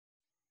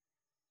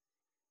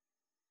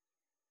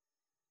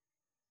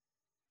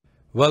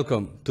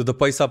Welcome to the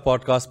Paisa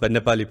Podcast by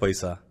Nepali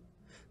Paisa.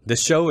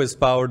 This show is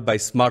powered by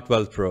Smart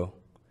Wealth Pro.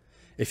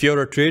 If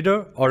you're a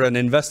trader or an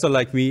investor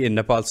like me in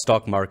Nepal's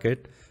stock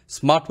market,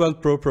 Smart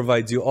Wealth Pro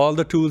provides you all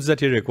the tools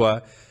that you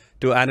require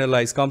to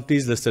analyze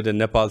companies listed in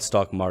Nepal's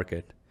stock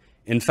market.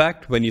 In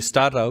fact, when you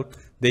start out,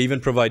 they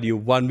even provide you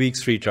 1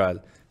 week's free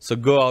trial. So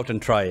go out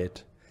and try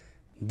it.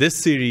 This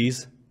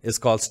series is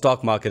called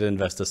Stock Market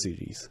Investor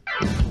Series.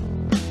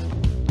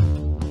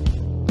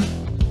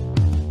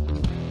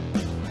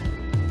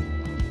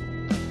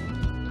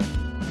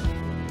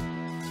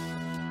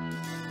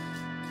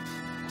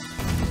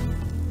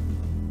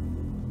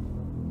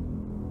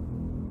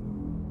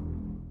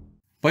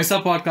 पैसा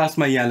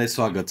पडकास्टमा यहाँलाई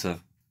स्वागत छ।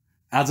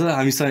 आज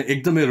हामीसँग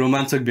एकदमै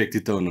रोमाञ्चक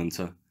व्यक्तित्व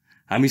हुनुहुन्छ।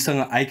 हामीसँग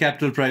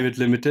iCapital प्राइभेट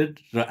लिमिटेड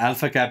र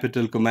alpha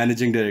क्यापिटलको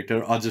managing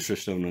director Ajay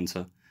Shrestha हुनुहुन्छ।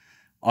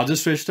 अजय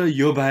श्रेष्ठ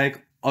यो बाहेक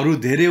अरू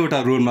धेरैवटा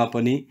रोलमा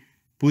पनि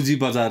पुँजी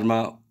बजारमा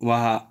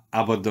उहाँ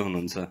आबद्ध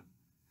हुनुहुन्छ।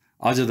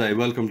 अजय दाइ,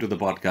 welcome to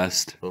the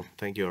podcast.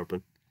 Thank you Arpan.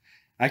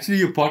 Actually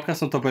यो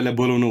पडकास्टमा तपाईँलाई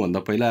बोलाउनुभन्दा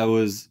पहिला I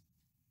was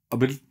a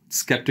bit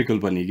skeptical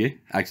पनि के।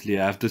 Actually,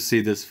 I have to say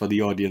this for the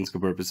audience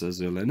purpose as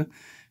well, होइन?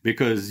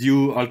 Because you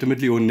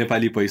ultimately own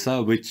Nepali Paisa,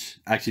 which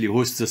actually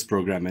hosts this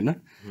program, होइन?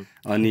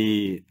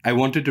 अनि I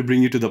wanted to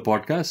bring you to the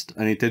podcast.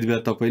 अनि त्यति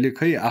बेला तपाईँले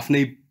खै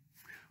आफ्नै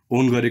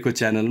own गरेको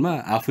च्यानलमा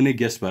आफू नै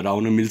गेस्ट भएर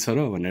आउन मिल्छ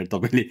र भनेर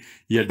तपाईँले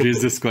you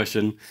addressed this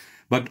question.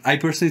 But I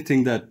personally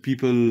think that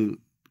people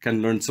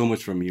can learn so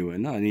much from you,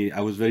 होइन? अनि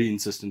I was very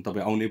insistent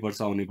तपाईँ आउनै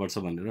पर्छ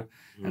भनेर.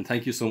 And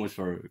thank you so much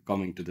for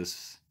coming to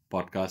this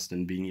podcast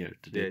and being here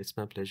today. Yeah, it's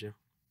my pleasure.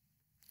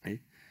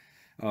 Hey.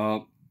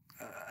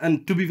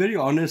 And to be very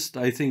honest,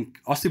 I think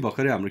अस्ति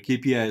भर्खरै हाम्रो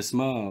KPIS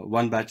मा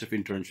one batch of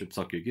internship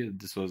सक्यो कि.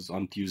 This was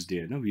on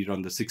Tuesday, होइन? We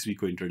run the 6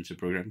 week internship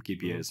program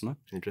KPIS मा.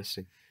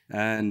 Interesting.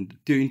 And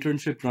त्यो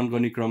internship run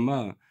गर्ने क्रममा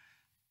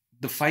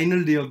the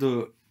final day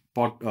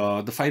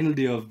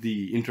of the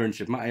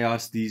internship मा I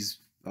asked these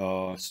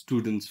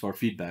students for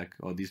feedback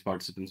or these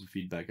participants for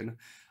feedback, होइन?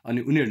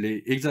 अनि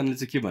उनीहरूले एकजनाले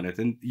चाहिँ के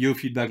भनेको थियो, यो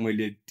feedback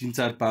मैले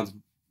 3-4-5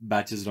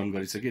 batches run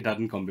गरिसकेँ. It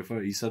hadn't come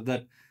before. He said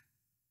that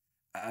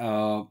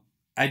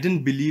I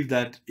didn't believe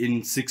that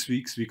in 6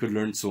 weeks we could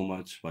learn so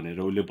much.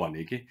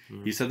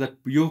 He said that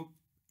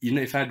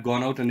if I had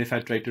gone out and if I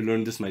had tried to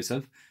learn this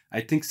myself,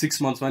 I think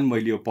 6 months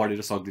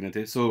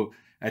so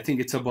I think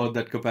it's about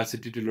that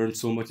capacity to learn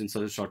so much in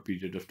such a short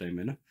period of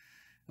time.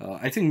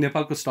 I think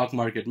Nepal's stock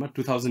market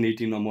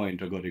 2018 ma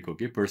enter gareko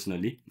ke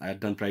personally. I had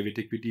done private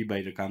equity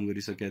बाहिर काम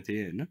गरिसकेको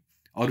थिएँ, हैन?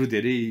 अरु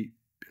धेरै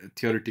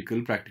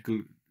theoretical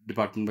practical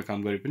डिपार्टमेन्टमा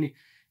काम गरे पनि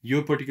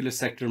यो पर्टिकुलर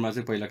सेक्टरमा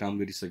चाहिँ पहिला काम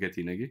गरिसकेको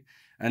थिइनँ कि.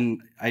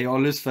 And I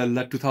always fail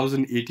that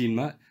 2018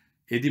 मा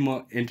यदि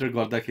म एन्टर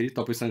गर्दाखेरि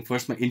तपाईँसँग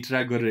फर्स्टमा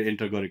इन्टरेक्ट गरेर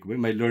एन्टर गरेको भए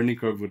my learning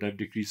curve would have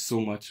decrease so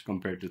much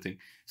compare to thing.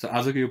 So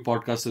आजको यो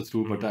पडकास्ट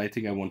थ्रुबाट I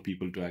think I want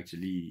people to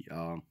actually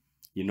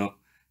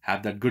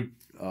have that good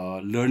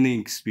learning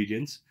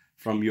experience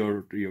from यो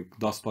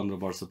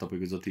 10-15 वर्ष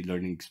तपाईँको जति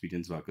लर्निङ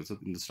एक्सपिरियन्स भएको छ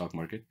in the stock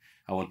market.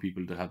 I want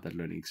people to have that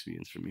learning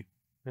experience from you.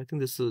 I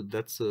think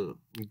that's a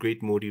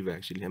great motive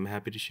actually. I'm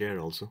happy to share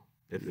also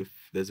if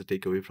there's a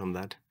takeaway from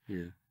that.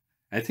 Yeah.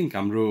 I think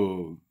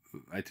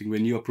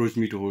when you approached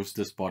me to host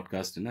this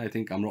podcast, I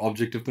think हाम्रो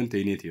objective पनि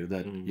त्यही नै थियो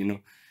that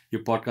यो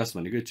podcast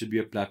भनेको it should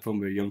be a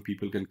platform where young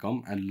people can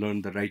come and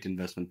learn the right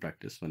investment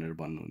practice भनेर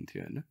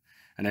भन्नुहुन्थ्यो, हैन?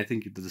 And I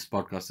think this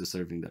podcast is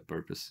serving that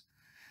purpose.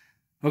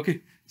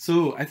 Okay,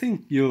 so I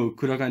think यो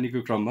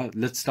कुराकानीको क्रममा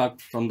let's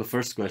start from the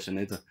first question,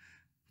 है त.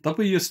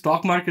 तपाईं यो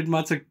stock market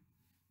मा चाहिँ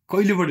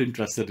कहिलेबाट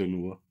इन्ट्रेस्टेड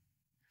हुनुभयो?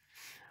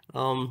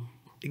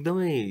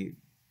 एकदमै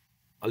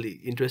अलि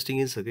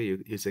इन्ट्रेस्टिङै छ क्या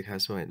यो चाहिँ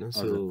खासमा, होइन?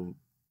 सो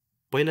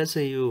पहिला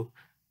चाहिँ यो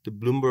त्यो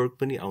ब्लुमबर्ग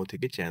पनि आउँथ्यो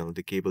कि च्यानल,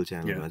 त्यो केबल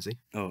च्यानलमा चाहिँ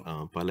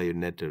पहिला यो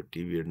नेटहरू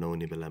टिभीहरू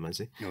नहुने बेलामा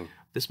चाहिँ.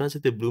 त्यसमा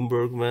चाहिँ त्यो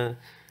ब्लुमबर्गमा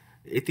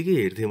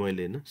यतिकै हेर्थेँ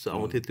मैले, होइन? सो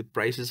आउँथ्यो त्यो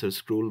प्राइसेसहरू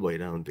स्क्रोल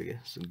भइरहन्थ्यो क्या.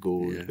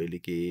 गोल्ड कहिले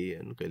के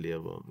होइन, कहिले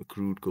अब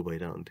क्रुडको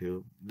भइरहन्थ्यो,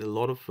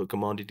 लट अफ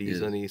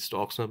कमोडिटिज. अनि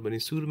स्टक्समा पनि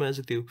सुरुमा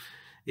चाहिँ त्यो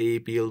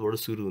एपिएलबाट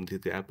सुरु हुन्थ्यो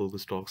त्यो एप्पलको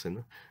स्टक्स,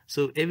 होइन?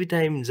 सो एभ्री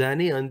टाइम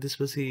जाने अनि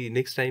त्यसपछि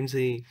नेक्स्ट टाइम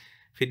चाहिँ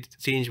फेरि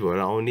चेन्ज भएर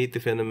आउने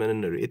त्यो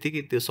फेनोमेननहरू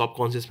यतिकै त्यो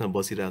सबकन्सियसमा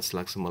बसिरहेको जस्तो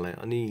लाग्छ मलाई.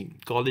 अनि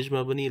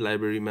कलेजमा पनि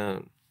लाइब्रेरीमा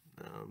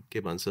के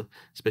भन्छ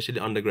स्पेसली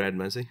अन्डर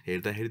ग्राडमा चाहिँ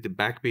हेर्दाखेरि त्यो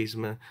ब्याक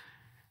पेजमा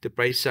त्यो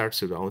प्राइस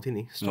चार्ट्सहरू आउँथ्यो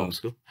नि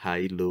स्टक्सको,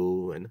 हाई लो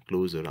होइन,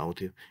 क्लोजहरू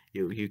आउँथ्यो.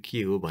 यो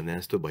के हो भन्ने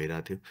जस्तो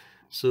भइरहेको थियो.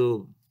 सो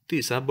त्यो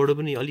हिसाबबाट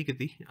पनि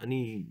अलिकति. अनि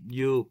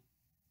यो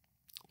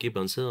के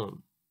भन्छ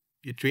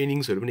यो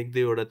ट्रेनिङ्सहरू पनि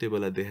 1-2वटा त्यो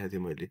बेला देखाएको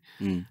थिएँ मैले.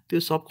 त्यो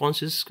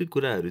सबकन्सियसकै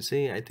कुराहरू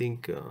चाहिँ आई थिङ्क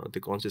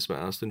त्यो कन्सियसमा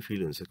जस्तो पनि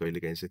फिल हुन्छ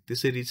कहिलेकाहीँ चाहिँ.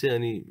 त्यसरी चाहिँ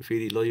अनि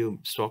फेरि ल यो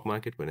स्टक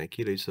मार्केट भनेको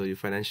के रहेछ, यो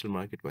फाइनेन्सियल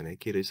मार्केट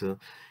भनेको के रहेछ,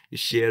 यो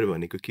सेयर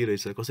भनेको के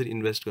रहेछ, कसरी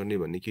इन्भेस्ट गर्ने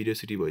भन्ने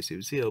क्युरियोसिटी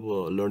भइसकेपछि अब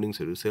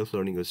लर्निङ्सहरू सेल्फ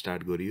लर्निङहरू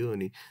स्टार्ट गरियो.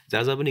 अनि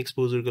जहाँ जहाँ पनि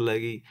एक्सपोजरको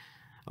लागि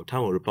अब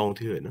ठाउँहरू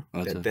पाउँथ्यो, होइन?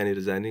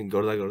 त्यहाँनिर जाने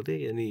गर्दा गर्दै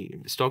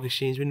अनि स्टक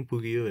एक्सचेन्ज पनि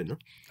पुगियो, होइन?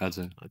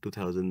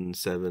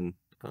 2007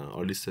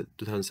 अर्ली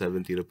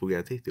 2007 तिर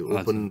पुगेको थिएँ. त्यो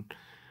ओपन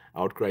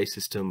आउटक्राई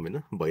सिस्टम होइन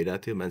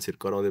भइरहेको थियो, मान्छेहरू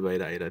कराउँदै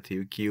बाहिर आइरहेको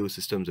थियो, के हो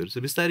सिस्टम्सहरू।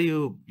 सो बिस्तारै यो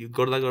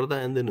गर्दा गर्दा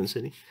एन्ड देन हुन्छ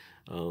नि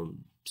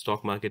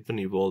स्टक मार्केट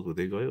पनि इभल्भ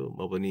हुँदै गयो,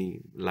 म पनि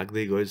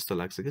लाग्दै गयो जस्तो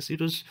लाग्छ कि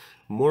इट वाज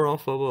मोर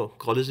अफ अब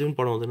कलेजले पनि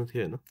पढाउँदैन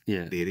थियो होइन,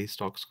 धेरै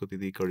स्टक्सको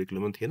त्यति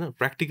करिकुलम पनि थिएन,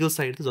 प्र्याक्टिकल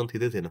साइड त झन्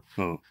थिँदै थिएन।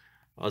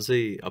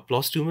 अझै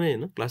प्लस 2मै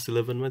होइन क्लास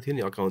 11मा थियो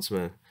नि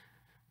अकाउन्ट्समा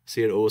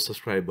सेयर ओभर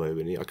सब्सक्राइब भयो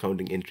भने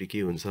अकाउन्टिङ एन्ट्री के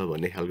हुन्छ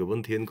भन्ने खालको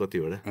पनि थियो नि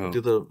कतिवटा,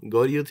 त्यो त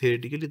गरियो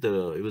थियोरिटिकली तर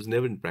it was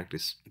never in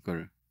practice.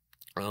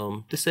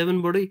 त्यो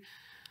 7बाटै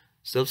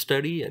सेल्फ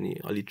स्टडी अनि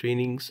अलि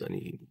ट्रेनिङ्स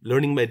अनि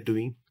learning by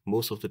doing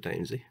most of the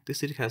time चाहिँ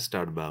त्यसरी खास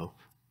स्टार्ट भयो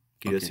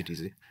क्युरियोसिटी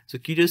चाहिँ। सो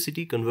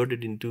क्युरियोसिटी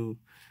कन्भर्टेड इन्टु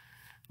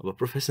अब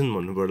प्रोफेसन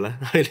भन्नु पर्ला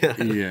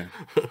अहिले।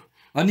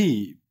 अनि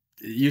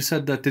यु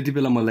सेड द्याट त्यति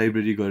बेला म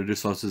लाइब्रेरी गएर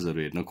रिसोर्सेसहरू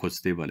हेर्न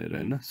खोज्थेँ भनेर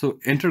होइन। सो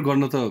एन्टर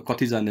गर्न त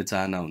कतिजना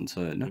चाहना हुन्छ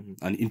होइन,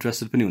 अनि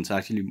इन्ट्रेस्टेड पनि हुन्छ।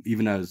 Actually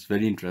even I was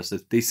very interested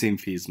त्यही सेम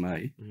फेजमा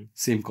है,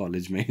 same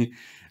कलेजमै,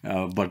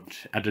 but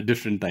at a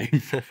different time.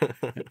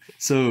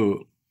 So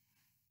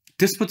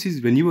त्यसपछि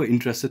वेन यु वर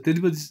इन्ट्रेस्टेड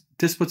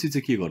त्यसपछि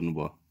चाहिँ के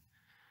गर्नुभयो,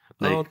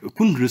 लाइक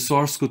कुन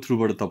रिसोर्सको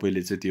थ्रुबाट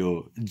तपाईँले चाहिँ त्यो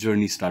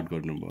जर्नी स्टार्ट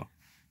गर्नुभयो?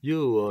 यो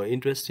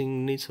इन्ट्रेस्टिङ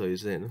नै छ यो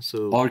चाहिँ होइन।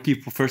 सो अर कि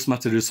फर्स्टमा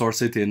चाहिँ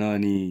रिसोर्सै थिएन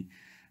अनि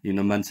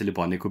मान्छेले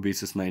भनेको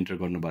बेसिसमा इन्टर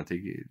गर्नुभएको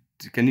थियो कि?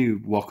 Can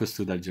you walk us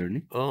through that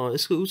journey?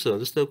 यसको उ छ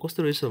जस्तो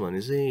कस्तो रहेछ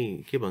भने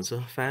चाहिँ के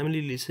भन्छ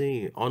फ्यामिलीले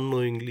चाहिँ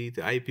अननोइङली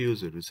त्यो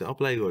आइपिओजहरू चाहिँ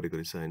अप्लाई गरेको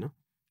रहेछ होइन।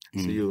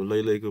 सो यो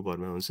लैलैको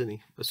भरमा हुन्छ नि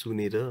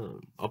सुनेर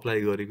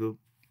अप्लाई गरेको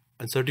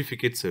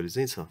सर्टिफिकेट्सहरू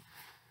चाहिँ छ,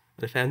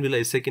 अनि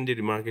फ्यामिलीलाई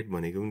सेकेन्डरी मार्केट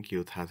भनेको पनि के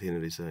हो थाहा थिएन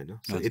रहेछ होइन।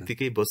 सो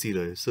यत्तिकै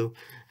बसिरह्यो। सो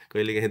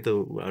कहिलेकाहीँ त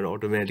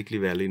अटोमेटिकली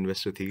भ्यालु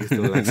इन्भेस्टर थियो कि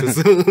जस्तो लाग्छ।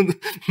 सो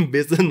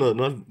बेच्न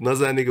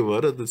नजानेको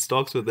भएर the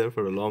स्टक्स were there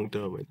for a long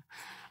term होइन।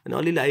 अनि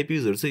अलिअलि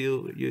आइपिओजहरू चाहिँ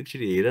यो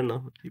एक्चुली हेर न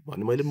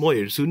भने मैले म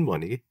हेर्छु नि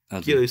भने कि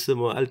के रहेछ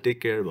म आई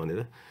टेक केयर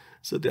भनेर।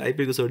 सो त्यो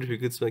आइपिओको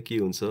सर्टिफिकेट्समा के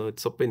हुन्छ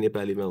सबै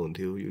नेपालीमा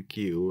हुन्थ्यो, यो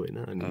के हो होइन,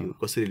 अनि यो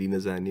कसरी लिन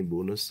जाने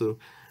बोनस। सो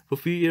फर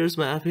फ्यु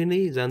इयर्समा आफै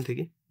नै जान्थेँ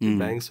कि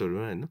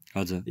ब्याङ्क्सहरूमा होइन।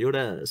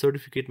 एउटा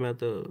सर्टिफिकेटमा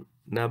त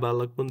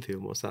नाबालक पनि थियो,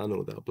 म सानो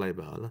हुँदा अप्लाई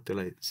भयो होला,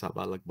 त्यसलाई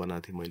साबालक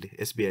बनाएको थिएँ मैले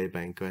एसबिआई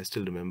ब्याङ्कको, आई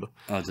स्टिल रिमेम्बर।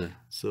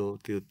 सो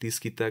त्यो 30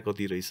 किता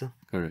कति रहेछ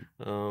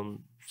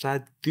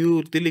सायद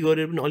त्यसले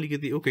गरेर पनि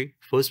अलिकति ओके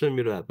फर्स्टमा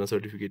मेरो हातमा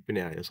सर्टिफिकेट पनि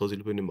आयो,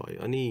 सजिलो पनि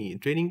भयो,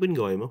 अनि ट्रेनिङ पनि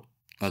गएँ म।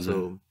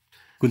 सो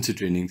कुन चाहिँ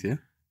ट्रेनिङ थियो?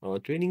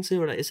 ट्रेनिङ चाहिँ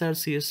एउटा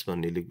एसआरसिएस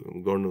भन्नेले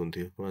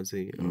गर्नुहुन्थ्यो, उहाँ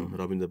चाहिँ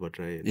रविन्द्र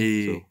भट्टराई।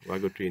 सो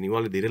उहाँको ट्रेनिङ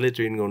उहाँले धेरैलाई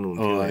ट्रेन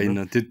गर्नुहुन्थ्यो,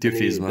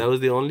 that was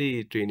the only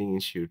training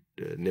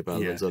institute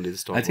नेपालमा जसले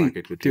स्टक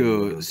मार्केटको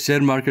त्यो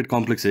सेयर मार्केट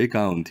कम्प्लेक्स है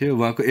कहाँ हुन्थ्यो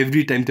उहाँको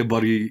एभ्री टाइम त्यो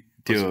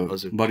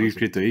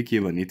वर्गीकृत है के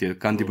भने त्यो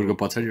कान्तिपुरको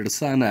पछाडि एउटा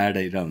सानो एड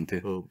आइरहेको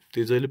हुन्थ्यो।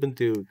 त्यो जहिले पनि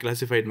त्यो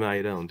क्लासिफाइडमा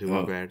आइरहेको हुन्थ्यो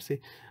उहाँको एड चाहिँ।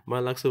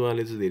 मलाई लाग्छ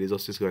उहाँले चाहिँ धेरै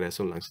जस्टिस गरेको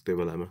जस्तो लाग्छ त्यो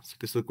बेलामा,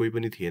 त्यस्तो कोही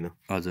पनि थिएन।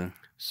 हजुर।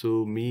 So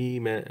me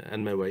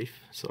and my wife,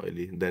 so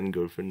अहिले देन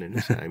गर्लफ्रेन्ड होइन,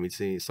 हामी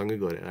चाहिँ सँगै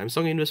गरेर हामी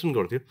सँगै इन्भेस्ट पनि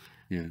गर्थ्यौँ,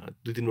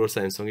 2-3 वर्ष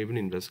हामी सँगै पनि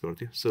इन्भेस्ट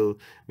गर्थ्यौँ। सो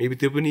मेबी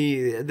त्यो पनि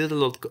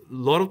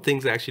lot of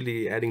things actually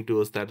adding to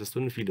us that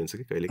जस्तो पनि फिल हुन्छ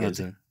कि कहिलेकाहीँ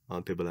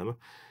चाहिँ त्यो बेलामा।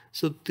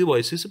 सो त्यो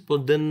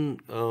भइसकेपछि देन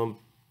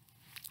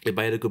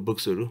बाहिरको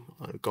बुक्सहरू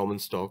कमन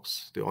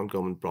स्टक्स, त्यो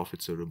अनकमन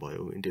प्रफिट्सहरू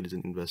भयो,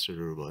 इन्टेलिजेन्ट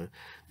इन्भेस्टरहरू भयो,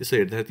 त्यसो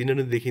हेर्दा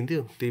तिनीहरू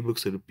देखिन्थ्यो, त्यही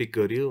बुक्सहरू पिक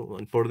गरियो,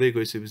 अनि पढ्दै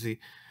गइसकेपछि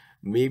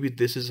maybe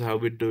this is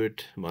how it do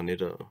it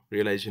भनेर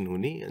रियलाइजेसन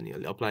हुने, अनि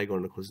अप्लाई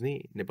गर्न खोज्ने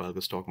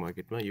नेपालको स्टक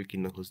मार्केटमा, यो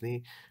किन्न खोज्ने,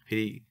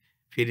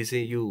 फेरि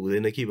चाहिँ यो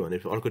हुँदैन कि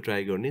भनेर अर्को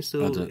ट्राई गर्ने। So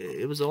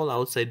it was all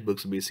outside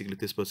books basically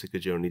त्यसपछिको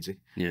जर्नी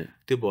चाहिँ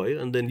त्यो भयो।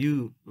 अनि then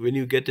when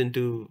you get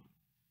into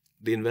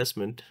the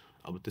investment,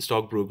 अब त्यो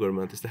स्टक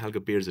ब्रोकरमा त्यस्तै खालको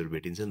पेयर्सहरू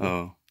भेटिन्छ नि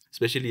त,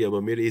 स्पेसली अब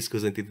मेरो एजको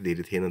चाहिँ त्यति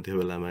धेरै थिएन त्यो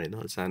बेलामा होइन,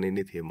 सानै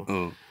नै थिएँ म,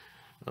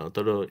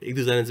 तर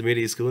 1-2जना चाहिँ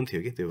मेरो एजको पनि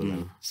थियो कि त्यो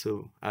बेलामा।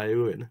 सो आयो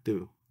होइन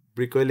त्यो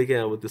ब्रेक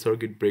कहिलेकाहीँ अब त्यो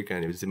सर्किट ब्रेक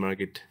हानेपछि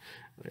मार्केट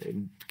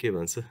के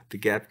भन्छ त्यो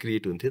ग्याप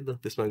क्रिएट हुन्थ्यो नि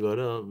त, त्यसमा गएर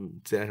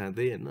चिया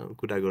खाँदै होइन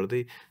कुरा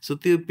गर्दै। सो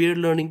त्यो पेयर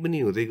लर्निङ पनि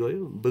हुँदै गयो,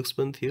 बुक्स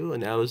पनि थियो,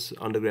 अनि आई वाज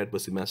अन्डर ग्रेड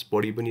पछि म्याथ्स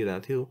पढि पनि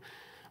रहेको थियो,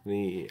 अनि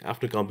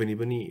आफ्नो कम्पनी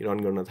पनि रन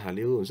गर्न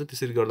थाल्यो हुन्छ।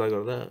 त्यसरी गर्दा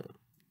गर्दा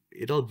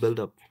इट अल बिल्ड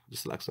अप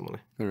जस्तो लाग्छ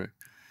मलाई।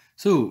 करेक्ट।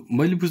 सो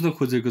मैले बुझ्न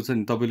खोजेको छ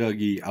नि तपाईँले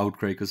अघि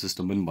आउटक्राईको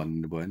सिस्टम पनि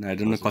भन्नुभयो होइन, आई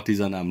डोन्ट नो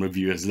कतिजना हाम्रो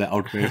भ्युवर्सलाई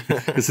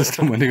आउटक्राईको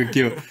सिस्टम भनेको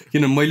के हो,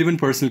 किन मैले पनि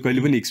पर्सनल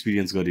कहिले पनि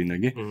एक्सपिरियन्स गरिनँ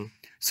कि।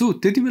 सो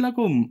त्यति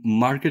बेलाको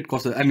मार्केट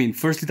कस्तो, आई मिन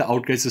फर्स्टली त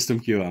आउटक्राई सिस्टम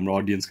के हो हाम्रो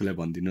अडियन्सको लागि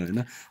भनिदिनु होइन,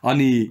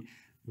 अनि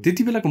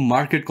त्यति बेलाको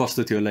मार्केट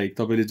कस्तो थियो, लाइक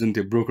तपाईँले जुन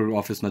त्यो ब्रोकर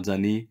अफिसमा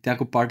जाने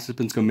त्यहाँको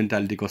पार्टिसिपेन्ट्सको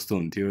मेन्टालिटी कस्तो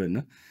हुन्थ्यो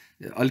होइन,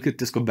 अलिकति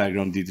त्यसको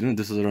ब्याकग्राउन्ड दिइदिनु।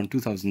 दिस वाज अराउन्ड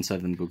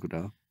 2007को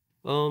कुरा हो।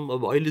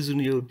 अब अहिले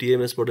जुन यो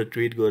टिएमएसबाट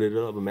ट्रेड गरेर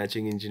अब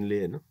म्याचिङ इन्जिनले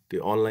होइन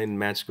त्यो अनलाइन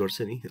म्याच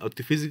गर्छ नि, अब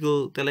त्यो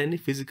फिजिकल त्यसलाई नै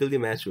फिजिकल्ली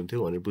म्याच हुन्थ्यो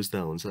भनेर बुझ्दा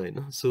हुन्छ होइन।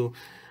 सो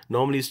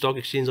नर्मली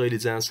स्टक एक्सचेन्ज अहिले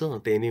जहाँ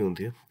छ त्यही नै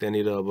हुन्थ्यो,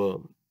 त्यहाँनिर अब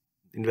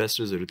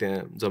इन्भेस्टर्सहरू त्यहाँ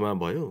जम्मा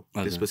भयो,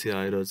 त्यसपछि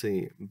आएर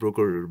चाहिँ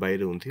ब्रोकरहरू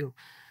बाहिर हुन्थ्यो,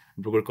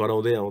 ब्रोकर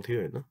कराउँदै आउँथ्यो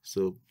होइन।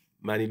 सो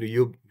मानिलिनु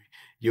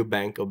यो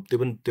ब्याङ्क अब त्यो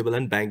बेला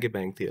पनि ब्याङ्कै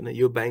ब्याङ्क थियो होइन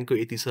यो ब्याङ्कको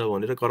यति छ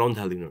भनेर कराउन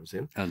थालिदिनुहोस्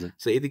होइन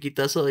सो यति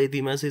किता छ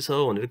यतिमा चाहिँ छ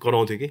भनेर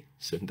कराउँथ्यो कि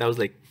so that was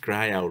like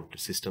cry out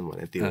system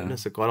भने त्यो होइन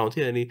सो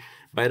कराउँथ्यो अनि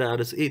बाहिर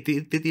आएर चाहिँ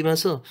त्यतिमा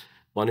छ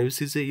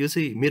भनेपछि चाहिँ यो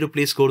चाहिँ मेरो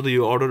प्लेस गर्दो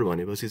यो अर्डर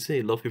भनेपछि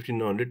चाहिँ ल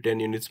 1500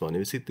 10 युनिट्स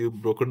भनेपछि त्यो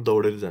ब्रोकर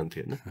दौडेर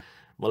जान्थ्यो होइन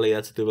मलाई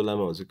याद छ त्यो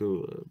बेलामा हजुरको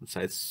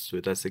सायद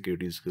श्वेता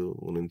सेक्युरिटिजको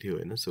हुनुहुन्थ्यो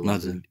होइन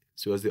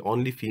she was the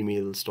only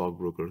female stock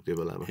broker त्यो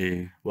बेलामा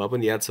उहाँ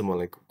पनि याद छ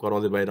मलाई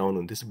कराउँदै बाहिर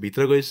आउनुहुन्थ्यो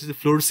भित्र गएपछि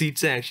फ्लोर सिट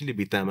चाहिँ एक्चुली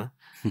भित्तामा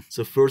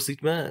सो फ्लोर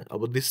सिटमा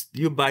अब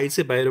यो बाई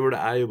चाहिँ बाहिरबाट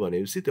आयो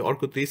भनेपछि त्यो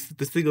अर्को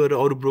त्यस्तै गरेर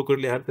अरू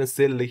ब्रोकरले आएर त्यहाँ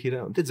सेल लेखेर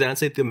हुन्थ्यो जहाँ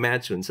चाहिँ त्यो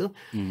म्याच हुन्छ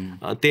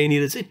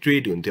त्यहीँनिर चाहिँ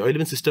ट्रेड हुन्थ्यो अहिले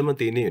पनि सिस्टममा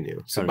त्यही नै हुने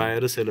हो सो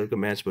बायर र सेलरको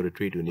म्याचबाट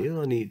ट्रेड हुने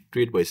हो अनि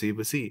ट्रेड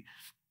भइसकेपछि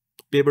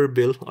पेपर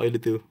बिल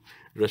अहिले त्यो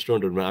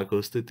रेस्टुरेन्टहरूमा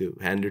आएको जस्तो त्यो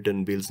ह्यान्ड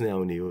रिटर्न बिल्स नै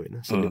आउने हो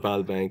होइन सो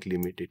नेपाल ब्याङ्क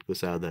लिमिटेडको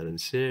साधारण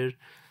सेयर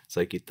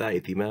सकिता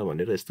यतिमा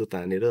भनेर यस्तो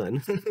तानेर होइन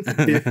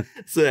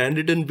सो ह्यान्ड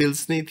रिटर्न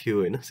बिल्स नै थियो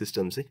होइन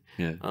सिस्टम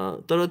चाहिँ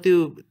तर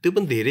त्यो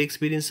पनि धेरै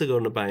एक्सपिरियन्स चाहिँ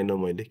गर्न पाएन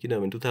मैले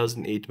किनभने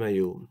 2008मा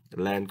यो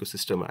ल्यान्डको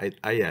सिस्टम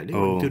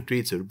आइहाल्यो त्यो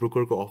ट्रेड्सहरू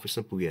ब्रोकरको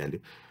अफिसमा पुगिहाल्यो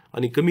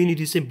अनि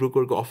कम्युनिटी चाहिँ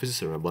ब्रोकरको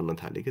अफिसेसहरूमा बन्न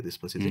थाल्यो क्या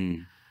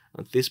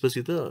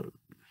त्यसपछि त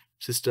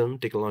सिस्टम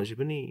टेक्नोलोजी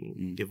पनि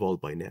इभल्भ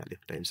भइ नै हाल्यो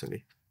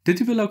टाइमसँगै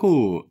त्यति बेलाको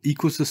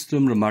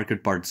इकोसिस्टम र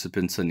मार्केट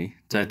पार्टिसिपेन्ट्स छ नि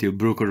चाहे त्यो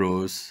ब्रोकर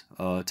होस्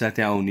चाहे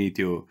त्यहाँ आउने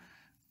त्यो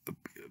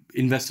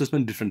इन्भेस्टर्स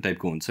पनि डिफ्रेन्ट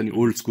टाइपको हुन्छ नि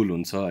ओल्ड स्कुल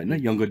हुन्छ होइन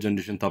यङ्गर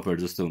जेनेरेसन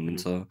तपाईँहरू जस्तो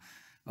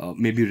हुनुहुन्छ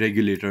मेबी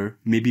रेगुलेटर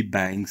मेबी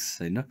ब्याङ्क्स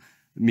होइन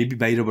मेबी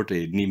बाहिरबाट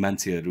हेर्ने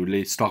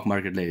मान्छेहरूले स्टक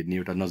मार्केटलाई हेर्ने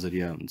एउटा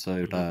नजरिया हुन्छ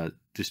एउटा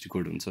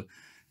दृष्टिकोण हुन्छ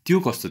त्यो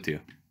कस्तो थियो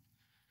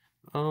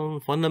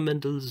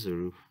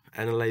फन्डामेन्टल्सहरू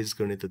एनालाइज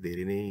गर्ने त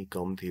धेरै नै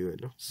कम थियो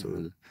होइन सो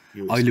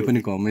अहिले पनि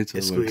कमै छ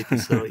यसको यति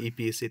छ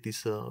इपिएस यति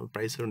छ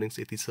प्राइस अर्निङ्स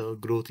यति छ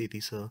ग्रोथ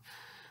यति छ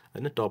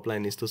होइन टप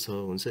लाइन यस्तो छ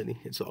हुन्छ नि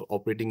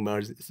अपरेटिङ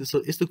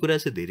मार्जिन यस्तो कुरा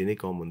चाहिँ धेरै नै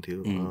कम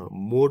हुन्थ्यो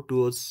मोर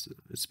टुवर्ड्स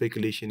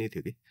स्पेकुलेसनै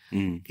थियो कि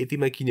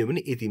यतिमा किन्यो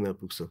भने यतिमा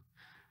पुग्छ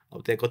अब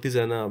त्यहाँ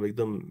कतिजना अब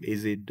एकदम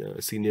एजेड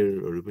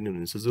सिनियरहरू पनि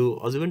हुनुहुन्छ जो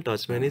अझै पनि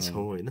टचमा नै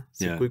छौँ होइन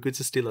कोही कोही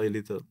चाहिँ स्टिल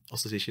अहिले त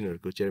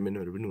एसोसिएसनहरूको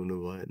चेयरम्यानहरू पनि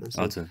हुनुभयो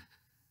होइन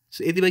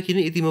सो यतिमा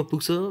किन्यो यतिमा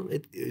पुग्छ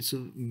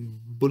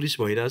बुलिस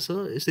भइरहेछ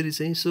यसरी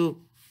चाहिँ सो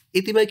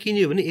यतिमा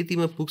किन्यो भने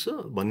यतिमा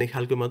पुग्छ भन्ने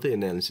खालको मात्रै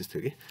एनालिसिस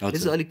थियो कि यो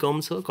चाहिँ अलिक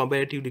कम छ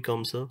कम्पेरिटिभली कम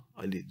छ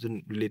अहिले जुन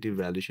रिलेटिभ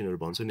भ्यालुएसनहरू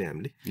भन्छौँ नि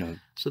हामीले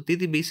सो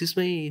त्यति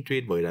बेसिसमै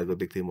ट्रेड भइरहेको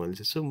देख्थेँ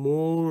मैले चाहिँ सो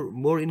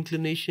मोर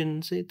इन्क्लिनेसन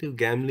चाहिँ त्यो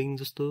ग्याम्लिङ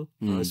जस्तो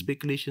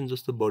स्पेकुलेसन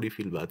जस्तो बढी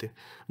फिल भएको थियो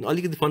अनि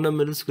अलिकति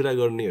फन्डामेन्टल्स कुरा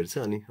गर्नेहरू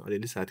चाहिँ अनि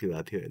अलिअलि साथी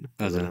भएको थियो होइन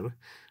बेलामा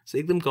सो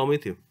एकदम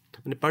कमै थियो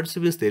अनि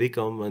पार्टिसिपेन्ट्स धेरै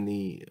कम अनि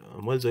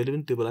मैले जहिले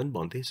पनि त्यो बेला पनि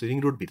भन्थेँ सो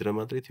रिङ रोडभित्र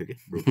मात्रै थियो कि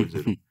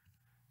ब्रोकर्सहरू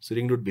सो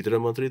रिङ रोडभित्र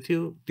मात्रै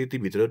थियो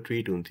त्यतिभित्र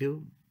ट्रेड हुन्थ्यो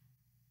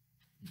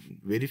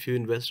भेरी फ्यु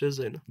इन्भेस्टर्स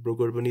होइन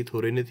ब्रोकर पनि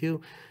थोरै नै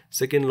थियो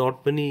सेकेन्ड लट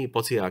पनि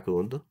पछि आएको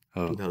हो नि त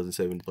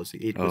 2007 पछि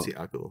 8 पछि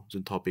आएको हो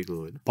जुन थपेको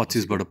होइन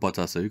 25बाट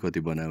 50 है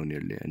कति बनायो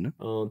उनीहरूले होइन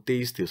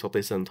 23 थियो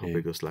 27 जना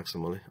थपेको जस्तो लाग्छ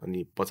मलाई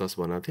अनि 50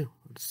 बनाएको थियो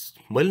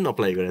मैले पनि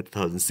अप्लाई गरेँ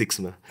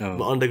 2006मा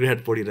म अन्डर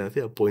ग्रेड पढिरहेको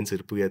थिएँ अब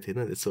पोइन्ट्सहरू पुगेको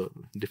थिएन इट्स अ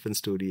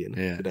डिफ्रेन्ट स्टोरी होइन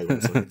कुरा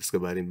गर्छ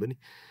त्यसको बारेमा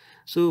पनि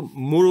सो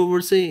मोर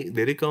ओभर चाहिँ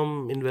धेरै कम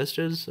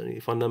इन्भेस्टर्स अनि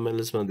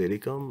फन्डामेन्टल्समा धेरै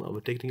कम अब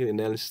टेक्निकल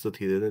एनालिसिस त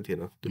थिएन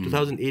त्यो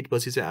 2008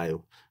 पछि चाहिँ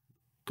आयो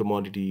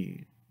कमोडिटी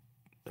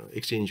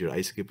एक्सचेन्जहरू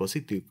आइसकेपछि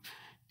त्यो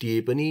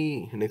टिए पनि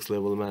नेक्स्ट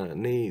लेभलमा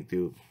नै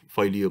त्यो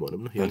फैलियो भनौँ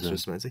न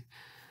यङ्स्टर्समा चाहिँ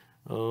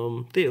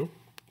त्यही हो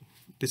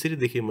त्यसरी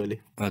देखेँ मैले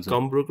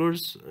कम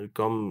ब्रोकर्स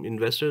कम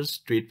इन्भेस्टर्स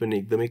ट्रेड पनि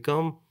एकदमै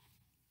कम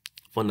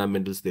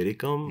फन्डामेन्टल्स धेरै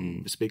कम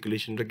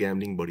स्पेकुलेसन र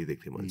ग्याम्लिङ बढी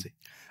देख्थेँ मैले चाहिँ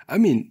आई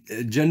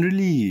मिन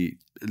जेनरली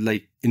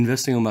लाइक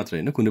इन्भेस्टिङमा मात्र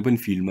होइन कुनै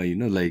पनि फिल्डमा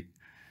होइन like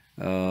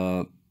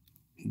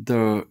the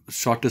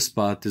shortest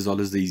path is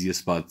always the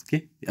easiest path के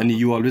अनि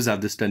you always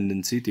have this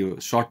tendency त्यो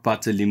short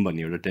path चाहिँ लिम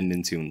भन्ने एउटा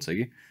टेन्डेन्सी हुन्छ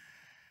कि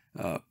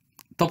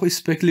तपाईँ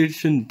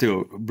स्पेकुलेसन त्यो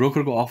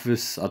ब्रोकरको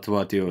अफिस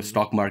अथवा त्यो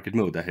स्टक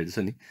मार्केटमै हुँदाखेरि छ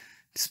नि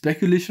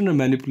स्पेकुलेसन र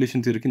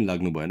म्यानिपुलेसनतिर किन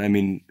लाग्नु भएन आई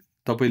मिन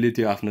तपाईँले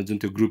त्यो आफ्नो जुन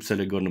त्यो ग्रुप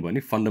सेलेक्ट गर्नुभयो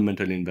नि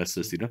फन्डामेन्टल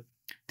इन्भेस्टर्सतिर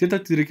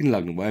त्यतातिर किन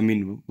लाग्नुभयो आई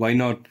मिन वाइ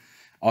नट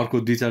अर्को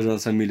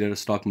 2-4जनासँग मिलेर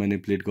स्टक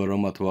म्यानिपुलेट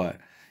गरौँ अथवा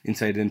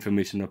इनसाइड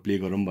इन्फर्मेसनमा प्ले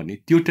गरौँ भने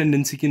त्यो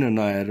टेन्डेन्सी किन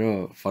नआएर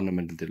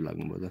फन्डामेन्टलतिर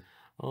लाग्नुभयो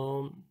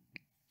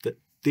त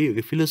त्यही हो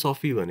कि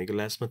फिलोसफी भनेको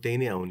लास्टमा त्यही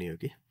नै आउने हो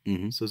कि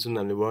सो जुन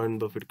हामीले वारेन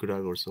बफेट कुरा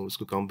गर्छौँ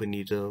उसको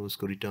कम्पनी र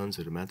उसको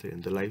रिटर्न्सहरू मात्रै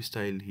होइन the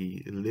lifestyle he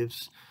lives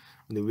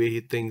the way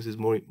he things is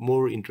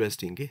more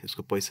interesting कि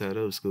उसको पैसा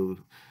र उसको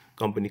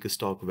कम्पनीको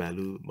स्टक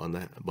भ्यालु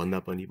भन्दा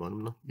पनि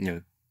भनौँ न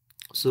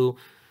सो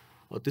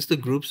त्यस्तो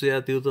ग्रुप्स या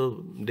त्यो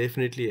त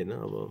डेफिनेटली होइन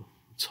अब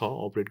छ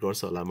अपरेट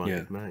गर्छ होला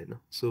मार्केटमा होइन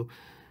सो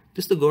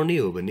त्यस्तो गर्ने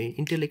हो भने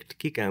इन्टेलेक्ट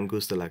के कामको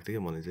जस्तो लाग्थ्यो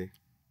क्या मलाई चाहिँ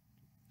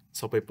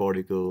सबै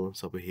पढेको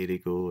सबै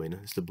हेरेको होइन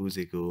यस्तो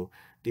बुझेको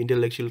त्यो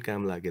इन्टेलेक्चुअल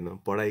काम लागेन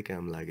पढाइ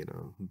काम लागेन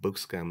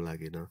बुक्स काम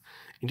लागेन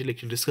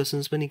इन्टेलेक्चुअल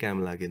डिस्कसन्स पनि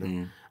काम लागेन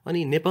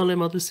अनि नेपाललाई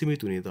मात्रै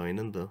सीमित हुने त होइन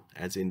नि त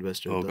एज ए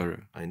इन्भेस्टर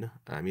होइन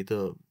हामी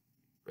त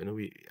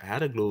we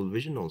had a global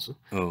vision also.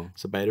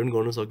 So बाहिर पनि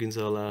गर्न सकिन्छ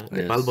होला,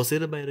 नेपाल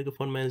बसेर बाहिरको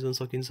फन्ड म्यानेजमेन्ट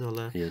सकिन्छ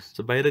होला.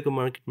 सो बाहिरको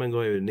मार्केटमा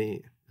गयो भने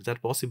इज द्याट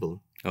पोसिबल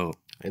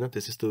होइन,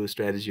 त्यस्तो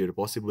स्ट्राटेजीहरू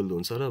पोसिबल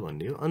हुन्छ र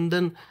भन्ने हो. एन्ड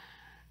देन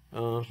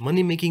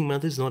मनी मेकिङ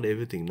मात्रै is not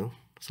everything no.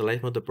 So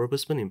लाइफमा त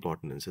पर्पस पनि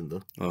इम्पोर्टेन्ट हुन्छ नि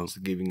त.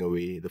 Giving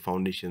away the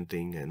foundation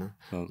thing होइन,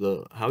 the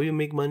how you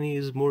make money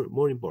is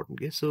more important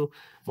के. सो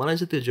मलाई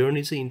चाहिँ त्यो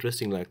जर्नी चाहिँ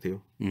इन्ट्रेस्टिङ लाग्थ्यो,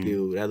 त्यो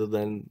रादर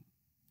देन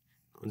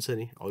हुन्छ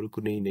नि अरू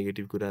कुनै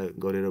नेगेटिभ कुरा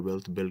गरेर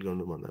वेल्थ बिल्ड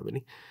गर्नुभन्दा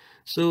पनि.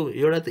 सो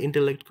एउटा त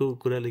इन्टेलेक्टको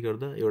कुराले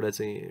गर्दा, एउटा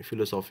चाहिँ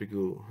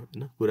फिलोसफीको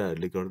होइन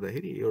कुराहरूले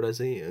गर्दाखेरि, एउटा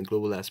चाहिँ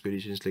ग्लोबल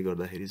एस्पिरेसन्सले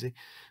गर्दाखेरि चाहिँ.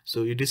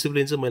 सो यो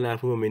डिसिप्लिन चाहिँ मैले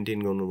आफूमा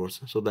मेन्टेन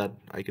गर्नुपर्छ so that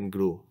I can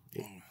grow.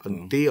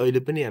 अनि त्यही अहिले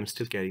पनि I'm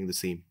still carrying the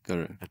same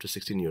after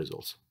 16 years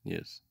also.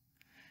 Yes.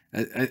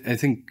 I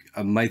think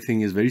my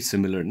thing is very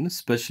similar,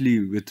 especially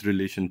with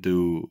relation to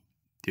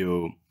the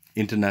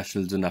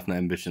international जुन आफ्नो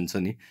एम्बिसन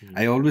छ नि.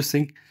 I always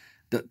think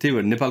त्यही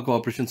भएर नेपालको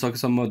अपरेसन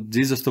सकेसम्म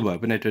जे जस्तो भए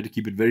पनि I try to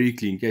keep it very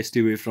clean कि I stay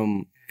away from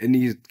any.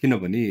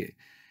 किनभने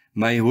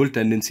माई होल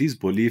टेन्डेन्सिज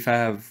भोलि if I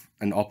have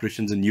an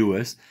operations in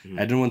US,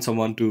 I don't want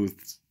someone two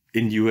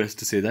in US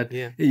to say that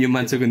यो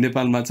मान्छेको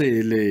नेपालमा चाहिँ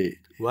यसले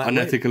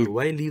unethical.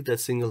 Why leave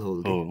that single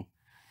hole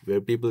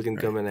where people can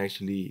come and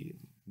actually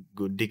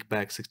go dig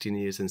back 16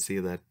 years and say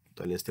that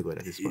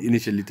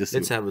initially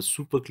let's have a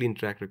super clean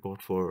track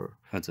record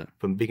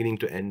from beginning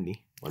to end नि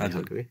भन्ने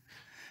खालको के.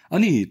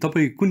 अनि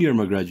तपाईँ कुन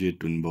इयरमा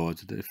graduate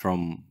हुनुभयो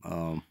from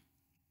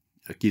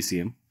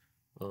KCM?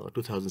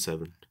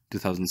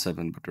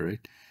 2007 बाट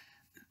राइट.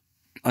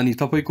 अनि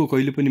तपाईँको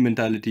कहिले पनि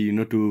mentality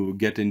to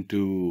get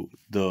into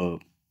the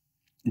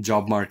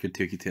job market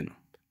थियो कि थिएन?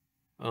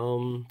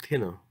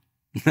 थिएन.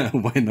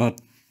 Why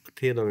not?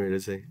 थिएन मेरो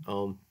चाहिँ.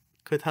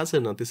 खै थाहा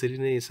छैन, त्यसरी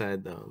नै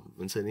सायद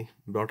हुन्छ नि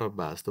ब्रट अप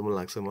भए जस्तो मलाई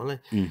लाग्छ मलाई.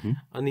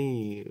 अनि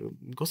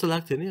कस्तो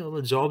लाग्थ्यो नि अब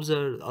जब्स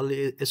अलि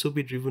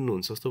एसओपी ड्रिभन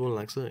हुन्छ जस्तो मलाई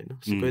लाग्छ होइन.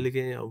 सो कहिले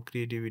काहीँ अब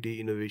क्रिएटिभिटी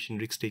इनोभेसन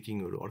रिस्क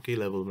टेकिङहरू अर्कै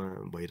लेभलमा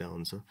भइरहेको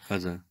हुन्छ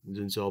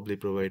जुन जबले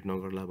प्रोभाइड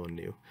नगर्ला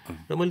भन्ने हो.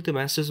 र मैले त्यो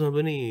मास्टर्समा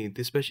पनि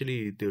त्यो स्पेसली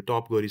त्यो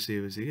टप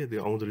गरिसकेपछि क्या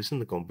त्यो आउँदो रहेछ नि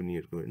त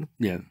कम्पनीहरूको होइन,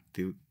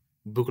 त्यो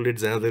बुकलेट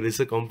जाँदो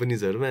रहेछ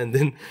कम्पनीजहरूमा. And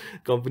then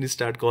company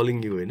start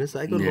calling you होइन. So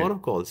I got lot of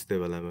calls त्यो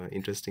बेलामा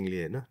इन्ट्रेस्टिङली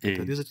होइन.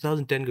 त्यो चाहिँ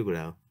 2010 को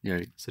कुरा हो.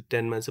 सो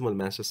 10 मा चाहिँ मैले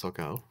मास्टर्स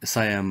सका हो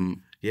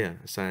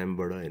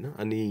सायमबाट होइन.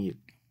 अनि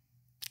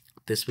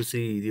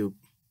त्यसपछि यो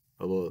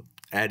अब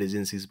एड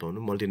एजेन्सिज भनौँ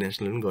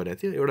मल्टिनेसनल पनि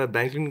गरेको थियो. एउटा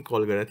ब्याङ्कले पनि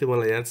कल गरेको थियो,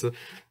 मलाई याद छ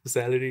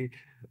स्यालेरी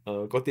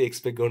कति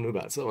एक्सपेक्ट गर्नु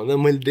भएको छ भन्दा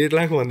मैले 1.5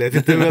 लाख भन्दै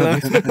थिएँ त्यो बेला.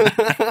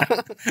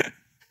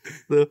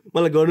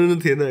 मलाई गर्नु नै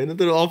थिएन होइन,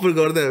 तर अफर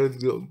गर्दा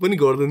पनि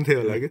गर्दैन थियो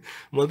होला कि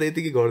मैले त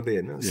यतिकै गर्दै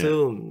होइन. So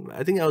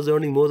I think I was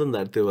earning more than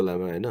that त्यो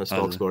बेलामा होइन,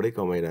 स्टक्सबाटै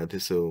कमाइरहेको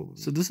थिएँ.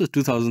 So this was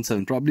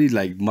 2007 probably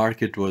like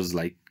market was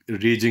like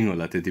raging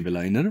होला त्यति बेला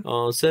होइन.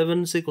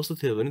 7 चाहिँ कस्तो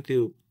थियो भने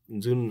त्यो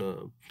जुन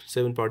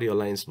 7 पार्टी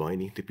अलायन्स भयो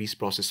नि, त्यो पिस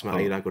प्रोसेसमा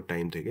आइरहेको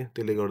टाइम थियो क्या.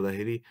 त्यसले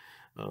गर्दाखेरि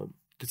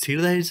त्यो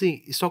छिर्दाखेरि चाहिँ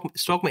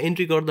स्टकमा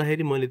एन्ट्री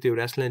गर्दाखेरि मैले त्यो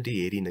ऱ्यासनालिटी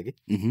हेरिनँ कि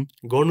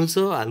गर्नु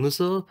छ हाल्नु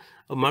छ,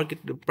 मार्केट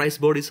प्राइस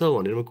बढी छ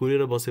भनेर म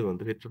कुरेर बसेँ भने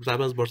त फेरि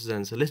 4-5 वर्ष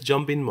जान्छ, लेट्स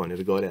जम्प इन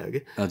भनेर गरेँ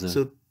कि.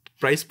 सो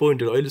प्राइस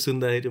पोइन्टहरू अहिले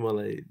सुन्दाखेरि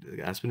मलाई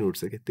हाँस पनि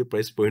उठ्छ कि त्यो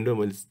प्राइस पोइन्टमा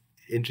मैले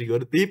एन्ट्री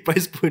गरेँ, त्यही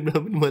प्राइस पोइन्टमा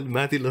पनि मैले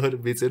माथि लगेर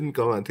बेचेर पनि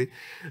कमाएको थिएँ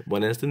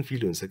भने जस्तो पनि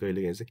फिल हुन्छ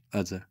कहिले काहीँ चाहिँ.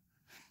 हजुर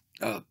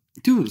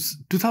त्यो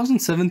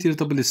 2007 तिर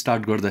तपाईँले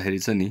स्टार्ट गर्दाखेरि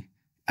चाहिँ नि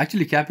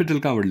एक्चुली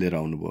क्यापिटल कहाँबाट लिएर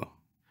आउनुभयो?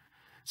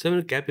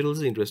 मेरो क्यापिटल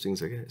चाहिँ इन्ट्रेस्टिङ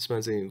छ क्या. यसमा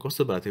चाहिँ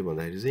कस्तो भएको थियो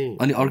भन्दाखेरि चाहिँ,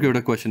 अनि अर्को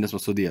एउटा क्वेसन यसमा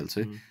सोधिहाल्छु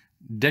है,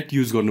 डेट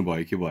युज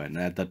गर्नुभयो कि भएन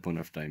at that point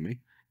of time है?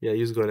 या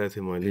युज गरेको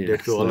थिएँ मैले.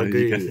 डेटको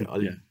अलग्गै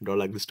अलिक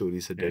डरलाग्दो स्टोरी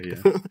छ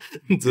डेटको,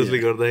 जसले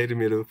गर्दाखेरि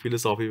मेरो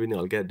फिलोसफी पनि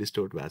हल्का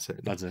डिस्टोर्ट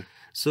भएको छ.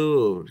 सो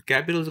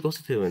क्यापिटल चाहिँ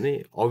कस्तो थियो भने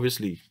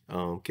अभियसली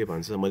के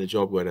भन्छ मैले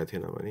जब गरेको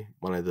थिएन भने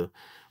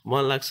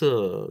मलाई लाग्छ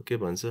के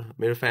भन्छ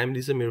मेरो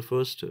फ्यामिली चाहिँ मेरो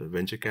फर्स्ट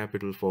भेन्चर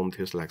क्यापिटल फर्म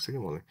थियो जस्तो लाग्छ कि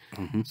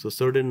मलाई. सो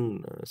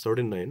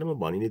सर्टेन होइन म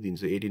भनि नै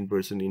दिन्छु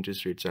 18%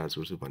 इन्ट्रेस्ट रेट चार्ज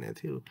गर्छु भनेको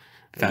थियो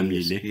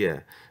फ्यामिलीले.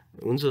 या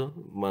हुन्छ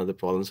मलाई त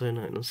प्रब्लम छैन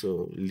होइन. सो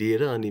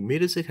लिएर अनि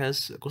मेरो चाहिँ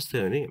खास कस्तो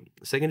थियो भने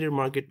second year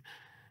market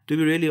to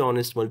be really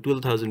honest मैले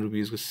 12,000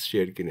 रुपिजको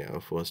सेयर किनेको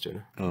फर्स्ट होइन,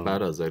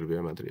 12,000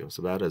 रुपियाँ मात्रै हो.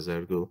 सो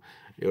 12,000को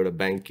एउटा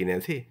ब्याङ्क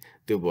किनेको थिएँ,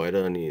 त्यो भएर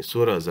अनि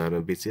 16,000मा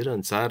बेचेर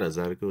अनि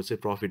 4,000को चाहिँ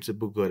प्रफिट चाहिँ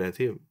बुक गरेको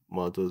थिएँ.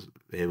 म त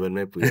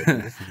हेभनमै पुगेको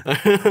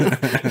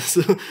थिएँ.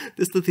 सो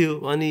त्यस्तो थियो.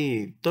 अनि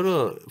तर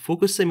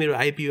फोकस चाहिँ मेरो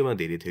आइपिओमा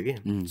धेरै थियो कि.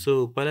 सो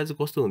पहिला चाहिँ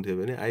कस्तो हुन्थ्यो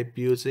भने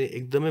आइपिओ चाहिँ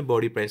एकदमै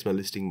बढी प्राइसमा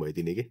लिस्टिङ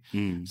भइदिने कि.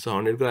 सो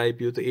 100को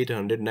आइपिओ त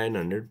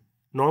 800-900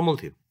 नर्मल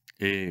थियो.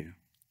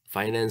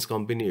 फाइनेन्स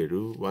कम्पनीहरू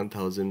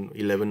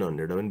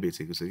 1,000-1,100 पनि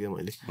बेचेको छु क्या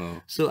मैले.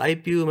 सो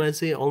आइपिओमा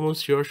चाहिँ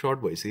अलमोस्ट सर्ट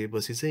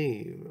भइसकेपछि चाहिँ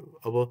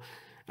अब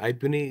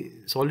आइपिओ नै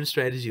सलिड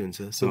स्ट्राटेजी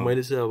हुन्छ. सो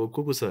मैले चाहिँ अब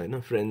को छ होइन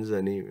फ्रेन्ड्स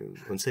अनि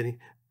हुन्छ नि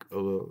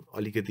अब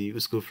अलिकति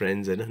उसको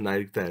फ्रेन्ड्स होइन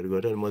नागरिकताहरू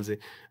गरेर मैले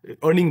चाहिँ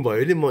अर्निङ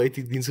भयो भने म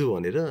यति दिन्छु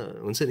भनेर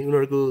हुन्छ नि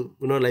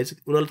उनीहरूलाई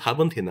थाहा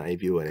पनि थिएन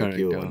आइपिओ भनेर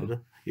के हो भनेर,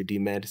 यो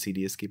डिम्याट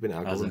सिडिएस केही पनि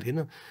आएको पनि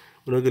थिएन.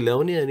 उनीहरूको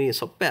ल्याउने अनि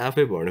सबै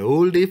आफै भर्ने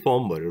होल डे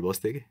फर्म भरेर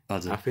बस्थेँ कि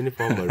आफै नै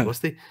फर्म भरेर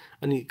बस्थेँ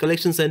अनि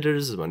कलेक्सन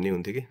सेन्टर्स भन्ने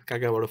हुन्थ्यो कि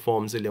कहाँबाट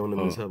फर्म चाहिँ ल्याउन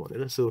मिल्छ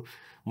भनेर सो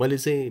मैले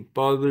चाहिँ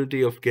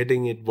प्रोबेबिलिटी अफ गेटिङ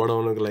इट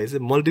बढाउनको लागि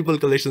चाहिँ मल्टिपल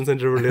कलेक्सन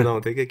सेन्टरबाट लिएर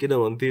आउँथेँ कि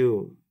किनभने त्यो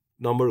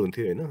नम्बर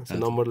हुन्थ्यो होइन सो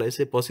नम्बरलाई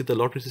चाहिँ पछि त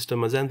लटरी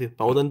सिस्टममा जान्थ्यो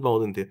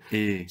पाउँदैन थियो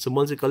सो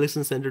मैले चाहिँ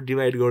कलेक्सन सेन्टर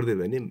डिभाइड गरिदियो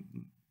भने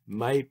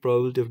my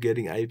probability of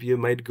getting IPO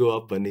might go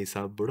up भन्ने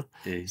हिसाबबाट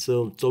सो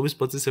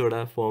 24-25वटा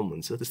फर्म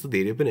हुन्छ त्यस्तो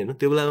धेरै पनि होइन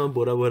त्यो बेलामा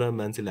बोरा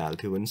मान्छेले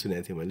हाल्थ्यो भने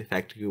सुनेको थिएँ मैले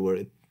फ्याक्ट्रीकोबाट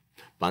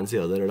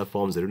 500,000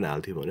 फर्म्सहरू पनि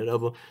हाल्थ्यो भनेर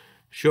अब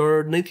स्योर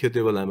नै थियो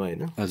त्यो बेलामा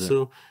होइन सो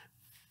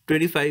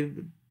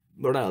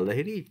 25वटा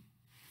हाल्दाखेरि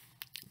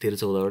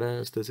 13-14वटा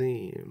जस्तो चाहिँ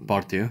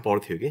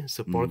पर्थ्यो कि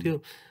सो पर्थ्यो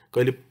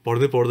कहिले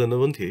पर्दैन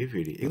पनि थियो कि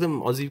फेरि एकदम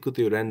अजीबको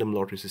त्यो ऱ्यान्डम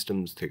लटरी सिस्टम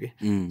थियो कि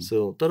सो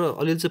तर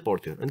अलिअलि चाहिँ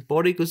पर्थ्यो अनि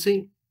पढेको चाहिँ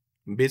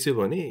बेच्यो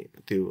भने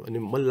त्यो अनि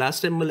मैले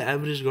लास्ट टाइम मैले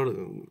एभरेज अब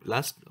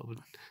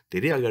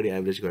धेरै अगाडि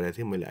एभरेज गरेको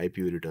थिएँ मैले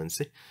आइपिओ रिटर्न्स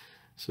चाहिँ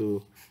सो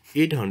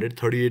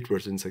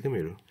 838% छ क्या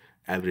मेरो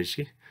एभरेज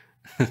कि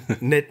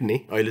नेट नै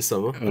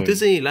अहिलेसम्म त्यो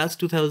चाहिँ लास्ट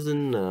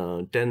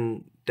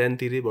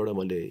 2010-तिरैबाट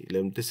मैले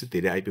त्यस्तो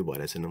धेरै आइपिओ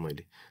भरेको छैन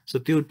मैले सो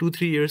त्यो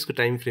 2-3 इयर्सको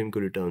टाइम फ्रेमको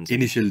रिटर्न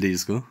इनिसियल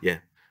डेजको या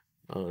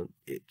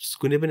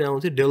कुनै पनि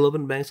आउँथ्यो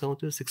डेभलपमेन्ट ब्याङ्क्स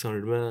आउँथ्यो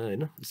 600मा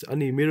होइन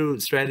अनि मेरो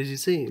स्ट्राटेजी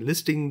चाहिँ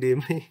लिस्टिङ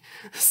डेमै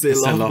सेल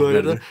अफ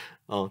गरेर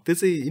त्यो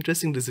चाहिँ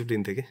इन्ट्रेस्टिङ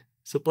डिसिप्लिन थियो कि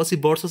सो पछि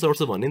वर्ष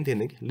भन्ने पनि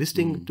थिएन कि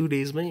लिस्टिङ 2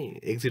 डेजमै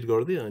एक्जिट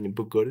गरिदियो अनि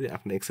बुक गरिदियो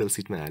आफ्नो एक्सेल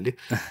सिटमा हाल्यो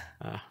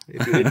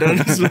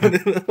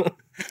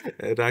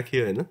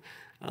राख्यो होइन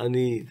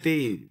अनि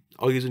त्यही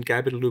अघि जुन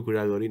क्यापिटलको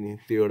कुरा गरेँ नि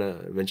त्यो एउटा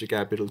भेन्चर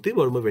क्यापिटल त्यही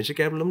भएर म भेन्चर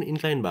क्यापिटलमा पनि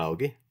इन्क्लाइन भयो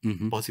कि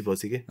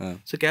पछि के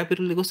सो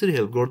क्यापिटलले कसरी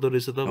हेल्प गर्दो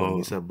रहेछ त भन्ने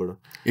हिसाबबाट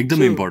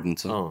एकदमै इम्पोर्टेन्ट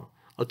छ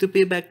त्यो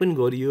पे ब्याक पनि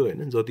गरियो होइन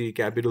जति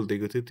क्यापिटल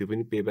दिएको थियो त्यो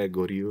पनि पे ब्याक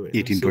गरियो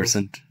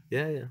 18%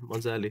 या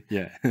मजाले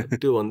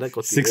त्योभन्दा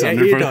कति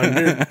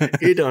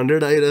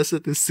 800 आइरहेछ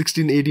त्यो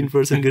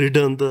 16-18%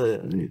 रिटर्न त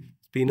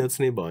पिनट्स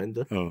नै भयो नि त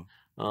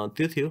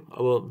त्यो थियो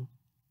अब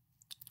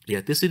या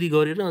त्यसरी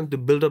गरेर अनि त्यो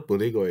बिल्डअप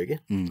हुँदै गयो कि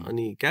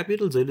अनि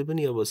क्यापिटल जहिले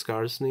पनि अब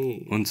स्कार्स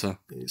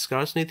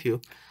नै थियो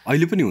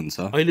अहिले पनि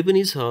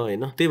छ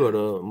होइन त्यही भएर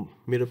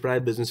मेरो प्राय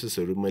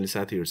बिजनेसेसहरू मैले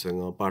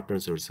साथीहरूसँग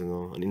पार्टनर्सहरूसँग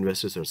अनि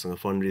इन्भेस्टर्सहरूसँग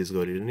फन्ड रेज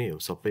गरेर नै हो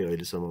सबै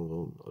अहिलेसम्म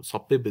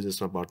सबै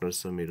बिजनेसमा पार्टनर्स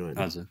छ मेरो होइन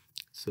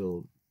सो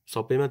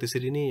सबैमा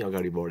त्यसरी नै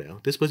अगाडि बढ्यो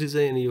त्यसपछि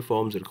चाहिँ अनि यो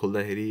फर्म्सहरू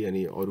खोल्दाखेरि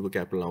अनि अरूको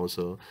क्यापिटल आउँछ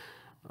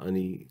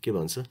अनि के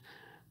भन्छ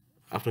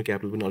आफ्नो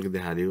क्यापिटल पनि अलिकति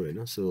हाल्यो होइन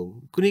सो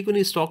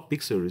कुनै स्टक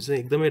पिक्सहरू चाहिँ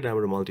एकदमै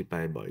राम्रो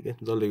मल्टिप्लाई भयो क्या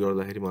जसले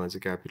गर्दाखेरि मलाई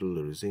चाहिँ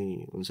क्यापिटलहरू चाहिँ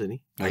हुन्छ नि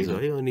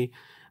आइरह्यो अनि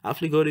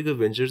आफूले गरेको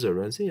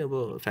भेन्चर्सहरूमा चाहिँ अब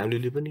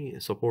फ्यामिलीले पनि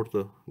सपोर्ट त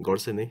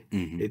गर्छ नै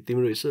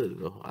तिम्रो यसो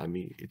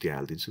हामी यति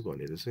हालिदिन्छु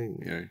भनेर चाहिँ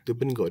त्यो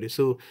पनि गऱ्यो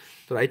सो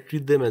तर I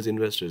treat them as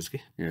investors कि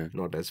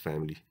not as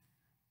family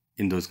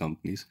in those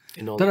companies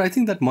तर I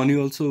think that money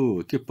also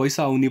त्यो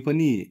पैसा आउने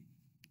पनि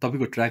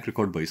तपाईँको ट्र्याक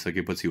रेकर्ड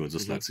भइसकेपछि हो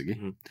जस्तो लाग्छ कि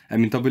आई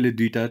मिन तपाईँले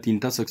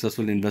 2-3टा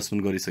सक्सेसफुल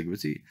इन्भेस्टमेन्ट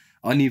गरिसकेपछि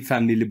अनि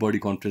फ्यामिलीले बढी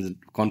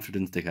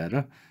कन्फिडेन्स देखाएर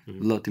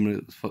ल तिम्रो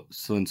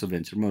सो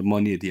भेन्चरमा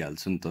मनी यति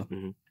हाल्छ नि त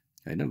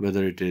होइन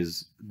वेदर इट इज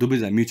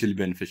दुवैजना म्युचुअली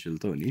बेनिफिसियल त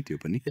हो नि त्यो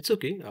पनि इट्स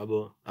ओके अब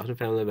आफ्नो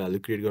फ्यामिलीलाई भ्यालु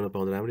क्रिएट गर्न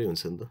पाउँदा राम्रै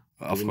हुन्छ नि त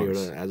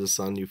एउटा as a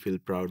sun you feel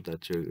proud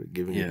that you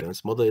giving returns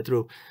म त यत्रो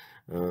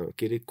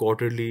के अरे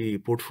क्वार्टरली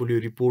पोर्टफोलियो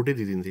रिपोर्टै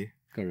दिदिन्थेँ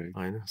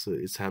होइन so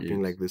it's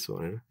happening like this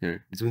भनेर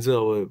जुन चाहिँ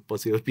अब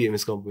पछि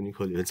पिएमएस कम्पनी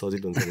खोल्यो भने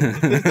सजिलो हुन्छ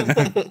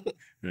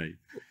राइट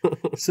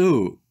सो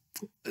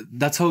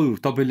द्याट्स हाउ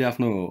तपाईँले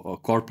आफ्नो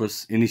कर्पस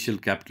इनिसियल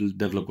क्यापिटल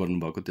डेभलप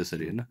गर्नुभएको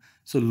त्यसरी होइन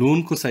सो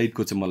लोनको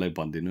साइडको चाहिँ मलाई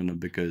भनिदिनु न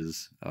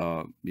बिकज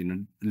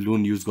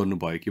लोन युज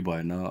गर्नुभयो कि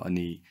भएन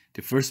अनि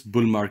त्यो फर्स्ट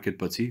बुल मार्केट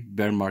पछि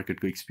बेयर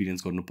मार्केटको एक्सपिरियन्स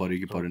गर्नु पऱ्यो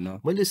कि परेन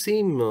मैले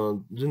सेम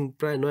जुन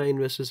प्रायः नयाँ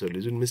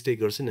इन्भेस्टर्सहरूले जुन मिस्टेक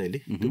गर्छ नि अहिले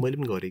त्यो मैले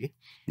पनि गरेँ कि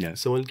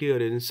सो मैले के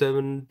गरेँ भने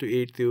 7 to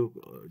 8 त्यो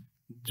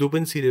जो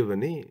पनि छिर्यो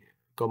भने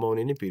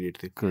कमाउने नै पिरियड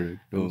थियो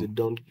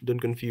don't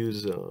confuse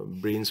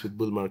brains with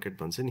bull market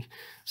भन्छ नि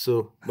सो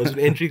म जुन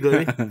एन्ट्री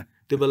गरेँ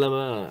त्यो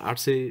बेलामा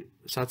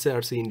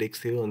 700-800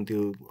 इन्डेक्स थियो अनि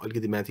त्यो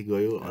अलिकति माथि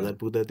गयो 1000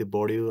 पुग्दा त्यो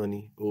बढ्यो अनि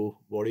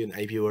बढ्यो अनि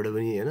आइपिओबाट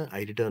पनि होइन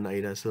आई रिटर्न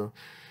आइरहेछ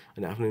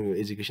अनि आफ्नो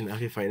एजुकेसन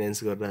आफै फाइनेन्स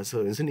गरिरहेछ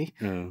हुन्छ नि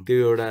त्यो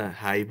एउटा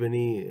हाई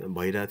पनि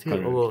भइरहेको थियो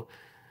अब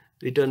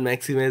रिटर्न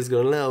म्याक्सिमाइज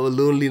गर्नलाई अब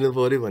लोन लिनु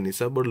पऱ्यो भन्ने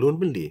हिसाबबाट लोन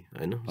पनि लिएँ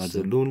होइन सो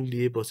लोन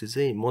लिएपछि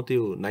चाहिँ म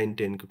त्यो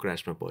 9-10 को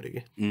क्रासमा परेँ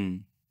क्या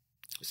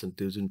सो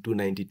त्यो जुन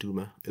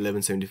 292मा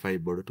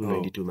 1175बाट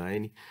 292मा आयो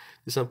नि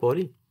त्यसमा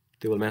पढेँ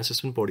त्यो मास्टर्स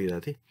पनि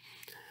पढिरहेको थिएँ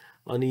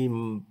अनि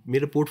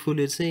मेरो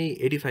पोर्टफोलियो चाहिँ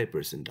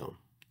 85% डाउन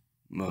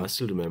आई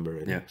स्टिल रिमेम्बर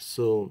होइन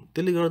सो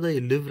त्यसले गर्दा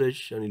लिभरेज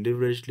अनि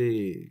लिभरेजले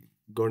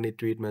गर्ने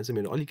ट्रेडमा चाहिँ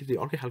मेरो अलिकति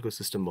अर्कै खालको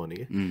सिस्टम बन्यो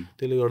क्या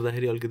त्यसले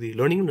गर्दाखेरि अलिकति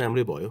लर्निङ पनि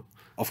राम्रै भयो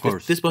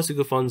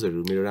त्यसपछिको फन्ड्सहरू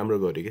मेरो राम्रो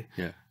गरेँ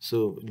क्या सो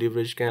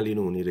लिभरेज कहाँ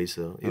लिनु हुने रहेछ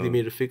यदि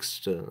मेरो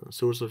फिक्स्ड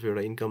सोर्स अफ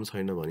एउटा इन्कम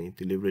छैन भने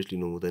त्यो लिभरेज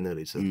लिनु हुँदैन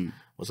रहेछ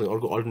मसँग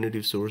अर्को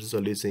अल्टरनेटिभ सोर्स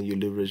जसले चाहिँ यो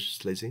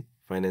लिभरेजलाई चाहिँ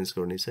फाइनेन्स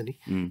गर्नेछ नि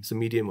सो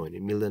मिडियम हो भने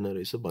मिल्दैन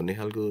रहेछ भन्ने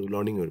खालको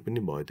लर्निङहरू पनि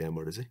भयो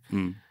त्यहाँबाट चाहिँ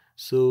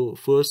सो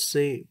फर्स्ट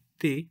चाहिँ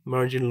त्यही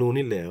मार्जिन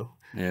लोनै ल्यायो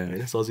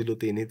होइन सजिलो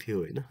त्यही नै थियो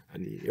होइन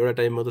अनि एउटा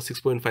टाइममा त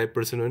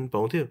 6.5% पनि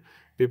पाउँथ्यो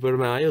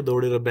पेपरमा आयो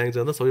दौडेर ब्याङ्क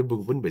जाँदा सबै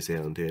बुक पनि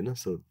भइसकेको हुन्थ्यो होइन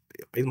सो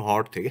एकदम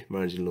हट थियो क्या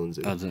मार्जिन लोन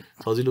चाहिँ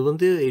सजिलो पनि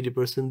थियो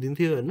 80%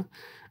 दिन्थ्यो होइन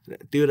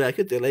त्यो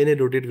राख्यो त्यसलाई नै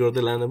रोटेट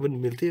गर्दै लान पनि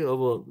मिल्थ्यो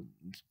अब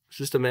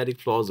सिस्टमेटिक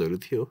फ्लजहरू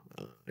थियो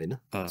होइन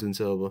जुन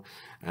चाहिँ अब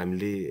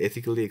हामीले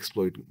एथिकली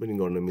एक्सप्लोइट पनि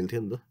गर्न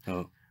मिल्थ्यो नि त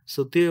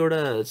सो त्यो एउटा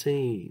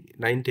चाहिँ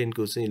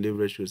 9-10को चाहिँ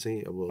लिभरेजको चाहिँ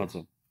अब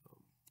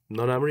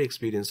नराम्रै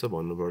एक्सपिरियन्स छ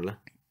भन्नु पर्ला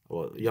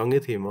अब यङै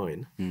थिएँ म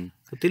होइन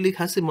त्यसले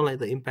खासै मलाई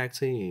त इम्प्याक्ट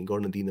चाहिँ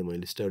गर्न दिइनँ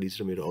मैले स्टडिज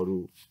र मेरो अरू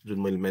जुन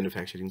मैले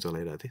म्यानुफ्याक्चरिङ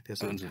चलाइरहेको थिएँ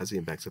त्यसमा खासै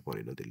इम्प्याक्ट चाहिँ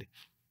परेन त्यसले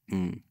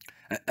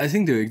आई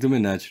थिङ्क त्यो एकदमै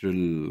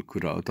नेचुरल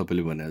कुरा हो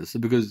तपाईँले भने जस्तो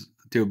बिकज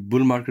त्यो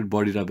बुल मार्केट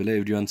बढिरहेको बेला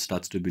every one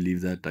starts to believe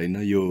that होइन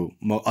यो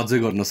म अझै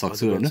गर्न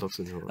सक्छु होइन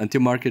अनि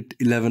त्यो मार्केट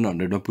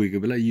 1100मा पुगेको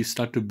बेला you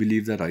start to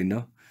believe that होइन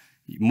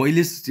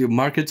मैले त्यो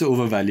मार्केट चाहिँ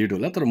ओभर भ्याल्युड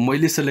होला तर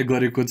मैले सेलेक्ट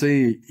गरेको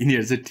चाहिँ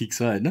यिनीहरू चाहिँ ठिक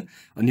छ होइन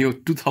अनि यो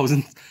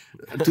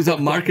 2000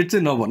 मार्केट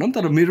चाहिँ नभनौँ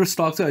तर मेरो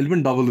स्टक चाहिँ अहिले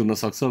पनि डबल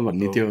हुनसक्छ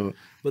भन्ने त्यो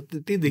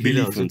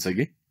बिलिभ हुन्छ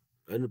कि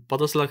होइन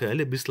 50 लाख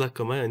हाल्यो 20 लाख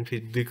कमायो अनि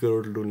फेरि 2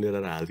 करोड लोन लिएर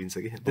हालिदिन्छ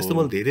कि त्यस्तो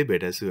मैले धेरै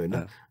भेटाएको छु होइन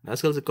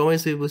आजकल चाहिँ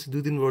कमाइसकेपछि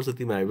 2-3 वर्ष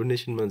तिमी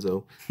हाइब्रिनेसनमा जाऊ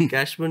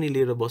क्यास पनि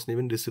लिएर बस्ने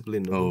पनि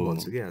डिसिप्लिन हो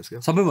भन्छु कि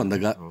आजकल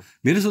सबैभन्दा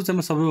मेरो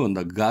सोचाइमा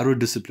सबैभन्दा गाह्रो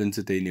डिसिप्लिन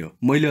चाहिँ त्यही नै हो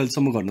मैले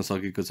अहिलेसम्म गर्न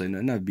सकेको छैन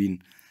होइन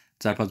बिन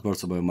 4-5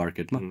 वर्ष भयो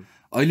मार्केटमा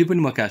अहिले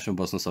पनि म क्यासमा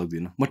बस्न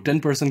सक्दिनँ म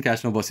 10%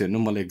 क्यासमा बस्यो भने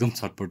मलाई एकदम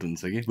छटपट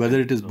हुन्छ कि whether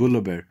it is bull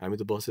bare हामी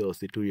त बस्यो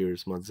अस्ति 2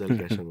 इयर्स मजाले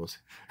क्यासमा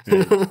बस्यो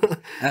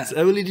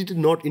ability to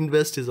not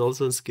invest is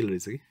also skill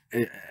रहेछ कि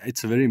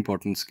it's a very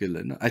important skill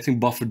होइन I think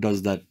Buffett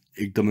does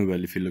that एकदमै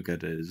well if you look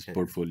at his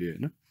portfolio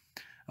होइन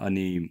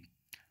अनि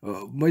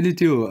मैले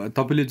त्यो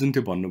तपाईँले जुन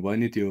त्यो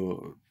भन्नुभयो नि त्यो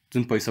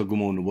जुन पैसा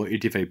गुमाउनु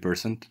भयो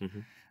 85%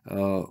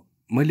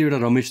 मैले एउटा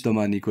रमेश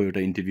दमानीको एउटा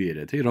इन्टरभ्यू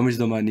हेरेको थिएँ Ramesh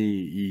Damani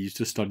use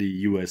to study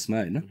युएसमा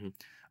होइन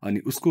अनि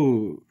उसको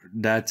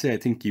ड्याड चाहिँ I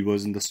think he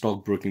was in the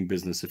stock broking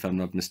business if I'm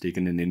not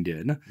mistaken in India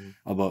होइन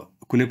अब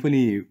कुनै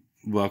पनि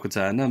बुवाको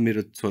चाहना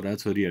मेरो छोरा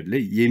छोरीहरूले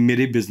यही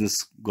मेरै बिजनेस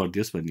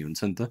गरिदियोस् भन्ने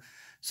हुन्छ नि त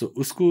सो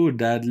उसको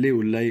ड्याडले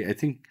उसलाई आई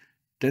थिङ्क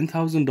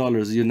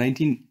 $10,000 यो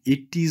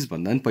 1980s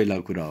भन्दा पनि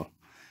पहिलाको कुरा हो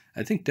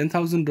I think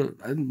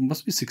 $10,000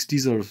 must be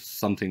 60s or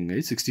something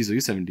है 60s हो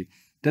कि 70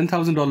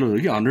 $10,000 हो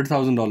कि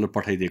 $100,000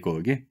 पठाइदिएको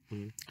हो कि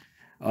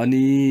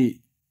अनि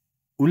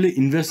उसले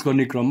इन्भेस्ट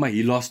गर्ने क्रममा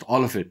he lost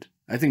all of it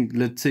I think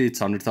let's say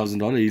it's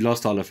 $100,000 he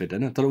lost all of it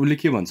होइन तर उसले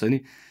के भन्छ नि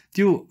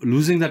त्यो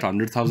losing that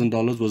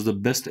 $100,000 was the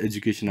best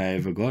education I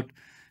ever got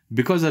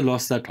because I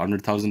lost that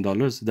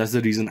 $100,000 that's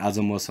the reason आज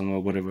मसँग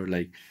whatever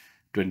like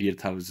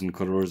 28,000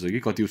 crores हो कि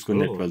कति उसको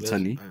नेटवेल्थ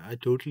छ नि आई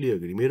टोटली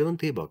एग्री मेरो पनि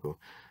त्यही भएको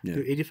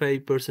त्यो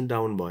 85%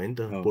 डाउन भयो नि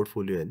त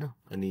पोर्टफोलियो होइन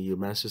अनि यो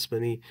मास्टर्स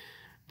पनि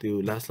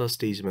त्यो लास्ट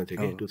स्टेजमा थियो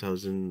कि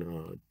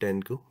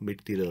 2010को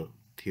मिडतिर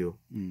थियो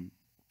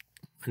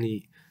अनि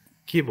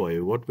के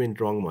भयो वाट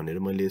वेन्ट रङ भनेर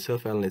मैले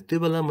सेल्फ एनालाइज त्यो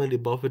बेला मैले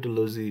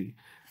बफेटोलोजी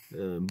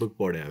बुक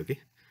पढाएँ हो कि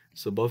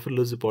सो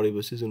बफेटोलोजी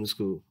पढेपछि जुन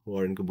उसको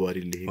वारेनको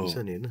बुहारी लेखेको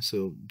छ नि होइन सो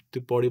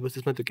त्यो पढेपछि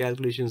त्यसमा त्यो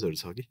क्यालकुलेसन्सहरू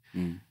छ कि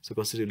सो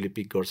कसरी उसले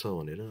पिक गर्छ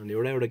भनेर अनि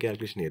एउटा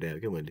क्यालकुलेसन हेरेँ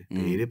क्या मैले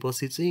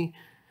हेरेपछि चाहिँ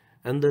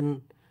एन्ड देन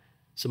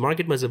सो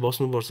मार्केटमा चाहिँ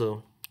बस्नुपर्छ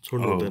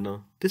छोड्नु हुँदैन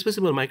त्यसपछि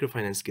मैले माइक्रो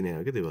फाइनेन्स किने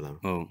हो कि त्यो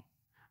बेलामा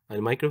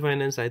अनि माइक्रो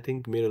फाइनेन्स आई थिङ्क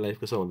मेरो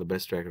लाइफको सबभन्दा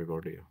बेस्ट ट्र्याक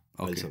रेकर्ड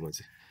हो अहिलेसम्म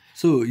चाहिँ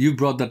so you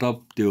brought that up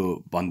त्यो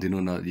भनिदिनु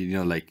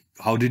न like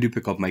how did you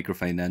pick up micro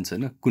finance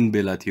होइन कुन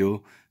बेला थियो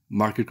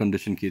मार्केट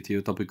कन्डिसन के थियो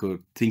तपाईँको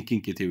थिङ्किङ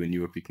के थियो when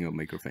you were picking up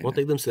micro finance म त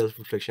एकदम सेल्फ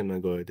रिफ्लेक्सनमा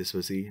गएँ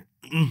त्यसपछि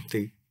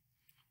त्यही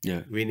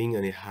विनिङ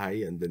अनि हाई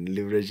एन्ड देन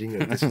लिभरेजिङ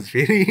अनि त्यसपछि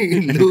फेरि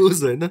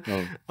लुज होइन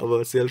अब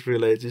सेल्फ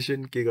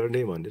रियलाइजेसन के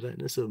गर्ने भनेर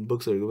होइन सो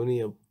बुक्सहरूको पनि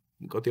अब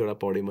कतिवटा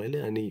पढेँ मैले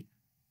अनि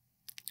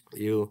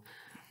यो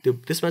त्यो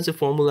त्यसमा चाहिँ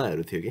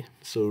फर्मुलाहरू थियो कि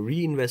सो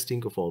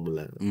रिइन्भेस्टिङको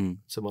फर्मुला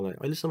चाहिँ मलाई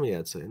अहिलेसम्म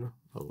याद छ होइन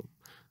अब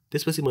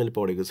त्यसपछि मैले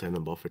पढेको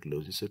छैन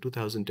बफेटोलोजी सो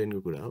 2010को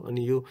कुरा हो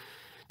अनि यो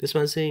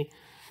त्यसमा चाहिँ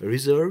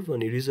रिजर्भ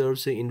अनि रिजर्भ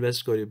चाहिँ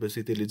इन्भेस्ट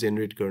गरेपछि त्यसले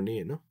जेनेरेट गर्ने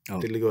होइन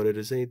त्यसले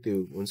गरेर चाहिँ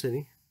त्यो हुन्छ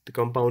नि त्यो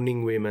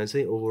कम्पाउन्डिङ वेमा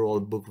चाहिँ ओभरअल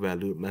बुक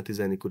भ्यालु माथि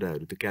जाने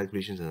कुराहरू त्यो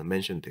क्यालकुलेसन्सहरू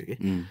मेन्सन थियो कि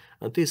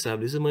अनि त्यो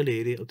हिसाबले चाहिँ मैले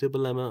हेरेँ त्यो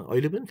बेलामा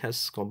अहिले पनि खास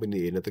कम्पनी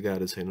हेर्न त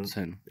गाह्रो छैन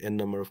एन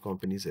नम्बर अफ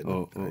कम्पनीज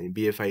होइन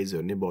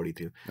बिएफआइजहरू नै बढी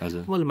थियो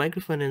मैले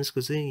माइक्रो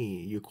फाइनेन्सको चाहिँ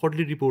यो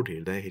क्वार्टरली रिपोर्ट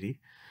हेर्दाखेरि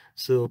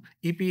so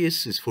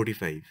EPS is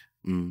 45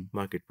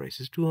 market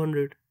price is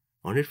 200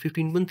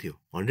 115 पनि थियो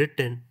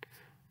 110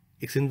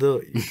 एकछिन त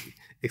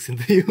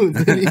यो हुन्छ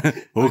नि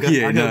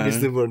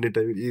बेच्नुपर्ने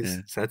टाइम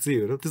साँच्चै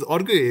हो र त्यस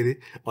अर्को हेरेँ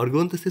अर्को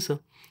पनि त्यस्तै छ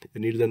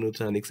निर्धन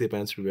उत्थान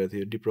 105 रुपियाँ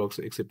थियो डिप्रक्स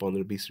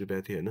 115-20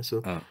 रुपियाँ थियो होइन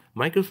सो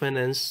माइक्रो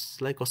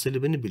फाइनेन्सलाई कसैले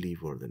पनि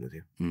बिलिभ गर्दैन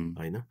थियो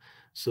होइन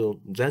सो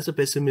जहाँ चाहिँ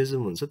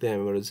पेसिमिजम हुन्छ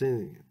त्यहाँबाट चाहिँ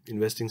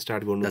इन्भेस्टिङ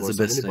स्टार्ट गर्नुपर्छ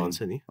पनि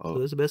भन्छ नि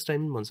द्याट्स द बेस्ट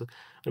टाइम भन्छ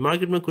अनि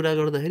मार्केटमा कुरा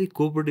गर्दाखेरि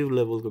कोअपरेटिभ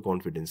लेभलको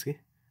कन्फिडेन्स कि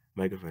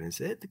माइक्रो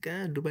फाइनेन्स त्यो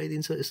कहाँ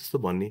डुबाइदिन्छ यस्तो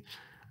भन्ने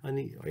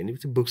अनि होइन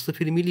बुक्स त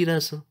फेरि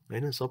मिलिरहेछ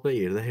होइन सबै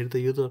हेर्दाखेरि त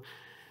यो त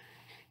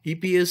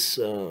EPS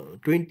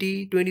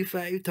 20,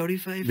 25,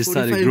 35,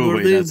 बिस्तारै 45 grow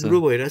गर्दै भइरहेछ।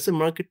 ग्रो भइरहेछ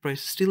market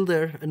price still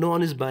there no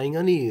one is buying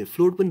अनि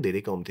फ्लोट पनि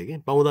धेरै कम थियो कि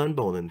पाउँदा पनि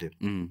पाउँदैन थियो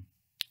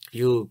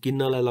यो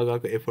किन्नलाई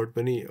लगाएको एफर्ट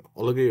पनि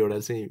अलग्गै एउटा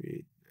चाहिँ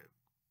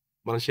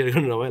मलाई सेयर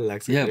गर्न रमाइलो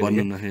लाग्छ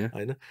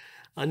होइन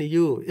अनि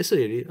यो यसो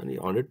हेरेँ अनि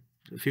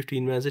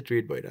 115मा चाहिँ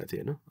ट्रेड भइरहेको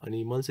थियो होइन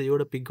अनि मैले चाहिँ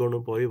एउटा पिक गर्नु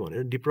पऱ्यो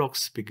भनेर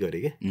डिप्रक्स पिक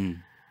गरेँ कि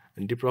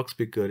अनि डिप्रक्स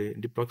पिक गरेँ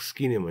डिप्रक्स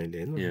किनेँ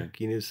मैले होइन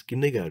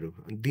किन्नै गाह्रो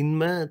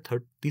दिनमा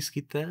 30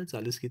 किता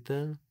 40 किता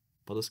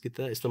 50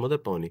 किता यस्तो मात्रै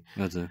पाउने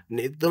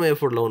अनि एकदमै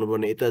एफोर्ट लाउनु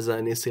पर्ने यता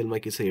जाने सेलमा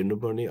के छ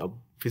हेर्नुपर्ने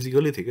अब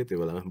फिजिकली थियो क्या त्यो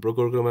बेलामा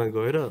ब्रोकरकोमा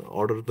गएर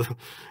अर्डर त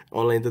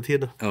अनलाइन त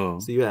थिएन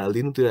यो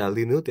हालिदिनु त्यो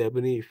हालिदिनु त्यहाँ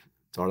पनि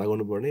झगडा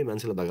गर्नुपर्ने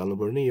मान्छेलाई धगाल्नु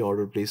पर्ने यो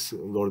अर्डर प्लेस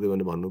गरिदियो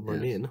भने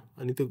भन्नुपर्ने होइन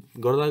अनि त्यो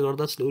गर्दा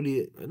गर्दा स्लोली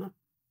होइन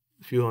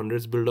फ्यु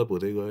हन्ड्रेड्स बिल्डअप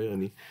हुँदै गयो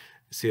अनि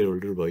सेयर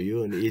होल्डर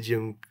भयो अनि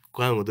एजिएम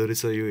कहाँ हुँदो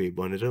रहेछ यो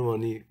भनेर म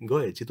अनि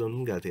गएँ चितवन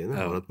पनि गएको थिएँ होइन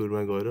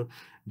भरतपुरमा गएर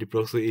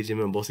डिप्रक्सको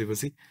एजिएममा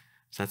बसेपछि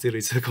साँच्चै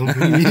रहेछ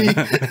कम्पनी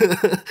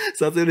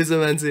साँच्चै रहेछ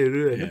मान्छेहरू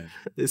होइन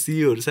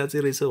सिइओहरू साँच्चै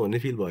रहेछ भन्ने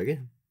फिल भयो क्या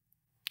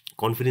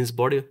कन्फिडेन्स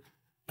बढ्यो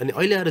अनि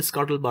अहिले आएर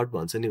स्कटल बाट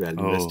भन्छ नि भ्यालु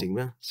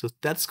इन्भेस्टिङमा सो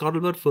द्याट स्कटल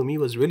बाट for me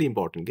was really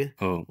important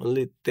क्या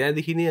मैले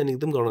त्यहाँदेखि नै अनि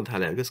एकदम गर्न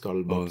थालेँ क्या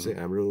स्कटल बाट चाहिँ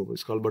हाम्रो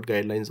स्कटल बाट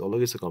गाइडलाइन्स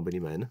अलगै छ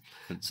कम्पनीमा होइन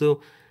सो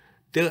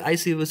त्यो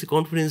आइसकेपछि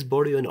कन्फिडेन्स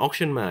बढ्यो अनि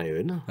अक्सनमा आयो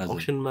होइन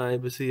अक्सनमा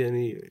आएपछि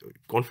अनि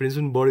कन्फिडेन्स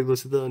पनि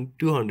बढेपछि त अनि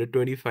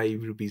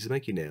 225 रुपिसमा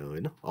किने हो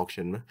होइन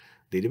अक्सनमा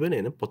धेरै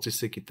पनि होइन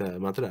 2500 किता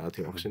मात्र आएको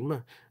थियो अक्सनमा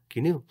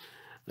किन्यो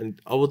अनि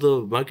अब त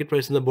मार्केट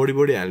प्राइसमा बढी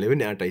हाल्ने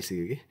पनि आँट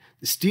आइसक्यो कि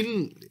स्टिल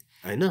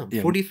होइन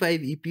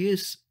 45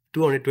 EPS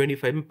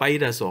 225 मा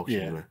पाइरहेको छ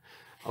अक्सनमा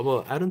अब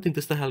आई डोन्ट थिङ्क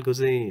त्यस्तो खालको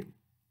चाहिँ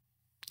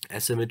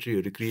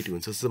एसिमेट्रीहरू क्रिएट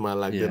हुन्छ जस्तो मलाई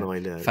लाग्दैन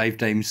अहिले 5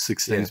 times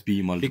 6 times P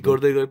पिक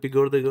गर्दै गयो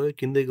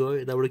किन्दै गयो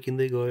यताबाट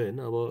किन्दै गयो होइन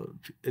अब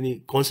अनि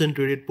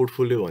कन्सन्ट्रेटेड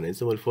पोर्टफोलियो भने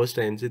चाहिँ मैले फर्स्ट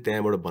टाइम चाहिँ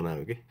त्यहाँबाट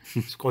बनाएको कि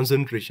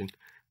कन्सन्ट्रेसन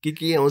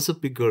के आउँछ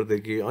पिक गर्दै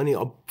कि अनि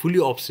अब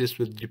फुल्ली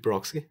अब्सेस्ड विथ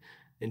डिप्रक्स कि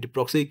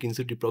डिप्रक्सै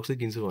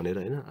किन्छु भनेर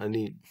होइन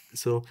अनि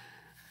सो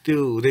त्यो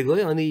हुँदै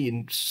गयो अनि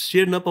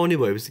सेयर नपाउने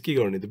भएपछि के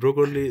गर्ने त्यो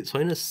ब्रोकरले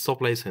छैन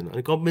सप्लाई छैन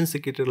अनि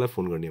कम्पेन्सेटरलाई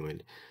फोन गर्ने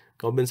मैले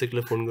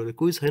कम्पेन्सेटरलाई फोन गरेँ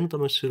कोही छैन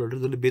तपाईँ सेयर होल्डर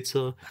जसले बेच्छ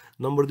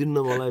नम्बर दिनु न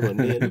मलाई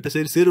भन्ने होइन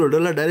त्यसरी सेयर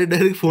होल्डरलाई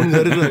डाइरेक्ट फोन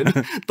गरेर होइन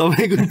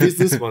तपाईँको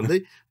बिजनेस भन्दै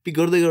पिक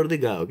गर्दै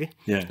गयो कि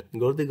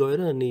गर्दै गएर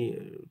अनि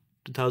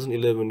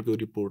 2011को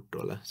रिपोर्ट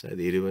होला सायद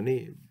हेऱ्यो भने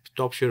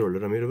टप सेयर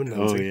होल्डर मेरो पनि नाम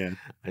छ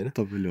होइन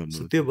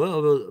त्यो भयो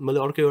अब मैले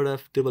अर्को एउटा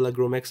त्यो बेला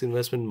ग्रोम्याक्स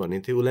इन्भेस्टमेन्ट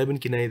भनेको थिएँ उसलाई पनि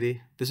किनाइदिएँ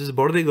त्यसपछि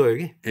बढ्दै गयो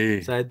कि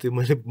सायद त्यो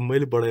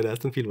मैले बढाइरहेको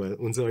जस्तो फिल भयो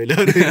हुन्छ अहिले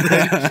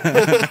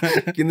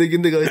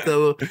किन्दै गएपछि त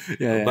अब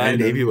बाहिर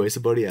हेभी भएपछि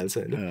बढिहाल्छ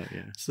होइन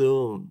सो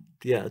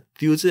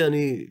त्यो चाहिँ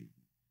अनि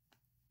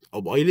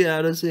अब अहिले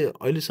आएर चाहिँ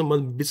अहिलेसम्म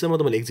बिचमा त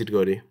मैले एक्जिट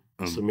गरेँ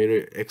सो मेरो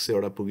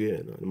 100 पुग्यो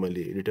होइन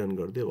मैले रिटर्न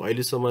गरिदिएँ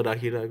अहिलेसम्म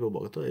राखिरहेको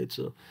भएको त इट्स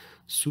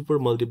सुपर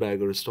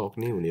मल्टिब्यागर स्टक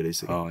नै हुने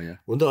रहेछ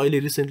हुन त अहिले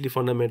रिसेन्टली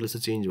फन्डामेन्टल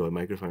चाहिँ चेन्ज भयो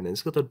माइक्रो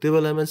फाइनेन्सको तर त्यो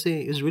बेलामा चाहिँ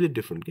इट्स रियली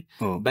डिफ्रेन्ट कि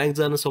ब्याङ्क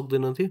जान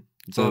सक्दैन थियो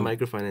जहाँ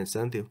माइक्रो फाइनेन्स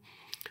जान्थ्यो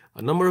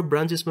नम्बर अफ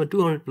ब्रान्चेसमा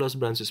 200+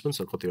 ब्रान्चेस पनि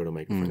छ कतिवटा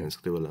माइक्रो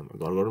फाइनेन्सको त्यो बेलामा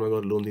घरमा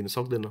गएर लोन दिन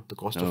सक्दैन द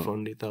कस्ट अफ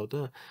फन्ड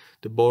यताउता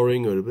त्यो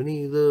बोरोइङहरू पनि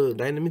द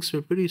डाइनामिक्स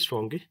भेरी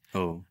स्ट्रङ कि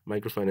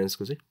माइक्रो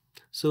फाइनेन्सको चाहिँ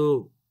सो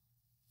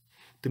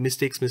त्यो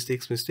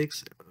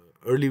mistakes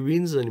early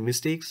wins and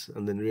mistakes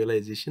and then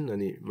realization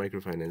and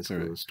microfinance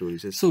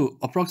stories. So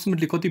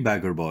approximately कति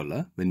bagger भयो होला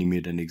when you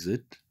made an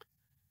exit?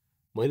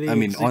 I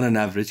mean on an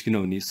average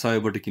किनभने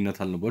 100 बाट किन्न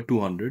थाल्नु भयो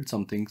 200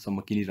 something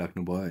सम्म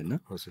किनिराख्नु भयो हैन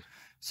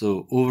so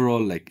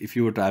overall like if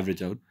you were to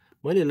average out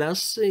मैले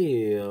लास्ट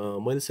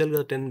चाहिँ मैले सेल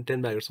गर्दा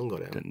 10 bagger सँग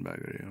गरे 10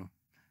 bagger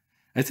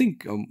I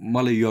think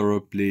मलाई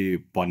युरोपले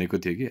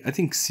भनेको थियो कि I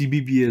think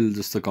CBBL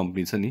जस्तो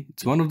कम्पनी छ नि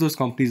it's one of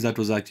those companies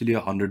that was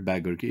actually 100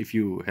 bagger कि if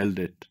you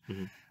held it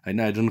होइन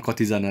I don't know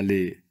कतिजनाले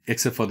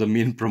except for the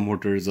main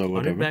promoters or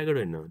whatever 100 bagger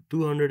होइन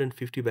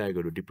 250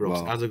 bagger डिप्रक्स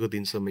आजको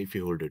दिनसम्म if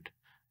you hold it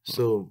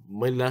so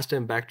मैले last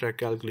time back track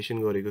calculation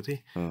गरेको थिएँ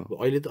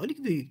अहिले त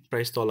अलिकति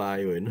प्राइस तल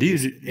आयो होइन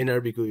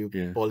एनआरबीको यो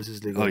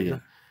पोलिसिसले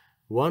गर्दा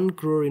 1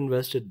 crore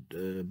invested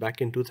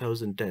back in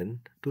 2010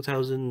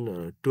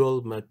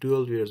 2012 मा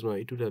 12 yearsमा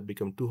it would have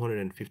become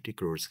 250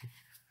 crores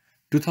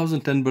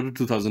 2010 बाट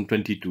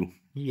 2022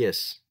 yes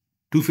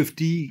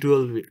 250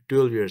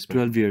 12 years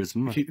 12 years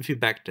if you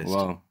back test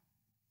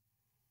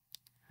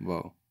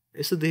wow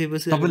यसो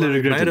देखेपछि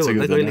बाहिर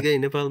भन्दा कहिलेकाहीँ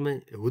नेपालमा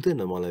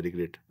हुँदैन मलाई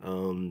रिग्रेट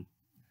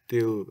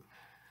त्यो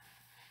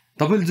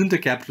तपाईले जुन त्यो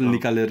क्यापिटल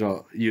निकालेर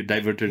यो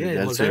diverted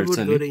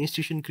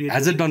institution create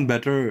has it done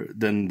better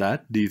than that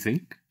do you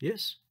think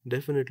yes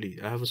definitely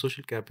I have a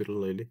social capital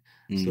अहिले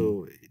so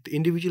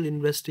individual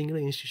investing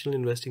र institutional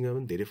investing मा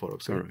पनि धेरै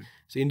फरक छ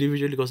so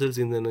individually कसैले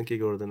चिन्दैन के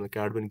गर्दैन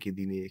कार्ड पनि के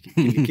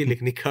दिने के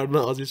लेख्ने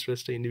कार्डमा अजय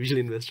श्रेष्ठ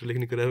इन्डिभिजुअल इन्भेस्टर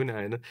लेख्ने कुरा पनि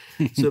आएन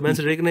सो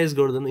मान्छे रेकग्नाइज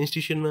गर्दैन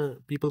इन्स्टिट्युसनमा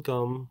people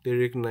com they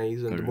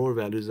recognise and more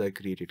values are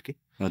created के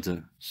हजुर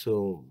सो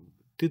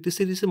त्यो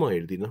त्यसरी चाहिँ म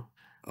हेर्दिनँ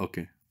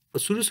ओके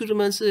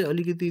सुरुमा चाहिँ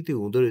अलिकति त्यो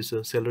हुँदो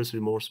रहेछ सेलर्स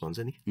रिमोर्स भन्छ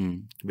नि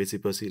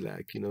बेचेपछि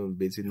किन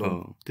बेचिनु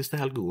त्यस्तो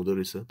खालको हुँदो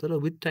रहेछ तर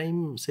विथ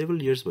टाइम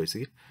सेभरल इयर्स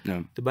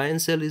भइसक्यो त्यो by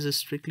and sale is a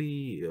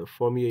strictly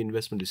for me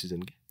investment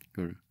decision कि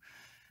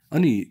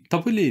अनि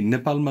तपाईँले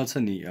नेपालमा छ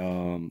नि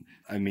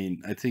I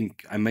mean I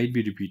think I might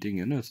be repeating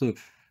होइन सो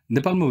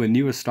नेपालमा वेन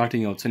यु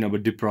स्टार्टिङ आउट छ नि अब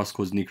डिप्रस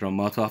खोज्ने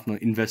क्रममा अथवा आफ्नो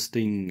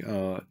इन्भेस्टिङ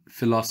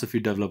फिलोसफी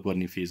डेभलप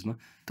गर्ने फेजमा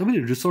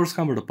तपाईँले रिसोर्स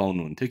कहाँबाट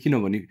पाउनुहुन्थ्यो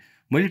किनभने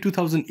मैले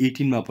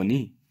 2018मा पनि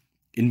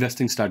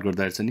इन्भेस्टिङ स्टार्ट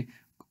गर्दाखेरि चाहिँ नि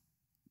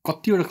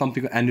कतिवटा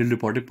कम्पनीको एनुअल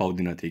रिपोर्टै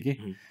पाउँदिनँ थिएँ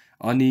कि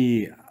अनि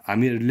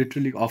हामीहरू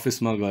लिटरली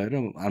अफिसमा गएर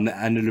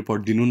हामीलाई एनुअल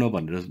रिपोर्ट दिनु न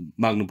भनेर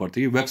माग्नु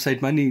पर्थ्यो कि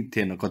वेबसाइटमा नि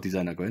थिएन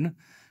कतिजनाको होइन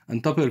अनि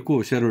तपाईँहरू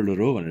को सेयर होल्डर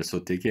हो भनेर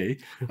सोध्थेँ कि है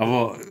अब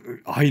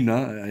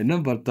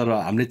होइन तर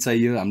हामीलाई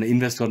चाहियो हामीलाई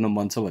इन्भेस्ट गर्न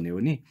मन छ भन्यो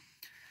भने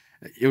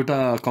एउटा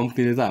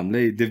कम्पनीले त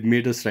हामीलाई they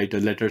made us right a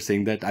letter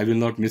saying that I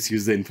will not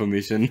misuse the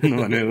information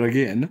भनेर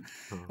कि होइन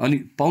अनि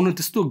पाउन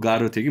त्यस्तो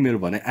गाह्रो थियो कि मेरो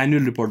भने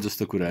एनुअल रिपोर्ट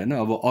जस्तो कुरा होइन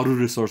अब अरू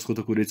रिसोर्सको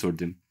त कुरै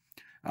छोडिदिउँ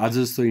आज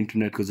जस्तो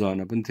इन्टरनेटको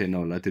जमाना पनि थिएन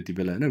होला त्यति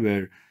बेला होइन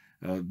वेयर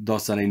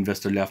 10जना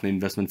इन्भेस्टरले आफ्नो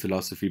investment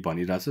philosophy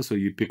भनिरहेछ so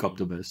you pick up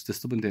the best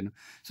त्यस्तो पनि थिएन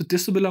सो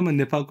त्यस्तो बेलामा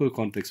नेपालको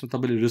कन्टेक्समा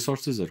तपाईँले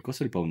रिसोर्सेसहरू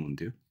कसरी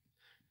पाउनुहुन्थ्यो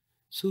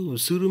सो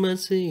सुरुमा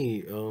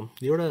चाहिँ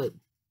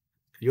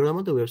एउटा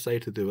मात्रै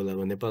वेबसाइट थियो त्यो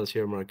बेलामा नेपाल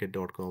सेयर मार्केट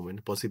 .com होइन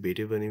पछि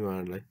भेट्यो पनि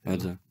उहाँहरूलाई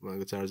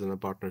उहाँको 4जना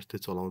पार्टनर्स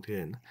थियो चलाउँथ्यो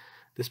होइन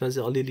त्यसमा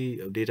चाहिँ अलिअलि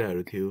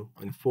डेटाहरू थियो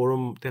अनि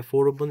त्यहाँ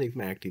फोरम पनि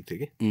एकदमै एक्टिभ थियो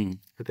कि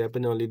त्यहाँ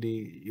पनि अलिअलि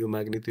यो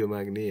माग्ने त्यो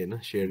माग्ने होइन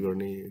सेयर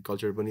गर्ने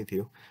कल्चर पनि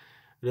थियो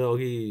र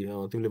अघि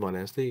तिमीले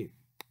भने जस्तै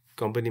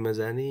कम्पनीमा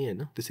जाने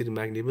होइन त्यसरी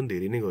माग्ने पनि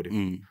धेरै नै गऱ्यो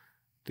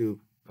त्यो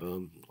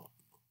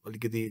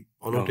अलिकति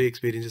अनौठो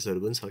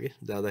एक्सपिरियन्सेसहरू पनि छ कि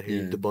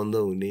जाँदाखेरि त्यो बन्द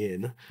हुने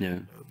होइन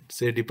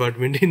सेयर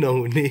डिपार्टमेन्टै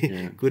नहुने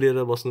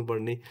कुरेर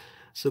बस्नुपर्ने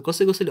सो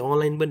कसैले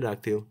अनलाइन पनि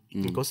राख्थ्यो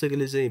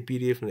कसैले चाहिँ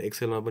पिडिएफ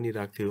एक्सेलमा पनि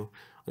राख्थ्यो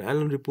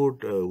एनुअल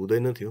रिपोर्ट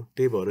हुँदैन थियो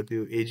त्यही भएर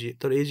त्यो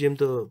तर एजिएम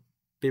त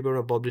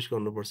पेपरमा पब्लिस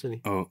गर्नुपर्छ नि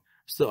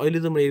सो अहिले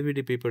त म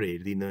एभ्रिडे पेपर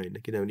हेर्दिनँ होइन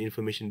किनभने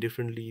इन्फर्मेसन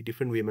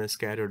डिफ्रेन्ट वेमा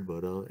स्क्याटर्ड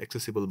भएर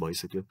एक्सेसिबल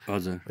भइसक्यो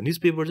न्युज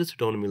पेपर चाहिँ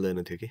छुट्याउनु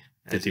मिल्दैन थियो कि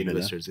एज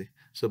इन्भेस्टर चाहिँ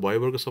सो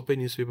भयोभरको सबै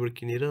न्युज पेपर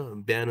किनेर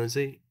बिहान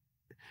चाहिँ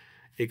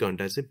 1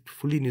 घन्टा चाहिँ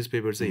फुल्ली न्युज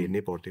पेपर चाहिँ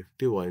हेर्नै पर्थ्यो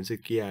त्यो भयो भने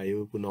चाहिँ के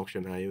आयो कुन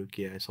अप्सन आयो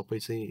के आयो सबै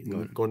चाहिँ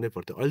गर्नै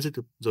पर्थ्यो अहिले चाहिँ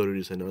त्यो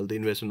जरुरी छैन अहिले त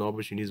इन्भेस्टमेन्ट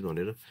अपर्च्युनिटिज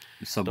भनेर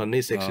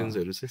टन्नै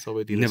सेक्सन्सहरू चाहिँ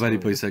सबैतिर नेपाली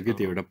पैसा के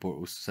त्यो एउटा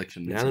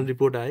सेक्सन एनुअल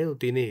रिपोर्ट आयो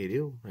त्यही नै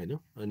हेऱ्यो होइन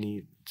अनि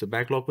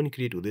ब्याकलग पनि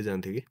क्रिएट हुँदै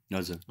जान्थ्यो कि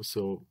हजुर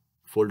सो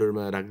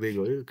फोल्डरमा राख्दै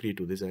गयो क्रिएट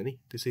हुँदै जाने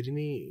त्यसरी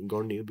नै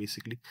गर्ने हो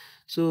बेसिकली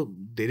सो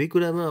धेरै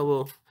कुरामा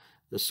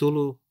अब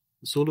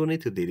सोलो नै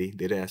थियो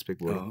धेरै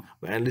एस्पेक्टबाट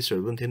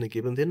एनालिस्टहरू पनि थिएन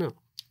के पनि थिएन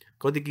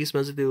कति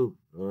केसमा चाहिँ त्यो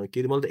के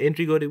अरे मलाई त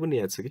एन्ट्री गरेको पनि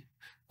याद छ कि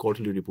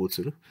क्वार्टरली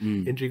रिपोर्ट्सहरू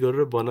एन्ट्री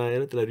गरेर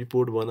बनाएर त्यसलाई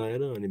रिपोर्ट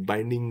बनाएर अनि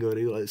बाइन्डिङ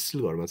गरेको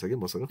स्टिल घरमा छ कि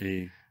मसँग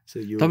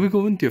सो यो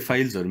तपाईँको पनि त्यो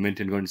फाइल्सहरू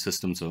मेन्टेन गर्ने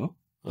सिस्टम छ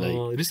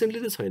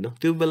रिसेन्टली त छैन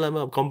त्यो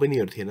बेलामा अब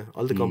कम्पनीहरू थिएन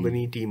अहिले त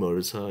कम्पनी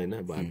टिमहरू छ होइन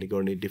अब हामीले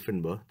गर्ने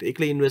डिफ्रेन्ट भयो त्यो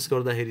एक्लै इन्भेस्ट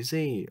गर्दाखेरि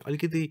चाहिँ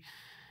अलिकति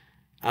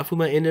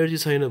आफूमा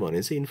एनर्जी छैन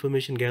भने चाहिँ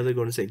इन्फर्मेसन ग्यादर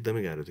गर्न चाहिँ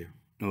एकदमै गाह्रो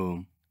थियो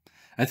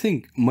आई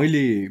थिङ्क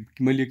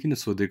मैले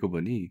किन सोधेको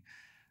भने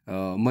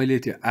मैले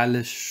त्यो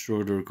एलेस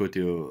श्रोडरको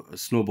त्यो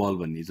स्नोबल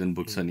भन्ने जुन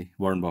बुक छ नि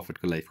वारेन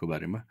बफेटको लाइफको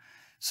बारेमा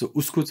सो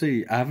उसको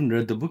चाहिँ I haven't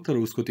read the book तर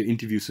उसको त्यो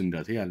इन्टरभ्यू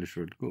सुनिरहेको थिएँ एलेस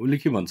श्रोडरको उसले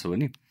के भन्छ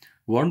भने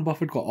वारेन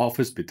बफेटको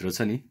अफिसभित्र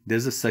छ नि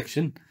देयर इज अ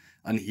सेक्सन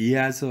अनि he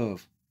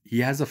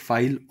has a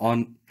file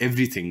on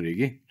everything रे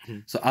कि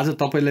सो आज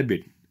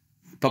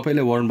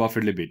तपाईँलाई वारेन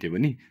बफेटले भेट्यो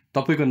भने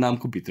तपाईँको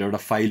नामको भित्र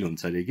एउटा फाइल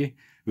हुन्छ अरे कि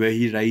way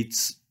he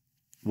rights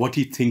what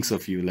he thinks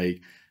of you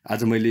like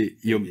आज मैले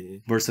यो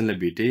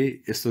पर्सनलाई भेटेँ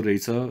यस्तो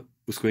रहेछ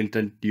उसको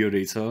इन्टेन्ट यो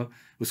रहेछ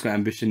उसको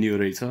एम्बिसन यो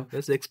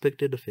रहेछ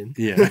एक्सपेक्टेड अफ हिम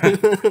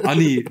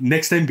अनि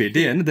नेक्स्ट टाइम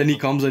भेटेँ होइन देन हि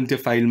कम्स अनि त्यो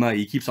फाइलमा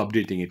हि किप्स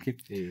अपडेटिङ इट कि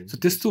सो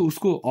त्यस्तो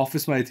उसको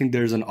अफिसमा I think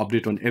there is an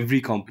update on every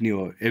company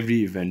और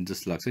एभ्री इभेन्ट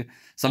जस्तो लाग्छ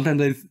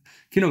समटाइम्स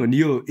किनभने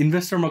यो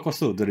इन्भेस्टरमा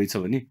कस्तो हुँदो रहेछ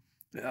भने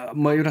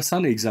म एउटा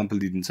सानो इक्जाम्पल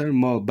दिइदिन्छु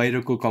म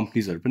बाहिरको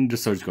कम्पनीजहरू पनि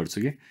रिसर्च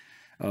गर्छु कि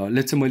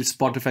लेट्स चाहिँ मैले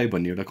स्पोटिफाई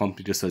भन्ने एउटा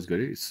कम्पनी रिसर्च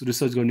गरेँ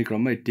रिसर्च गर्ने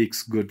क्रममा इट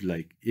टेक्स गुड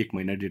लाइक 1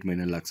 महिना 1.5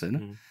 महिना लाग्छ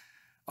होइन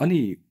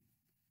अनि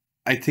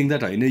आई थिङ्क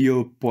द्याट होइन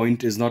यो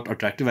point is not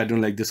attractive I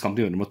don't like this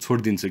company भनेर म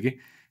छोडिदिन्छु कि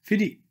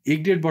फेरि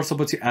 1-1.5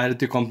 वर्षपछि आएर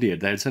त्यो कम्पनी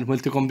हेर्दाखेरि चाहिँ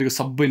मैले त्यो कम्पनीको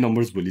सबै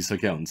नम्बर्स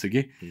भुलिसकेको हुन्छ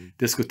कि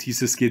त्यसको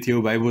थिसिस के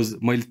थियो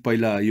मैले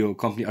पहिला यो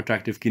कम्पनी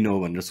अट्र्याक्टिभ किन हो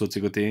भनेर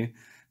सोचेको थिएँ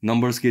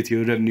नम्बर्स के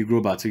थियो रेभेन्यू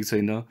ग्रो भएको छ कि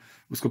छैन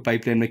उसको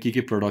पाइपलाइनमा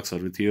के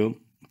प्रडक्ट्सहरू थियो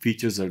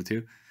फिचर्सहरू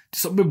थियो त्यो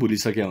सबै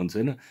भुलिसकेको हुन्छ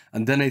होइन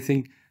अनि देन आई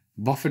थिङ्क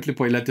बफेटले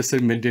पहिला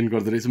त्यसरी मेन्टेन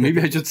गर्दो रहेछ मेबी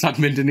आई जुड start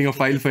maintaining a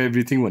file for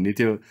everything भन्ने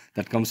थियो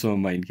द्याट कम्स फ्रम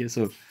माइन्ड के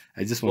सो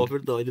आई जस्ट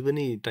बफेट त अहिले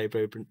पनि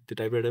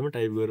टाइपराइटरमा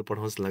टाइप गरेर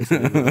पठाउँछ लाग्छ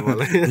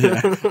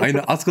होइन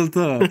आजकल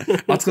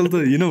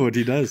त you know what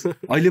he does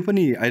अहिले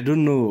पनि आई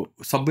डोन्ट नो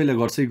सबैलाई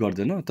गर्छै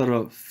गर्दैन तर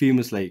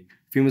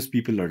फेमस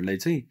पिपलहरूलाई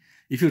चाहिँ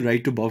if you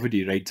right to Buffett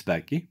Hee rights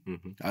back कि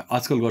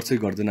आजकल गर्छै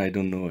गर्दैन आई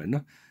डोन्ट नो होइन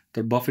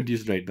तर बफेट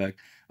युज राइट ब्याक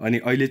अनि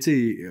अहिले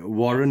चाहिँ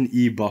वारन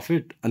ई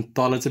बफेट अनि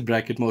तल चाहिँ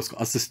ब्राकेटमा उसको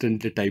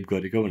असिस्टेन्टले टाइप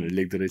गरेको भनेर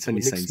लेख्दो रहेछ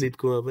नि साइन्स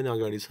पनि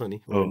अगाडि छ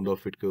नि वारन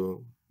बफेटको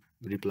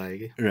रिप्लाई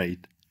के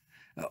राइट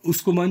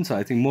उसकोमा पनि छ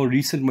आई थिङ्क म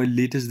रिसेन्ट मैले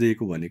लेटेस्ट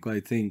दिएको भनेको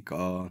आई थिङ्क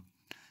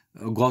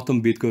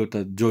गौतम बेदको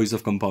एउटा जोइज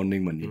अफ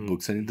कम्पाउन्डिङ भन्ने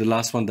बुक छ नि the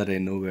last one that I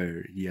know where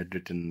he had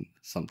return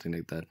something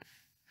like that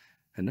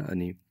होइन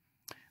अनि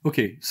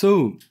ओके सो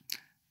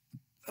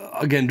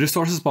अगेन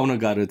रिसोर्सेस पाउन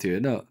गाह्रो थियो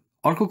होइन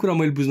अर्को कुरा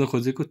मैले बुझ्न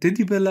खोजेको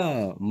त्यति बेला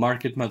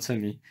मार्केटमा छ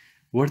नि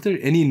were there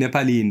any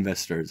Nepali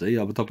investors है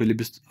अब तपाईँले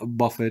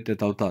बफेट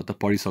यताउता त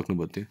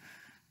पढिसक्नुभएको थियो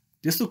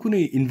त्यस्तो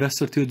कुनै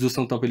इन्भेस्टर थियो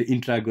जोसँग तपाईँले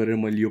इन्ट्र्याक्ट गरेर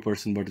मैले यो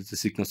पर्सनबाट चाहिँ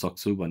सिक्न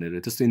सक्छु भनेर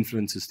त्यस्तो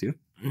इन्फ्लुएन्सेस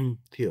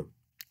थियो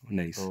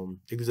नाइस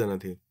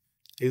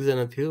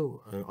एकजना थियो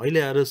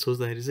अहिले आएर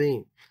सोच्दाखेरि चाहिँ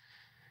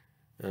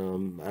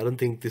आई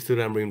डोन्ट थिङ्क त्यस्तो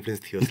राम्रो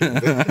इन्फ्लुएन्स थियो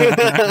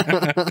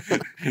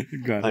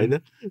होइन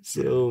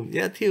सो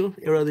या थियो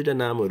एउटा दुइटा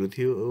नामहरू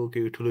थियो ओके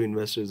ठुलो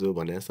इन्भेस्टर्स हो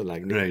भने जस्तो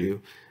लाग्ने थियो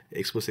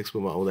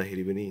एक्सपोमा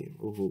आउँदाखेरि पनि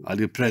ओहो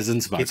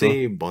प्रेजेन्स के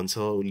चाहिँ भन्छ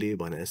उसले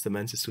भने जस्तो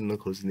मान्छे सुन्न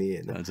खोज्ने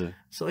होइन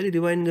सो अहिले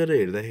रिवाइन्ड गरेर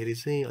हेर्दाखेरि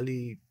चाहिँ अलि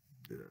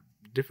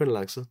डिफ्रेन्ट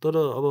लाग्छ तर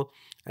अब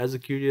as a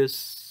curious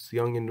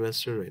young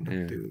investor होइन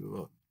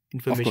त्यो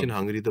इन्फर्मेसन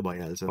हङ्ग्री त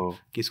भइहाल्छ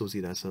के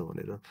सोचिरहेछ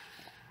भनेर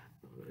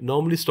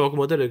नर्मली स्टक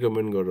मात्रै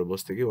रेकमेन्ड गरेर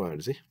बस्थ्यो कि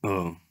उहाँहरू चाहिँ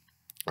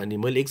अनि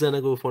मैले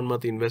एकजनाको फन्डमा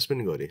त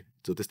इन्भेस्टमेन्ट गरेँ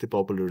जो त्यस्तै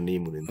पपुलर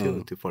नेम हुनुहुन्थ्यो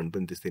त्यो फन्ड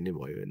पनि त्यस्तै नै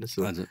भयो होइन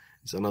so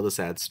it's another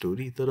sad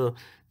story तर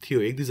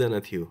थियो एक दुईजना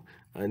थियो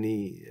अनि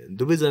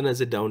दुवैजना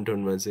चाहिँ डाउन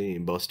टाउनमा चाहिँ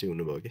बस्टै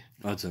हुनुभयो कि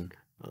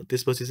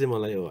त्यसपछि चाहिँ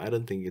मलाई I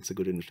don't think it's a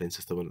good influence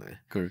जस्तो पनि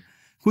लाग्यो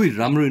कोही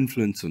राम्रो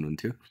इन्फ्लुएन्स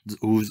हुनुहुन्थ्यो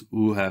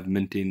हु हेभ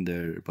मेन्टेन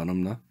देयर भनौँ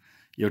न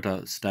एउटा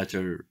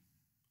स्ट्याचर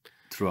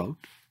थ्रु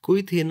आउट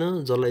कोही थिएन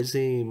जसलाई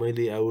चाहिँ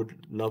मैले I would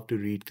love to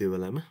read त्यो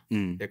बेलामा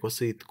या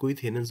कसै कोही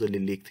थिएन जसले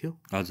लेख्थ्यो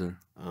हजुर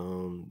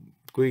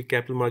कोही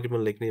क्यापिटल मार्केटमा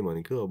लेख्ने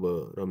भनेको अब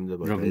रविन्द्र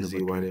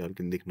भट्टराईजी उहाँले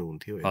अलिकति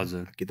लेख्नुहुन्थ्यो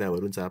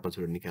किताबहरू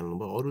 4-5वटा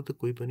निकाल्नु भयो अरू त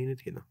कोही पनि नै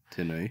थिएन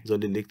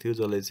जसले लेख्थ्यो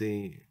जसलाई चाहिँ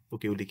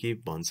ओके उसले के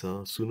भन्छ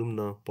सुनौँ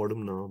न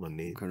पढौँ न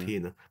भन्ने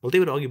थिएन मैले त्यही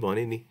भएर अघि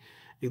भने नि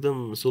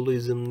एकदम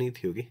सोलोइजम नै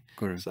थियो कि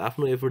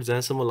आफ्नो एफर्ट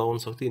जहाँसम्म लगाउन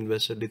सक्थ्यो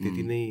इन्भेस्टरले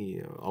त्यति नै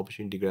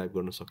अपर्च्युनिटी ग्राब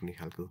गर्न सक्ने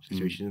खालको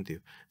सिचुएसन थियो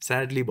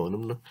स्याडली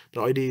भनौँ न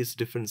तर अहिले इट्स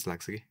डिफरेन्स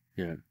लाग्छ कि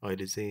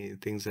अहिले चाहिँ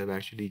things have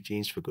actually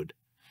change for good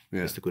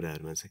यस्तो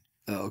कुराहरूमा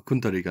चाहिँ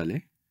कुन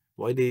तरिकाले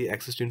अहिले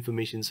एक्सेस टु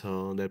इन्फर्मेसन छ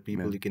that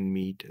people you can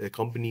meet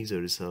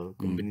कम्पनीजहरू छ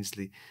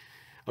कम्पनीजले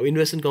अब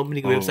इन्भेस्टमेन्ट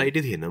कम्पनीको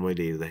वेबसाइटै थिएन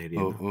मैले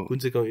हेर्दाखेरि कुन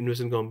चाहिँ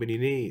इन्भेस्टमेन्ट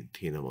कम्पनी नै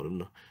थिएन भनौँ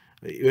न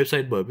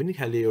वेबसाइट भए पनि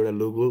खालि एउटा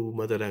लोगो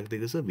मात्र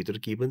राखिदिएको छ भित्र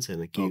केही पनि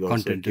छैन के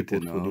गर्छ के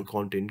पोर्टफोलियो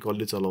कन्टेन्ट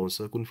कसले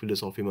चलाउँछ कुन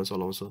फिलोसफीमा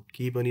चलाउँछ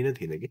केही पनि नै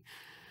थिएन कि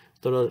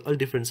तर अलिक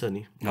डिफ्रेन्ट छ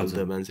नि अहिले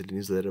त मान्छेले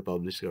न्युज लिएर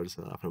पब्लिस गर्छ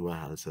आफ्नोमा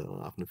हाल्छ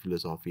आफ्नो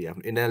फिलोसफी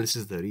आफ्नो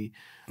एनालिसिस धरि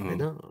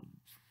होइन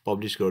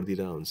पब्लिस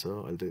गरिदिरहेको हुन्छ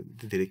अहिले त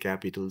यति धेरै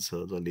क्यापिटल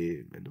छ जसले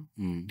होइन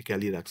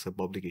निकालिरहेको छ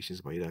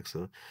पब्लिकेसन्स भइरहेको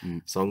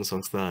छ सङ्घ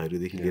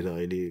संस्थाहरूदेखि लिएर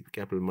अहिले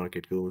क्यापिटल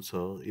मार्केटको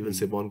छ इभन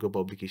सेबनको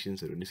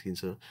पब्लिकेसन्सहरू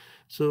निस्किन्छ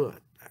so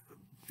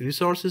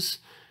resources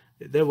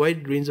there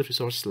wide range of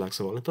resources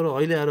लाग्छ मलाई तर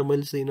अहिले आएर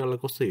मैले चाहिँ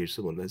यिनीहरूलाई कस्तो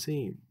हेर्छु भन्दा चाहिँ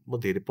म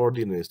धेरै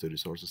पढ्दिनँ यस्तो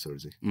रिसोर्सेसहरू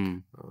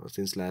चाहिँ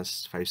सिन्स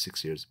लास्ट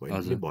 5-6 इयर्स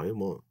भयो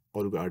म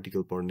अरूको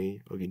आर्टिकल पढ्ने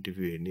अघि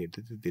इन्टरभ्यू हेर्ने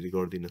त्यति धेरै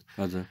गर्दिनँ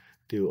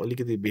त्यो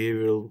अलिकति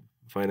बिहेभियरल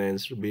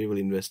फाइनेन्स र बिहेभियरल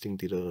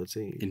इन्भेस्टिङतिर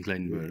चाहिँ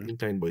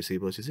इन्क्लाइन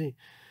भइसकेपछि चाहिँ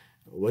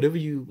what ever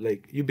you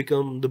like you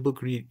become the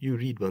book you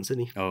read भन्छ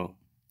नि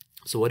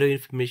so what ever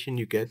information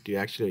you get you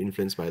actually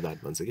influence by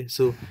that भन्छ कि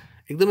सो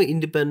एकदमै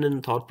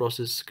इन्डिपेन्डेन्ट थट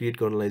प्रोसेस क्रिएट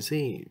गर्नलाई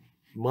चाहिँ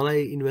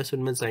मलाई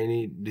इन्भेस्टमेन्टमा चाहिने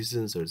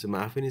डिसिजन्सहरू चाहिँ म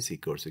आफै नै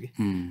सिक गर्छु कि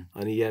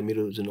अनि या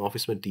मेरो जुन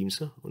अफिसमा टिम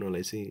छ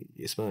उनीहरूलाई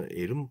चाहिँ यसमा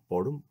हेरौँ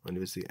पढौँ अनि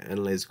पछि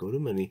एनालाइज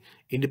गरौँ अनि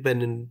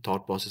इन्डिपेन्डेन्ट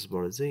थट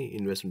प्रोसेसबाट चाहिँ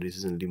इन्भेस्टमेन्ट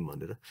डिसिजन लिउँ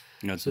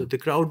भनेर सो त्यो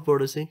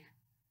क्राउडबाट चाहिँ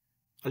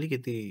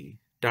अलिकति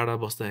टाढा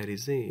बस्दाखेरि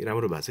चाहिँ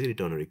राम्रो भएको छ कि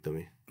रिटर्नहरू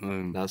एकदमै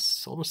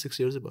लास्ट अलमोस्ट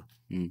 6 इयर्स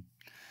भयो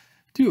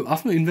त्यो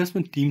आफ्नो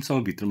इन्भेस्टमेन्ट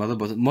टिमसँग भित्रमा त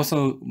बस्छ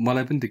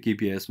मलाई पनि त्यो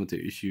केपिआइएसमा त्यो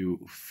इस्यु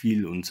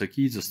फिल हुन्छ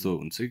कि जस्तो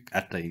हुन्छ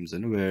एट टाइम्स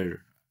होइन where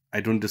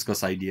I don't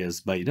discuss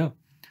ideas बाहिर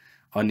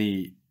अनि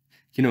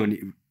किनभने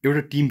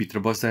एउटा टिमभित्र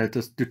बस्दाखेरि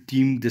त त्यो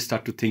team they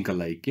start to think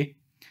alike के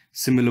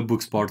सिमिलर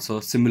बुक्स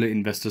पढ्छ सिमिलर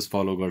इन्भेस्टर्स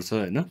फलो गर्छ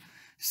होइन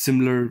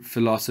सिमिलर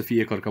फिलोसफी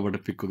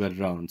एकअर्काबाट पिक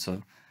गरेर हुन्छ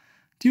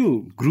त्यो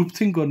ग्रुप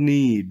थिङ्क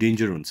गर्ने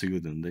डेन्जर हुन्छ कि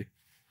हुँदै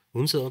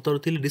हुन्छ तर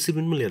त्यसले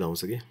डिसिप्लिन पनि लिएर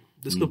आउँछ कि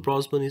त्यसको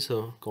प्रज पनि छ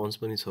कन्स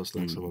पनि छ जस्तो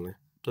लाग्छ मलाई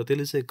तर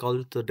त्यसले चाहिँ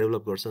कल्चर त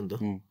डेभलप गर्छ नि त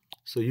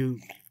सो यो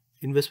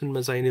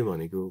इन्भेस्टमेन्टमा चाहिने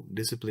भनेको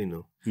डिसिप्लिन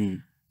हो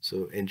सो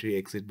एन्ट्री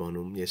एक्जिट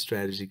भनौँ या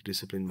स्ट्राटेजिक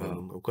डिसिप्लिन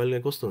भनौँ अब कहिले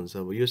कस्तो हुन्छ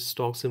अब यो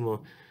स्टक चाहिँ म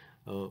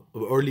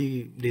अब अर्ली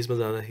डेजमा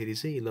जाँदाखेरि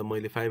चाहिँ ल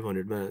मैले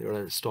 500मा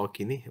एउटा स्टक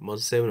किनेँ म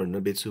 700मा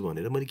बेच्छु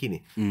भनेर मैले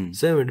किनेँ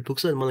 700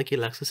 पुग्छ अनि मलाई के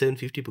लाग्छ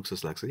 750 पुग्छ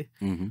जस्तो लाग्छ कि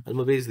अनि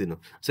म बेच्दिनँ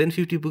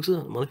 750 पुग्छ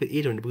मलाई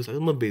फेरि 800 पुग्छ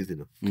म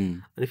बेच्दिनँ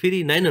अनि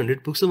फेरि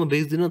 900 पुग्छ म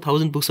बेच्दिनँ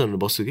 1000 पुग्छ भनेर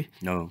बस्छु कि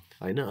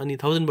होइन अनि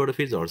 1000बाट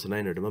फेरि झर्छ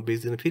 900मा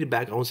बेच्दिनँ फेरि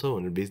ब्याक आउँछ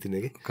भनेर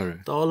बेच्दिनँ कि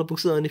तल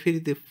पुग्छ अनि फेरि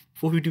त्यो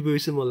 450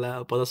 पुगेपछि म ला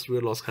 50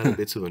 रुपियाँ लस खाएर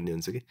बेच्छु भन्ने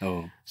हुन्छ कि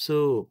सो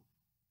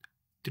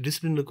त्यो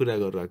डिसिप्लिनको कुरा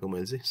गरेर आएको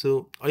मैले चाहिँ सो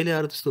अहिले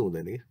आएर त्यस्तो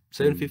हुँदैन कि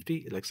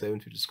 750 लाइक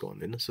 750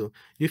 गन होइन सो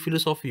यो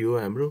फिलोसफी हो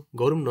हाम्रो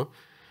गरौँ न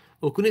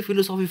कुनै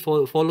फिलोसफी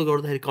फलो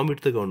गर्दाखेरि कमिट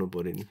त गर्नु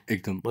पऱ्यो नि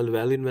एकदम मैले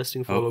भ्यालु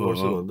इन्भेस्टिङ फलो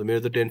गर्छु भने त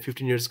मेरो त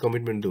 10-15 इयर्स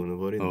कमिटमेन्ट त हुनु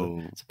पऱ्यो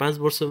नि त 5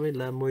 वर्षमै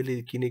ला मैले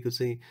किनेको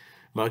चाहिँ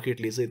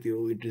मार्केटले चाहिँ त्यो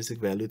इन्ट्रेन्सिक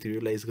भ्यालु त्यो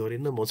रियलाइज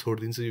गरेन म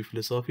छोडिदिन्छु यो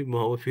फिलोसफी म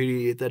अब फेरि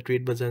यता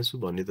ट्रेडमा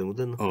जान्छु भन्ने त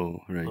हुँदैन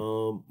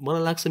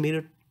मलाई लाग्छ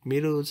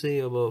मेरो चाहिँ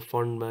अब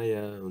फन्डमा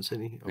या हुन्छ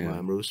नि अब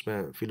हाम्रो उसमा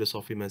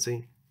फिलोसफीमा चाहिँ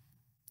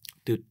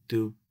त्यो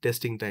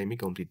टेस्टिङ टाइमै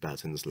कम्प्लिट भएको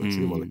छैन जस्तो लाग्छ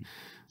कि मलाई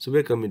सो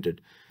वेयर कमिटेड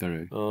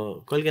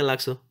कहिले काहीँ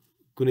लाग्छ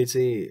कुनै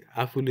चाहिँ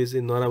आफूले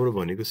चाहिँ नराम्रो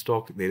भनेको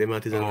स्टक धेरै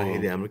माथि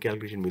जाँदाखेरि हाम्रो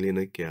क्यालकुलेसन मिलेन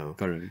क्या हो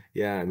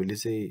या हामीले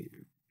चाहिँ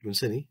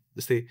हुन्छ नि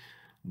जस्तै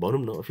भनौँ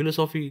न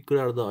फिलोसफी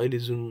कुराहरू त अहिले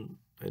जुन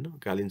होइन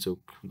कालिन्चोक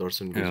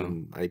दर्शनको जुन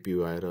आइपिओ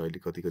आएर अहिले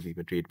कति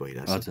कतिमा ट्रेड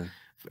भइरहेको छ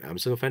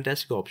हामीसँग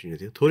फ्यान्टास्टिक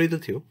अपर्च्युनिटी थियो थोरै त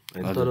थियो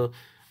होइन तर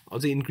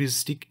अझै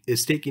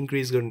स्टेक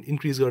इन्क्रिज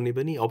गर्ने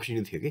पनि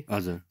अपर्च्युनिटी थियो कि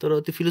तर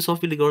त्यो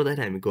फिलोसफीले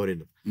गर्दाखेरि हामी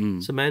गरेनौँ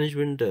सो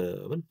म्यानेजमेन्ट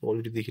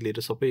पोलिटीदेखि लिएर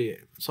सबै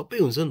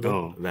हुन्छ नि त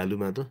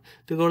भ्यालुमा त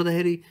त्यो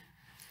गर्दाखेरि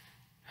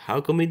हाउ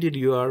कमिटेड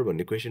यु आर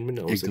भन्ने क्वेसन पनि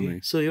आउँछ कि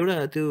सो एउटा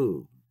त्यो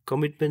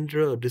कमिटमेन्ट र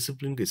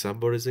डिसिप्लिनको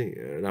हिसाबबाट चाहिँ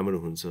राम्रो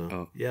हुन्छ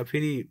या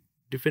फेरि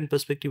डिफ्रेन्ट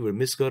पर्सपेक्टिभहरू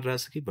मिस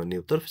गरिरहेछ कि भन्ने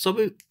हो तर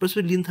सबै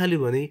पर्सपेक्टिभ लिन थाल्यो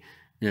भने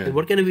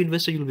what can be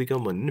investor you'll become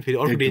भन्ने फेरि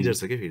अर्को डेन्जर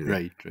छ क्या फेरि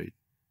राइट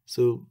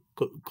सो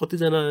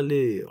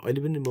कतिजनाले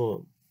अहिले पनि म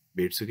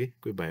भेट्छु कि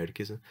कोही भाइहरू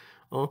के छ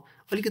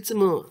अलिकति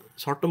चाहिँ म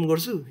सर्ट टर्म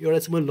गर्छु एउटा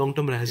चाहिँ म लङ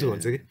टर्म राखेको छु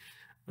भन्छ कि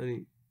अनि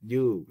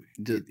यो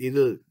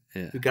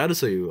गाह्रो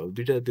छ यो अब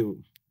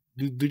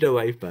दुइटा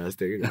वाइफ भए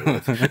जस्तै कि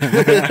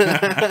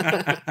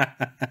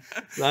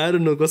आएर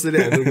न कसरी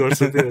ह्यान्डल गर्छ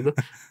त्यो होइन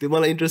त्यो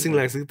मलाई इन्ट्रेस्टिङ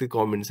लाग्छ कि त्यो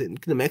कमेन्ट चाहिँ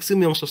किन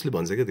म्याक्सिमम् यङ्स्टर्सले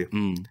भन्छ क्या त्यो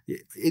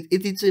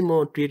यति चाहिँ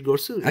म ट्रेड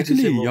गर्छु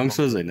एक्चुली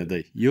यङ्स्टर्स होइन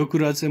दाइ यो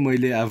कुरा चाहिँ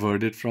मैले I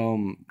heard it from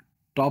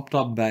top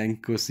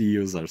ब्याङ्कको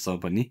सिइओजहरूसँग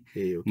पनि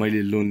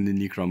मैले लोन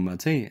लिने क्रममा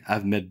चाहिँ आई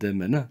मेट देम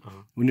होइन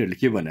उनीहरूले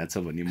के भनेको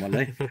छ भने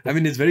मलाई I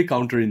mean it's very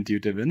counter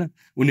इन्ट्युटिभ होइन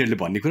उनीहरूले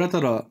भन्ने कुरा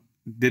तर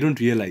दे डोन्ट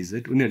रियलाइज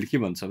इट उनीहरूले के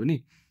भन्छ भने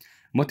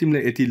म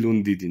तिमीलाई यति लोन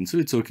दिइदिन्छु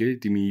इट्स ओके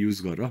तिमी युज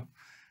गर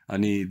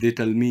अनि दे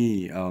टेल मी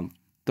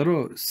तर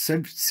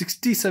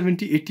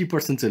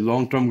 60-70-80% चाहिँ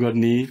लङ टर्म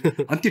गर्ने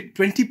अनि त्यो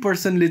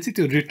 20%ले चाहिँ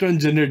त्यो रिटर्न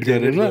जेनेरेट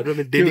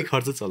गरेर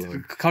खर्च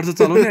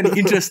चलाउने अनि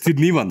इन्ट्रेस्ट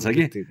तिर्ने भन्छ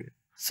कि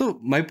सो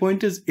माई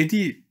पोइन्ट इज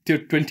यदि त्यो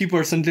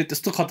 20%ले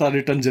त्यस्तो खतरा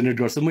रिटर्न जेनेरेट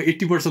गर्छ म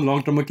 80% लङ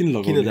टर्ममा किन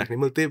राख्ने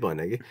मैले त्यही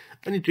भने कि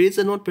अनि traits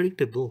are not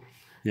predictable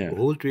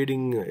whole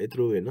trading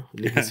यत्रो होइन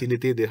लेखेसीले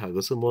त्यही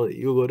देखाएको छ म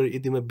यो गरेर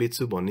यतिमा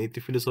बेच्छु भन्ने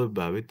त्यो फिलोसफी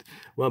भावित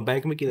उहाँ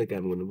ब्याङ्कमा किन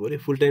काम गर्नु पऱ्यो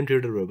फुल टाइम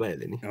ट्रेडर भएर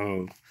भइहाल्यो नि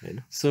होइन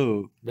सो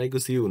ब्याङ्कको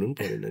सिइओ हुनु पनि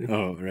परेन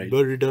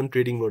नि रिटर्न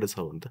ट्रेडिङबाट छ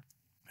भने त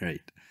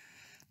राइट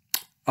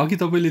अघि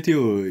तपाईँले त्यो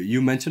यु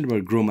मेन्सन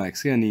भयो ग्रोम्याक्स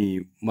कि अनि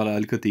मलाई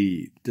अलिकति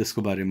त्यसको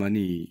बारेमा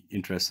नि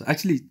इन्ट्रेस्ट छ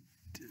एक्चुली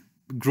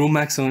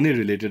ग्रोम्याक्ससँग नै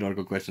रिलेटेड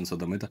अर्को क्वेसन छ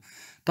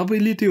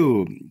तपाईँले त्यो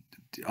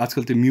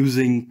आजकल त्यो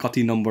म्युजिङ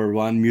कति नम्बर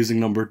 1 म्युजिङ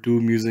नम्बर 2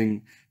 म्युजिङ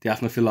त्यो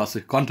आफ्नो फिलोसफी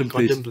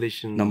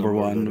कन्टेम्प्लेसन नम्बर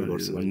 1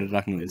 भनेर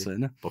राख्नुहुन्छ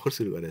होइन भर्खर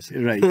सुरु गरेको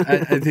छ राइट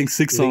आई थिङ्क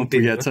 6 सम्म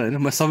पुगेको छ होइन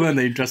म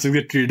सबैभन्दा इन्ट्रेस्टिङ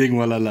चाहिँ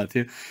ट्रेडिङवाला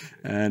थियो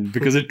and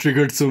because it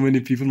triggered so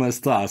many पिपलमा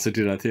यस्तो हाँस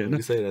उठिरहेको थियो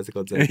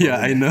होइन या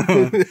आई नो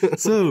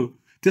सो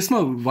त्यसमा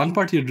वान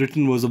पार्ट यो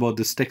return was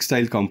about this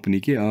textile company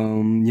के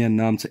यहाँ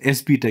नाम छ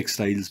एसपी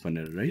टेक्सटाइल्स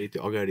भनेर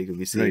राइट अगाडिको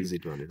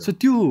सो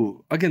त्यो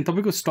अगेन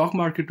तपाईँको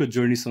stock मार्केटको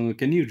जर्नीसँग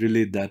can you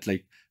relate that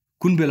like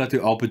कुन बेला त्यो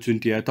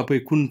अपर्च्युनिटी आयो तपाईँ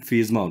कुन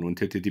फेजमा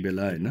हुनुहुन्थ्यो त्यति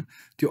बेला होइन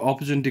त्यो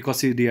अपर्च्युनिटी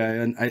कसरी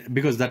आयो and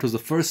because that was the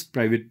first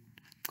private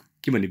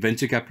के भने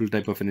venture capital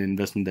type of an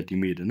investment that you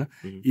made होइन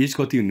एज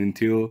कति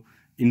हुनुहुन्थ्यो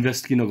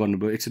इन्भेस्ट किन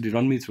गर्नुभयो actually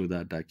run me through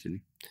that actually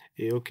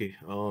A okay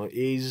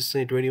as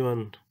चाहिँ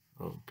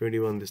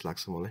 21 जस्तो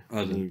लाग्छ मलाई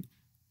अनि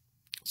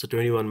सो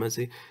 21मा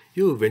चाहिँ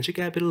यो भेन्चर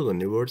क्यापिटल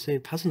भन्ने वर्ड चाहिँ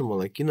थाहा छैन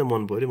मलाई किन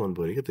मन पऱ्यो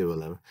क्या त्यो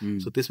बेलामा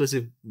सो त्यसपछि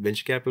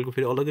भेन्चर क्यापिटलको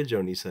फेरि अलगै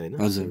जर्नी छ होइन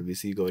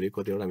भिसी गऱ्यो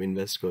कतिवटा हामी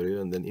इन्भेस्ट गऱ्यो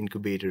अनि देन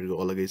इन्क्युबेटरको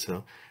अलगै छ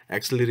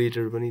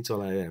एक्सेलरेटर पनि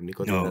चलायो हामीले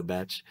कतिवटा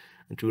batch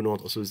true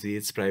north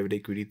associates private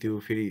equity त्यो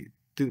फेरि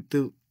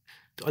त्यो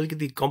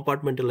अलिकति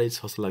कम्पार्टमेन्टलाइज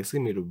जस्तो लाग्छ कि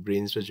मेरो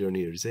ब्रेन्स र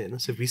जर्नीहरू चाहिँ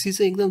होइन सो भिसी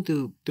चाहिँ एकदम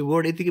त्यो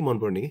वर्ड यतिकै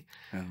मनपर्ने कि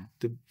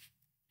त्यो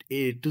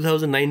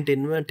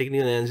 2009-10मा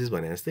टेक्निकल एनालिसिस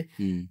भने जस्तै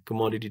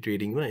कमोडिटी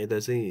ट्रेडिङमा यता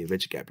चाहिँ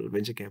भेन्चर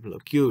क्यापिटल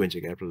के हो भेन्चर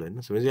क्यापिटल होइन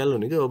सो भेन्चर क्यापिटल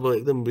भनेको अब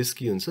एकदम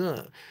रिस्की हुन्छ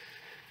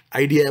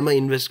आइडियामा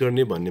इन्भेस्ट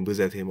गर्ने भन्ने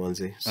बुझाएको थिएँ मैले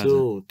चाहिँ सो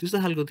त्यस्तो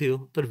खालको थियो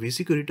तर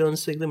भिसीको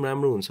रिटर्न्स चाहिँ एकदम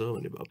राम्रो हुन्छ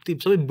भने अब त्यो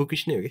सबै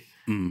बुकिस नै हो कि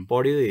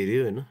पढ्यो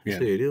हेऱ्यो होइन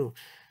यसो हेऱ्यो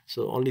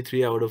so only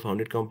 3 out of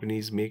 100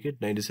 companies make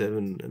it 97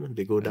 होइन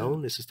दे गो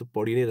डाउन यस्तो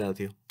पढि नै रहेको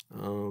थियो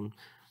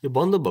यो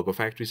बन्द भएको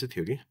फ्याक्ट्री चाहिँ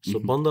थियो कि सो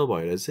बन्द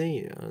भएर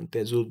चाहिँ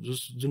त्यहाँ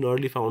जुन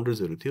अर्ली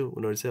फाउन्डर्सहरू थियो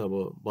उनीहरू चाहिँ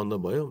अब बन्द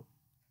भयो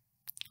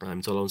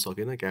हामी चलाउन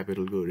सकेन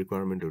क्यापिटलको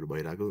रिक्वायरमेन्टहरू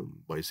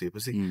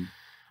भइसकेपछि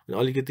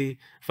अलिकति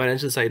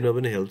फाइनेन्सियल साइडमा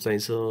पनि हेल्प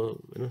चाहिन्छ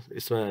होइन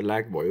यसमा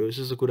ल्याक भयो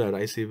यस्तो कुराहरू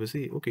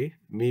आइसकेपछि ओके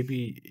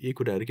मेबी यही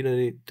कुराहरू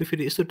किनभने त्यो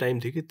फेरि यस्तो टाइम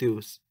थियो कि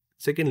त्यो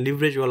सेकेन्ड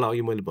लिभरेजवाला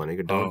अघि मैले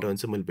भनेको डाउन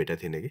चाहिँ मैले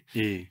भेटेको थिइनँ कि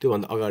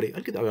त्योभन्दा अगाडि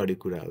अलिकति अगाडि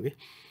कुरा हो कि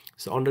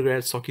सो अन्डर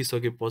ग्रेड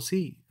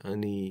सकिसकेपछि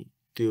अनि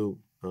त्यो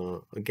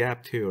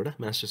ग्याप थियो एउटा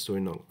मास्टर्स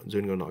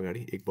जोइन गर्न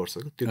अगाडि 1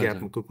 वर्षको त्यो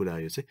ग्यापको कुरा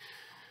आयो चाहिँ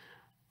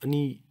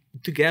अनि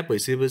त्यो ग्याप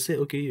भइसकेपछि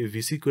ओके यो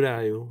भिसी कुरा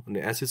आयो अनि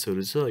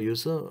एसेट्सहरू छ यो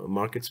छ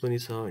मार्केट्स पनि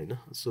छ होइन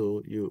सो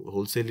यो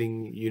होलसेलिङ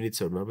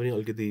युनिट्सहरूमा पनि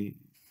अलिकति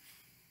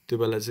त्यो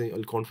बेला चाहिँ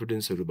अलिक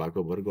कन्फिडेन्सहरू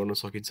भएको भएर गर्न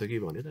सकिन्छ कि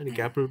भनेर अनि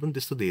क्यापिटल पनि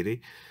त्यस्तो धेरै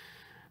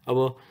अब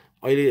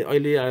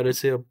अहिले आएर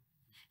चाहिँ अब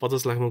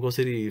 50 लाखमा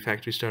कसरी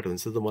फ्याक्ट्री स्टार्ट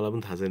हुन्छ त मलाई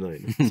पनि थाहा छैन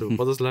होइन सो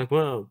 50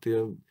 लाखमा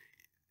त्यो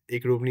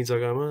एक रोप्ने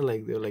जग्गामा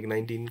लाइक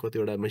 19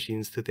 कतिवटा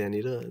मेसिन्स थियो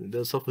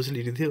त्यहाँनिर सब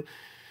फेसिलिटी थियो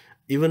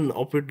इभन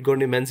अपरेट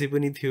गर्ने मान्छे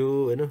पनि थियो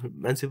होइन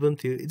मान्छे पनि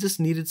थियो it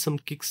just needed some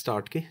kick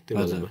start के त्यो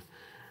बेलामा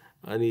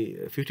अनि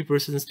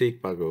 50%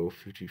 स्टेक पाएको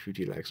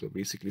 50 लाख्समा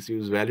basically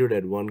it was valued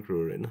at 1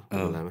 crore होइन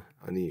त्यो बेलामा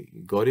अनि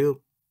गऱ्यो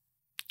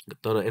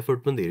तर एफर्ट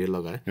पनि धेरै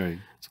लगायो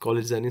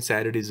कलेज जाने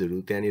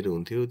स्याटरडेजहरू त्यहाँनिर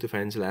हुन्थ्यो त्यो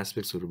फाइनेन्सियल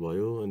एस्पेक्ट्सहरू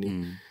भयो अनि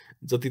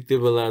जति त्यो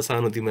बेला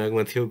सानो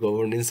दिमागमा थियो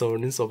गभर्नेन्स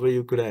सबै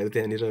यो कुराहरू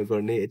त्यहाँनिर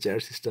गर्ने एचआर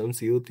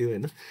सिस्टम्स यो त्यो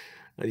होइन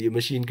यो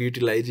मेसिनको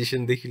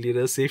युटिलाइजेसनदेखि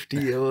लिएर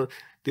सेफ्टी अब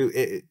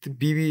त्यो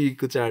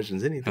बिबीको चार्ज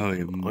हुन्छ नि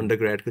अन्डर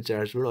ग्रेडको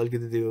चार्जबाट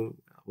अलिकति त्यो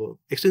अब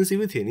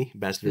एक्सपेन्सिभै थियो नि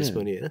ब्याचलर्स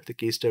पनि होइन त्यो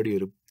केस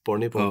स्टडीहरू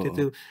पढ्नै पर्थ्यो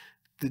त्यो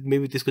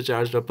मेबी त्यसको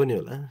चार्ज ड्रप पनि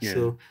होला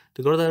सो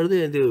त्यो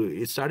गर्दाखेरि त्यो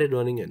इट स्टार्टेड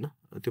रनिङ होइन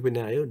त्यो पनि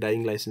आयो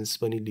डाइङ लाइसेन्स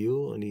पनि लियो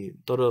अनि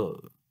तर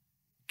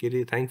के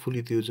अरे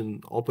थ्याङ्कफुली त्यो जुन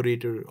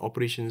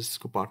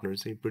अपरेसन्सको पार्टनर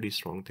चाहिँ प्रिटी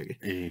स्ट्रङ थियो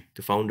कि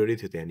त्यो फाउन्डरै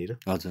थियो त्यहाँनिर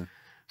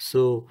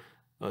सो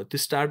त्यो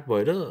स्टार्ट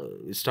भएर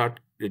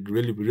इट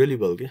रियली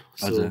वेल के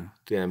सो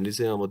त्यो हामीले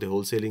चाहिँ अब त्यो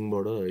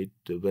होलसेलिङबाट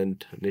इट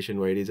वेन्ट नेसन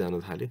वाइडै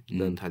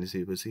जान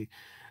थालिसकेपछि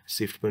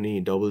सिफ्ट पनि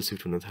डबल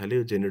सिफ्ट हुन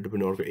थाल्यो जेनेरेटर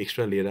पनि अर्को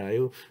एक्स्ट्रा लिएर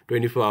आयो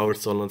 24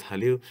 आवर्स चल्न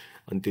थाल्यो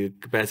अनि त्यो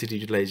क्यापेसिटी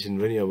युटिलाइजेसन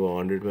पनि अब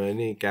 100मा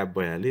नै क्याप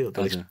भइहाल्यो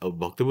अब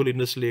भक्तपुर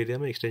इन्डस्ट्रियल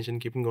एरियामा एक्सटेन्सन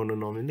केही गर्न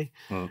नमिल्ने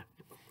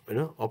होइन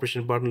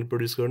अपरेसन पार्टनरले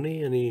प्रड्युस गर्ने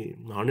अनि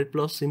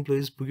 100+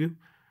 इम्प्लोइज पुग्यो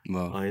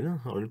होइन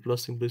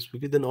 100+ इम्प्लोइज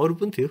पुग्यो देन अरू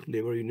पनि थियो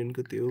लेबर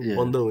युनियनको त्यो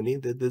बन्द हुने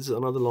द्याट्स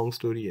अनदर लङ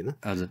स्टोरी होइन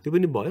त्यो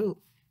पनि भयो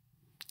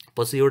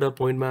पछि एउटा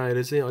पोइन्टमा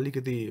आएर चाहिँ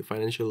अलिकति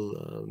फाइनेन्सियल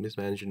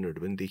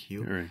मिसम्यानेजमेन्टहरू पनि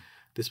देखियो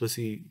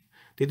त्यसपछि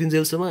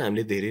त्यतिन्जेलसम्म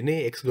हामीले धेरै नै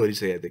एक्स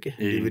गरिसकेको थियो कि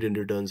डिभिडेन्ड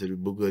रिटर्न्सहरू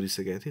बुक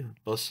गरिसकेको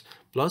थियो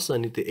प्लस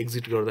अनि त्यो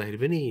एक्जिट गर्दाखेरि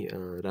पनि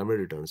राम्रो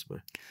रिटर्न्स भयो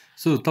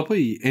सो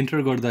तपाईँ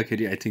एन्टर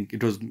गर्दाखेरि I think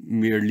it was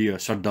merely a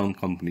shutdown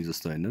company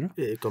जस्तो होइन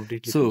र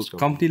कम्प्लिटली सो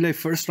कम्पनीलाई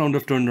first round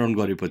of turn around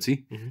गरेपछि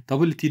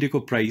तपाईँले तिरेको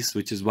प्राइस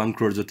विच इज 1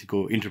 करोड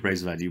जतिको इन्टरप्राइज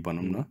भ्याल्यु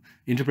भनौँ न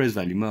इन्टरप्राइज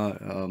भ्याल्युमा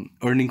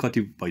अर्निङ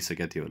कति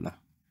भइसकेको थियो होला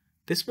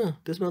त्यसमा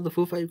त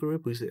 4-5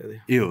 करोड पुगिसकेको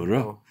थियो ए हो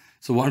र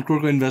सो 1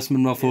 करोडको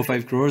इन्भेस्टमेन्टमा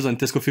 4-5 करोड अनि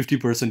त्यसको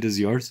 50% इज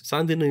योर्स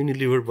सानोतिनो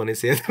युनिलिभर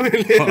बनाइसकेको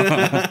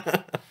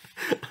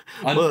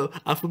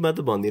आफूमा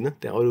त भन्दिनँ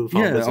त्यहाँ अरू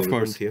फाउन्डर्सहरू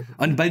पनि थियो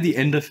अनि by the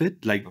and of it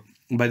like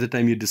by the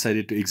time you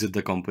decided to exit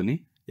the company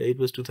it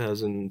was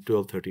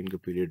 2012-13 को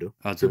पिरियड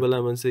हो त्यो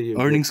बेलामा चाहिँ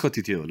अर्निङ्स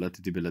कति थियो होला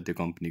त्यति बेला त्यो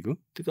कम्पनीको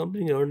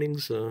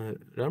अर्निङ्स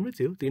राम्रै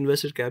थियो त्यो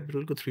इन्भेस्टेड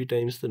क्यापिटलको 3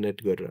 टाइम्स त नेट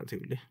गरेर थियो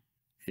उसले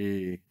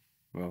ए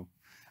वाउ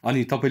अनि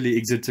तपाईँले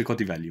एक्जिट चाहिँ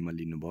कति भ्याल्युमा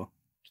लिनुभयो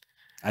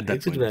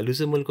एक्जिट भ्याल्यु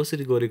चाहिँ मैले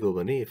कसरी गरेको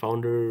भने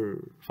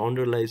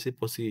फाउन्डरलाई चाहिँ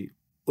पछि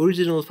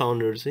ओरिजिनल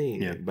फाउन्डर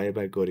चाहिँ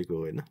बाई गरेको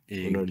होइन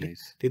उनीहरूले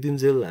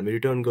त्यतिन्जेल हामी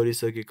रिटर्न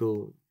गरिसकेको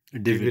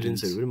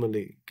डिभिडेन्ड्सहरू पनि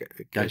मैले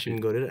क्यास इन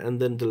गरेर and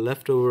then the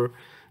left over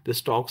the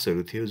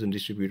स्टक्सहरू थियो जुन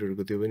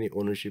डिस्ट्रिब्युटरको त्यो पनि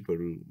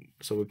ओनरसिपहरू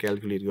सबै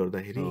क्यालकुलेट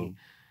गर्दाखेरि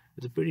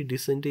प्रिटी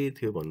डिसेन्टै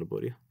थियो भन्नु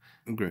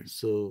पऱ्यो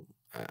सो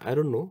आई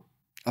डोन्ट नो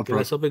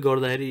त्यसलाई सबै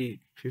गर्दाखेरि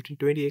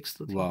 15-20x त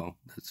वाउ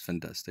द्याट्स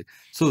फ्यान्टास्टिक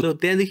सो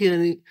त्यहाँदेखि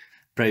अनि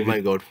my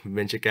god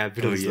venture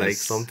capital is like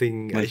something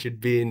I should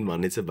be in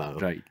भन्ने चाहिँ भयो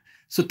राइट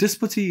सो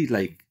त्यसपछि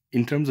like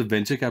in terms of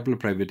venture capital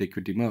private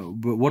इक्विटीमा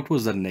what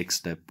was the next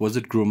step was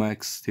it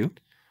ग्रोम्याक्स थियो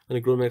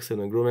अनि ग्रोम्याक्स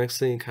छैन ग्रोम्याक्स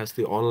चाहिँ खास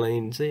त्यो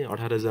अनलाइन चाहिँ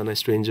 18जना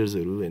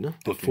स्ट्रेन्जर्सहरू होइन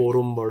त्यो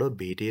फोरमबाट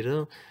भेटेर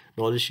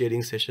नलेज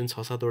सेयरिङ सेसन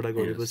 6-7 वटा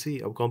गरेपछि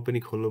अब कम्पनी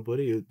खोल्नु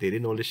पऱ्यो यो धेरै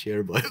नलेज सेयर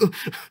भयो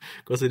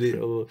कसरी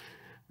अब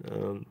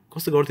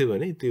कस्तो गर्थ्यो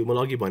भने त्यो मैले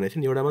अघि भनेको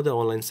थिएँ नि एउटा मात्रै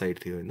अनलाइन साइट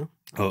थियो होइन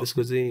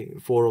त्यसको चाहिँ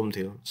फोरम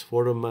थियो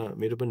फोरममा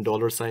मेरो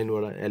पनि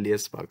 $साइनबाट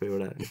एलिएस भएको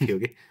एउटा थियो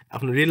कि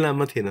आफ्नो रियल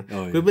नाममा थिएन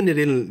कोही पनि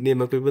रियल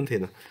नेममा कोही पनि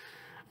थिएन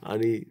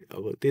अनि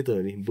अब त्यही त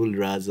हो नि बुल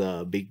राजा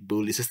बिग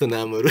बुल यस्तो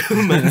नामहरू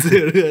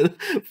मान्छेहरू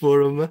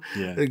फोरममा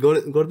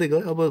गर्दै गयो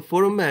अब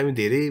फोरममा हामी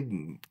धेरै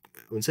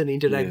हुन्छ नि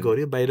इन्टरेक्ट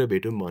गऱ्यो बाहिर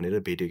भेटौँ भनेर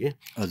भेट्यो कि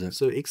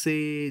सो 100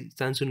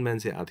 चान्सुन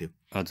मान्छे आएको थियो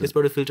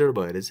त्यसबाट फिल्टर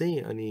भएर चाहिँ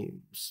अनि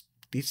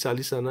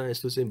 30-40जना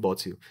यस्तो चाहिँ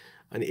बच्यो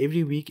अनि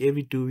एभ्री विक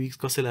एभ्री 2 weeks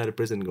कसैलाई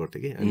रिप्रेजेन्ट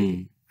गर्थ्यो कि अनि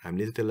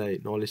हामीले चाहिँ त्यसलाई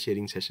नलेज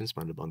सेयरिङ सेसन्स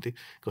भनेर भन्थ्यो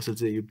कसैले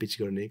चाहिँ यो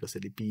पिच गर्ने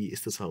कसैले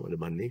यस्तो छ भनेर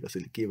भन्ने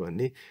कसैले के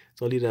भन्ने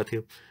चलिरहेको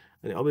थियो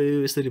अनि अब यो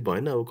यसरी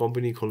भएन अब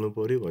कम्पनी खोल्नु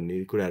पऱ्यो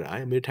भन्ने कुराहरू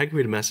आयो मेरो ठ्याक्कै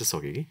फेरि म्यासेज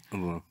सक्यो कि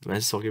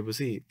म्यासेज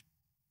सकेपछि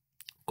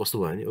कस्तो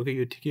भयो भने ओके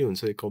यो ठिकै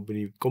हुन्छ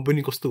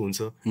कम्पनी कस्तो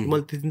हुन्छ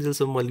मैले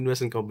त्यतिन्जेलसम्म मैले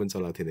इन्भेस्टमेन्ट कम्पनी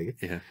चलाएको थिएन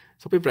कि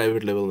सबै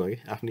प्राइभेट लेभलमा कि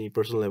आफ्नै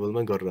पर्सनल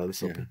लेभलमा गरेर आएको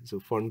सबै सो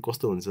फन्ड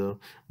कस्तो हुन्छ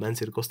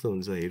मान्छेहरू कस्तो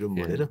हुन्छ हेरौँ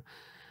भनेर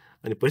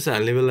अनि पैसा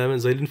हाल्ने बेलामा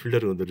जहिले पनि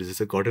फिल्टर हुँदो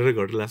रहेछ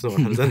घटेर लास्टमा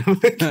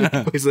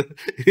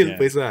 18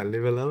 पैसा हाल्ने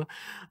बेलामा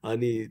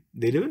अनि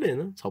धेरै पनि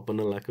होइन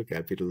 56 लाखको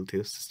क्यापिटल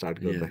थियो स्टार्ट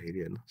गर्दाखेरि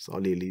होइन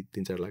अलिअलि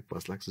 3-4 लाख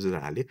 5 लाख जस्तो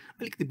हाल्यो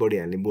अलिकति बढी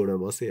हाल्ने बोर्डमा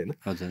बसेँ होइन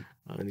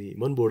अनि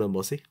म पनि बोर्डमा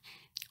बसेँ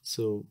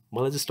सो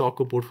मलाई चाहिँ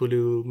स्टकको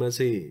पोर्टफोलियोमा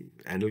चाहिँ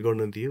ह्यान्डल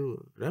गर्न दियो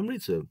राम्रै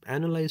छ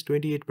एनालाइज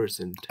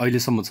 28%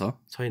 अहिलेसम्म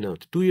छैन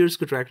 2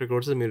 yearsको ट्र्याक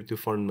रेकर्ड छ मेरो त्यो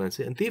फन्डमा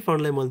चाहिँ अनि त्यही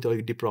फन्डलाई मैले त्यो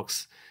अघि डिप्रक्स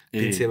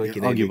 300 मा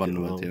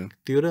किनेको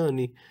त्यो र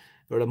अनि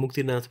एउटा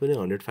मुक्तिनाथ पनि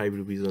 105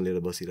 रुपिजमा लिएर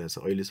बसिरहेछ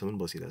अहिलेसम्म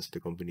बसिरहेछ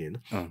त्यो कम्पनी होइन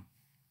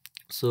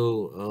सो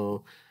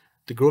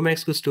त्यो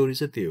ग्रोम्याक्सको स्टोरी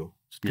चाहिँ त्यो हो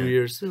 2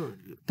 years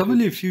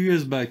तपाईँले फ्यु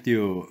इयर्स ब्याक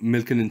त्यो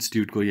मिल्कन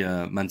इन्स्टिट्युटको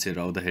यहाँ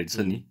मान्छेहरू आउँदाखेरि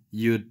छ नि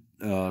यो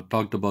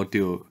टक्ड अबाउट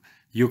त्यो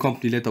यो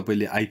कम्पनीले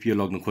तपाईँले आइपिओ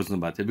लग्न खोज्नु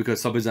भएको थियो बिकज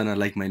सबैजना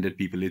लाइक माइन्डेड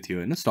पिपलले थियो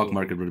होइन स्टक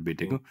मार्केटबाट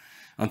भेटेको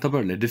अनि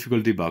तपाईँहरूलाई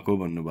डिफिकल्टी भएको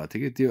भन्नुभएको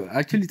थियो कि त्यो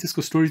एक्चुअली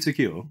त्यसको स्टोरी चाहिँ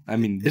के हो आई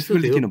मिन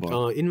डिफिकल्टी किन भयो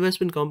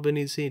इन्भेस्टमेन्ट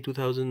कम्पनी चाहिँ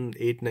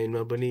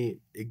 2008-9 पनि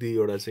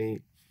 1-2 चाहिँ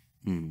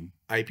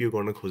आइपिओ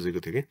गर्न खोजेको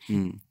थियो कि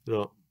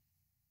र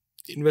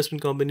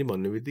इन्भेस्टमेन्ट कम्पनी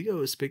भन्ने बित्तिकै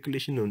अब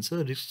स्पेकुलेसन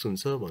हुन्छ रिस्क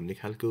हुन्छ भन्ने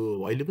खालको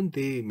अहिले पनि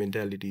त्यही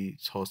मेन्टालिटी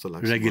छ जस्तो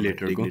लाग्छ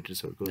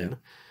रेगुलेटर्सहरूको होइन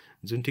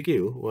जुन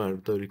ठिकै हो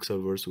उहाँहरू त रिस्क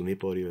अभर्स हुनै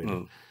पर्यो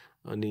होइन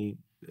अनि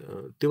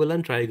त्यो बेला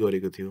पनि ट्राई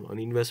गरेको थियो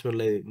अनि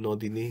इन्भेस्टमेन्टलाई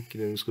नदिने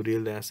किनभने उसको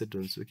रियल एसेट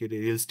हुन्छ के अरे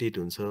रियल स्टेट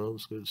हुन्छ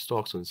उसको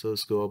स्टक्स हुन्छ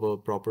उसको अब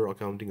प्रपर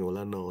अकाउन्टिङ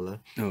होला नहोला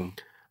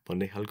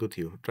भन्ने खालको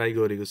थियो ट्राई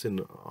गरेको चाहिँ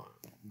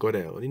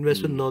गरायो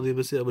इन्भेस्टमेन्ट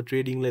नदिएपछि अब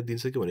ट्रेडिङलाई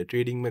दिन्छ कि भने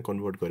ट्रेडिङमा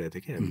कन्भर्ट गरेको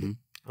थियो कि हामीले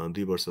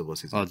 2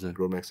 वर्षपछि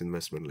ग्रोम्याक्स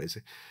इन्भेस्टमेन्टलाई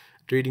चाहिँ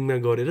ट्रेडिङमा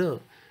गरेर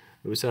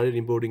स्टार्टेड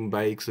इम्पोर्टिङ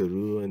बाइक्सहरू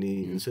अनि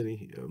हुन्छ नि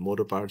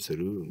मोटर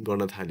पार्ट्सहरू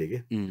गर्न थाल्यो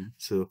क्या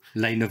सो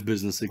लाइन अफ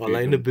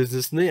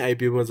बिजनेस नै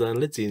आइपिओमा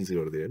जानलाई चेन्ज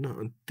गरिदियो होइन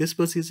अनि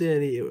त्यसपछि चाहिँ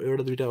अनि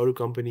एउटा दुइटा अरू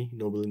कम्पनी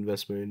नोबल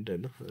इन्भेस्टमेन्ट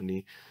होइन अनि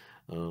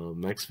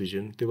म्याक्स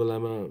भिजन त्यो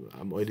बेलामा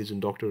अहिले जुन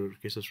डक्टर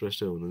केशव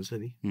श्रेष्ठ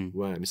हुनुहुन्छ नि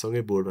उहाँ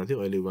हामीसँगै बोर्डमा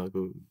थियो अहिले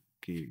उहाँको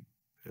कि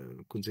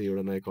कुन चाहिँ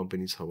एउटा नयाँ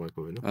कम्पनी छ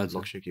उहाँको होइन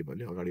लक्ष्य के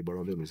भन्यो अगाडि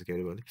बढाउँदै हुनुहुन्छ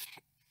क्यारे भने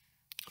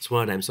सो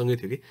उहाँहरू हामीसँगै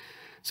थियो कि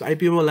सो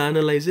आइपिओमा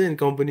लानलाई चाहिँ अनि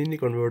कम्पनी नै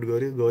कन्भर्ट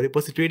गऱ्यो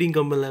पछि ट्रेडिङ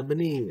कम्पनीलाई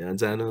पनि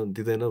जान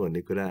दिँदैन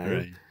भन्ने कुरा आयो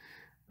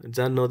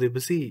जान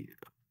नदिएपछि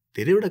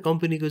धेरैवटा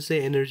कम्पनीको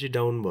चाहिँ एनर्जी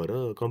डाउन भएर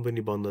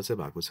कम्पनी बन्द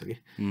चाहिँ भएको छ कि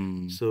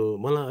सो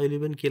मलाई अहिले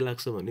पनि के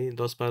लाग्छ भने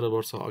 10-12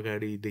 वर्ष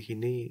अगाडिदेखि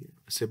नै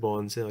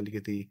सेबन चाहिँ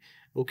अलिकति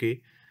ओके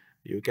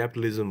यो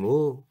क्यापिटलिजम हो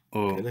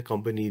होइन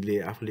कम्पनीले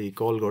आफूले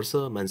कल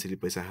गर्छ मान्छेले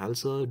पैसा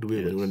हाल्छ डुब्यो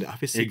भने उनीहरूले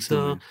आफै सिक्छ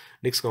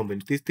नेक्स्ट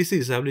कम्पनी त्यसै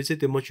हिसाबले चाहिँ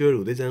त्यो मच्योर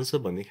हुँदै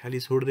जान्छ भन्ने खालि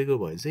छोडिदिएको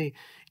भए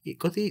चाहिँ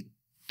कति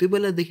त्यो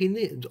बेलादेखि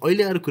नै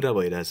अहिले अरू कुरा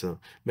भइरहेछ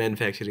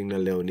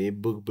म्यानुफ्याक्चरिङलाई ल्याउने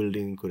बुक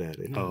बिल्डिङ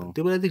कुराहरू होइन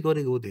त्यो बेलादेखि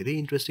गरेको धेरै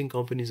इन्ट्रेस्टिङ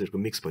कम्पनीजहरूको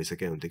मिक्स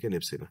भइसक्यो हुन्थ्यो क्या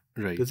नेप्सेमा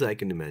त्यो चाहिँ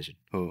आई क्यान इमेजिन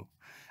हो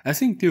आई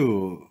थिङ्क त्यो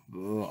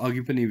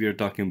अघि पनि we are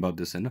talking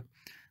about this होइन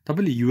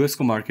तपाईँले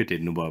युएसको मार्केट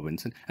हेर्नुभयो भने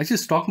चाहिँ एक्चुली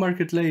स्टक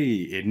मार्केटलाई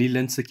हेर्ने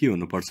लेन्स चाहिँ के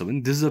हुनुपर्छ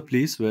भने this is a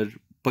place where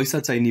पैसा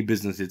चाहिने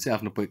बिजनेसले चाहिँ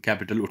आफ्नो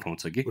क्यापिटल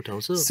उठाउँछ कि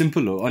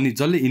सिम्पल हो अनि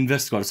जसले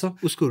इन्भेस्ट गर्छ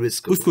उसको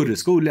रिस्क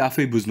हो उसले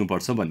आफै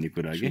बुझ्नुपर्छ भन्ने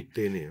कुरा कि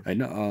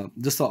होइन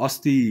जस्तो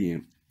अस्ति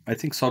आई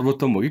थिङ्क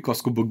सर्वोत्तम हो कि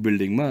कसको book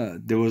बिल्डिङमा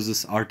they was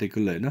this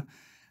article होइन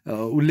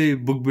उसले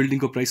बुक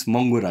बिल्डिङको प्राइस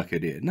महँगो राख्यो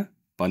अरे होइन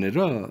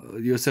भनेर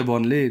यो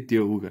सेबनले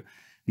त्यो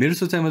मेरो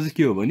सोचाइमा चाहिँ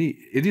के हो भने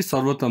यदि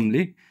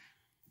सर्वोत्तमले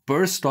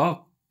पर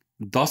स्टक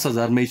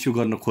 10,000 इस्यु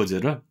गर्न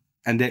खोजेर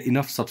and they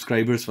enough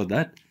subscribers for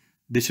that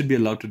they should be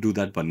allowed to do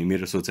that भन्ने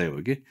मेरो सोचाइ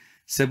हो कि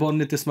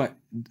सेबनले त्यसमा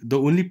the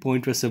only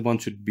point way seven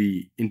should be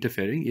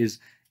इन्टरफेयरिङ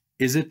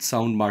is it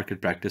sound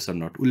market practice or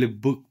not उसले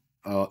बुक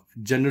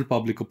जेनरल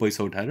पब्लिकको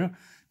पैसा उठाएर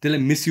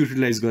त्यसलाई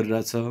मिसयुटिलाइज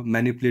गरिरहेछ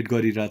म्यानिपुलेट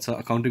गरिरहेछ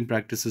अकाउन्टिङ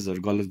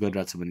प्र्याक्टिसेसहरू गलत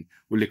गरिरहेछ भने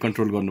उसले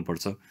कन्ट्रोल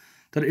गर्नुपर्छ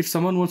तर if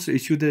someone wants to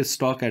issue the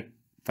stuck at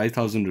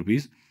 5,000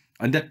 rupees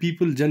and that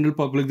people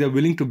general public they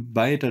are willing to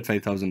buy it at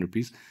 5,000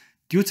 rupees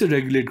त्यो चाहिँ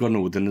रेगुलेट गर्नु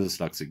हुँदैन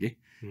जस्तो लाग्छ कि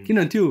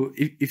किन त्यो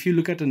if you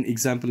look at an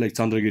example like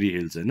Chandragiri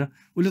hills होइन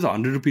उसले त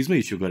 100 रुपिजमै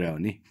इस्यु गरे हो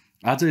नि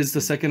आज is the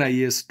second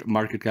highest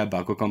market cap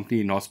भएको कम्पनी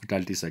इन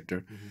हस्पिटालिटी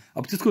सेक्टर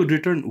अब त्यसको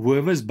return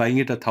whoever is buying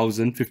at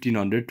 1,000,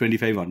 1,500,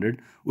 2,500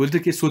 उसले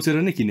त के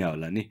सोचेर नै किने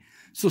होला नि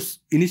सो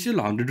इनिसियल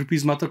 100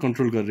 रुपिज मात्र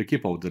कन्ट्रोल गरेर के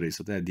पाउँदो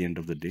रहेछ त at the end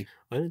of the day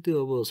होइन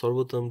त्यो अब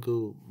सर्वोत्तमको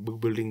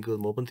बुक बिल्डिङको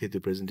म पनि थिएँ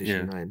त्यो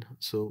प्रेजेन्टेसनमा होइन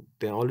सो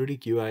त्यहाँ अलरेडी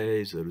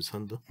क्युआइआइजहरू छ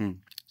नि त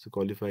सो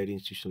क्वालिफाइड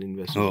इन्स्टिट्युसनल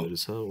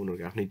इन्भेस्टरहरू छ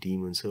उनीहरूको आफ्नै टिम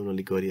हुन्छ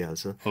उनीहरूले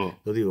गरिहाल्छ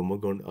जति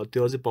होमवर्क गर्नु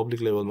त्यो अझै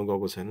पब्लिक लेभलमा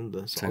गएको छैन नि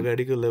त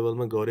अगाडिको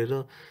लेभलमा गरेर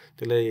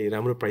त्यसलाई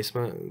राम्रो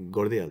प्राइसमा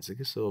गरिदिइहाल्छ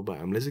कि सो अब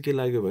हामीलाई चाहिँ के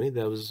लाग्यो भने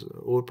द्याट वाज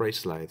ओभर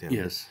प्राइस लागेको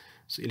थियो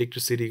सो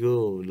इलेक्ट्रिसिटीको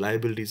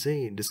लायबिलिटी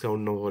चाहिँ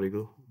डिस्काउन्ट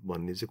नगरेको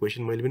भन्ने चाहिँ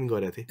क्वेसन मैले पनि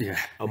गरेको थिएँ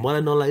अब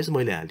मलाई नलागेको चाहिँ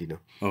मैले हाल्दिनँ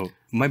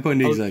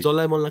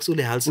जसलाई मन लाग्छ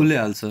उसले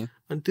हाल्छ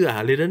अनि त्यो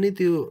हालेर नै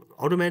त्यो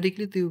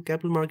अटोमेटिकली त्यो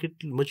क्यापिटल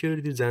मार्केट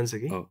मच्योरिटी जान्छ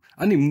कि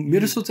अनि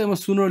मेरो सोचाइमा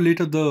सुनर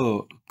later the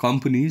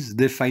companies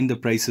they find the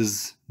prices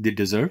they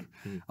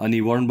deserve अनि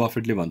वारेन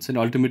बफेटले भन्छ नि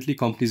ultimately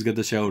companies get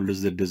the share holders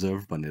they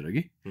deserve भनेर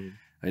कि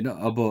होइन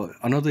अब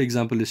another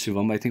example is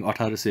Shivam I think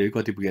 1800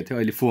 कति पुगेको थियो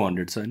अहिले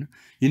 400 छ होइन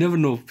यु नेभर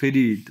नो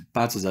फेरि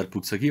 5000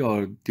 पुग्छ कि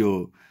अरू त्यो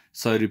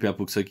 100 रुपियाँ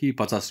पुग्छ कि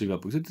 50 रुपियाँ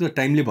पुग्छ त्यो त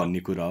टाइमले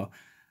भन्ने कुरा हो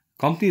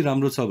कम्पनी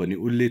राम्रो छ भने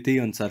उसले त्यही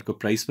अनुसारको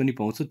प्राइस पनि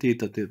पाउँछ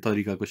त्यही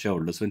तरिकाको सेयर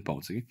होल्डर्स पनि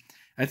पाउँछ कि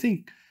आई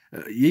थिङ्क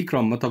यही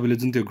क्रममा तपाईँले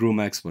जुन त्यो ग्रो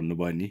म्याक्स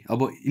भन्नुभयो नि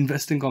अब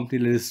इन्भेस्टिङ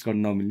कम्पनीले लिस्ट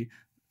गर्न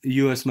नमिल्ने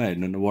युएसमा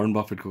हेर्नु न वारेन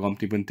बफेटको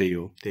कम्पनी पनि त्यही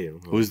हो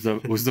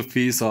whose the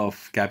face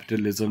of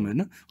capitalism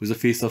होइन whose the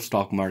face of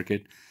stock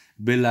market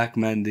bill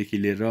एक्म्यानदेखि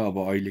लिएर अब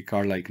अहिले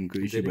कार्ल आइकनको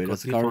इस्यु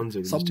भइरहेको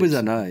छ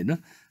सबैजना होइन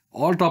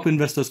अल टप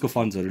इन्भेस्टर्सको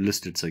फन्ड्सहरू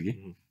लिस्टेड छ कि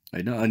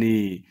होइन अनि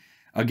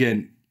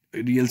अगेन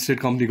रियल स्टेट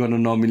कम्पनी गर्न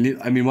नमिल्ने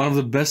I mean one of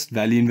the best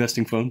value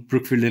investing form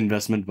Brookfield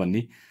investment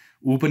भन्ने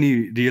ऊ पनि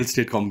रियल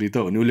स्टेट कम्पनी त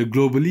हो नि उसले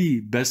globally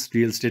best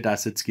real estate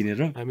assets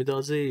किनेर हामी त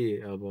अझै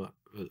अब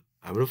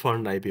हाम्रो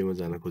फन्ड आइपिओमा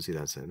जान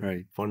खोजिरहेको छ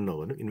होइन फन्ड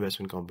नभनौँ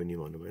इन्भेस्टमेन्ट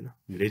कम्पनी भनौँ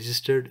होइन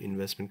रेजिस्टर्ड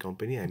इन्भेस्टमेन्ट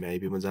कम्पनी हामी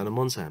आइपिओमा जान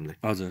मन छ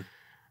हामीलाई हजुर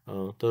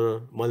तर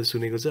मैले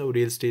सुनेको चाहिँ अब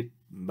रियल स्टेट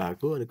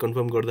भएको अनि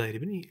कन्फर्म गर्दाखेरि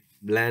पनि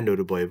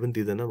ल्यान्डहरू भयो पनि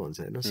दिँदैन भन्छ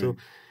होइन सो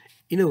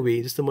इन अ वे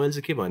जस्तो मैले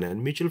चाहिँ के भने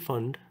भने म्युचुअल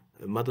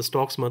फन्डमा त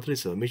स्टक्स मात्रै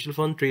छ म्युचुअल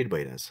फन्ड ट्रेड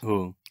भइरहेछ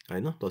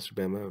होइन 10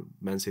 रुपियाँमा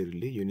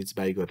मान्छेहरूले युनिट्स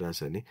बाई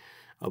गरिरहेछ भने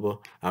अब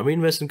हाम्रो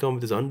इन्भेस्टमेन्ट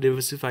कम्पनी त झन्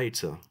डाइभर्सिफाइड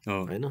छ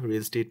होइन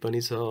रियल स्टेट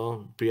पनि छ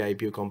प्रि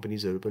आइपिओ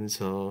कम्पनीजहरू पनि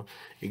छ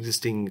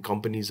एक्जिस्टिङ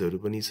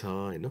कम्पनीजहरू पनि छ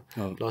होइन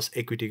प्लस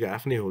इक्विटीको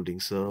आफ्नै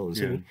होल्डिङ्स छ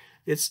हुन्छ नि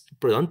इट्स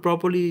झन्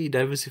प्रपरली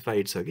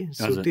डाइभर्सिफाइड छ कि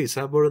सो त्यो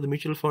हिसाबबाट त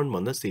म्युचुअल फन्ड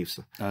भन्दा सेफ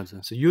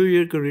छ सो यो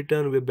इयरको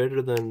return way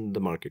better than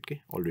the market के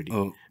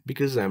अलरेडी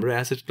बिकज हाम्रो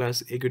एसेट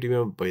क्लास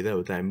इक्विटीमा भइदा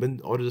हो त हामी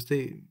पनि अरू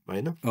जस्तै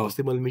होइन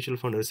अस्ति मैले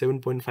म्युचुअल फन्डहरू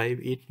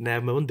 7.58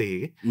 न्याबमा पनि देखेँ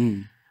कि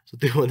सो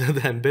त्योभन्दा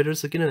त हामी बेटर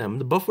छ किनभने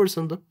हाम्रो त बफर छ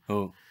नि त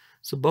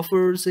सो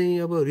बफर चाहिँ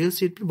अब रियल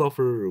स्टेट पनि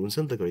बफर हुन्छ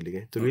नि त कहिले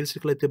काहीँ त्यो रियल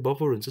स्टेटको लागि त्यो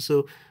बफर हुन्छ सो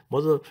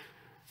म त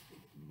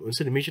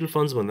हुन्छ नि म्युचुअल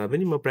फन्ड्स भन्दा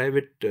पनि म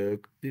प्राइभेट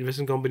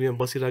इन्भेस्टमेन्ट कम्पनीमा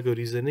बसिरहेको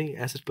रिजनै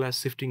एसेट क्लास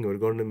सिफ्टिङहरू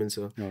गर्न मिल्छ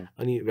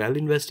अनि भ्यालु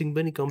इन्भेस्टिङ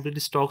पनि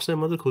कम्प्लिटली स्टक्समै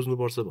मात्रै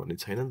खोज्नुपर्छ भन्ने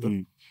छैन नि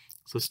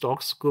त सो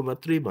स्टक्सको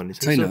मात्रै भन्ने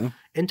छैन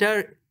एन्टायर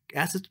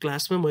एसेट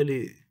क्लासमा मैले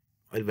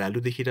अहिले भ्यालु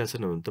देखिरहेको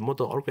छैन भने त म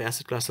त अर्को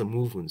एसेट क्लासमा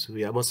मुभ हुन्छु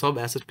या म सब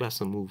एसेट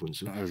क्लासमा मुभ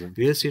हुन्छु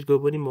रियल स्टेटको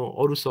पनि म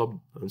अरू सब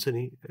हुन्छ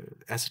नि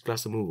एसेट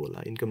क्लासमा मुभ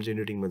होला इन्कम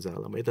जेनेरेटिङमा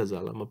जाला म यता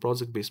जाला म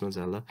प्रोजेक्ट बेसमा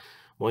जाला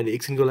म अहिले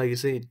एकछिनको लागि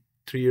चाहिँ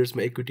 3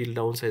 इयर्समा इक्विटी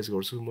डाउन साइज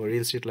गर्छु म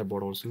रियल स्टेटलाई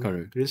बढाउँछु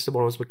रियल स्टेट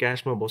बढाउँछु म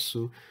क्यासमा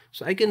बस्छु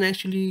so I can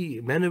actually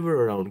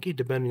म्यानेभर around कि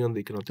डिपेन्डिङ अन द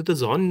इकोनोमी त्यो त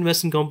झन्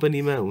इन्भेस्टमेन्ट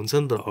कम्पनीमा हुन्छ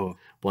नि त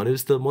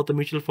भनेपछि त म त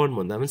म्युचुअल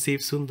फन्ड भन्दा पनि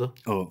सेफ छु नि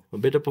त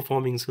बेटर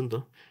पर्फर्मिङ छु नि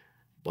त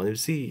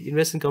भनेपछि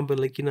इन्भेस्टमेन्ट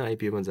कम्पनीलाई किन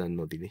आइपिओमा जान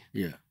नदिने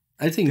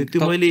आई थिङ्क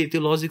त्यो मैले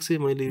त्यो लजिक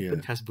चाहिँ मैले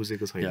पनि खास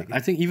बुझेको छैन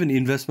I think even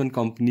investment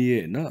company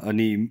होइन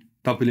अनि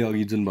तपाईँले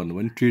अघि जुन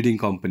भन्नुभयो नि ट्रेडिङ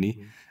कम्पनी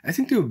आई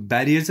थिङ्क त्यो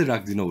ब्यारियर चाहिँ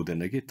राखिदिनु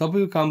हुँदैन कि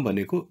तपाईँको काम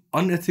भनेको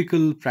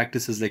अनएथिकल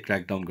प्र्याक्टिसेसलाई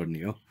क्र्याक डाउन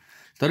गर्ने हो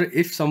तर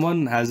if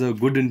someone has a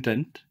good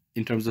intent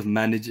in terms of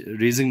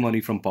raising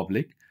money from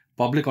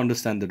public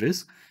understand the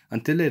risk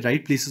अनि त्यसलाई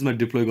राइट प्लेसेसमा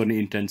डिप्लोय गर्ने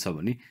इन्टेन्ट छ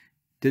भने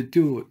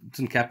त्यो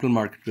जुन क्यापिटल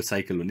मार्केटको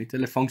साइकल हो नि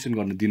त्यसलाई फङ्सन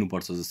गर्न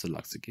दिनुपर्छ जस्तो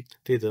लाग्छ कि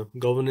त्यही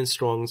त गभर्नेन्स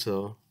स्ट्रङ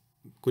छ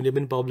कुनै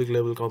पनि पब्लिक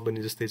लेभल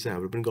कम्पनी जस्तै चाहिँ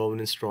हाम्रो पनि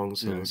गभर्नेन्स स्ट्रङ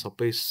छ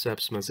सबै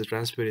स्टेप्समा चाहिँ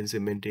ट्रान्सपेरेन्सी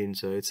मेन्टेन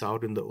छ it's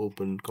out in the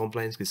open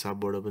कम्प्लायन्सको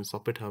हिसाबबाट पनि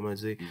सबै ठाउँमा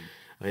चाहिँ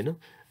होइन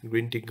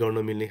ग्रिन टिक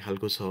गर्न मिल्ने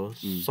खालको छ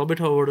सबै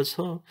ठाउँबाट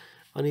छ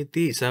अनि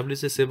त्यही हिसाबले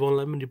चाहिँ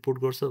सेभनलाई पनि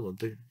रिपोर्ट गर्छ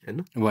भन्दै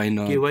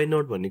होइन के वाइ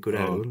नट भन्ने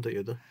कुराहरू हो नि त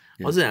यो त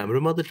अझै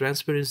हाम्रोमा त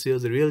ट्रान्सपेरेन्सी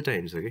अझ रियल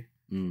टाइम छ कि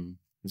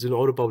जुन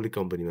अरू पब्लिक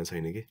कम्पनीमा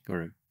छैन कि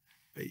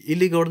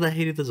यसले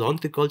गर्दाखेरि त झन्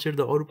त्यो कल्चर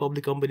त अरू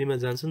पब्लिक कम्पनीमा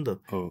जान्छ नि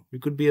त we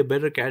could be a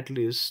better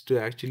catalyst to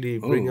actually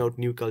bring out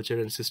new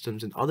culture and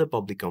systems in other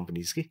public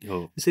companies कि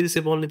त्यसरी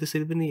सेभनले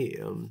त्यसरी पनि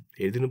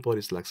हेरिदिनु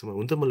पर्यो जस्तो लाग्छ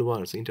हुन त मैले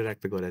उहाँहरूसँग इन्टरेक्ट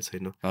त गरेको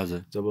छैन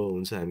जब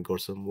हुन्छ हामी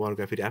गर्छौँ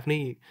उहाँहरूको फेरि आफ्नै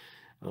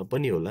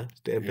पनि होला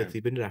त्यो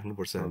एम्प्याथी पनि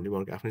राख्नुपर्छ हामीले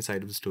उहाँहरूको आफ्नै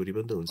साइड अफ द स्टोरी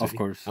पनि त हुन्छ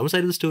हाम्रो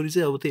साइड अफ द स्टोरी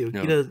चाहिँ अब त्यही हो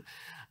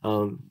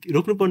किन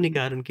रोक्नुपर्ने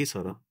कारण के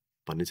छ र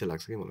भन्ने चाहिँ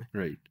लाग्छ कि मलाई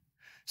राइट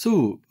सो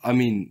आई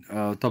मिन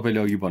तपाईँले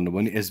अघि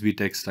भन्नुभयो नि एसबी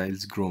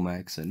टेक्सटाइल्स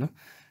ग्रोम्याक्स होइन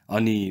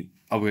अनि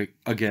अब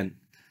अगेन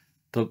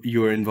त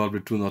you're involve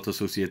with 2 not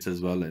associates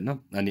as well होइन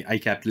अनि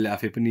iCapital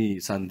आफै पनि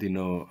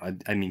सानोतिनो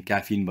आई मिन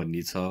क्याफिन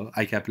भन्ने छ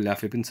iCapital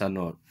आफै पनि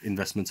सानो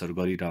इन्भेस्टमेन्ट्सहरू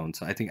गरिरहेको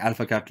हुन्छ आई थिङ्क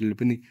अल्फा क्यापिटलले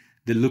पनि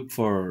they look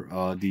for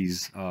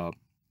these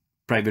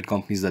private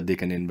companies that they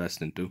can invest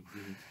in to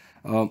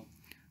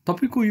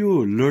तपाईँको यो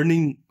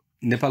लर्निङ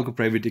नेपालको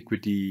प्राइभेट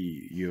इक्विटी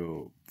यो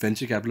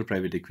भेन्चर क्यापिटल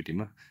प्राइभेट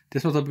इक्विटीमा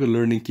त्यसमा तपाईँको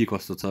लर्निङ के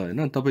कस्तो छ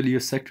होइन तपाईँले यो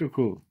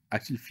सेक्टरको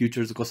एक्चुअली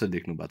फ्युचर चाहिँ कसरी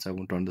देख्नु भएको छ आई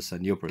वान्ट टु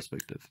अन्डरस्ट्यान्ड यो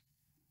पर्सपेक्टिभ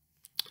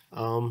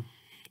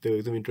त्यो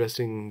एकदम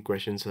इन्ट्रेस्टिङ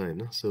क्वेसन छ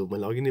होइन सो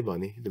मैले अघि नै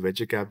भने त्यो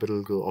भेन्चर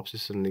क्यापिटलको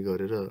अब्सेसनले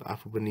गरेर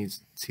आफू पनि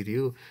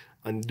छिरियो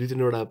अनि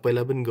 2-3वटा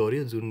पहिला पनि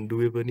गऱ्यो जुन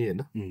डुबे पनि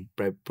होइन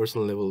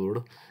पर्सनल लेभलबाट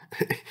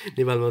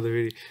नेपालमा त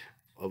फेरि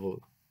अब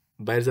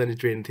बाहिर जाने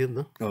ट्रेन्ड थियो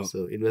नि त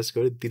सो इन्भेस्ट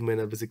गऱ्यो 3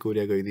 महिनापछि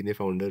कोरिया गइदिने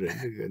फाउन्डर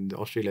होइन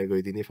अस्ट्रेलिया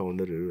गइदिने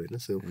फाउन्डरहरू होइन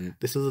सो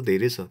त्यस्तो त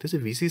धेरै छ त्यो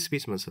चाहिँ भिसी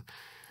स्पेसमा छ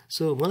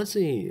सो मलाई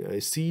चाहिँ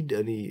सिड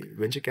अनि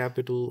भेन्चर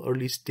क्यापिटल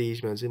अर्ली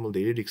स्टेजमा चाहिँ मैले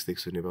धेरै रिस्क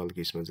देख्छु नेपालको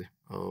केसमा चाहिँ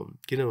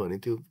किनभने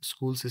त्यो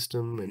स्कुल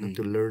सिस्टम होइन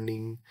त्यो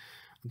लर्निङ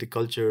त्यो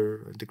कल्चर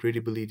त्यो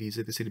क्रेडिबिलिटी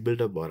चाहिँ त्यसरी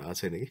बिल्डअप भएर आएको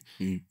छैन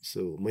कि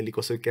सो मैले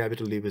कसरी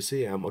क्यापिटल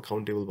लिएपछि आम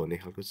अकाउन्टेबल भन्ने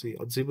खालको चाहिँ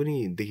अझै पनि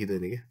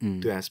देखिँदैन क्या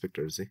त्यो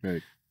एस्पेक्टहरू चाहिँ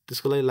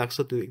त्यसको लागि लाग्छ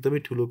त्यो एकदमै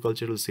ठुलो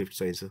कल्चरल सिफ्ट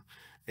चाहिन्छ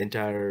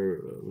एन्टायर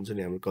हुन्छ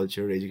नि हाम्रो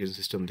कल्चर एजुकेसन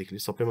सिस्टमदेखि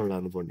सबैमा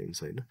लानुपर्ने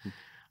हुन्छ होइन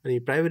अनि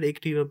प्राइभेट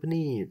इक्विटीमा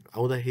पनि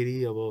आउँदाखेरि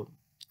अब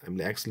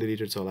हामीले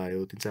एक्सलरेटर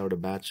चलायो 3-4वटा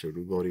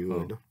ब्याचहरू गऱ्यो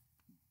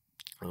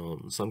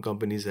होइन some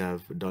companies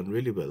have done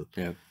really well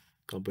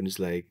companies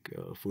like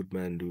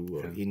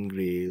फुडम्यान्डु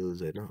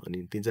इनग्रेल्स होइन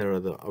अनि 3-4वटा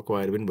त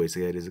अक्वायर पनि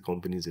भइसक्यो रहेछ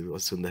कम्पनीजहरू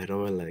अझ सुन्दाखेरि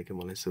रमाइलो लाग्यो क्या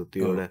मलाई सो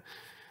त्यो एउटा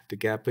त्यो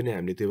ग्याप पनि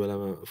हामीले त्यो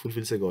बेलामा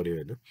फुलफिल चाहिँ गऱ्यो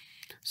होइन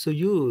सो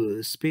यो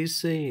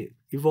स्पेस चाहिँ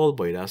इभल्भ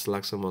भइरहेको जस्तो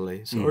लाग्छ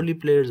मलाई सो अर्ली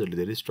प्लेयर्सहरूले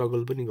धेरै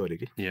स्ट्रगल पनि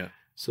गर्यो कि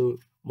सो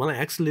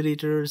मलाई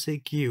एक्सलरेटर चाहिँ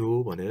के हो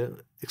भनेर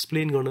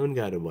एक्सप्लेन गर्न पनि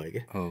गाह्रो भयो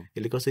क्या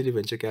यसले कसरी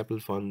भेन्चर क्यापिटल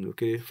फन्ड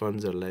के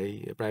फन्ड्सहरूलाई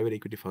प्राइभेट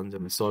इक्विटी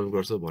फन्ड्सहरूलाई सल्भ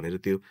गर्छ भनेर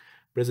त्यो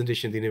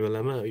प्रेजेन्टेसन दिने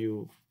बेलामा यो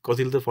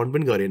कतिले त फन्ड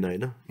पनि गरेन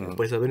होइन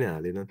पैसा पनि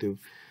हालेन त्यो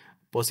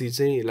पछि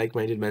चाहिँ लाइक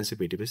माइन्डेड मान्छे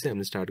भेटेपछि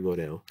हामीले स्टार्ट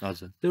गरे हो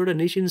त्यो एउटा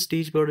नेसन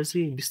स्टेजबाट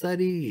चाहिँ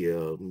बिस्तारै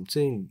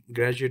चाहिँ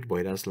ग्रेजुएट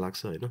भइरहेको जस्तो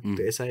लाग्छ होइन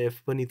त्यो एसआइएफ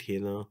पनि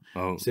थिएन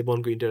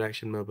सेबनको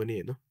इन्टरेक्सनमा पनि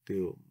होइन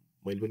त्यो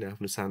मैले पनि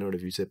आफ्नो सानो एउटा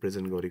भ्यू चाहिँ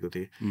प्रेजेन्ट गरेको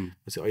थिएँ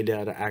पछि अहिले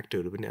आएर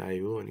एक्टहरू पनि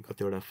आयो अनि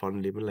कतिवटा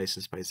फन्डले पनि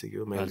लाइसेन्स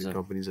पाइसक्यो म्यानेजमेन्ट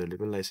कम्पनीजहरूले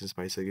पनि लाइसेन्स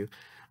पाइसक्यो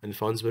अनि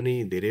फन्ड्स पनि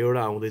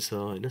धेरैवटा आउँदैछ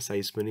होइन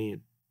साइज पनि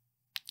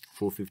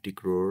 450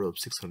 करोड अब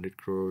 600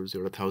 करोड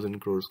एउटा 1000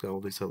 करोडको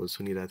आउँदैछ अब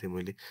सुनिरहेको थिएँ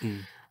मैले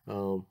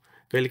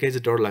कहिले काहीँ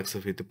चाहिँ डर लाग्छ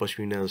फेरि त्यो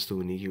पश्मिना जस्तो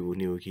हुने कि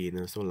हुने हो कि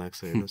होइन जस्तो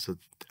लाग्छ होइन सो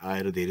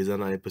आएर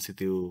धेरैजना आएपछि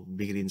त्यो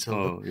बिग्रिन्छ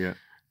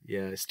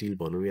या स्टिल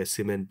भनौँ या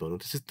सिमेन्ट भनौँ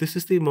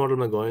त्यस्तै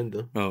मोडलमा गयो नि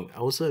त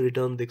आउँछ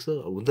रिटर्न देख्छ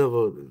हुन त अब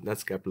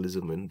द्याट्स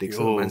क्यापिटलिजम होइन देख्छ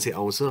मान्छे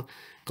आउँछ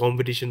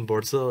कम्पिटिसन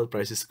बढ्छ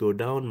prices go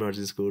down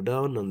margins go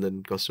down and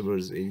then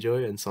customers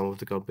enjoy and some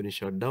of the company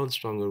shut down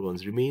stronger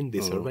once remain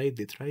they survive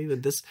they thrive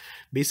and that's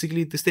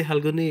basically त्यस्तै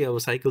खालको नै अब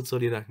साइकल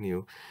चलिराख्ने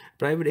हो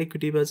प्राइभेट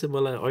इक्विटीमा चाहिँ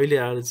मलाई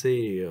अहिले आएर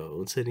चाहिँ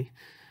हुन्छ नि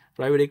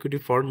प्राइभेट इक्विटी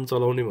फन्ड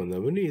चलाउने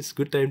भन्दा पनि it's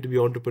good time to be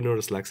entrepreneur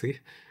जस्तो लाग्छ कि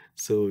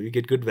so you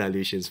get good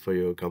भ्यालुएसन्स for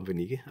your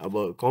company कि अब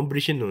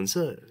कम्पिटिसन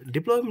हुन्छ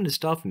डिप्लोयमेन्ट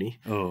स्टाफ नि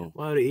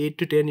उहाँहरू 8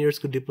 to 10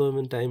 इयर्सको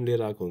डिप्लोयमेन्ट टाइम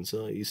लिएर आएको हुन्छ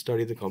यु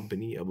स्टडी द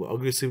कम्पनी अब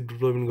अग्रेसिभ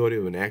डिप्लोयमेन्ट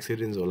गऱ्यो भने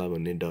एक्सिडेन्ट्स होला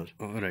भन्ने डर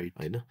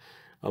होइन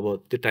अब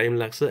त्यो टाइम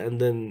लाग्छ and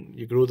then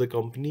you grow the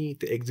company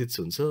त्यो एक्जिट्स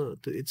हुन्छ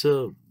त्यो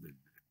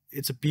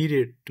it's a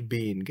period to be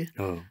in के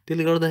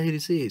त्यसले गर्दाखेरि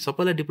चाहिँ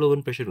सबैलाई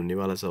डिप्लोयमेन्ट प्रेसर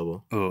हुनेवाला छ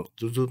अब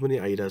जो पनि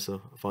आइरहेछ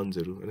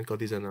फन्ड्सहरू होइन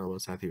कतिजना अब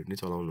साथीहरू नै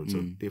चलाउनुहुन्छ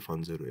त्यो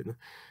फन्ड्सहरू होइन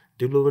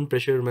डेभलपमेन्ट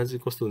प्रेसरमा चाहिँ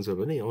कस्तो हुन्छ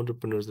भने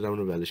अन्टरप्रेन्योर्स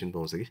राम्रो भ्यालुएसन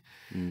पाउँछ कि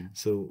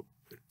सो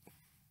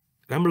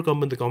राम्रो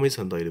कम्पनी त कमै छ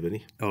नि त अहिले पनि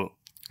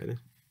होइन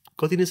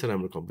कति नै छ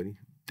राम्रो कम्पनी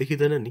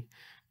देखिँदैन नि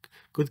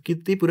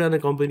कति पुरानो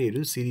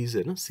कम्पनीहरू सिरिज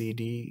होइन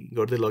सिडी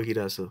गर्दै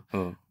लगिरहेछ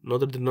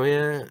नत्र त्यो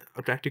नयाँ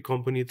अट्र्याक्टिभ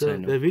कम्पनी त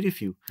they very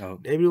few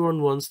every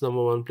one once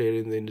number 1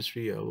 player in the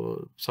industry अब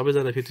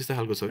सबैजना फेरि त्यस्तै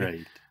खालको छ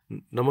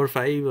नम्बर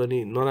 5 अनि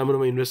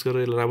नराम्रोमा इन्भेस्ट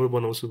गरेर राम्रो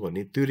बनाउँछु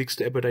भने त्यो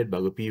रिस्क एपेटाइट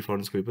भएको पी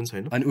फन्ड्स कोही पनि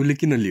छैन अनि उसले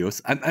किन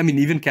लियोस् आई मिन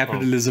इभन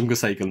क्यापिटलिजमको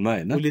साइकलमा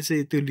होइन उसले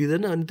चाहिँ त्यो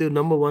लिँदैन अनि त्यो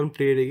नम्बर 1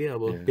 प्लेयर के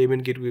अब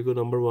पेमेन्ट गेटवेको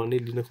नम्बर 1 नै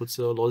लिन खोज्छ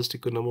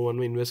लजिस्टिकको नम्बर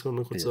 1 मा इन्भेस्ट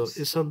गर्न खोज्छ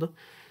यसो नि त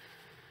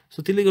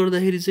सो त्यसले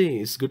गर्दाखेरि चाहिँ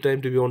it's good time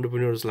to be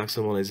entrepreneur जस्तो लाग्छ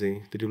मलाई चाहिँ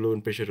त्यो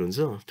डेभलपमेन्ट प्रेसर हुन्छ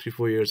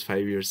 3-4 इयर्स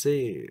 5 इयर्स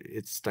चाहिँ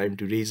it's time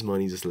to raise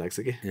money जस्तो लाग्छ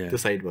कि त्यो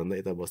साइडभन्दा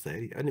यता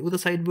बस्दाखेरि अनि उता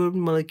साइडबाट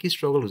पनि मलाई के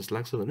स्ट्रगल हुन्छ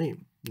लाग्छ भने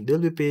they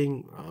will be paying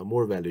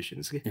more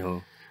भ्यालुएसन्स कि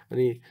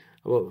अनि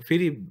अब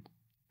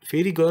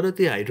फेरि गएर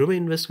त्यो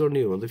हाइड्रोमा इन्भेस्ट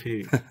गर्ने हो भने त फेरि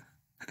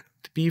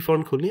पी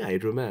फन्ड खोल्ने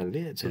हाइड्रोमा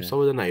हाल्ने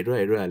सबैजना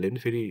हाइड्रो हाल्यो भने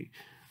फेरि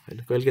होइन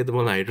कहिले काहीँ त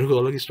मलाई हाइड्रोको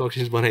अलग स्टक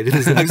चेन्ज बनाइदिनु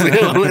लाग्छ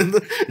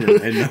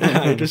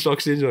हाइड्रो स्टक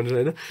चेन्ज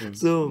भनेर होइन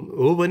सो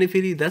हो भने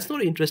फेरि that's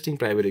not interesting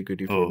private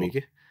equity for me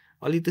के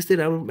अलिक त्यस्तै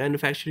राम्रो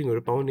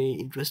म्यानुफ्याक्चरिङहरू पाउने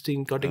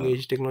इन्ट्रेस्टिङ कटिङ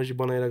एज टेक्नोलोजी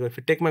बनाएर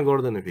फेरि टेकमा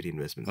गर्दैन फेरि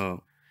इन्भेस्टमेन्ट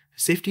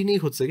सेफ्टी नै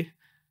खोज्छ कि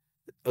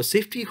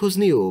सेफ्टी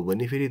खोज्ने हो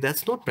भने फेरि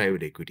द्याट्स नट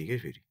प्राइभेट इक्विटी क्या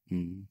फेरि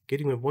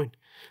getting my point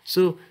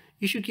so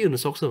issue के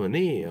हुनसक्छ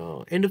भने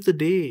and of the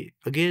day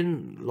again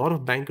lot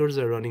of bankers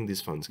are running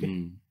this funds के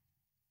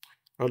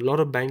लट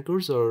अफ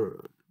ब्याङ्कर्स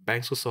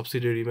ब्याङ्क्सको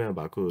सब्सिडरीमा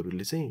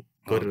भएकोहरूले चाहिँ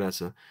गरिरहेछ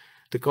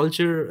the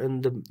culture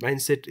and the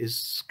mindset is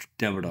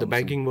the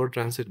ब्याङ्किङबाट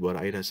translate भएर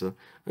आइरहेछ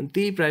अनि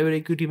त्यही प्राइभेट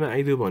इक्विटीमा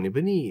आइदियो भने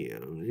पनि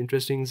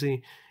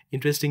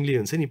इन्ट्रेस्टिङली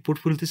हुन्छ नि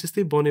पोर्टफोलियो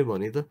त्यस्तै बन्यो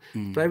भने त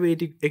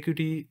प्राइभेट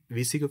इक्विटी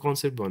भिसीको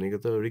कन्सेप्ट भनेको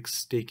त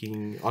risk taking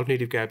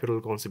alternative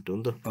capital concept हो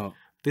नि त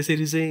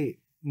त्यसरी चाहिँ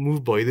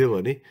मुभ भइदियो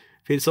भने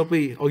फेरि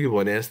सबै अघि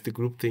भने जस्तो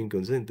ग्रुप थिङ्क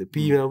हुन्छ नि त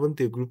पीमा पनि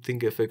त्यो group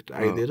think effect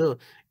आइदिएर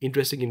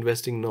interesting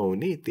investing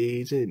नहुने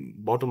त्यही चाहिँ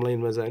बटम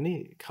लाइनमा जाने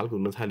खालको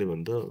हुन थाल्यो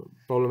भने त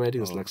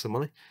प्रब्लमेटिक जस्तो लाग्छ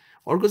मलाई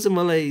अर्को चाहिँ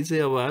मलाई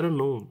चाहिँ अब आएर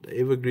नो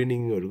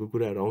एभरग्रिनिङहरूको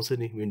कुराहरू आउँछ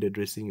नि विन्डो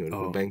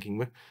ड्रेसिङहरूको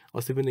ब्याङ्किङमा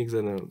अस्ति पनि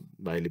एकजना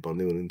भाइले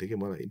भन्दै हुनुहुन्थ्यो कि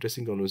मलाई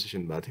इन्ट्रेस्टिङ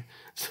कन्भर्सेसन भएको थियो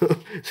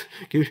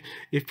so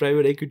if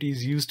private equity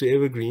is use to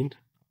Evergreen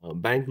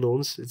bank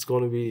loans it's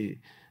gonna be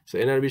so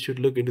NRB should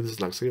look into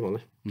this लाग्छ कि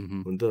मलाई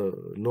हुन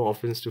त no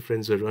offence to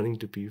friends running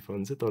to P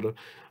fund चाहिँ तर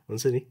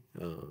हुन्छ नि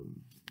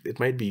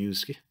इट माइट बी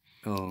युज कि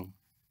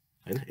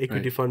होइन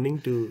equity funding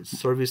to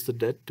service the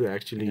date to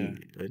actually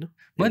होइन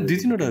मलाई दुई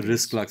तिनवटा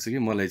रिस्क लाग्छ कि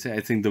मलाई चाहिँ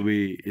I think the way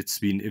it's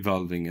been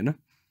evolving होइन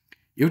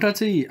एउटा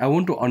चाहिँ आई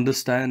वन्ट टु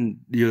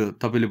अन्डरस्ट्यान्ड यो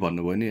तपाईँले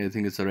भन्नुभयो नि I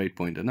think it's a right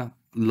point होइन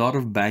lot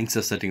of banks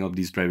are setting up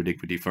these private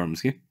equity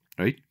firms कि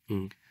राइट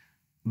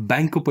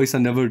ब्याङ्कको पैसा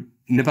नेभर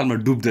नेपालमा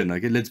डुब्दैन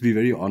कि let's be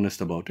very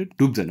honest about it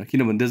डुब्दैन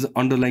किनभने there is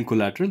underline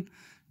collateral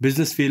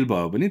business fail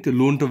भयो भने त्यो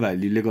लोन टु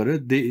भ्याल्युले गरेर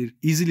they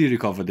easily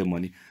recover the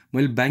money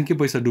मैले ब्याङ्ककै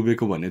पैसा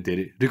डुबेको भने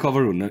धेरै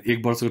रिकभर हुन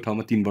 1 वर्षको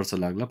ठाउँमा 3 वर्ष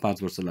लाग्ला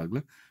 5 वर्ष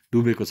लाग्ला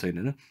डुबेको छैन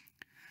होइन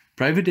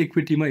private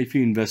इक्विटीमा if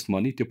you invest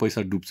money त्यो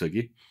पैसा डुब्छ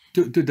कि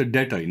त्यो त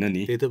डेट होइन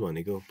नि त्यही त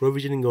भनेको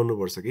प्रोभिजनिङ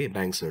गर्नुपर्छ कि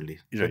ब्याङ्क्सहरूले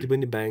जति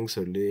पनि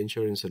ब्याङ्क्सहरूले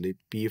इन्सुरेन्सहरूले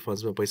पिए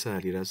फन्ड्समा पैसा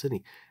हालिरहेको छ नि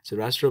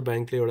सो राष्ट्र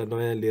ब्याङ्कले एउटा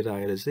नयाँ लिएर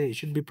आएर चाहिँ it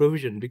should be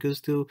provision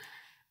because त्यो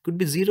कुड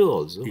बी जिरो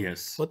अल्सो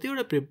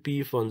कतिवटा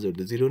पिए फन्ड्सहरू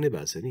त जिरो नै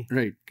भएको छ नि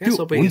कहाँ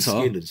सबै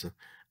स्केल हुन्छ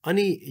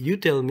अनि यु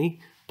टेल मी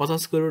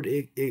 50 करोड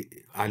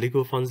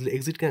हालेको फन्ड्सले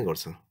एक्जिट कहाँ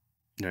गर्छ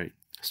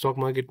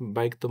स्टक मार्केट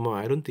बाइक त म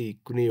आएर नि ती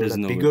कुनै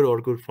एउटा बिगर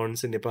अर्को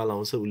फन्ड चाहिँ नेपाल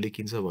आउँछ उसले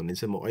किन्छ भन्ने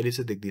चाहिँ म अहिले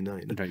चाहिँ देख्दिनँ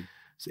होइन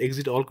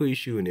एक्जिट अर्को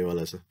इस्यु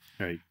हुनेवाला छ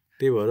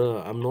त्यही भएर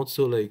आइ am not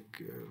so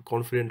like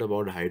confident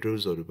about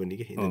हाइड्रोजहरू पनि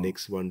कि इन द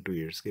नेक्स्ट 1-2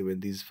 years कि when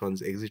these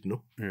funds exit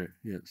no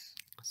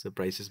so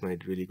prices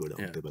might really go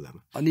down त्यो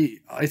बेलामा अनि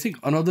I think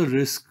another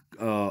risk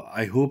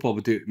I hope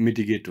अब त्यो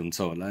मिटिगेट हुन्छ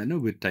होला होइन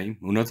विथ टाइम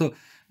हुन त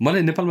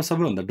मलाई नेपालमा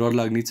सबैभन्दा डर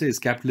लाग्ने चाहिँ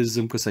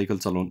क्यापिटलिजमको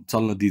साइकल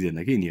चल्न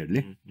दिँदैन कि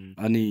यिनीहरूले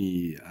अनि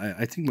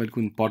आई थिङ्क मैले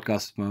कुन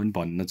पडकास्टमा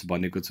पनि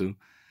भनेको छु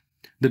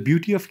the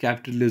beauty of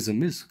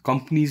capitalism is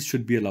companies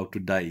should be allowed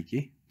to die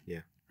कि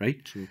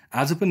राइट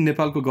आज पनि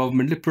नेपालको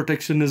गभर्मेन्टले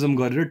प्रोटेक्सनिजम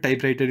गरेर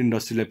टाइपराइटर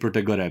इन्डस्ट्रीलाई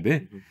प्रोटेक्ट गराए भए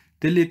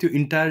त्यसले त्यो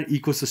इन्टायर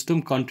इकोसिस्टम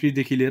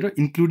कन्ट्रीदेखि लिएर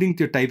इन्क्लुडिङ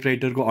त्यो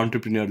टाइपराइटरको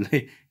अन्टरप्रिन्यरलाई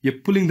यो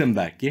पुलिङ देम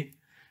ब्याक के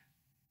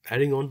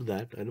एडिङ अन टु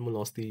द्याट होइन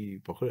मलाई अस्ति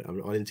भर्खर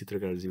हाम्रो अनिल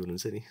चित्रकारजी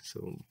हुनुहुन्छ नि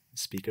सो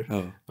स्पिकर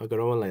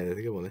अर्को रमाइलो लागेको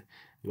थियो कि मलाई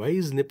why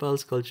is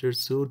Nepals culture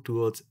so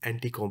towards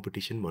anti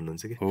competition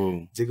भन्नुहुन्छ कि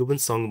जेको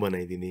पनि सङ्घ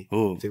बनाइदिने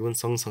जेको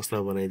पनि सङ्घ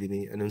संस्था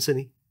बनाइदिने अनि हुन्छ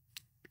नि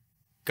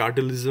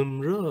कार्टलिजम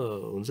र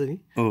हुन्छ नि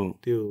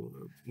त्यो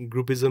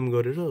ग्रुपिजम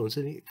गरेर हुन्छ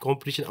नि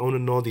कम्पिटिसन आउन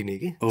नदिने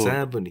कि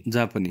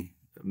जहाँ पनि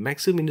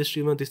म्याक्सिमम्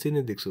इन्डस्ट्रीमा त्यस्तै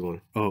नै देख्छु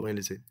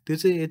मैले चाहिँ त्यो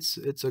चाहिँ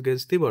इट्स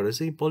अगेन्स्ट त्यही भएर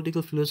चाहिँ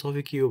पोलिटिकल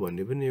फिलोसफी के हो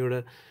भन्ने पनि एउटा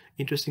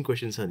इन्ट्रेस्टिङ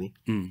क्वेसन छ नि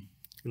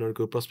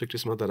उनीहरूको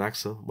पर्सपेक्टिभमा त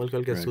राख्छ मैले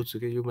कहिले काहीँ सोध्छु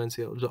कि यो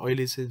मान्छे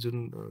अहिले चाहिँ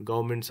जुन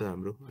गभर्मेन्ट छ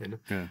हाम्रो होइन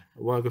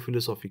उहाँको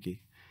फिलोसफी के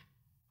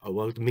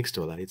well mixed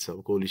होला it's a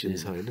coalition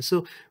छ होइन so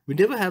we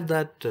never have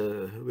that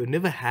we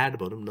never had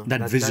भनौँ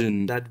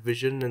न that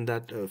vision and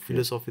that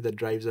philosophy that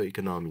drives our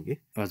economy के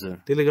हजुर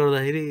त्यसले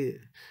गर्दाखेरि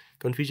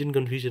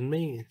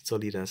कन्फ्युजनमै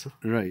चलिरहेछ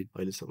राइट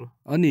अहिलेसम्म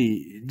अनि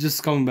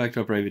just coming back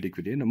to private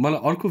equity होइन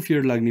मलाई अर्को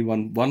फियर लाग्ने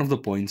one of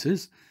the points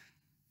is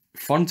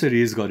fund चाहिँ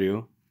रेज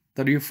गर्यो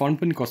तर यो फन्ड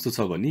पनि कस्तो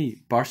छ भने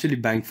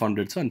पार्सियली ब्याङ्क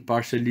फन्डेड छ अनि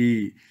पार्सियली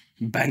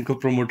ब्याङ्कको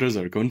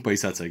प्रमोटर्सहरूको पनि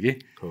पैसा छ कि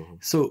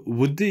so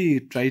would they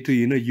try to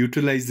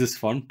utilise this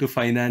fund to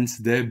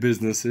finance their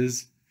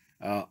businesses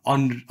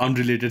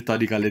unrelated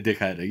तरिकाले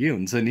देखाएर कि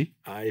हुन्छ नि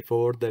I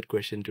forward that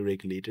question to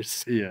regulators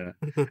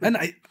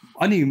अनि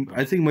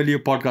आई थिङ्क मैले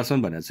यो पडकास्टमा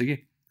पनि भनेको छु कि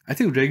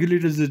आई थिङ्क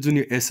रेगुलेटर्सले जुन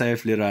यो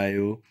एसआइएफ लिएर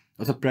आयो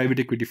अथवा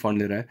प्राइभेट इक्विटी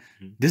फन्ड लिएर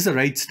आयो दिस अ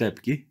राइट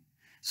स्टेप कि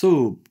सो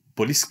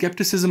भोलि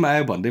स्केप्टिसिजम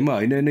आयो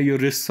भन्दैमा होइन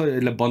यो रिस्क छ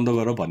यसलाई बन्द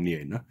गर भन्ने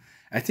होइन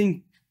आई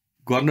थिङ्क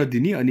गर्न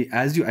दिने अनि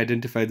as you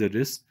identify the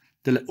risk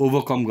त्यसलाई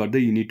ओभरकम गर्दै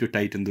यु निड टु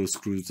टाइटन दो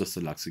स्क्रुज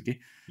जस्तो लाग्छ कि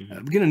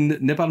किन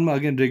नेपालमा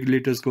अगेन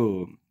रेगुलेटर्सको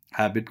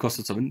ह्याबिट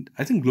कस्तो छ भने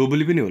आई थिङ्क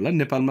ग्लोबली पनि होला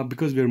नेपालमा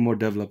because we are more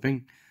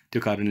developing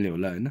त्यो कारणले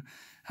होला होइन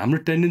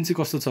हाम्रो टेन्डेन्सी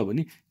कस्तो छ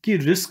भने कि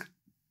रिस्क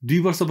 2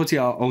 वर्षपछि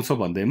आउँछ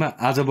भन्दैमा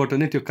आजबाट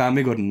नै त्यो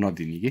कामै गर्न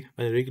नदिने कि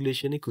अनि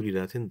रेगुलेसनै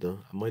कुरिरहेको थियो नि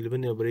त मैले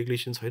पनि अब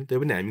रेगुलेसन छैन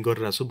त्यो पनि हामी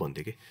गरिरहेको छौँ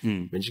भन्थेँ कि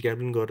भेन्चर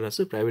क्यापिटल गरिरहेको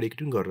छु प्राइभेट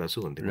इक्विटी पनि गरिरहेको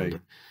छु भन्थेँ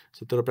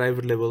सो तर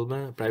प्राइभेट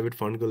लेभलमा प्राइभेट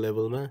फन्डको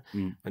लेभलमा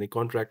अनि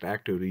कन्ट्र्याक्ट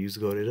एक्टहरू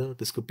युज गरेर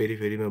त्यसको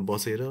पेरिफेरीमा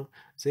बसेर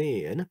चाहिँ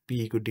होइन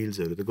पिईको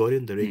डिल्सहरू त गऱ्यो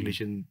नि त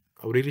रेगुलेसन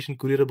अब रेगुलेसन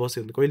कुरेर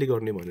बस्यो भने कहिले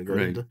गर्ने भनेर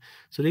गऱ्यो नि त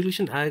सो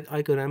रेगुलेसन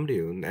आएको राम्रै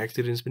हो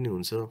एक्सपिरियन्स पनि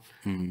हुन्छ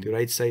त्यो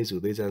राइट साइज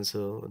हुँदै जान्छ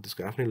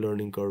त्यसको आफ्नै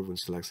लर्निङ कर्भ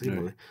हुन्छ लाग्छ कि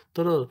मलाई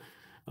तर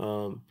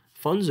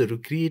फन्ड्सहरू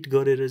क्रिएट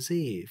गरेर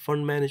चाहिँ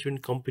फन्ड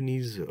म्यानेजमेन्ट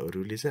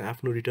कम्पनीजहरूले चाहिँ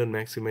आफ्नो रिटर्न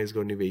म्याक्सिमाइज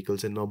गर्ने भेहिकल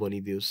चाहिँ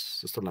नबनिदियोस्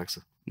जस्तो लाग्छ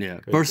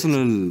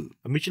पर्सनल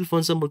म्युचुअल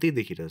फन्ड चाहिँ म त्यही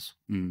देखिरहेको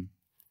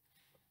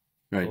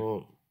छु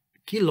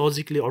के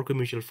लजिकले अर्को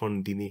म्युचुअल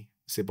फन्ड दिने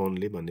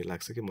सेबनले भन्ने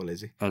लाग्छ कि मलाई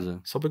चाहिँ हजुर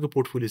सबैको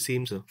पोर्टफोलियो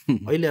सेम छ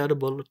अहिले आएर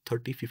बल्ल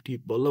 30-50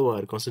 बल्ल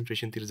उहाँहरू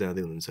कन्सन्ट्रेसनतिर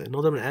जाँदै हुनुहुन्छ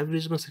नत्र भने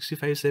एभरेजमा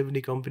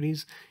 65-70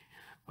 companies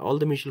all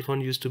the mutual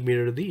fund used to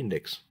mirror the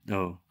index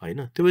होइन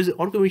त्यो भएपछि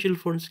अर्को म्युचुअल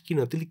फन्ड किन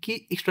त्यसले के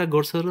एक्स्ट्रा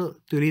गर्छ र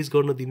त्यो रेज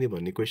गर्न दिने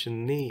भन्ने क्वेसन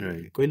नै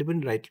कहिले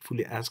पनि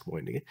राइटफुली आस्क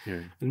भएन कि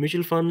अनि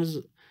म्युचुअल फन्ड्स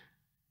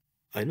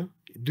होइन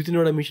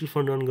 2-3वटा म्युचुअल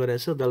फन्ड रन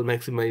गराएछ द्याल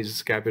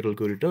म्याक्सिमाइज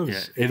क्यापिटलको रिटर्न्स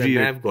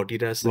न्याभ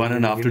घटिरहेछ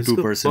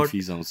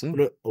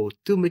र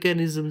त्यो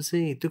मेकानिजम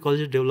चाहिँ त्यो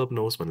कल्चर डेभलप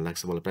नहोस् भन्ने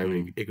लाग्छ मलाई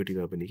प्राइभेट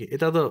इक्विटीमा पनि कि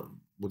यता त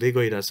हुँदै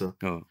गइरहेछ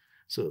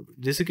सो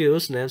जेसुकै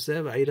होस् न्याभ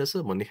स्याभ आइरहेछ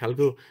भन्ने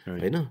खालको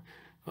होइन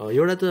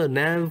एउटा त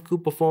न्याभको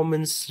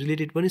पर्फर्मेन्स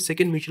रिलेटेड पनि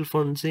सेकेन्ड म्युचुअल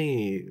फन्ड चाहिँ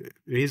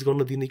रेज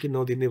गर्न दिने कि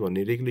नदिने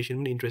भन्ने रेगुलेसन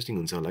पनि इन्ट्रेस्टिङ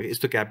हुन्छ होला कि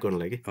यस्तो क्याप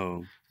गर्नलाई कि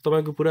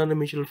तपाईँको पुरानो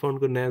म्युचुअल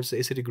फन्डको न्याभ चाहिँ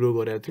यसरी ग्रो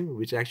गरेको थियो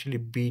which actually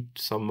beet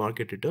some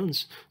market returns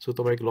so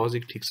तपाईँको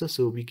लजिक ठिक छ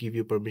so we give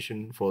you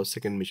permission for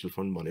second mutual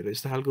fund भनेर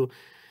यस्तो खालको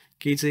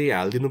केही चाहिँ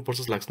हालिदिनुपर्छ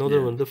जस्तो लाग्छ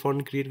नत्र भने त फन्ड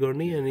क्रिएट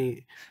गर्ने अनि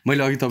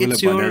मैले अघि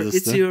तपाईँलाई भने जस्तो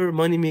it's your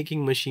money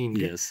making machine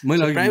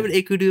private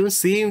इक्विटीमा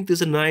same त्यो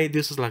चाहिँ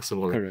नआइदियो जस्तो लाग्छ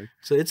मलाई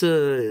so it's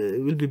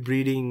will be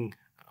breeding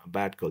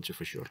bad culture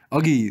for sure.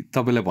 अघि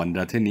तपाईँलाई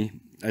भनिरहेको थिएँ नि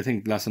I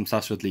think last time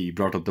शाश्वतले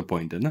brought up the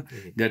point होइन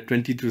द्याट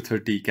 20 to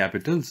 30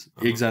 क्यापिटल्स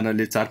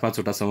एकजनाले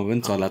 4-5वटासम्म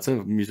पनि चलाएको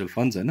छ म्युचुअल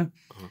फन्ड्स होइन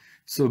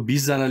सो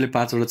 20जनाले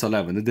 5वटा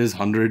चलायो भने देयर इज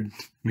 100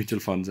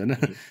 म्युचुअल फन्ड्स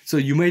होइन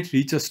so you might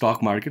rich a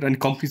stock market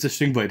अनि कम्पनी चाहिँ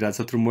श्रिङ्क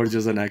भइरहेछ through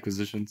mergers and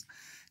एक्विजिसन्स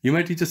you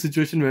might reach a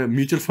situation where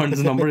mutual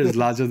funds number is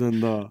larger than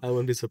the I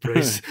won't be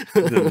surprised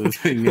the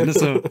thing, you know?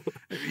 So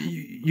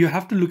you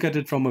have to look at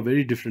it from a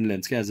very different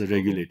lens as a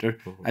regulator.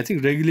 I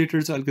think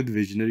regulators are good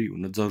visionary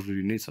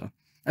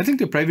I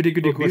think the private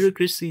equity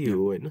bureaucracy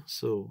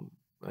so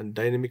and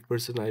dynamic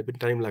person I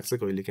been time लाग्छ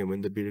कहिले काहीँ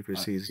when the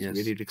bureaucracy is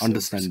very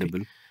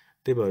understandable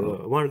त्यही भएर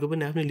उहाँहरूको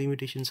पनि आफ्नै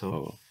limitation छ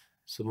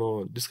so म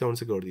डिस्काउन्ट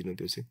चाहिँ गर्दिनँ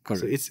त्यो चाहिँ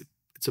सो इट्स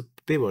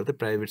त्यही भएर त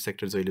प्राइभेट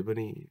सेक्टर जहिले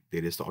पनि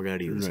धेरै जस्तो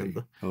अगाडि हुन्छ नि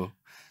त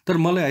तर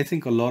मलाई I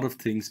think a lot of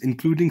things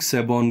including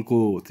सेबनको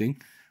thing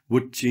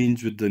would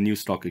change with the new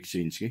stock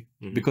exchange कि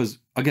because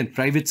again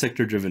private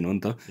sector driven हो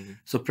नि त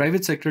सो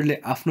प्राइभेट सेक्टरले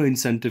आफ्नो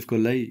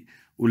इन्सेन्टिभको लागि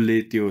उसले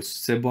त्यो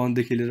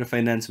सेबनदेखि लिएर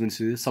फाइनेन्स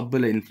मिनिस्ट्री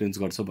सबैलाई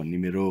इन्फ्लुएन्स गर्छ भन्ने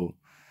मेरो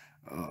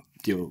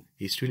त्यो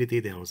हिस्ट्रीले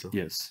त्यही देखाउँछ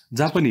यस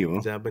जहाँ पनि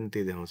हो जहाँ पनि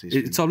त्यही देखाउँछ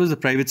it's always the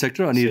private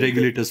sector अनि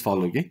रेगुलेटर्स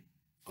फलो कि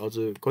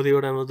हजुर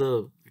कतिवटामा त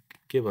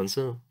के भन्छ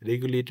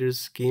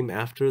regulators came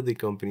after the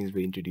companies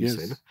be introduce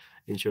होइन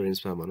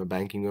इन्सुरेन्समा भनौँ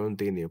ब्याङ्किङमा पनि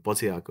त्यही नै हो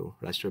पछि आएको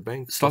राष्ट्रिय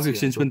ब्याङ्क स्टक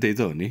एक्सचेन्ज पनि त्यही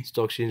त हो नि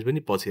स्टक एक्सचेन्ज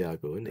पनि पछि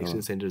आएको होइन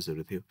एक्सचेन्ज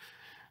सेन्टर्सहरू थियो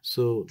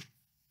सो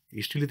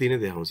हिस्ट्रीले त्यही नै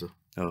देखाउँछ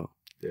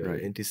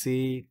एनटिसी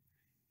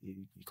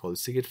कल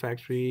सिगरेट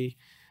फ्याक्ट्री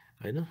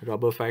होइन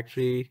रबर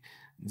फ्याक्ट्री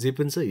जे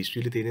पनि छ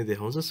हिस्ट्रीले त्यही नै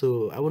देखाउँछ so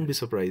I won't be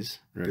surprise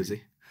त्यो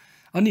चाहिँ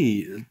अनि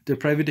त्यो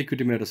प्राइभेट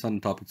इक्विटीमा एउटा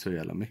सानो टपिक छ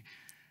यहाँलाई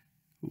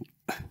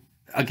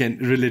again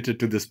related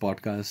to this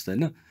podcast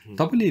होइन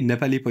तपाईँले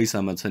नेपाली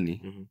पैसामा छ नि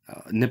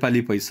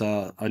नेपाली पैसा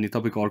अनि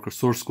तपाईँको अर्को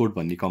सोर्स कोड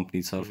भन्ने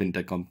कम्पनी छ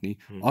फिनटेक कम्पनी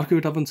अर्को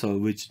एउटा पनि छ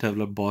विच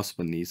डेभलप बस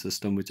भन्ने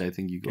system which I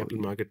think you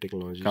capital market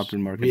technology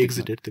capital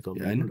market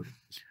होइन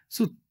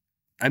सो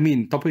आई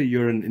मिन तपाईँ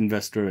युर एन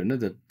इन्भेस्टर होइन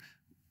द्याट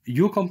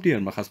यो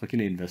कम्पनीहरूमा खासमा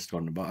किन इन्भेस्ट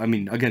गर्नुभयो आई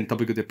मिन अगेन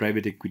तपाईँको त्यो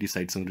प्राइभेट इक्विटी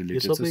साइडसँग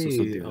रिलेटेड छ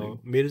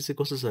मेरो चाहिँ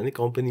कस्तो छ भने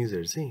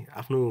कम्पनीजहरू चाहिँ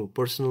आफ्नो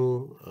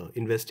पर्सनल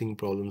इन्भेस्टिङ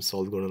प्रब्लम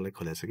सल्भ गर्नलाई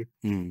खोलेको छ कि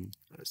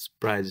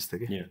प्रायः जस्तो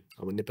कि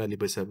अब नेपाली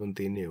पैसा पनि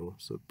त्यही नै हो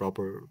सो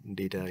प्रपर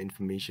डेटा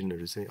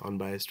इन्फर्मेसनहरू चाहिँ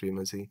अनबायस्ड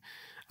वेमा चाहिँ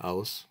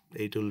आओस्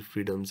एटोल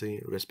फ्रिडम चाहिँ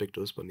रेस्पेक्ट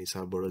होस् भन्ने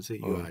हिसाबबाट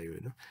चाहिँ यो आयो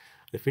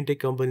होइन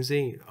फिनटेक कम्पनी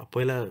चाहिँ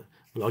पहिला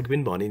अघि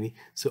पनि भने नि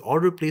सो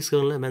अर्डर प्लेस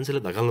गर्नलाई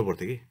मान्छेलाई धकाल्नु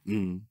पर्थ्यो कि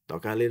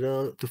धकालेर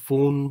त्यो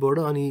फोनबाट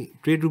अनि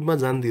ट्रेड रूपमा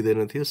जान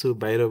दिँदैन थियो सो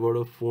बाहिरबाट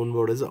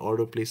फोनबाट चाहिँ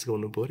अर्डर प्लेस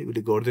गर्नु पऱ्यो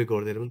उसले गर्दै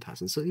गर्दैन पनि थाहा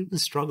छ so it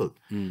was struggle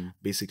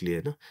basically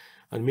होइन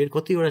अनि मेरो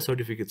कतिवटा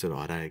सर्टिफिकेट्सहरू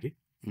हरायो कि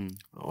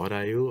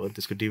हरायो अनि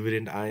त्यसको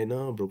डिभिडेन्ड आएन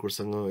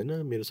ब्रोकरसँग होइन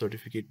मेरो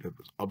सर्टिफिकेट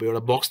अब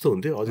एउटा बक्स त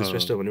हुन्थ्यो अजय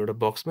श्रेष्ठ भन्ने एउटा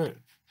बक्समा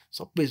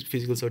सबै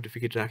फिजिकल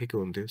सर्टिफिकेट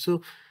राखेको हुन्थ्यो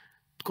सो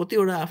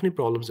कतिवटा आफ्नै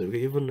प्रब्लम्सहरू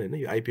इभन होइन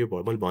यो आइपिओ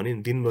भर मैले भने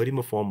नि दिनभरि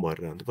म फर्म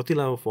भरेर आउँथेँ कति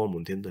लामो फर्म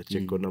हुन्थ्यो नि त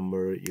चेकको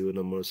नम्बर यो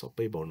नम्बर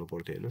सबै भर्नु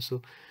पर्थ्यो होइन सो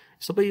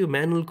सबै यो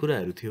म्यानुअल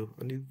कुराहरू थियो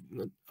अनि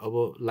अब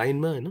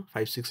लाइनमा होइन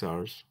 5-6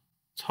 आवर्स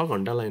 6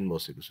 घन्टा लाइन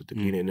बसेको छु त्यो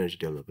क्लिन एनर्जी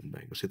डेभलपमेन्ट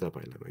ब्याङ्कको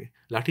सीतापाइलामा कि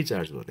लाठी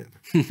चार्ज गरेँ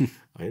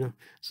होइन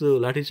सो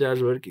लाठी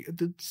चार्ज भएर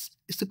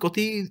यस्तो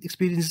कति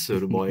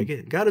एक्सपिरियन्सेसहरू भयो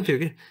कि गाह्रो थियो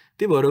कि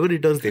त्यही भएर पनि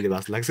रिटर्न्स धेरै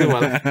भाष लाग्छ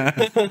मलाई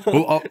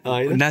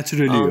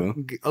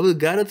अब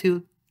गाह्रो थियो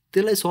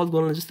त्यसलाई सल्भ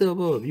गर्न जस्तै अब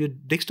यो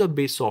डेस्कटप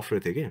बेस्ड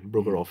सफ्टवेयर थियो कि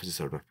ब्रोकर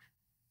अफिसेसहरूमा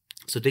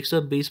सो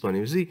डेस्कटप बेस्ड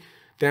भनेपछि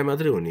त्यहाँ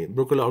मात्रै हो नि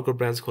ब्रोकरले अर्को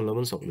ब्रान्च खोल्न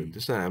पनि सक्दैन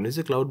त्यस्तो हामीले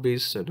चाहिँ क्लाउड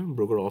बेस्ड होइन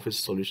ब्रोकर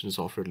अफिस सल्युसन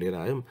सफ्टवेयर लिएर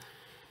आयौँ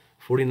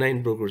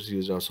 49 ब्रोकर्स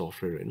युज आवर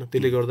सफ्टवेयर होइन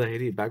त्यसले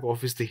गर्दाखेरि ब्याक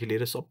अफिसदेखि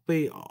लिएर सबै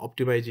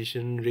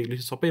अप्टिमाइजेसन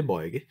रेगुलेसन सबै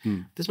भयो कि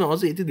त्यसमा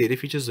अझै यति धेरै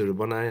फिचर्सहरू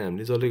बनायो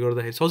हामीले जसले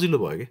गर्दाखेरि सजिलो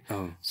भयो कि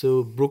सो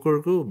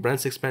ब्रोकरको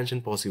ब्रान्च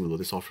एक्सपेन्सन पोसिबल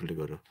हो त्यो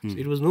सफ्टवेयरले गर्दा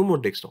it was no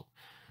more desktop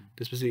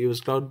त्यसपछि it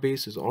was cloud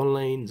based, it was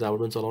online, जाबाट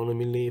पनि चलाउन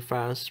मिल्ने,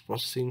 फास्ट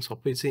प्रोसेसिङ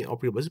सबै चाहिँ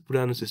अपग्रेड भएपछि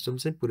पुरानो सिस्टम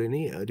चाहिँ पुरै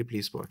नै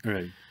रिप्लेस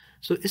भयो.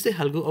 सो यस्तै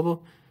खालको अब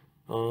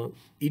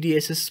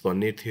EDSS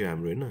भन्ने थियो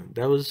हाम्रो होइन,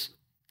 द्याट वाज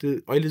त्यो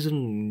अहिले जुन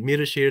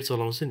मेरो सेयर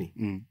चलाउँछ नि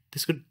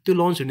त्यसको त्यो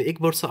लन्च हुने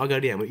 1 वर्ष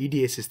अगाडि हाम्रो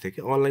EDSS थियो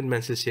कि अनलाइन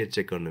मान्छे सेयर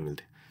चेक गर्न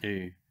मिल्थ्यो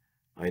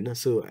होइन.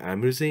 सो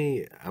हाम्रो चाहिँ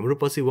हाम्रो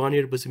पछि 1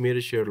 year पछि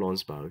मेरो सेयर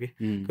लन्च भयो कि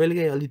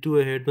कहिलेकाहीँ अलि टु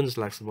अहेड पनि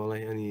जस्तो लाग्छ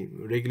मलाई. अनि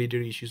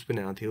रेगुलेटरी इस्युज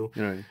पनि आएको थियो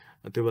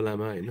त्यो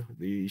बेलामा होइन,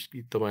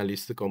 तपाईँले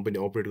यस्तो कम्पनी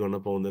अपरेट गर्न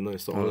पाउँदैन,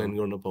 यस्तो अनलाइन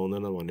गर्न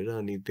पाउँदैन भनेर.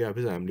 अनि त्यो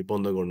आफै हामीले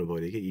बन्द गर्नु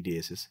पऱ्यो कि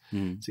EDSS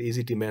चाहिँ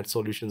easy to math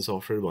solution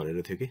software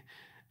भनेर थियो कि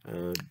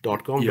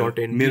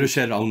 .com.in मेरो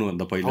सेयर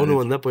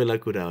आउनुभन्दा पहिला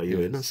कुरा हो यो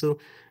होइन. So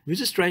we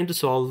just trying to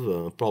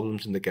solve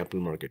problems in the capital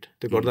market.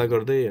 त्यो गर्दा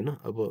गर्दै होइन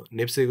अब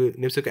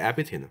नेप्सेको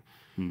एपै थिएन.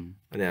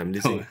 अनि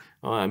हामीले चाहिँ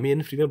हामी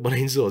होइन फ्रीमा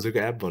बनाइन्छ हजुरको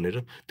एप भनेर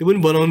त्यो पनि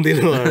बनाउँदैन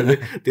हामीले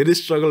धेरै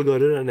स्ट्रगल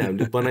गरेर अनि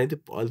हामीले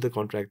बनाइदियो. अहिले त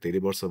कन्ट्र्याक्ट धेरै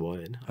वर्ष भयो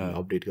होइन,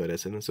 अपडेट गरेको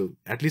छैन. सो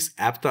एटलिस्ट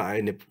एप त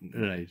आयो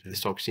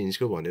स्टक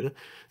एक्सचेन्जको भनेर.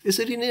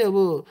 यसरी नै अब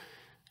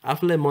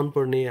आफूलाई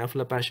मनपर्ने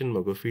आफूलाई प्यासन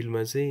भएको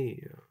फिल्डमा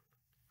चाहिँ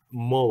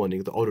म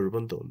भनेको त अरूहरू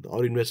पनि त हो नि त,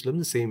 अरू इन्भेस्टरले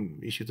पनि सेम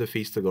इस्यु त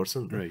फेस त गर्छ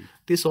नि त.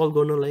 त्यो सल्भ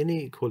गर्नलाई नै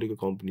खोलेको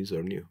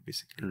कम्पनीजहरू नै हो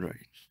बेसिकली.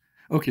 राइट.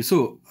 Okay, so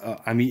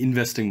हामी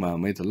इन्भेस्टिङमा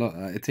है त ल.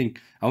 I think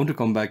I want to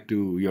come back to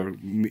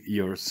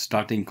your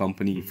starting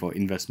company for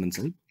investments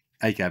है,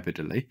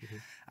 iCapital है.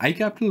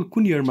 iCapital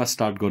कुन इयरमा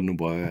स्टार्ट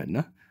गर्नुभयो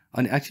होइन,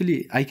 अनि एक्चुअली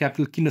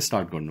iCapital किन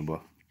स्टार्ट गर्नुभयो?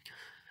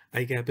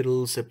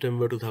 iCapital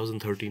सेप्टेम्बर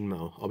 2013 मा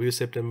हो. अब यो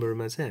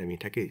सेप्टेम्बरमा चाहिँ हामी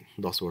ठ्याक्कै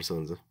 10 वर्ष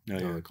हुन्छ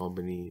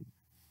कम्पनी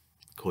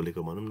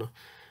खोलेको भनौँ न.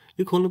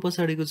 यो खोल्नु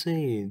पछाडिको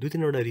चाहिँ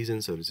 2-3वटा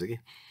रिजन्सहरू छ कि.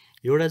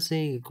 एउटा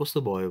चाहिँ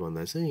कस्तो भयो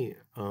भन्दा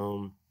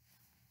चाहिँ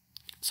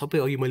सबै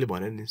अघि मैले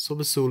भने नि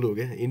सबै सोलो हो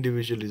क्या,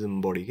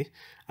 इन्डिभिजुअलिजम बढी कि.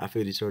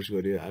 आफै रिसर्च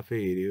गर्यो, आफै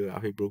हेऱ्यो,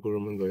 आफै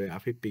ब्रोकरमा गयो,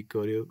 आफै पिक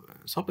गर्यो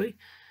सबै.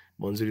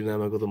 मन्जुरी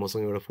नामाको त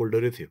मसँग एउटा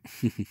फोल्डरै थियो,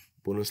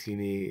 बोनस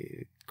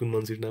लिने कुन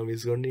मन्जुरी नाम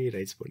युज गर्ने,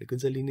 राइट्स भन्ने कुन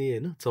चाहिँ लिने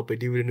होइन, सबै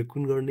डिभिडेन्ड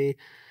कुन गर्ने.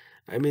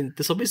 आई मिन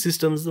त्यो सबै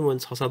सिस्टम्स चाहिँ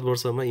मैले 6-7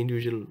 वर्षमा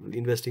इन्डिभिजुअल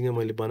इन्भेस्टिङै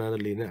मैले बनाएर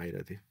लिएर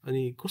आइरहेको थिएँ.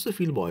 अनि कस्तो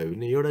फिल भयो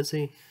भने एउटा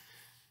चाहिँ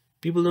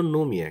people don't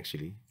know me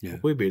actually.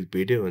 कोही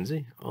भेट्यो भने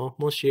चाहिँ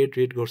म सेयर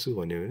ट्रेड गर्छु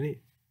भन्यो भने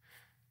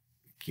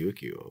के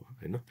हो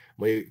होइन,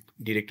 म यो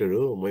डिरेक्टर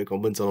हो, म यो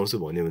कम्पनी चलाउँछु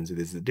भन्यो भने चाहिँ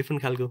दिस इज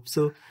डिफ्रेन्ट खालको.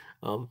 So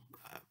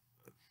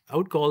I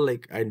would call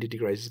like identity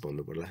crisis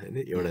भन्नु पर्ला होइन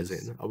एउटा चाहिँ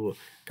होइन. अब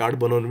कार्ड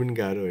बनाउनु पनि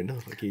गाह्रो होइन,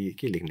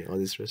 के लेख्ने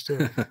अजय श्रेष्ठ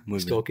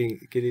स्टकिङ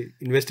के अरे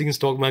इन्भेस्टिङ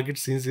स्टक मार्केट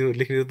सिन्स यो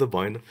लेख्ने त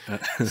भएन.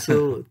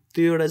 सो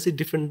त्यो एउटा चाहिँ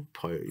डिफ्रेन्ट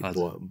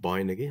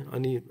भएन कि.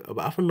 अनि अब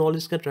आफ्नो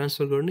नलेज कहाँ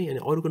ट्रान्सफर गर्ने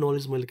अनि अरूको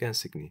नलेज मैले कहाँ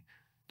सिक्ने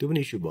त्यो पनि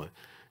इस्यु भयो.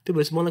 त्यो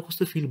भएपछि मलाई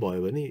कस्तो फिल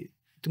भयो भने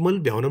त्यो मैले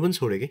भ्याउन पनि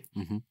छोडेँ कि.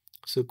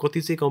 सो कति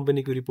चाहिँ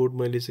कम्पनीको रिपोर्ट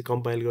मैले चाहिँ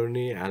कम्पाइल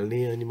गर्ने हाल्ने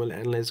अनि मैले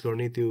एनालाइज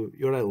गर्ने त्यो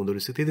एउटा हुँदो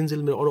रहेछ. त्यही दिन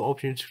चाहिँ मेरो अरू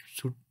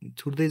अपर्च्युनिटी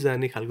छुट्दै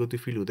जाने खालको त्यो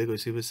फिल हुँदै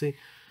गइसकेपछि चाहिँ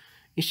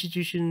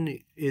इन्स्टिट्युसन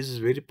इज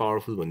भेरी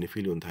पावरफुल भन्ने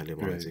फिल हुन थाल्यो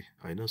मलाई चाहिँ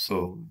होइन. सो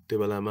त्यो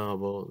बेलामा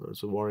अब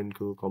सो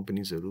वारेनको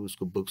कम्पनीजहरू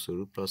उसको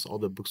बुक्सहरू प्लस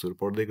अदर बुक्सहरू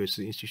पढ्दै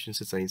गएपछि इन्स्टिट्युसन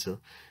चाहिँ चाहिन्छ.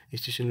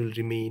 Institution will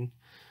remain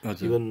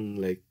even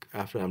like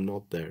after I'm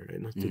not there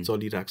होइन, त्यो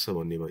चलिरहेको छ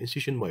भन्ने भयो.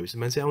 इन्स्टिट्युसन भएपछि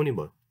मान्छे आउने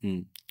भयो.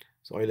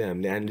 सो अहिले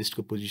हामीले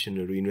एनालिस्टको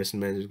पोजिसनहरू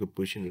इन्भेस्टमेन्ट म्यानेजरको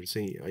पोजिसनहरू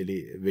चाहिँ अहिले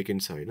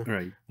भेकेन्ट छ होइन.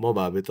 म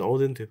भए त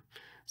आउँदैन थियो.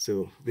 सो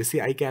बेसी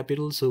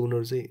iCapital सो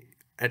उनीहरू चाहिँ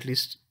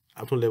एटलिस्ट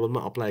आफ्नो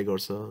लेभलमा अप्लाई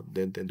गर्छ.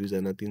 देन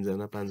 2जना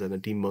 3जना 5जना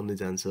टिम बन्दै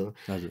जान्छ.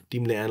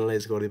 टिमले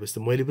एनालाइज गरेपछि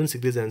त मैले पनि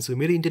सिक्दै जान्छु.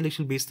 मेरो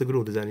इन्टेलेक्चुअल बेस त ग्रो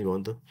हुँदै जाने भयो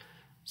नि त.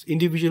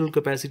 इन्डिभिजुअल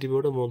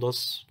क्यापेसिटीबाट म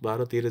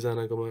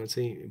 10-12-13जनाकोमा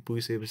चाहिँ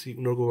पुगिसकेपछि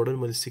उनीहरूकोबाट पनि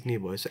मैले सिक्ने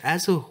भयो. सो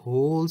एज अ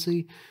होल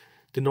चाहिँ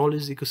त्यो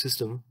नलेज इको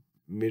सिस्टम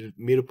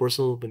मेरो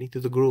पर्सनल पनि त्यो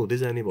त ग्रो हुँदै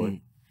जाने भयो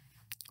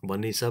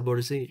भन्ने हिसाबबाट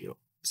चाहिँ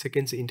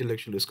सेकेन्ड चाहिँ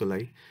इन्टेलेक्चुअल उसको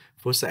लागि,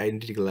 फर्स्ट चाहिँ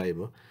आइडेन्टिटीको लागि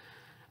भयो.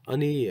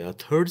 अनि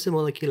थर्ड चाहिँ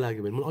मलाई के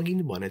लाग्यो भने मैले अघि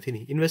नै भनेको थिएँ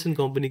नि इन्भेस्टमेन्ट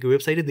कम्पनीको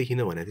वेबसाइटै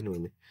देखिनँ भनेको थिएँ नि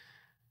मैले.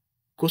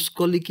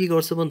 कसले के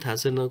गर्छ पनि थाहा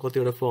छैन,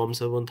 कतिवटा फर्म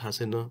छ पनि थाहा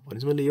छैन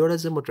भनेपछि मैले एउटा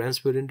चाहिँ म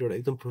ट्रान्सपेरेन्ट एउटा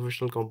एकदम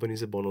प्रोफेसनल कम्पनी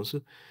चाहिँ बनाउँछु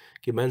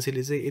कि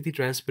मान्छेले चाहिँ यति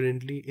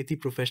ट्रान्सपेरेन्टली यति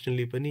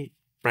प्रोफेसनली पनि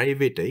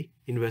प्राइभेट है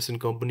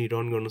इन्भेस्टमेन्ट कम्पनी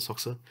रन गर्न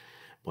सक्छ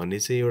भन्ने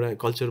चाहिँ एउटा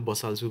कल्चर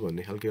बसाल्छु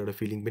भन्ने खालको एउटा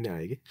फिलिङ पनि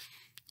आयो कि.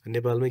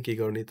 नेपालमै के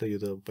गर्ने त यो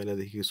त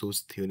पहिलादेखिको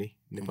सोच थियो नि.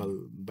 नेपाल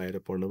बाहिर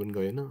पढ्न पनि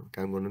गएन,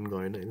 काम गर्न पनि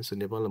गएन होइन. सो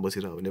नेपालमा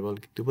बसेर अब नेपाल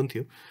त्यो पनि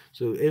थियो.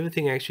 So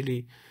everything actually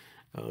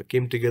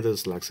came together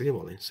जस्तो लाग्छ कि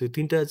मलाई. सो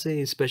 3टा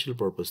चाहिँ स्पेसल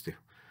पर्पज थियो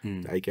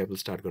iCapital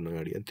स्टार्ट गर्न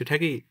अगाडि. अनि त्यो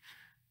ठ्याक्कै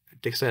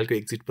टेक्सटाइलको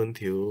एक्जिट पनि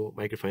थियो,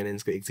 माइक्रो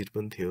फाइनेन्सको एक्जिट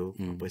पनि थियो,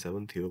 पैसा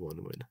पनि थियो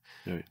भनौँ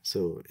होइन. सो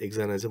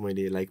एकजना चाहिँ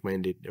मैले लाइक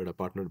माइन्डेड एउटा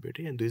पार्टनर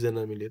भेटेँ अनि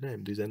 2जना मिलेर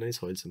हामी 2जना नै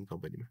छ अहिलेसम्म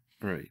कम्पनीमा.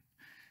 राइट.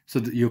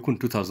 सो यो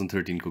कुन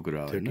 2013 को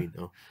कुरा हो होइन.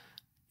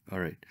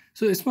 राइट.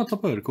 सो यसमा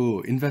तपाईँहरूको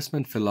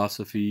इन्भेस्टमेन्ट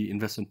फिलोसफी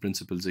इन्भेस्टमेन्ट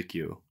प्रिन्सिपल चाहिँ के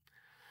हो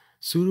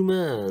सुरुमा?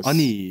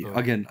 अनि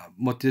अगेन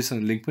म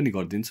त्यससँग लिङ्क पनि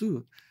गरिदिन्छु.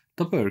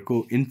 तपाईँहरूको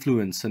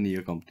इन्फ्लुएन्स छ नि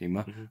यो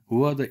कम्पनीमा,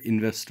 हु आर द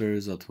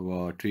इन्भेस्टर्स अथवा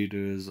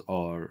ट्रेडर्स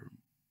अर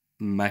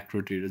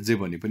म्याक्रो ट्रेडर्स जे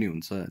भने पनि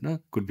हुन्छ होइन,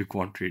 could be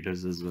quant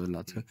traders as well.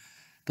 अच्छा,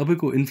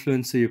 तपाईँको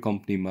इन्फ्लुएन्स चाहिँ यो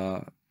कम्पनीमा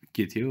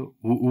के थियो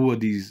who were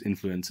these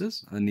influences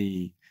अनि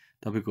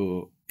तपाईको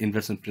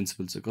इन्भेस्टमेन्ट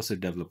प्रिन्सिपल चाहिँ कसरी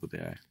डेभलप हुँदै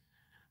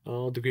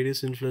आयो द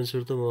ग्रेटेस्ट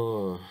इन्फ्लुएन्सर त म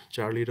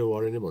चार्ली र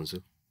वारेन नै भन्छु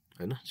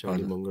होइन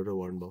चार्ली मङ्गर र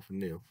वारेन बफेट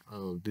नै हो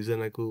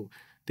दुईजनाको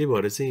त्यही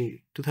भएर चाहिँ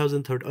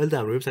 2013 अहिले त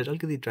हाम्रो वेबसाइट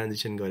अलिकति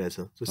ट्रान्जिसन गरेछ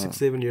सो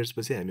 6-7 इयर्स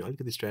पछि हामी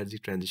अलिकति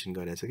स्ट्राटेजिक ट्रान्जिसन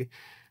गरेछ कि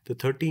त्यो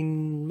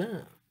 13मा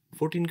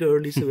 14को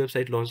अर्ली चाहिँ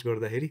वेबसाइट लन्च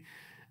गर्दाखेरि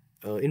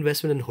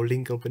इन्भेस्टमेन्ट एन्ड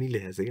होल्डिङ कम्पनी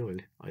लेखेको छ कि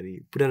मैले अनि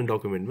पुरानो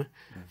डकुमेन्टमा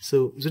सो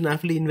जुन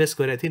आफूले इन्भेस्ट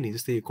गरेको थियो नि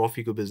जस्तै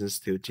कफीको बिजनेस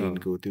थियो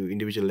चेनको त्यो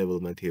इन्डिभिजुअल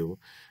लेभलमा थियो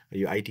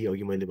यो आइटी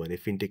अघि मैले भने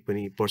फिनटेक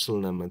पनि पर्सनल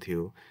नाममा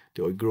थियो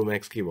त्यो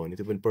ग्रोम्याक्स के भन्यो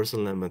त्यो पनि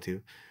पर्सनल नाममा थियो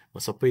म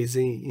सबै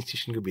चाहिँ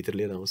इन्स्टिट्युसनको भित्र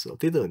लिएर आउँछु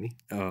त्यही त हो नि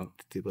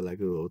त्यो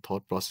बेलाको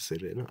थट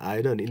प्रोसेसहरू होइन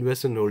आएन अनि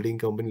इन्भेस्टमेन्ट होल्डिङ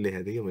कम्पनी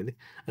लेखाएको थिएँ कि मैले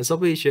अनि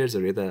सबै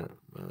सेयर्सहरू यता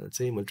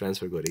चाहिँ मैले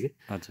ट्रान्सफर गरेँ कि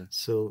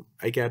so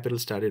iCapital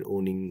started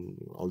owning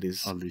all this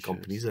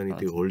companies अनि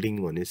त्यो होल्डिङ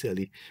भने चाहिँ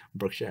अलिक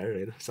बर्कशायर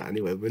होइन सानै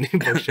भए पनि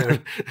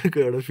बर्कशायरको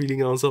एउटा फिलिङ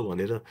आउँछ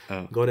भनेर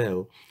गरे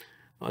हो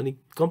अनि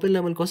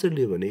कम्पनीलाई मैले कसरी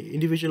लिएँ भने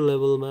इन्डिभिजुअल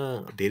लेभलमा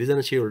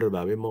धेरैजना सेयर होल्डर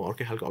भए म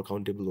अर्कै खालको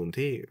अकाउन्टेबल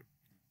हुन्थेँ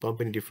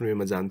कम्पनी डिफ्रेन्ट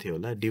वेमा जान्थ्यो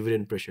होला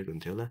डिभिडेन्ड प्रेसर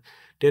हुन्थ्यो होला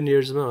 10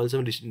 इयर्समा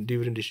अहिलेसम्म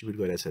डिभिडेन्ड डिस्ट्रिब्युट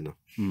गरेको छैन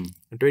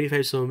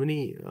 25सम्म पनि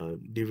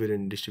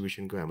डिभिडेन्ड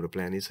डिस्ट्रिब्युसनको हाम्रो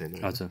प्लानै छैन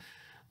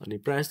अनि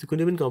प्रायः जस्तो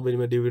कुनै पनि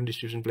कम्पनीमा डिभिडेन्ड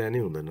डिस्ट्रिब्युसन प्लानै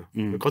हुँदैन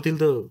कतिले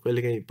त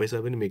कहिलेकाहीँ पैसा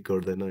पनि मेक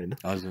गर्दैन होइन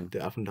त्यो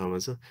आफ्नो ठाउँमा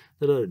छ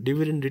तर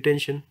डिभिडेन्ड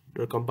रिटेन्सन र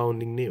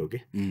कम्पाउन्डिङ नै हो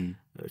कि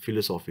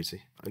फिलोसफी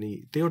चाहिँ अनि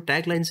त्यो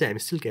ट्यागलाइन चाहिँ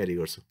हामी स्टिल क्यारी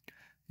गर्छौँ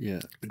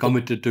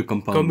कमिटेड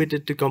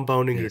टु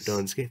कम्पाउन्डिङ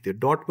रिटर्न्स के त्यो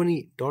डट पनि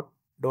डट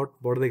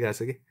बढ्दै गएको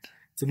छ कि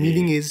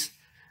मिनिङ इज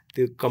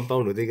त्यो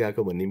कम्पाउन्ड हुँदै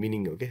गएको भन्ने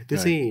मिनिङ हो क्या त्यो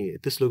चाहिँ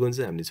त्यो स्लोगन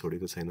चाहिँ हामीले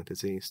छोडेको छैन त्यो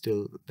चाहिँ still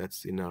that's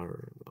in our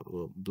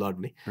blood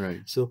नै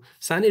सो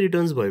सानै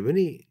रिटर्न्स भयो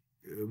भने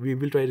we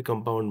will try to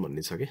compound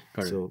भन्ने छ क्या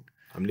सो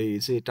हामीले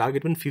चाहिँ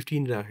टार्गेट पनि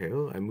 15 राख्यो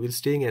हो हामी विल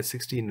स्टेइङ एट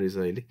 16 रहेछ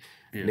अहिले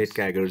नेट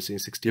क्यागर चाहिँ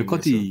 16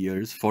 कति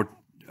इयर्स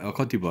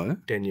कति भयो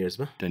 10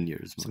 इयर्समा 10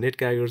 इयर्समा नेट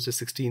क्यागर चाहिँ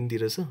 16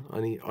 तिर छ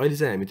अनि अहिले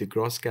चाहिँ हामी त्यो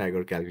ग्रस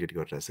क्यागर क्यालकुलेट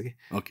गरिरहेछ कि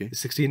ओके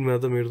 16 मा त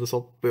मेरो त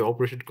सबै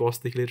अपरेसन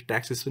कस्टदेखि लिएर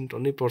ट्याक्सेस पनि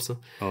टन्नै पर्छ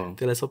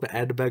त्यसलाई सबै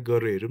एड ब्याक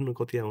गरेर हेरौँ न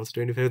कति आउँछ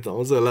 25 त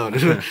आउँछ होला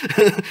भनेर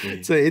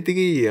सो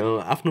यतिकै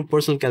आफ्नो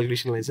पर्सनल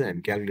क्यालकुलेसनलाई चाहिँ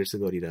हामी क्यालकुलेट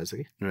चाहिँ गरिरहेछ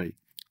कि राइट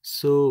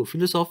सो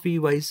फिलोसफी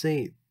वाइज चाहिँ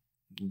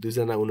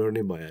दुईजना उनीहरू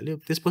नै भइहाल्यो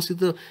त्यसपछि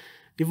त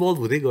इभल्भ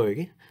हुँदै गयो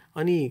कि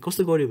अनि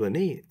कस्तो गर्यो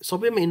भने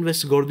सबैमा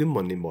इन्भेस्ट गरिदिउँ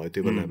भन्ने भयो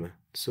त्यो बेलामा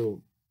सो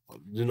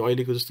जुन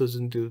अहिलेको जस्तो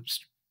जुन त्यो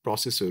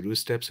प्रोसेसहरू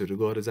स्टेप्सहरू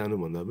गरेर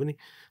जानुभन्दा पनि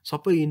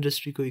सबै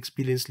इन्डस्ट्रीको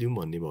एक्सपिरियन्स लिउँ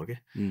भन्ने भयो क्या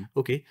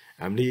ओके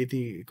हामीले यति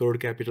करोड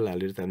क्यापिटल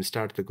हालेर त हामी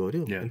स्टार्ट त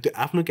गऱ्यो अनि त्यो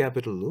आफ्नो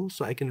क्यापिटल हो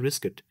so I can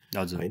risk it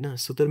होइन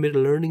सो तर मेरो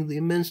लर्निङ त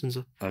इमेन्स हुन्छ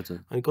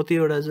अनि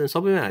कतिवटा चाहिँ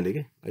सबैमा हाल्यो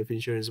क्या लाइफ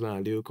इन्सुरेन्समा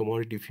हाल्यो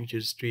कमोडिटी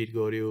फ्युचर्स ट्रेड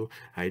गर्यो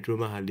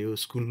हाइड्रोमा हाल्यो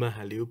स्कुलमा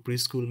हाल्यो प्रि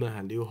स्कुलमा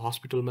हाल्यो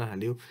हस्पिटलमा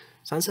हाल्यो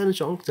सानो सानो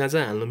चङ्क जहाँ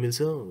जहाँ हाल्न मिल्छ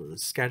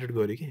स्क्याटर्ड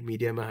गऱ्यो कि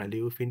मिडियामा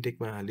हाल्यो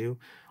फिनटेकमा हाल्यो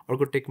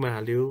अर्को टेकमा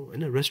हाल्यो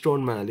होइन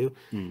रेस्टुरेन्टमा हाल्यो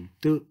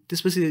त्यो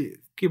त्यसपछि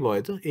के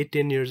भयो त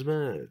 8-10 इयर्समा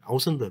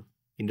आउँछ नि त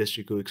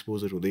इन्डस्ट्रीको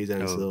एक्सपोजर हुँदै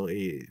जान्छ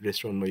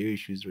रेस्टुरेन्टमा यो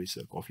इस्युज रहेछ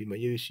कफीमा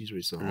यो इस्युज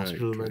रहेछ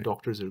हस्पिटलमा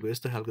डक्टर्सहरूको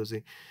यस्तो खालको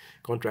चाहिँ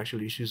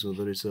कन्ट्र्याक्चुअल इस्युज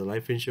हुँदो रहेछ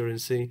लाइफ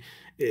इन्सुरेन्स चाहिँ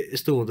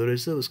यस्तो हुँदो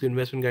रहेछ उसको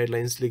इन्भेस्टमेन्ट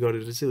गाइडलाइन्सले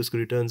गरेर चाहिँ उसको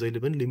रिटर्न जहिले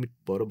पनि लिमिट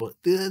भएर भयो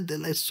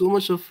त्यसलाई सो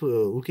मच अफ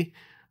हो कि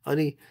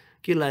अनि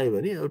के लाग्यो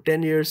भने अब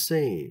 10 इयर्स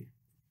चाहिँ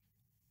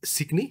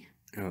सिक्ने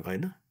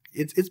होइन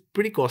इट्स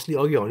प्रिटी कस्टली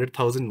अघि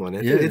 100,000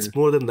 भनेको थियो इट्स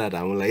मोर देन द्याट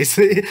हाम्रो लागि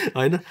चाहिँ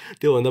होइन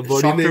त्योभन्दा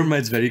बढी नै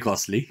इट्स भेरी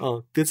कस्टली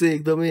त्यो चाहिँ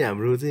एकदमै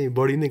हाम्रो चाहिँ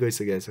बढी नै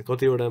गइसकेको छ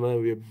कतिवटामा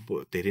उयो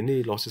धेरै नै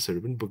लसेसहरू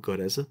पनि बुक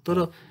गरेको छ तर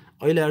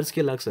अहिले आएर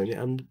के लाग्छ भने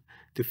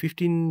त्यो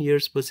 15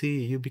 इयर्स पछि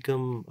यु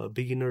बिकम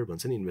बिगिनर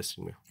भन्छ नि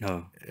इन्भेस्टिङमा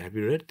हेभ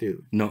यु रेड त्यो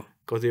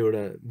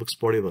कतिवटा बुक्स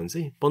पढ्यो भने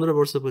चाहिँ 15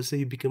 वर्षपछि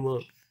यु बिकम अ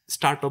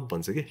स्टार्टअप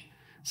भन्छ कि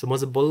सो म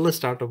चाहिँ बल्ल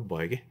स्टार्टअप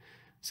भयो कि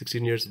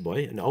 16 इयर्स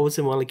भयो अनि अब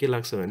चाहिँ मलाई के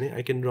लाग्छ भने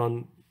I can run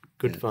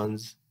good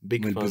funds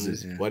big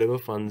funds what ever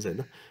funds होइन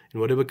इन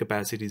वाट एभर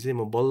क्यापेसिटी चाहिँ म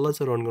बल्ल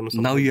चाहिँ रन गर्न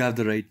सक्छु now you have the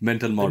right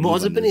mental model म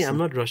अझै पनि आम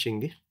नट रसिङ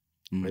कि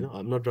होइन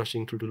आम नट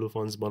रसिङ ठुल्ठुलो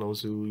फन्ड्स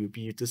बनाउँछु यो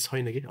पी त्यो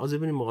छैन कि अझै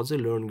पनि म अझै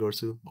लर्न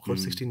गर्छु भर्खर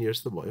 16 इयर्स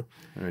त भयो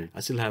I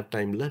still have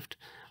time left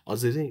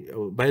अझै चाहिँ अब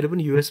बाहिर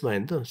पनि युएसमा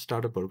होइन त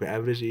स्टार्टअपहरूको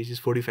एभरेज एज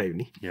इज 45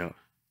 नि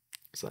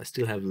so I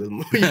still have little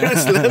more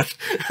years left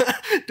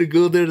to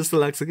go there जस्तो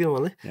लाग्छ क्या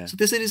मलाई सो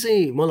त्यसरी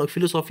चाहिँ मलाई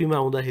फिलोसफीमा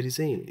आउँदाखेरि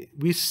चाहिँ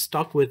we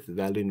stock with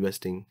value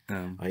investing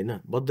होइन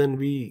but then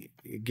we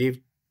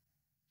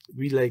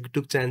like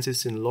took chances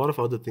in lot of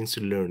other things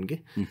to learn के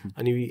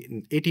अनि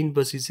 18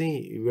 पछि चाहिँ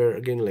were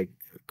again like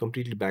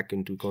completely back in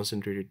to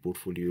concentrated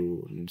portfolio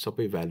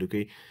सबै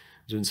भ्यालुकै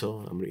जुन छ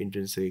हाम्रो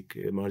इन्ट्रेन्सिक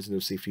मार्जिन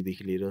अफ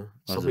सेफ्टीदेखि लिएर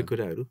सबै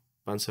कुराहरू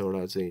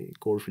 5-6वटा चाहिँ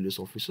कोर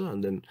फिलोसफी छ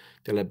एन्ड देन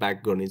त्यसलाई ब्याक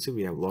गर्ने चाहिँ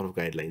we have lot of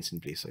guidelines in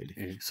place अहिले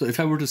so if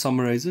I were to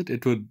summarise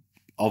it would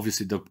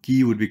obviously the key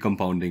would be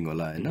compounding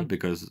होला हैन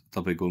because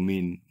तपाईको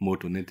मेन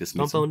मोटो नै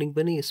त्यसमा compounding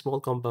पनि small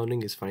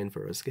compounding is fine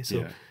for us के so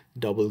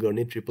double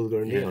गर्ने triple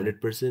गर्ने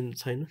 100%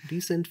 छैन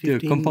decent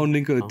 15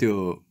 compounding को त्यो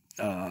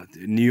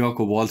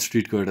न्युयोर्कको वल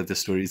स्ट्रीटको एउटा त्यो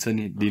स्टोरी छ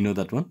नि do you know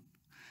that one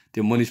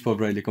त्यो मनिष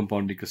पब्राईले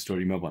कम्पाउन्डिङको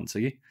स्टोरीमा भन्छ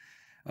कि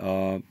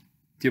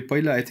त्यो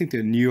पहिला आई थिङ्क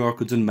त्यो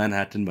न्युयोर्कको जुन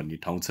म्यानह्याटन भन्ने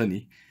ठाउँ छ नि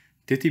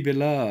त्यति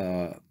बेला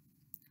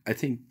आई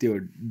थिङ्क त्यो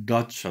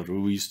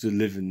डचहरू use to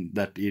live in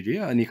that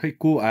area अनि खै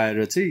को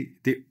आएर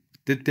चाहिँ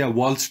त्यहाँ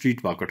वाल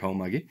स्ट्रिट भएको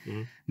ठाउँमा कि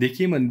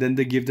देखियौँ अनि then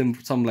they give them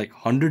some like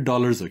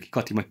 $100 हो कि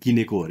कतिमा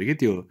किनेको हो अरे कि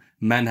त्यो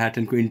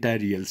म्यानह्याटनको इन्टायर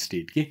रियल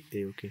स्टेट कि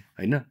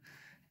होइन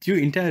त्यो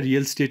इन्टायर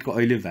रियल स्टेटको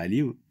अहिले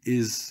value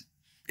is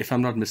if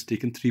I'm not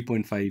mistaken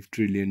 $3.5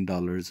 trillion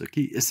हो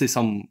कि यसै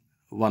some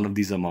one of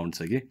these amount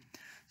छ कि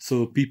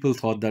सो पिपल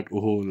थट द्याट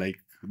ओहो like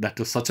that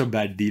was such a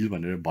bad deal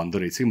भनेर भन्दो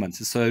रहेछ कि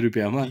मान्छे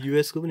 $100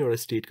 युएसको पनि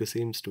एउटा स्टेटको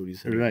सेम स्टोरी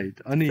छ राइट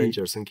अनि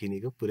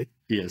किनेको पुरै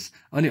यस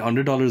अनि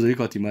 $100 है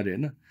कतिमा अरे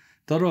होइन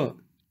तर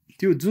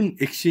त्यो जुन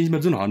एक्सचेन्जमा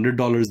जुन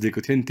 $100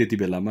 दिएको थियो नि त्यति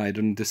बेलामा आई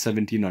डोन्ट त्यो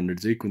 1700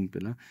 चाहिँ कुन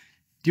बेला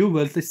त्यो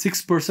बेला चाहिँ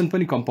 6%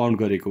 पनि कम्पाउन्ड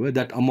गरेको भए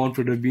that amount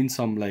would have been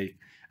some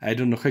like I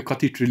don't know खै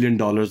कति $1 ट्रिलियन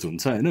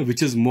हुन्छ होइन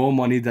which is more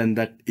money then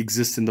that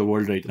exist in the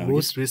world right now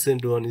most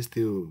recent one is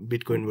त्यो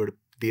बिटकोइनबाट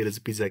दिएर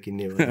चाहिँ पिज्जा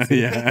किन्ने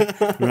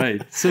राइट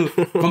सो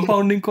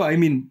कम्पाउन्डिङको आई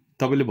मिन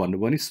तपाईँले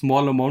भन्नुभयो नि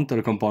स्मल अमाउन्ट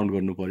तर कम्पाउन्ड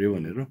गर्नु पऱ्यो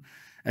भनेर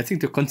आई थिङ्क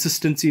त्यो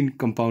consistency in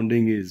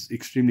compounding is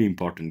extremely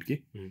important कि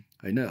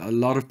होइन a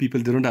lot of people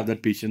they don't have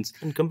that patience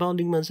अनि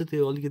कम्पाउन्डिङमा चाहिँ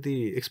त्यो अलिकति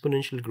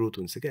एक्सपोनेन्सियल ग्रोथ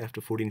हुन्छ क्या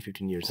आफ्टर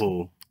 14-15 इयर्स हो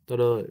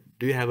तर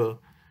do you have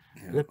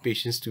a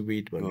patience to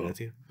weight भनेर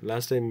थियो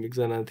लास्ट टाइम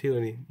एकजना थियो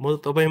अनि म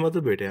त तपाईँ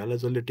मात्रै भेटेँ होला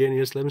जसले 10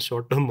 इयर्सलाई पनि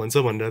सर्ट टर्म भन्छ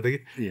भनेर थियो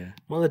कि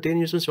मलाई 10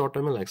 इयर्स पनि सर्ट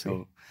टर्ममै लाग्छ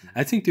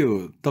आई थिङ्क त्यो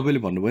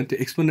तपाईँले भन्नुभयो नि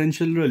त्यो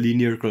एक्सपोनेन्सियल र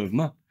लिनियर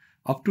कर्भमा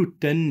अप टु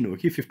 10 हो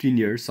कि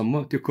 15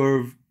 इयर्ससम्म त्यो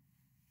कर्भ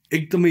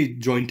एकदमै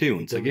जोइन्टै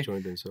हुन्छ कि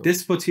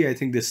त्यसपछि I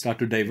think they start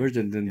to diverge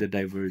and then they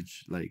diverge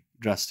like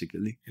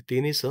drastically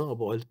त्यही नै छ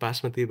अब अहिले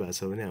पासमा त्यही भएको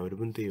छ भने हाम्रो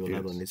पनि त्यही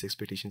होला भन्ने चाहिँ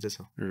एक्सपेक्टेसन चाहिँ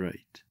छ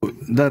right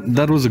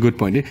that was a good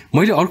point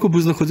मैले अर्को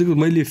बुझ्न खोजेको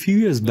मैले फ्यु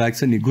इयर्स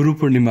ब्याक छ नि गुरु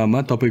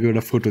पूर्णिमामा तपाईँको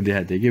एउटा फोटो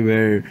देखाएको थिएँ कि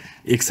वेयर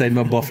एक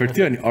साइडमा बफेट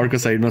थियो अनि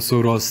अर्को साइडमा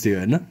सोरोस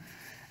थियो होइन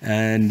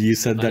and you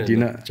said that you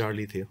know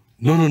Charlie थियो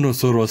नो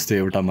सोरोस थियो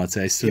एउटामा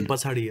चाहिँ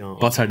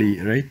पछाडि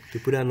राइट त्यो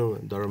पुरानो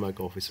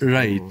धर्मको अफिस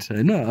राइट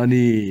होइन अनि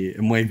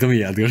म एकदमै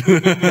याद गर्छु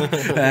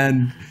एन्ड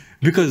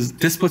बिकज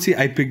त्यसपछि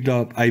I picked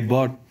up I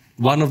but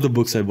one of the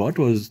books I but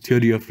was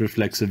theory of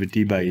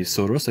रिफ्लेक्सिभिटी by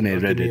Soros and I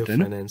read it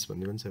होइन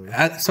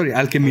सरी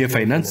अल्केमी अफ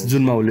फाइनेन्स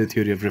जुनमा उसले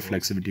थ्योरी अफ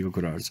रिफ्लेक्सिभिटीको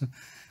कुराहरू छ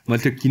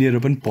मैले त्यो किनेर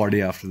पनि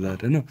पढेँ आफ्टर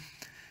द्याट होइन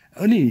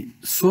अनि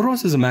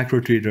Soros is a macro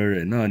trader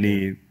होइन अनि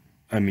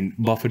I mean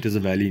Buffett is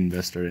a value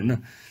investor होइन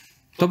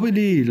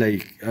तपाईँले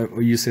like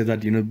you say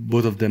that you know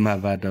both of them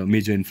have had a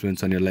major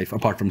influence on your life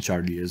apart from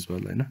Charlie as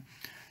well होइन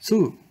so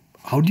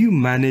how do you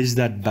manage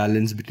that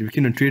balance between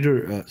किन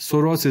trader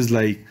Soros is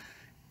like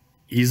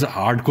is a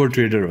hard core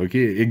trader हो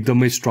कि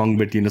एकदमै strong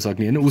बेट लिन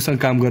सक्ने होइन उसँग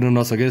काम गर्न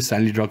नसके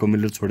स्ट्यानली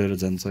ड्रकमिलर छोडेर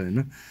जान्छ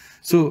होइन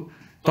सो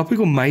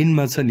तपाईँको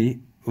माइन्डमा छ नि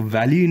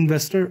value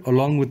investor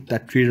along with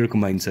that ट्रेडरको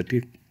mind set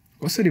कि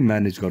कसरी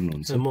म्यानेज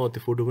गर्नुहुन्छ म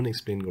त्यो फोटो पनि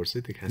एक्सप्लेन गर्छु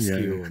त्यो खास के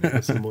हो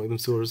भनेर म एकदम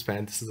सोर्स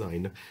फ्यान त्यस्तो चाहिँ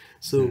होइन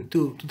सो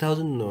त्यो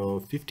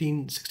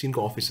 2015-16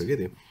 को अफिस हो क्या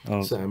त्यो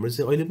सो हाम्रो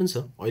चाहिँ अहिले पनि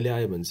छ अहिले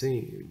आयो भने चाहिँ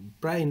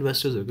प्रायः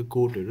इन्भेस्टर्सहरूको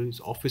कोर्टहरू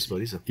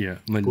अफिसभरि छ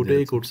कोर्टै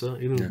कोर्ट छ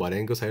इभन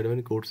भर्याङको साइडमा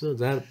पनि कोर्ट छ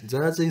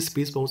जहाँ चाहिँ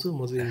स्पेस पाउँछ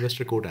म चाहिँ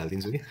इन्भेस्टर कोर्ट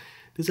हालिदिन्छु कि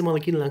त्यो चाहिँ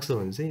मलाई किन लाग्छ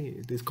भने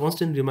चाहिँ त्यो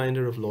constant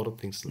reminder of lot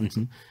of things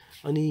लाग्छ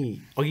अनि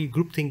अघि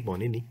ग्रुप थिङ्क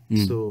भने नि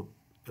सो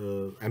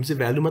हामी चाहिँ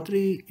भ्यालु मात्रै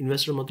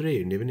इन्भेस्टर मात्रै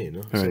हेर्ने पनि होइन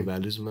सो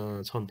भ्यालुजमा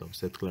छ नि त अब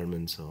सेथ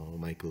क्लर्मन छ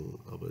माइकल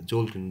अब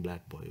जोल्टन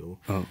ब्ल्याक भयो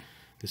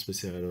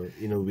त्यसपछि आएर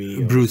in a way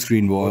Bruce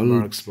ग्रिनवाल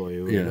marks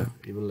भयो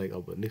इभन लाइक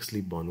अब नेक्स्ट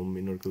लिप भनौँ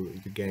यिनीहरूको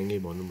ग्याङै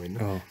भनौँ होइन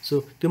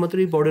सो त्यो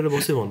मात्रै पढेर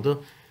बस्यो भने त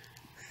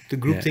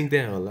त्यो ग्रुप थिङ्क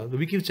त्यहाँ होला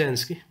वी गिभ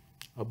चान्स कि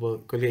अब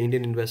कहिले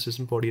इन्डियन इन्भेस्टर्स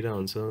पनि पढिरहेको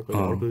हुन्छ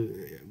कहिले अर्को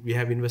we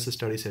have investor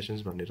study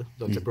sessions भनेर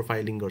जसले चाहिँ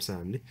प्रोफाइलिङ गर्छ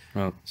हामीले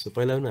सो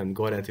पहिला पनि हामी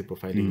गरेको थियो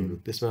प्रोफाइलिङहरू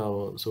त्यसमा अब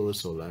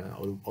सोर्स होला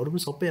अरू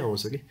पनि सबै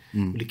आउँछ कि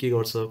उसले के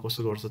गर्छ कसो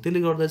गर्छ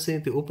त्यसले गर्दा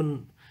चाहिँ त्यो ओपन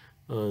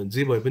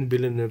जे भए पनि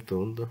बिलियनर त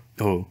हो नि त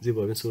जे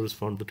भए पनि सोर्स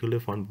फन्ड त ठुलै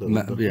फन्ड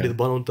त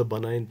बनाउनु त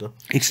बनायो नि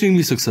त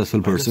एक्सट्रिमली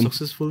सक्सेसफुल पर्सन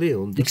सक्सेसफुलै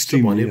हो नि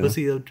त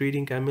भनेपछि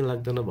ट्रेडिङ कामै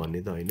लाग्दैन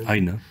भन्ने त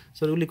होइन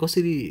सर उसले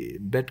कसरी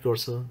बेट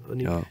गर्छ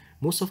अनि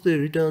most of the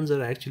returns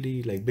are actually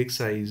like big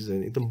size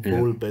एकदम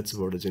बोल्ड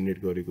बेट्सबाट जेनेरेट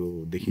गरेको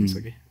देखिन्छ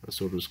कि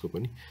सोरोसको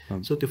पनि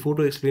सो त्यो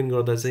फोटो एक्सप्लेन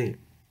गर्दा चाहिँ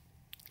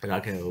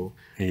राखे हो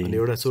अनि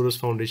एउटा सोरोस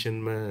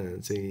फाउन्डेसनमा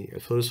चाहिँ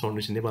सोरोस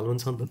फाउन्डेसन नेपालमा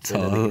पनि छ नि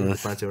त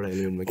 5वटा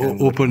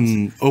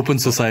एलिमेन्टमा ओपन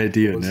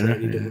सोसाइटी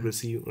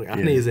डेमोक्रेसी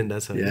आफ्नै एजेन्डा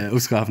छ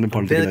उसको आफ्नै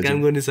त्यहाँ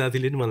काम गर्ने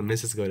साथीले पनि मलाई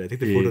मेसेज गरेको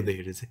थियो त्यो फोटो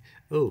देखेर चाहिँ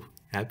ओ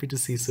happy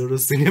to see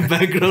Soros in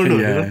background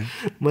भनेर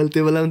मैले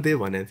त्यो बेला पनि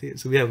त्यही भनेको थिएँ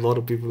so we have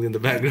lot of people in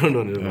the background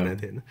भनेर भनेको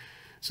थिएँ होइन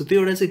सो त्यो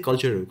एउटा चाहिँ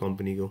कल्चर हो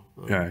कम्पनीको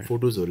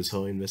फोटोजहरू छ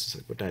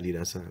इन्भेस्टर्सहरूको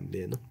टालिरहेको छ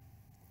हामीले होइन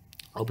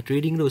अब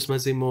ट्रेडिङ र उसमा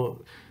चाहिँ म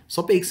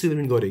सबै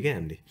एक्सपेरिमेन्ट गरेँ क्या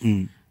हामीले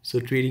सो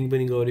ट्रेडिङ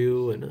पनि गऱ्यो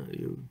होइन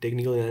यो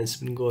टेक्निकल एनालिसिस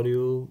पनि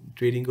गऱ्यो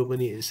ट्रेडिङको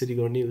पनि यसरी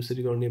गर्ने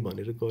उसरी गर्ने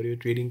भनेर गऱ्यो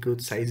ट्रेडिङको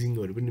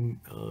साइजिङहरू पनि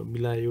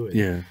मिलायो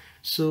होइन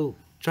सो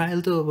ट्रायल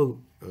त अब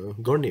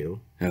गर्ने हो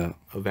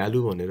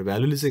भ्यालु भनेर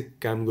भ्यालुले चाहिँ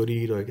काम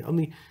गरिरहेको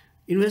अनि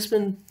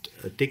इन्भेस्टमेन्ट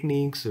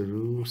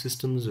टेक्निक्सहरू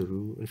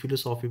सिस्टम्सहरू अनि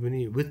फिलोसफी पनि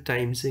विथ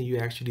टाइम चाहिँ यो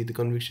actually the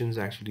कन्भिक्सन्स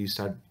actually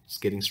start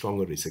getting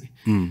stronger रहेछ कि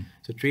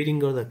सो ट्रेडिङ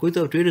गर्दा कोही त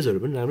ट्रेडर्सहरू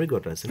पनि राम्रै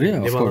गरिरहेछ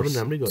नेपालमा पनि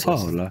राम्रै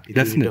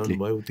गरिरहेछ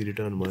भयो उति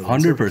रिटर्न भयो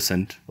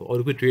 100%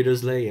 अरू कोही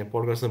ट्रेडर्सलाई यहाँ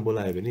पडकास्टमा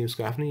बोलायो भने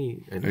उसको आफ्नै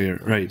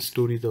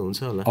स्टोरी त हुन्छ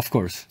होला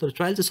अफकोर्स तर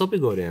ट्रायल चाहिँ सबै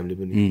गऱ्यो हामीले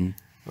पनि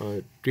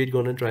ट्रेड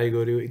गर्न ट्राई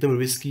गऱ्यो एकदम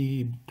रिस्की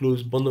क्लोज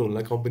बन्द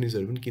हुनलाई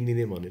कम्पनीजहरू पनि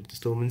किनिदिने भनेर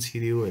त्यस्तो पनि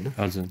छिर्यो होइन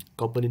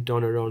कम्पनी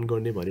टर्न अराउन्ड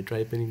गर्ने भन्ने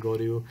ट्राई पनि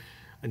गऱ्यो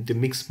अनि त्यो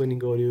मिक्स पनि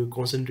गऱ्यो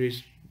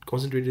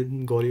कन्सन्ट्रेटेड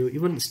पनि गऱ्यो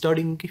इभन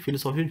स्टडिङकै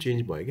फिलोसफी पनि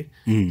चेन्ज भयो कि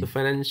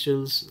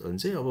फाइनेन्सियल्स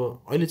चाहिँ अब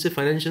अहिले चाहिँ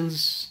फाइनेन्सियल्स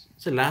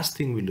चाहिँ last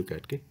thing we look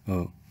at के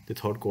त्यो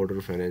थर्ड क्वार्टर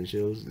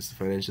फाइनेन्सियल्स यस्तो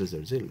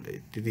फाइनेन्सियल्सहरू चाहिँ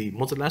त्यति म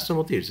चाहिँ लास्टमा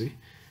मात्रै हेर्छु कि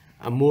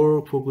I'm more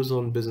focused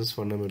on business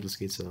fundamentals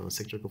के छ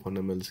सेक्टरको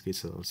फन्डामेन्टल्स के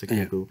छ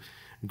सेक्टरको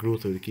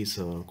ग्रोथहरू के छ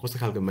कस्तो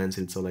खालको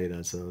मान्छेले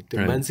चलाइरहेछ त्यो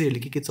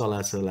मान्छेहरूले के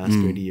चलाएको छ लास्ट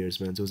 20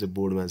 इयर्समा जो चाहिँ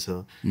बोर्डमा छ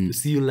त्यो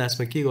सिइओ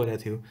लास्टमा के गरेको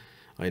थियो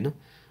होइन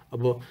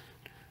अब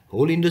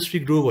होल इन्डस्ट्री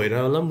ग्रो भएर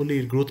होला उसले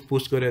ग्रोथ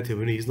पोस्ट गरेको थियो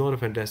भने is not a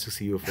fantastic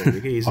CEO for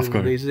के is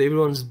every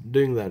once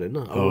doing that होइन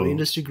अब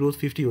इन्डस्ट्री ग्रोथ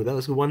 50 हुँदा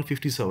उसको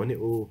 150 छ भने ओ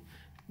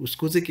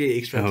उसको चाहिँ के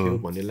एक्स्ट्रा थियो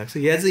भन्ने लाग्छ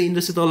या चाहिँ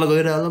इन्डस्ट्री तल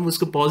गएर होला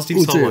उसको पोजिटिभ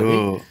छ भने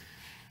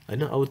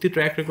होइन अब त्यो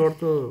ट्र्याक रेकर्ड त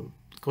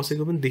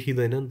कसैको पनि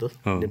देखिँदैन नि त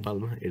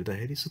नेपालमा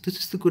हेर्दाखेरि सो त्यो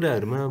त्यस्तो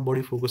कुराहरूमा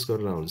बढी फोकस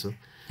गरेर हुन्छ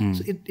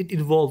सो इट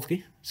इन्भल्भ के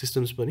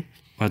सिस्टम्स पनि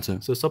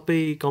सो सबै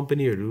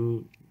कम्पनीहरू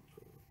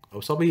अब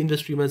सबै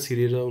इन्डस्ट्रीमा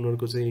छिरेर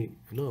उनीहरूको चाहिँ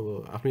होइन अब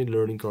आफ्नै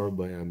लर्निङ कर्भ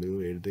भयो हामीहरू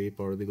हेर्दै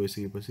पढ्दै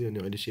गइसकेपछि अनि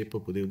अहिले सेप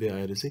अप हुँदै हुँदै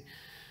आएर चाहिँ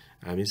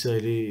हामी चाहिँ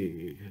अहिले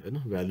होइन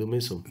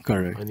भ्यालुमै छौँ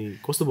अनि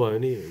कस्तो भयो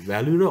भने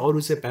भ्यालु र अरू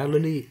चाहिँ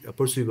प्यारलली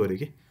पर्स्यु गरेँ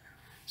कि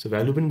सो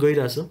भ्यालु पनि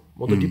गइरहेछ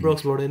म त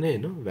डिप्रक्सबाट नै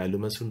होइन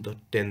भ्यालुमा छु नि त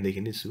 10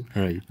 देखि नै छु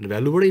अनि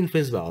भ्यालुबाटै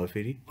इन्फ्लुएन्स भयो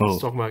फेरि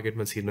स्टक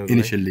मार्केटमा छिर्न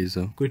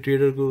कोही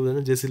ट्रेडरको होइन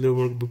जेसी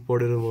लेबरको बुक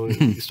पढेर म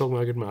स्टक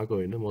मार्केटमा आएको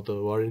होइन म त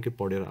वारेनकै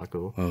पढेर आएको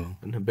हो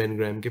होइन बेन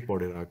ग्रामकै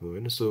पढेर आएको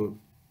होइन सो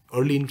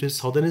अर्ली इन्फ्लुएन्स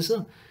छँदैन छ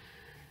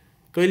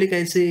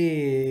कहिलेकाहीँ चाहिँ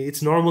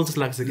इट्स नर्मल जस्तो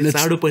लाग्छ कि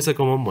चाँडो पैसा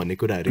कमाऊँ भन्ने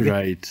कुराहरू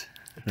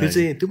त्यो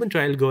चाहिँ त्यो पनि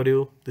ट्रायल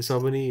गर्यो त्यसमा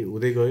पनि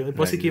हुँदै गयो अनि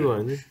पछि के भयो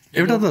भने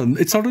एउटा त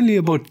इट्स नट ओन्ली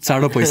अबाउट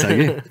चाँडो पैसा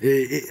के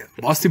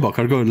अस्ति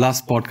भर्खरको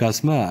लास्ट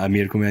पडकास्टमा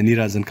हामीहरूको यहाँ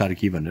निराजन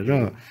कार्की भनेर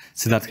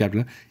Siddhartha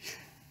capital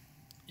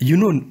you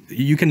know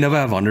you can never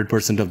have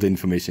 100% of the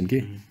information के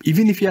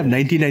even if you have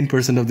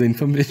 99% of the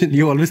information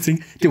you always think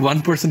त्यो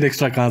 1%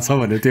 extra कहाँ छ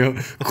भने त्यो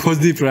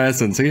खोज्ने प्रयास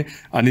हुन्छ कि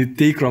अनि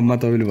त्यही क्रममा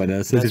तपाईँले भने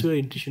जस्तो that's where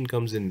intuition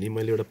comes in नि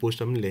मैले एउटा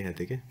पोस्टमा पनि लेखेको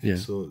थिएँ के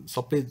सो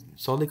सबै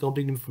सधैँ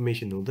कम्प्लिट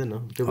इन्फर्मेसन हुँदैन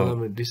त्यो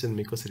बेलामा डिसिजन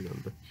मेक कसरी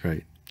गर्नु त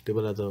राइट त्यो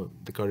बेला त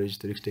the courage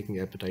the risk taking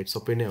apatite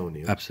सबै नै आउने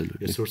हो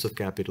absolutely source of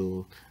capital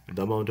the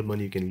amount of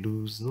money you can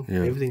loose know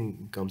everything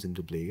comes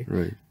into play के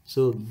right so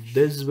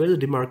there is where the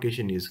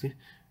demarcation is के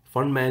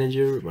fund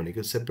manager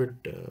भनेको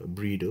separate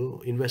breed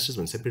हो investors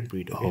भने separate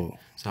breed हो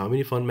so how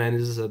many fund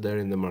managers are there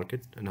in the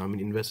market and how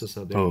many investors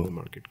are there in the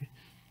market के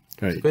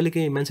कहिले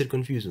काहीँ मान्छेहरू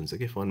confuse हुन्छ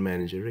कि फन्ड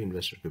म्यानेजर र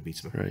इन्भेस्टरको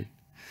बिचमा right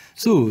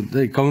so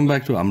coming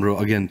back to हाम्रो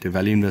अगेन त्यो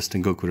भ्याल्यू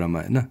इन्भेस्टिङको कुरामा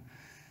होइन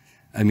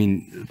आई मिन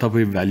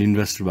तपाईँ भ्याल्यू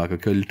इन्भेस्टर भएको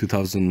कहिले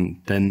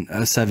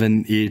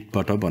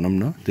 2007-8बाट भनौँ न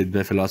त्यति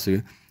बेला फिलोसफी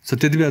सो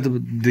त्यति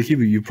बेलादेखि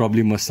you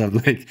problem must have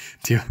like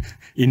त्यो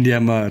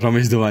इन्डियामा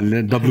रमेश धवानले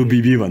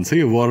WBB भन्छ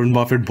कि वारेन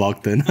बफेट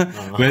भक्त होइन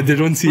where they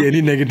don't see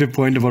any negative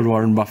point about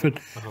Warren Buffett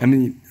I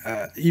mean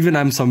even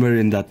I am somewhere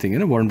in that thing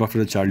होइन वारेन बफेट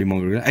र Charlie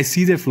Magar I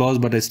C they फ्लज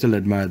but I still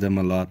admire them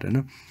a lot होइन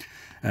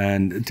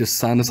and त्यो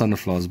सानो सानो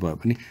फ्लज भयो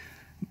पनि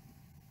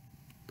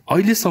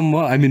अहिलेसम्म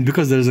I mean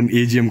because there is an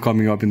AGM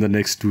coming up in the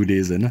next 2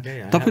 days होइन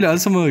तपाईँले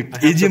अहिलेसम्म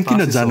एजिएम किन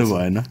जानु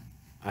भएन आई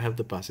हेभ द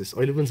पासेस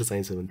अहिले पनि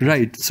चाहिन्छ भने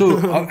right so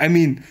I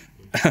mean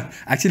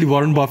actually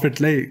Warren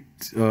बफेटलाई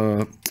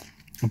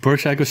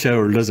बर्कशायरको share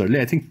होल्डर्सहरूले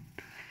I think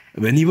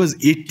when he was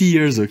 80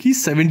 years हो कि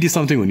 70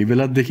 समथिङ हुने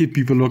बेलादेखि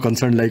पिपल वर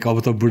कन्सर्न लाइक अब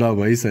त बुढा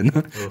भइस होइन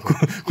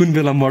कुन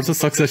बेला मर्छ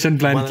सक्सेसन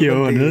प्लान के हो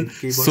भनेर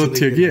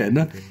सोध्थ्यो कि होइन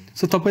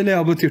सो तपाईँले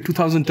अब त्यो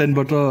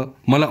 2010बाट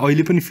मलाई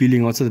अहिले पनि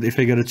फिलिङ आउँछ if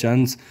I get a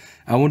chance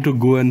I want to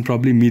go and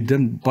probably meet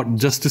them but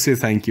just to say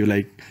thank you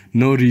like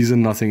no reason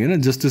nothing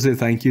होइन just to say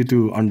thank you to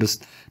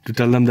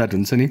tail them that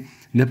हुन्छ नि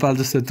नेपाल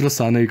जस्तो यत्रो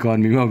सानो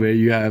इकोनोमीमा where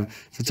you have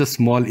such a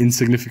small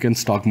insignificant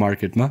stock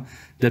मार्केटमा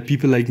that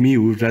people like me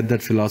who red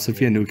that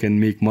philosophy and who can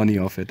make money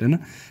of it होइन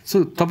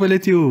so तपाईँले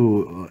त्यो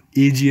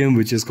AGM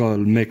which is call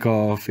make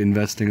of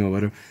investing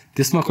over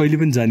त्यसमा कहिले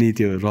पनि जाने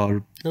त्यो र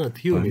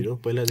थियो मेरो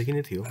पहिलादेखि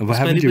नै थियो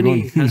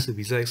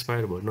भिजा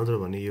एक्सपायर भयो नत्र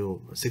भने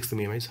यो 6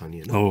 मेमै छ नि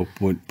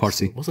होइन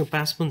पर्सि मसँग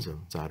पास पनि छ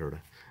 4वटा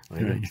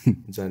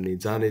होइन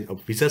जाने अब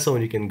भिजा छ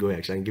भने you can go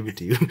actually give it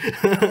to you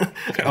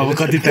अब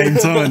कति टाइम छ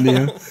भन्ने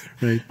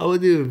अब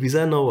त्यो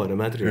भिजा नभएर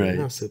मात्रै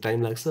होइन सो टाइम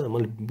लाग्छ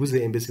मैले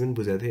बुझेँ एम्बेसी पनि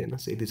बुझाएको थिएँ होइन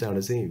सो यति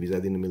चाँडो चाहिँ भिजा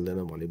दिनु मिल्दैन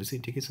भनेपछि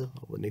ठिकै छ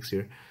अब नेक्स्ट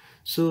इयर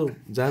सो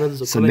जान त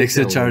next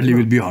year Charlie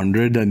will be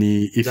 100 अनि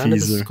इफ जान त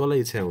कसलाई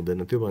इच्छा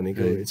हुँदैन त्यो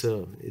भनेको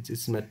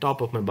it's my top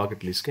of my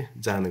bucket list के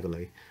जानको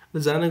लागि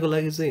जानको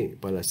लागि चाहिँ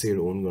पहिला सेयर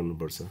ओन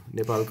गर्नुपर्छ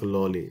नेपालको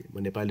लले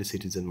नेपाली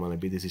सिटिजन मलाई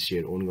विदेशी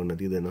सेयर ओन गर्न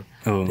दिँदैन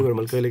त्यही भएर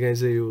मैले कहिलेकाहीँ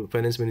चाहिँ यो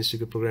फाइनेन्स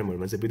मिनिस्ट्रीको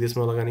प्रोग्रामहरूमा चाहिँ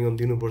विदेशमा लगानी गर्न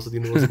दिनुपर्छ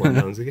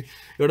भन्दा हुन्छ कि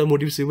एउटा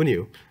मोटिभ चाहिँ पनि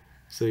हो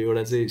सो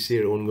एउटा चाहिँ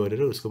सेयर ओन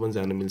गरेर उसको पनि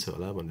जान मिल्छ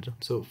होला भनेर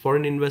सो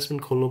फरेन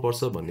इन्भेस्टमेन्ट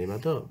खोल्नुपर्छ भन्नेमा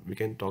त we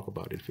can talk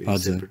about it फेरि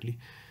सेपरेटली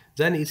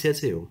जाने इच्छा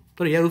चाहिँ हो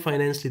तर याहू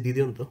फाइनेन्सले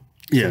दिदियो नि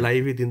त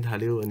लाइभै दिन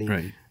थाल्यो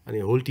अनि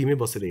होल टिमै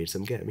बसेर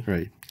हेर्छौँ क्या हामी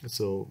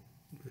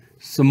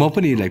सो म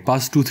पनि लाइक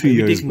पास्ट 2-3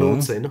 इयर्स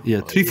होइन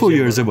 3-4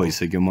 इयर्स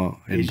भइसक्यो म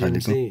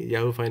चाहिँ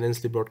याहू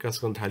फाइनेन्सले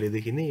ब्रोडकास्ट गर्न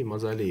थालेदेखि नै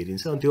मजाले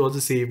हेरिन्छ अनि त्यो अझ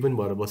सेभ पनि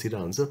भएर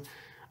बसिरहन्छ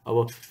अब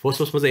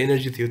फर्स्टमा चाहिँ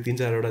एनर्जी थियो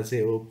 3-4वटा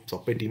चाहिँ हो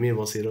सबै टिमै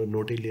बसेर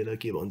नोटै लिएर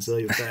के भन्छ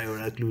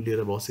एउटा क्लु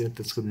लिएर बस्यो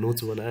त्यसको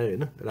नोट्स बनायो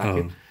होइन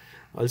राख्यो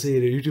अहिले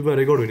चाहिँ युट्युबमा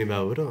रेकर्ड हुने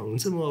भए र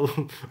हुन्छ म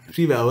अब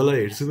फ्री भए होला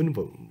हेर्छु पनि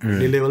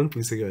लेभल पनि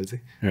पुगिसक्यो अहिले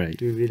चाहिँ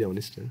त्यो really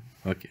honest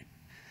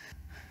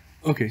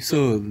okay so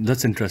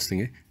that's interesting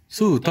है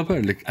सो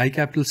तपाईँहरूले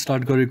iCapital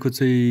स्टार्ट गरेको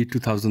चाहिँ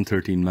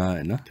 2013 मा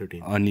होइन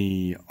अनि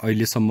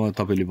अहिलेसम्म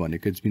तपाईँले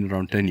भनेको इट्स बिन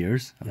अराउन्ड 10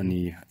 इयर्स अनि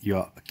यो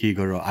के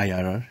गर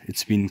IRR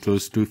it's been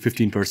close to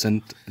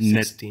 15%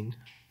 net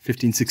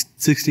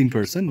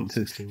 16%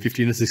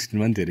 15 र 16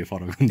 मा धेरै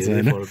फरक हुन्छ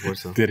होइन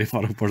धेरै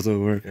फरक पर्छ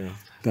over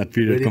that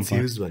period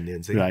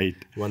right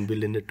 1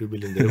 billion र 2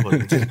 बिलियन धेरै फरक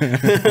हुन्छ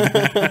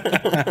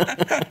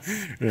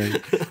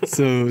right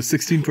so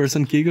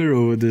 16% केगर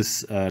over this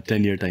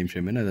 10 year time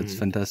frame होइन that's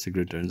fantastic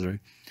returns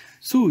right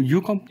so यो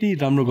कम्पनी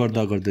राम्रो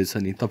गर्दा गर्दैछ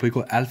नि तपाईँको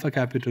अल्फा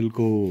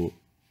क्यापिटलको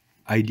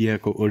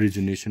आइडियाको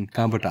ओरिजिनेसन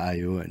कहाँबाट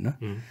आयो होइन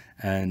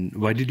and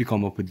why did you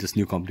come up with this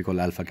new company call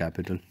alpha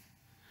capital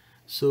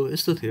so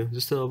यस्तो थियो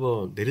जस्तो अब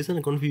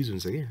धेरैजना कन्फ्युज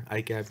हुन्छ कि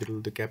iCapital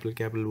त्यो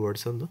क्यापिटल वर्ड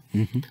छ नि त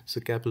सो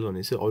क्यापिटल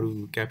भनेपछि अरू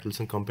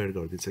क्यापिटलसँग कम्पेयर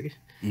गरिदिन्छ कि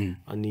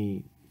अनि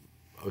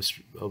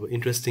अब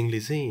इन्ट्रेस्टिङली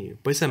चाहिँ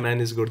पैसा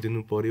म्यानेज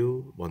गरिदिनु पऱ्यो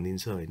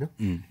भनिदिन्छ होइन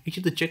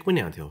एकचोटि त चेक पनि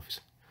आएको थियो अफिस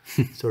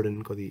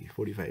सडन कति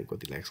 45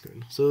 कति लाख्सको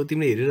होइन सो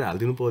तिमीले हेरेर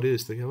हालिदिनु पऱ्यो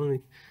यस्तो क्या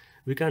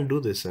वी क्यान डु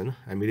दिस होइन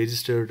हामी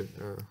रेजिस्टर्ड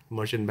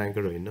मर्चेन्ट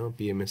ब्याङ्कर होइन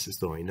PMS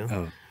यस्तो होइन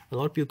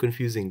लट पियो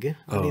कन्फ्युजिङ के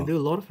अनि त्यो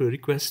lot of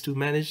request to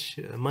manage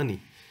money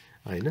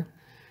होइन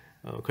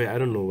खै आई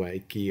डोन्ट नो वाइ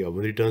कि अब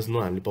रिटर्न्स न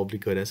हामीले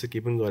पब्लिक गरिरहेको छ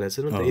केही पनि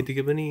गरिरहेको छ न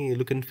यतिकै पनि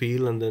look and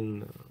feel and then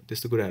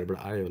त्यस्तो कुराहरूबाट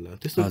आयो होला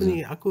त्यस्तो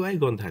पनि आइ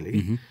गर्न थाल्यो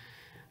कि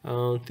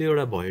त्यो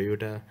एउटा भयो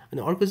एउटा अनि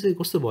अर्को चाहिँ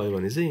कस्तो भयो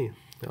भने चाहिँ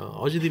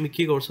अझै तिमी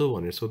के गर्छौ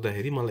भनेर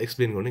सोद्धाखेरि मलाई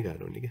एक्सप्लेन गर्नै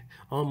गाह्रो हुने कि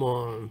म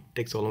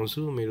टेक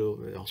चलाउँछु मेरो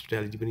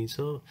हस्पिटालिटी पनि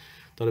छ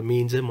तर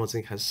मेन चाहिँ म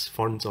चाहिँ खास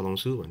फन्ड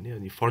चलाउँछु भन्ने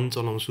अनि फन्ड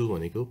चलाउँछु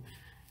भनेको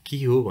के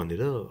हो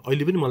भनेर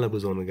अहिले पनि मलाई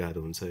बुझाउन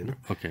गाह्रो हुन्छ होइन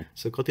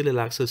सो कतिले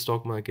लाग्छ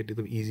स्टक मार्केट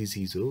एकदम इजी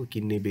चिज हो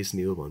किन्ने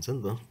बेच्ने हो भन्छ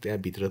नि त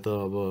त्यहाँभित्र त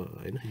अब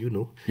होइन यु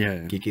नो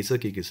के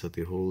छ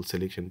त्यो whole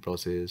selection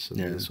process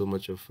so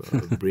much of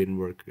brain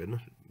work होइन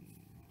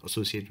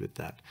एसोसिएट विथ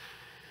द्याट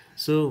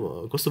सो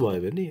कस्तो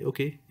भयो भने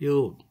ओके यो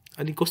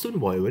अनि कस्तो पनि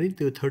भयो भने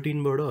त्यो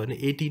 13बाट होइन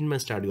 18मा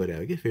स्टार्ट गरे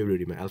हो कि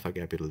फेब्रुअरीमा अल्फा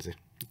क्यापिटल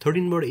चाहिँ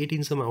 13बाट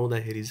 18सम्म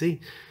आउँदाखेरि चाहिँ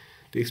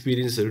त्यो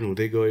एक्सपिरियन्सहरू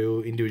हुँदै गयो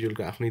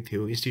इन्डिभिजुअलको आफ्नै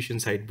थियो इन्स्टिट्युसन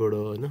साइडबाट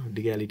होइन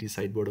लिग्यालिटी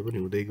साइडबाट पनि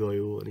हुँदै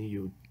गयो अनि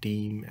यो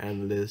team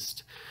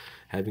analyst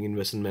having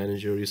investment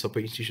manager यो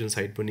सबै इन्स्टिट्युसन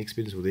साइड पनि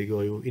एक्सपिरियन्स हुँदै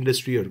गयो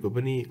इन्डस्ट्रीहरूको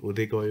पनि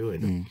हुँदै गयो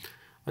होइन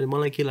अनि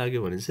मलाई के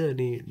लाग्यो भने चाहिँ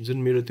अनि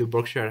जुन मेरो त्यो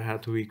बर्कशायर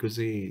ह्याथवेको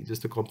चाहिँ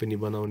जस्तो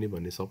कम्पनी बनाउने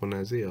भन्ने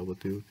सपना चाहिँ अब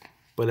त्यो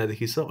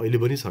पहिलादेखि छ अहिले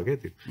पनि छ क्या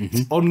त्यो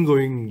इट्स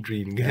अनगोइङ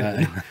ड्रिम क्या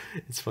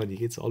इट्स फनी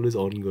कि इट्स अलवेज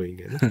अनगोइङ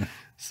होइन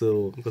सो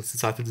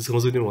साथी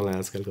सोच्नु नि मलाई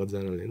आजकल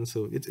कतिजनाले होइन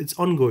सो इट्स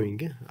अनगोइङ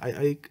क्या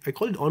I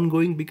call it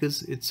ongoing because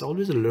it's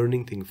always a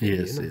learning thing for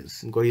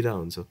होइन गइरहेको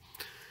हुन्छ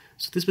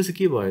सो त्यसपछि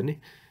के भयो भने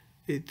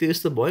त्यो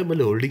यस्तो भयो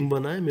मैले होल्डिङ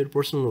बनाएँ मेरो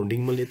पर्सनल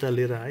होल्डिङ मैले यता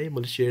लिएर आएँ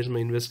मैले सेयर्समा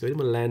इन्भेस्ट गरेँ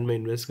मैले ल्यान्डमा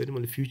इन्भेस्ट गरेँ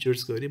मैले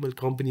फ्युचर्स गरेँ मैले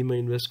कम्पनीमा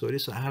इन्भेस्ट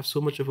गरेँ so I have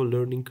so much of a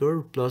learning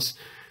curve plus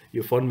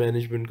यो फन्ड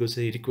म्यानेजमेन्टको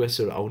चाहिँ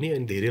रिक्वेस्टहरू आउने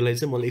अनि धेरैलाई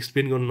चाहिँ मलाई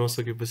एक्सप्लेन गर्न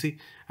नसकेपछि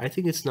I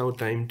think it's now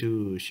time to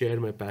share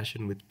my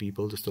passion with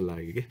people जस्तो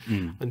लाग्यो कि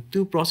अनि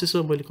त्यो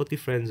प्रोसेसमा मैले कति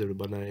फ्रेन्ड्सहरू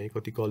बनाएँ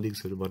कति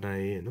कलिग्सहरू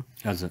बनाएँ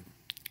होइन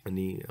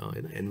अनि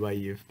होइन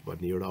NYF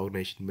भन्ने एउटा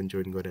अर्गनाइजेसन पनि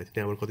जोइन गरेको थिएँ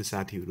त्यहाँबाट कति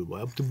साथीहरू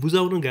भयो अब त्यो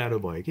बुझाउनु गाह्रो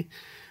भयो कि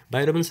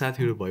बाहिर पनि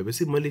साथीहरू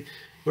भएपछि मैले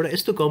एउटा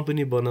यस्तो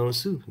कम्पनी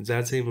बनाउँछु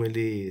जहाँ चाहिँ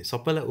मैले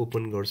सबैलाई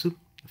ओपन गर्छु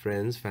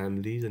फ्रेन्ड्स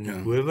फ्यामिलीज अनि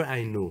हुएभर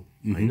आई नो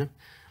होइन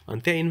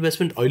अनि त्यहाँ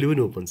इन्भेस्टमेन्ट अहिले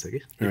पनि ओपन छ कि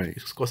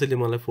कसैले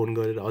मलाई फोन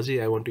गरेर अझै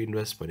आई वान्ट टु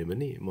इन्भेस्ट भन्यो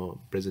भने म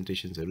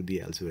प्रेजेन्टेसन्सहरू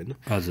दिइहाल्छु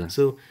होइन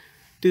सो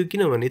त्यो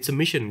किनभने इट्स अ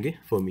मिसन के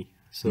फर मी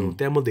सो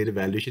त्यहाँ म धेरै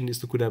भ्यालुएसन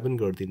यस्तो कुरा पनि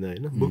गर्दिनँ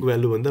होइन बुक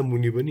भ्यालुभन्दा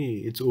मुनि पनि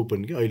इट्स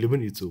ओपन कि अहिले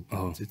पनि it's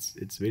open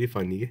it's very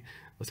funny के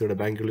अस्ति एउटा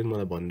ब्याङ्करले पनि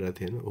मलाई भनिरहेको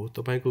थियो होइन हो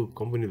तपाईँको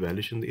कम्पनी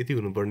भ्यालुएसन त यति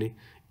हुनुपर्ने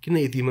किन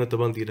यतिमा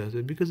तपाईँले दिइरहेको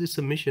छ because it's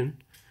a mission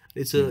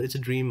it's a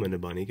dream भनेर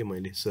भनेँ कि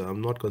मैले so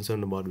I'm not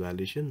concern about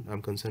valuation I'm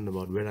concern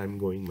about where I'm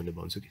going भनेर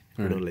भन्छु कि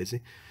उनीहरूलाई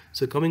चाहिँ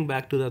so coming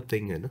back to that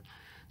thing होइन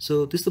सो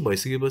त्यस्तो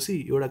भइसकेपछि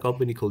एउटा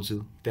कम्पनी खोल्छु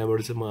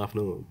त्यहाँबाट चाहिँ म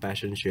आफ्नो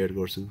प्यासन सेयर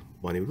गर्छु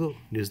भनेको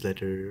न्युज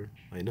लेटर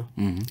होइन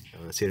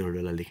सेयर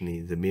होल्डरलाई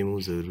लेख्ने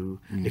मेमोजहरू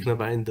लेख्न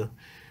पाएँ नि त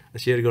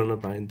सेयर गर्न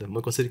पाएँ नि त म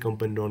कसरी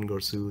कम्पनी रन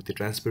गर्छु त्यो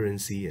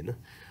ट्रान्सपेरेन्सी होइन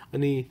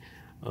अनि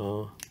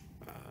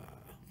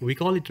we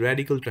call it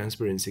radical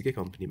transparency के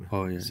company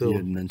Oh yeah, so you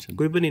had mentioned.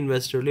 कोही पनि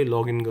इन्भेस्टरले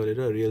लगइन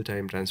गरेर रियल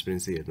टाइम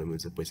ट्रान्सपेरेन्सी हेर्न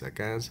मिल्छ पैसा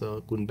कहाँ छ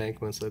कुन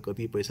ब्याङ्कमा छ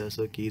कति पैसा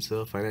छ के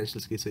छ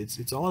फाइनेन्सियल्स के छ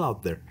इट्स अल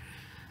आउट देयर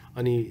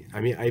अनि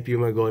हामी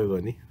आइपिओमा गयो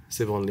भने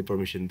सेभनले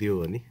पर्मिसन दियो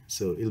भने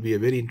so ill be a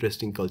very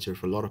interesting culture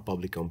for lot of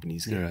public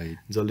companies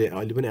जसले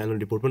अहिले पनि एनुअल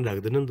रिपोर्ट पनि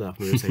राख्दैन नि त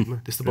आफ्नो वेबसाइटमा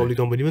त्यस्तो पब्लिक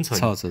कम्पनी पनि छ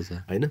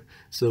होइन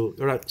सो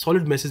एउटा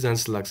सलिड मेसेज जान्छ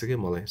जस्तो लाग्छ क्या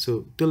मलाई सो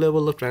त्यो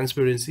लेभल अफ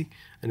ट्रान्सपेरेन्सी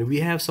अनि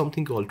we have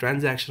something call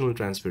ट्रान्ज्याक्सनल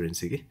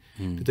transparency कि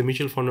त्यो त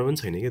म्युचुअल फन्डमा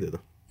पनि छैन क्या त्यो त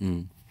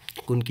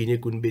कुन किन्यो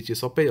कुन बेच्यो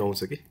सबै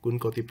आउँछ कि कुन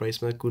कति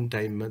प्राइसमा कुन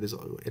टाइममा त्यस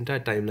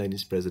entire time line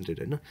is presented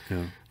होइन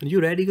अनि यो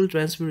रेडिकल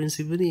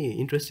ट्रान्सपेरेन्सी पनि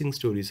इन्ट्रेस्टिङ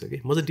स्टोरी छ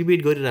कि म चाहिँ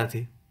डिबेट गरिरहेको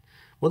थिएँ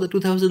म त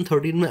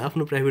 2013मा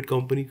आफ्नो प्राइभेट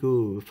कम्पनीको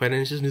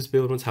फाइनेन्सियल न्युज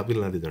पेपरमा छापिन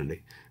लाँथेँ झन्डै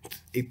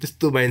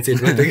त्यस्तो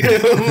माइन्डसेटमा थियो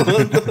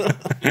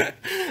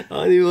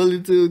अनि मैले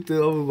त्यो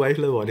अब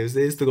वाइफलाई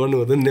भनेपछि यस्तो गर्नु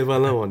हुँदैन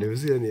नेपालमा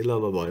भनेपछि अनि ल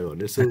भयो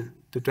भनेर सो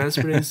त्यो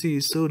transparency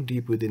is so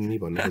deep within me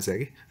भन्नु खोजेँ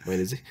कि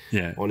मैले चाहिँ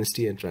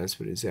अनेस्टी एन्ड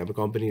ट्रान्सपेरेन्सी हाम्रो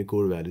कम्पनीको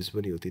कोर भ्यालुज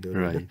पनि हो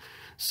तिनीहरू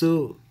so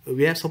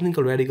we have something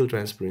call radical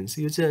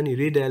transparency यो चाहिँ अनि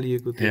रे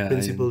डालिएको त्यो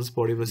प्रिन्सिपल्स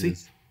पढेपछि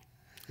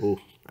ओ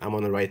आम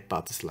अन द राइट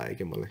पाथ जस्तो लाग्यो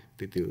क्या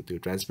मलाई त्यो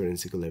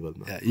ट्रान्सपेरेन्सीको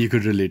लेभलमा you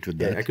could relate with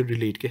that I could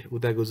relate के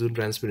उताको जुन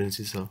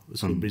ट्रान्सपेरेन्सी छ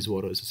उसको ब्रिज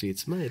वाटर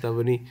एसोसिएट्समा यता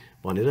पनि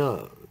भनेर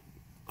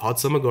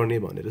हदसम्म गर्ने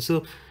भनेर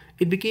so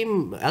it became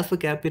alpha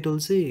capital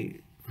चाहिँ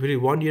फेरि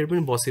 1 year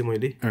पनि बसेँ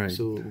मैले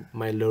सो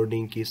माई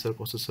लर्निङ के छ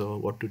कसो छ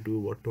what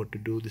to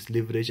do this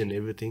leverage and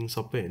everything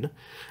सबै होइन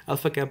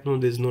alpha capital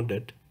there is no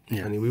date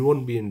अनि we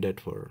want be in date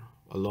for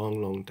a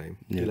long time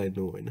till I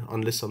know होइन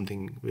अनलेस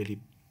समथिङ रियली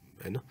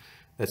होइन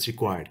that's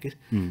required कि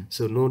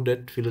सो नो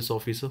डेट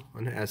फिलोसफी छ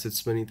होइन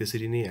assets पनि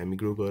त्यसरी नै हामी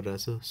ग्रो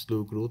गरिरहेको छ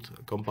स्लो ग्रोथ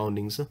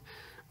कम्पाउन्डिङ छ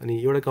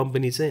अनि एउटा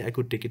कम्पनी चाहिँ I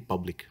could take it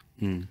public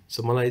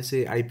so मलाई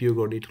चाहिँ आइपिओ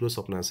गर्ने ठुलो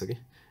सपना छ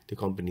कि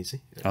त्यो कम्पनी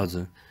चाहिँ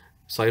हजुर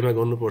 100मा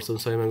गर्नुपर्छ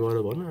 100मा गर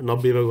भन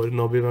 90मा गऱ्यो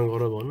 90मा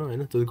गर भन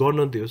होइन त्यो गर्न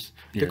दियोस्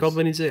त्यो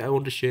कम्पनी चाहिँ I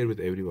want to share with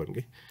every one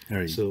कि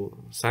सो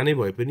सानै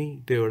भए पनि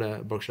त्यो एउटा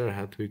बर्क्सायर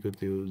ह्याथवेको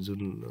त्यो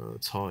जुन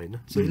छ होइन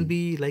so ill be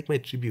like my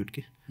tribute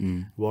कि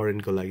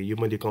वारेनको लागि यो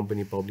मैले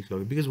कम्पनी पब्लिक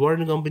लगेँ बिकज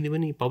वारेन कम्पनी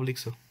पनि पब्लिक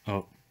छ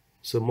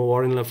सो म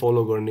वारेनलाई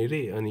फलो गर्ने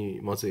रे अनि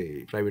म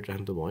चाहिँ प्राइभेट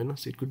राख्नु त भएन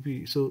so it could be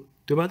so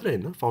त्यो मात्रै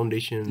होइन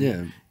foundation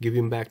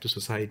giving back to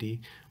society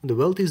the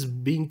wealth is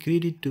being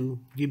created to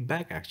give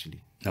back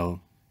actually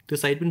त्यो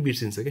साइड पनि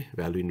बिर्सिन्छ कि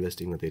भ्यालु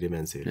इन्भेस्टिङमा धेरै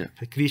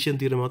मान्छेहरू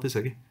क्रिएसनतिर मात्रै छ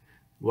कि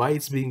वाइ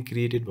इट्स बिङ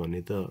क्रिएटेड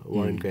भन्ने त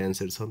वारेनको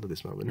एन्सर छ नि त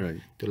त्यसमा पनि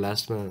त्यो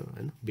लास्टमा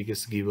होइन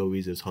बिगेस्ट गिभ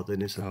अवेजहरू छँदै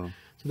नै छ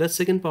so that's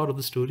second part of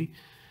the story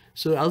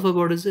so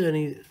अल्फाबाट चाहिँ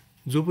अनि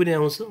जो पनि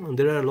आउँछ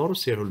there are lot of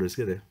share holders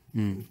क्या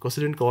त्यहाँ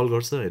कसैले पनि कल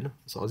गर्छ होइन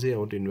सो अझै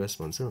आउट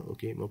इन्भेस्ट भन्छ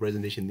ओके म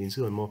प्रेजेन्टेसन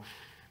दिन्छु अनि म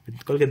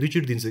कहिले 2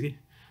 चोटि दिन्छु कि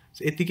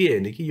यत्तिकै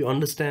होइन कि you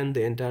understand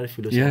the entire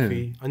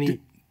philosophy अनि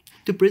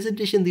त्यो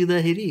प्रेजेन्टेसन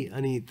दिँदाखेरि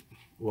अनि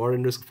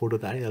वारेन्डर्सको फोटो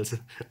त आइहाल्छ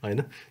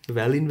होइन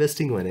भ्यालु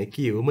इन्भेस्टिङ भने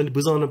के हो मैले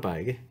बुझाउन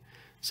पाएँ कि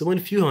सो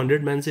मैले फ्यु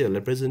 100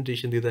 मान्छेहरूलाई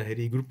प्रेजेन्टेसन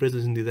दिँदाखेरि ग्रुप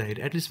प्रेजेन्टेसन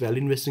दिँदाखेरि एटलिस्ट भ्यालु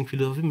इन्भेस्टिङ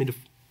फिलोसफी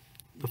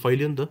मेरो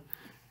फैल्यो नि त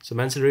सो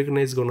मान्छे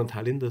रेकगनाइज गर्न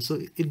थाल्यो नि त so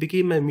it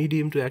became my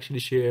medium to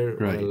actually share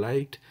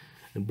light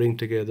and bring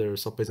together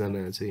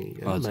सबैजना चाहिँ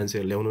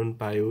मान्छेहरू ल्याउनु पनि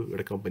पायो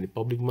एउटा कम्पनी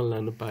पब्लिकमा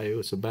लानु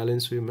पायो सो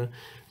ब्यालेन्स वेमा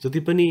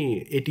जति पनि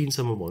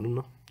 18सम्म भनौँ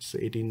न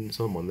सो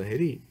 18सम्म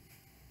भन्दाखेरि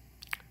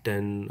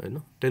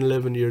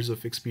 10-11 years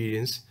अफ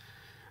एक्सपिरियन्स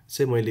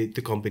चाहिँ मैले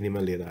त्यो कम्पनीमा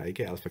लिएर आएँ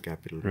क्या एल्फा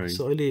क्यापिटल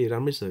सो अहिले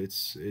राम्रै छ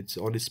इट्स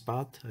अन इट्स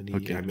पाथ अनि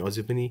हामी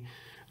अझै पनि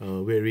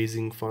वेयर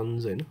रेजिङ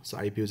फन्ड्स होइन सो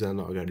आइपिओ जान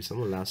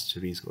अगाडिसम्म लास्ट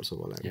रेज गर्छौँ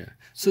होला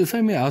so if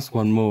I may ask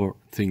one more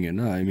thing होइन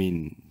I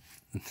mean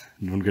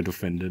don't get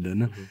offended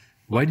होइन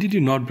why did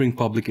you not bring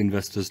public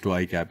investors to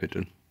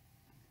iCapital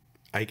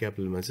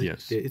iCapitalमा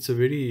चाहिँ इट्स अ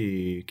भेरी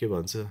के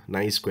भन्छ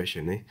नाइस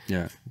क्वेसन है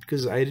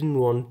because I didn't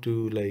want to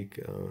like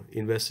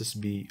investors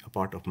be a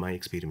part of my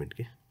experiment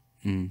के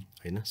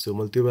होइन so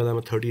मैले त्यो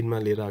बेलामा 13मा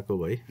लिएर आएको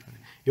भए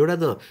एउटा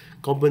त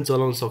कम्पनी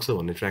चलाउन सक्छ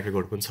भन्ने ट्र्याक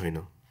रेकर्ड पनि छैन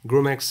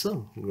ग्रोम्याक्स छ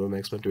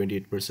ग्रोम्याक्समा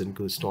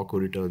 28%को स्टकको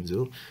रिटर्न्स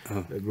हो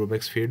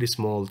ग्रोम्याक्स फेयरली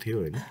स्मल थियो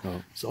होइन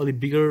सो अलिक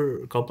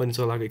बिगर कम्पनी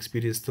चलाएको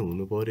एक्सपिरियन्स त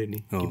हुनु पऱ्यो नि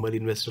कि मैले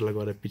इन्भेस्टरलाई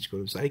गएर पिच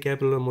गरौँ सो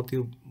iCapitalमा म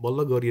त्यो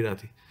बल्ल गरिरहेको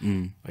थिएँ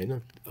होइन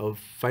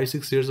अब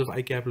 5-6 years अफ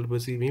iCapital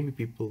पछि मेबी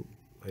पिपल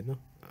होइन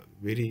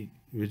very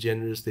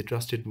generous they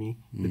trusted me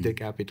with the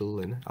capital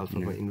होइन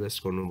अल्फामा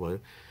इन्भेस्ट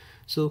गर्नुभयो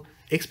सो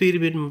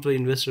एक्सपेरिमेन्टमा त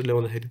इन्भेस्टर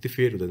ल्याउँदाखेरि त्यो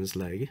फेयर हुँदैन जस्तो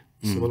लाग्यो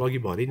कि सो मैले अघि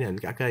भने नि हामी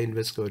कहाँ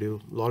इन्भेस्ट गऱ्यो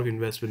lot of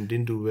investment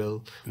didn't do well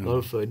lot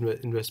of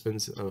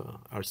investments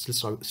are still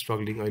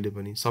struggling अहिले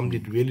पनि सम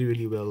डिड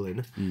रियली वेल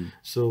होइन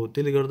सो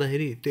त्यसले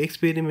गर्दाखेरि त्यो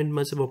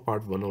एक्सपेरिमेन्टमा चाहिँ म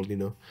पार्ट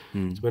बनाउँदिनँ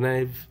वेन आई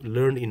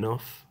लर्न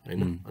इनफ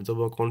होइन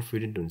जब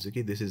कन्फिडेन्ट हुन्छ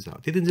कि दिस इज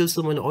त्यति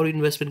जस्तो मैले अरू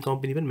इन्भेस्टमेन्ट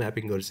कम्पनी पनि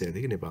म्यापिङ गरिसकेको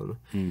थिएँ कि नेपालमा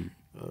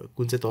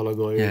कुन चाहिँ तल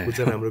गयो कुन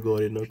चाहिँ राम्रो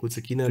गरेन कुन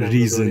चाहिँ किन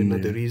राम्रो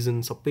गरेन त्यो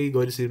रिजन सबै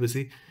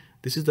गरिसकेपछि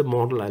this is the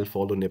model I'll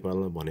follow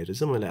नेपालमा भनेर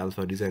चाहिँ मैले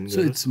अल्फा डिजाइन गरेँ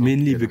so it's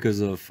mainly because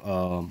of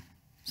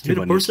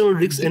मेरो personal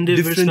risk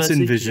difference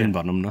in vision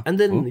भनौँ न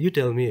and then you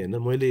tell me होइन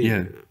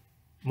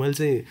मैले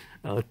चाहिँ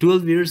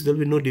 12 years there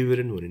will be no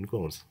dividend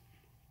भनेको आउँछ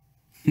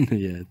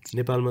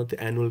नेपालमा त्यो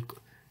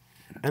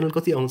एनुअल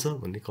कति आउँछ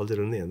भन्ने कल्चर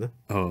नै हेर्दा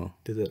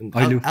त्यो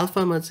त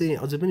अल्फामा चाहिँ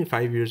अझै पनि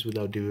 5 years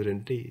विदाउट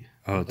डिभिडेन्डै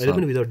अहिले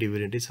पनि विदाउट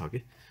डिभिडेन्डै छ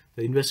कि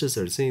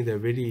इन्भेस्टर्सहरू चाहिँ they are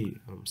very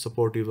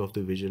supportive of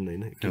the vision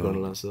होइन के गर्न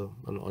लाग्छ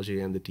अनि अझै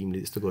एन्ड द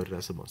टिमले यस्तो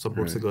गरिरहेछ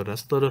सपोर्ट चाहिँ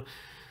गरिरहेछ तर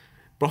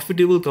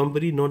प्रफिटेबल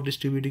कम्पनी नट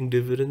डिस्ट्रिब्युटिङ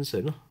डिभिडेन्ड्स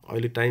होइन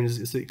अहिले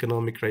टाइम्स यस्तो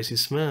इकोनोमिक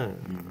क्राइसिसमा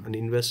अनि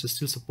investors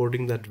still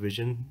supporting that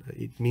vision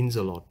it means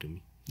a lot to me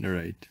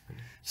right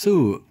so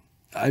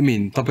I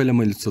mean तपाईँलाई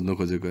मैले सोध्न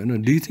खोजेको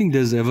होइन do you think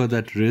there is ever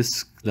that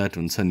risk that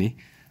हुन्छ नि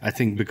I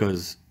think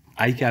because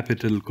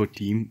iCapitalको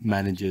team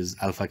manages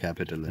alpha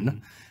capital होइन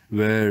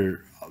where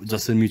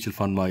जस्तै mutual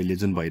फन्डमा अहिले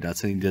जुन भइरहेको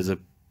छ नि there is a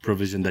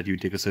provision that you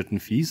take a certain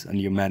fees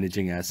अनि यो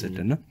म्यानेजिङ एसेट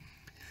होइन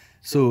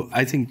so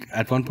I think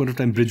at one point of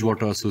time bridge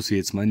water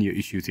एसोसिएट्समा नि यो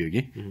इस्यु थियो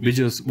कि ब्रिज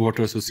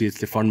वाटर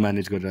एसोसिएट्सले फन्ड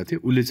म्यानेज गरिरहेको थियो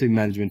उसले चाहिँ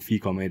म्यानेजमेन्ट फी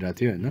कमाइरहेको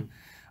थियो होइन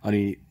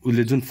अनि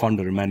उसले जुन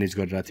फन्डहरू म्यानेज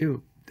गरिरहेको थियो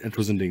it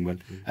wasn't doing well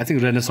I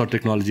think रेनेसर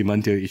टेक्नोलोजीमा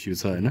पनि त्यो इस्यु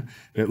छ होइन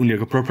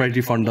उनीहरूको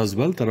प्रोप्राइटरी फन्ड डज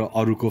वेल तर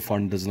अरूको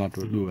fund does not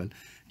do well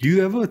do you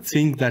ever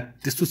think that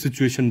त्यस्तो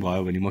सिचुएसन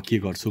भयो भने म के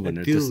गर्छु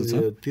भनेर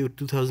त्यो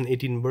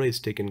 2018 बाट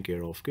इज टेकन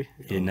केयर अफ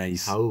के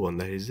नाइस हाउ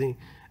भन्दाखेरि चाहिँ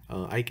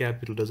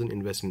iCapital doesn't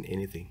invest in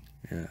anything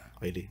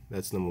अहिले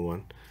द्याट्स नम्बर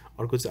 1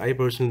 अर्को चाहिँ आई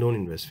पर्सनली डोन्ट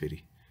इन्भेस्ट फेरि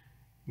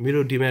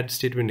मेरो डिम्याट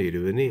स्टेटमेन्ट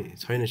हेऱ्यो भने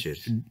छैन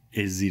shares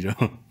zero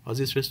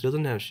Ajay Shrestha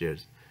doesn't have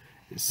shares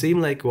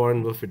same like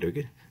Warren Buffett हो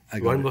कि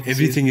Warren Buffett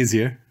everything is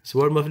here so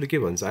Warren बफेटले के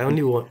भन्छ आई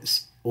ओन्ली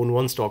ओन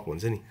 1 स्टक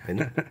भन्छ नि होइन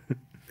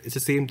इट्स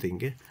द सेम थिङ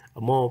के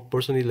म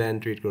पर्सनली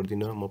ल्यान्ड ट्रेड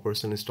गर्दिनँ म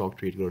पर्सनली स्टक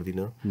ट्रेड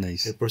गर्दिनँ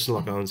पर्सनल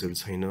अकाउन्ट्सहरू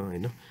छैन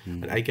होइन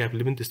अनि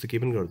iCapitalले पनि त्यस्तो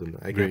केही पनि गर्दैन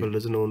iCapital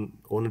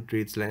doesn't own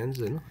trades lands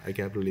होइन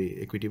iCapitalले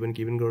इक्विटी पनि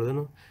केही पनि गर्दैन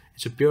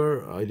इट्स अ प्योर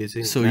अहिले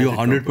चाहिँ सो यो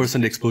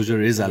 100%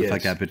 एक्सपोजर इज अल्फा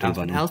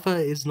क्यापिटल भन्नु alpha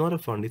is not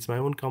a fund it's my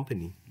own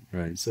company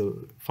right so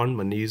fund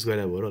भन्ने युज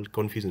गरेर भयो अलिक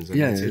कन्फ्युज हुन्छ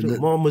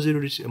म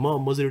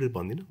मेजोरिटी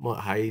भन्दिनँ म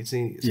हाई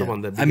चाहिँ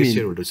सबभन्दा बिगेस्ट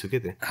सेयर होल्डर छु क्या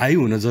त्यहाँ हाई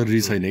हुन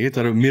जरुरी छैन कि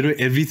तर मेरो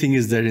everything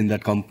is there in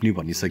that company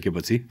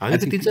भनिसकेपछि हामी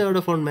त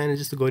 3-4वटा फन्ड म्यानेज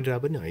जस्तो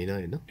गरिरहेको पनि होइन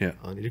होइन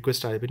अनि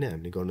रिक्वेस्ट आए पनि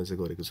हामीले गर्न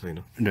चाहिँ गरेको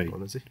छैन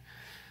गर्न चाहिँ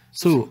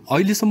सो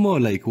अहिलेसम्म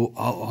like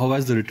how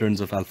has the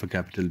returns of alpha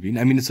capital been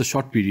I mean it's a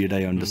short period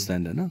I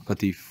understand होइन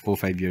कति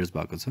 4-5 years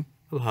भएको छ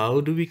अब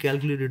how do we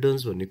calculate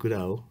returns भन्ने कुरा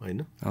हो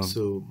होइन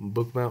सो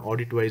बुकमा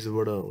अडिट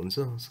वाइजबाट हुन्छ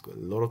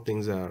lot of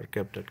things are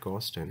kept at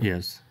cost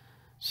होइन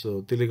सो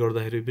त्यसले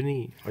गर्दाखेरि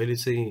पनि अहिले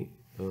चाहिँ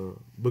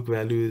book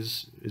value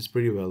is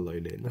pretty well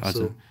अहिले होइन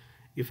सो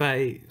इफ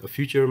आई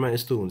फ्युचरमा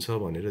यस्तो हुन्छ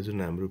भनेर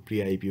जुन हाम्रो प्रि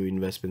आइपिओ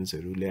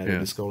इन्भेस्टमेन्ट्सहरू ल्याएर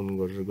डिस्काउन्ट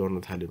गरेर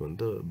गर्न थाल्यो भने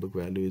त book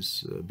value is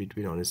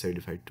between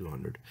 175 to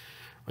 100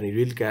 अनि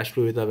रियल क्यास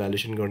फ्लो यता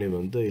भ्यालुएसन गर्ने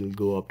भने त इल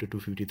गो अप टु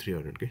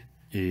 250-300 के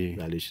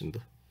भ्यालुएसन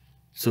त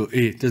सो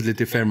त्यसले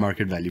त्यो फेयर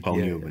मार्केट भ्याल्यु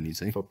पाउने हो भने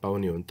चाहिँ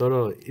पाउने हो तर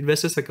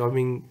investors are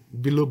coming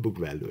below book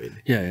value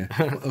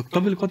अहिले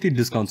तपाईँले कति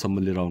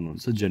डिस्काउन्टसम्म लिएर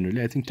आउनुहुन्छ जेनरली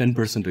आई थिङ्क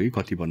 10% हो कि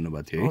कति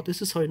भन्नुभएको थियो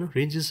त्यस्तो छैन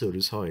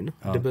रेन्जेसहरू छ होइन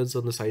depends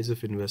on the size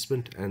of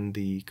investment and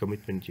the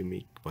commitment you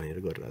make भनेर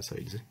गरिरहेको छ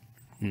अहिले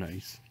चाहिँ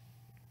nice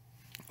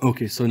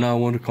Okay, so now I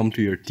want to come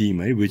to your team,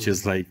 which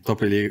is like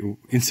तपाईँले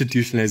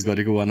institutionalize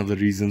गरेको one of the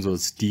reasons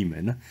was team,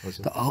 होइन?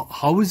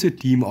 How is your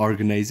team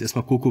organized?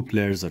 यसमा को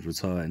players-हरू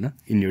छ, होइन?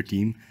 In your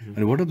team,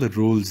 and what are the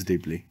roles they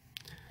play?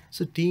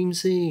 So team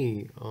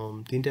चाहिँ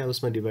 3टा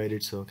उसमा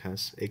divided छ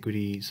खास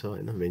equity छ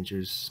होइन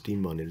ventures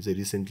team भनेर चाहिँ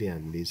रिसेन्टली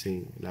हामीले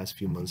चाहिँ लास्ट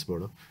फ्यु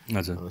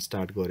मन्थ्सबाट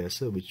स्टार्ट गरेको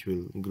छ which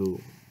will grow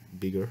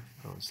bigger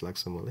जस्तो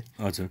लाग्छ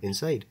मलाई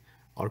inside.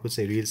 अर्को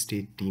चाहिँ रियल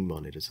स्टेट टिम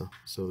भनेर छ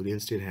so real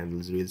estate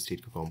handles real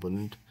स्टेटको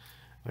कम्पोनेन्ट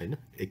होइन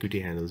equity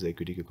handles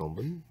इक्विटीको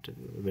component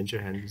venture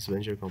handles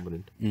venture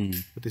component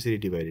त्यसरी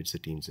डिभाइडेड छ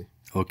टिम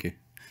चाहिँ ओके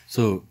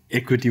सो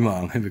इक्विटीमा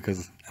बिकज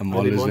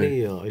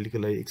अहिलेको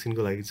लागि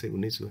एकछिनको लागि चाहिँ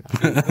हुनै छु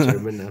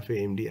चेयरम्यान आफै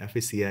एमडी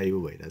आफै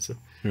सिआइओ भइरहेछ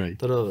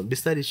तर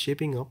बिस्तारै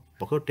सेपिङ अप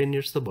भर्खर 10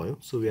 years त भयो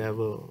so we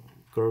have a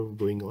curve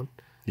going on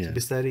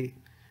बिस्तारै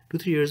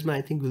 2-3 yearsमा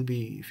I think will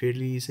be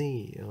Fairlie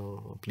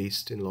चाहिँ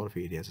placed in lot of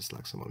area जस्तो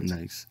लाग्छ मलाई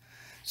नाइस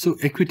सो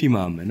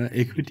इक्विटीमा होइन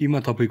इक्विटीमा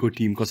तपाईँको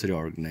टिम कसरी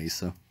अर्गनाइज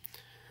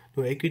छ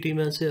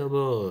इक्विटीमा चाहिँ अब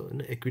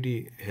होइन इक्विटी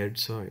हेड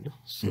छ होइन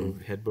so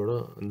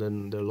हेडबाट then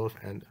there lot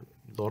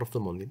of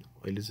the भन्दिनँ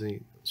अहिले चाहिँ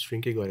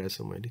श्रिङ्कै गरेको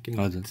छ मैले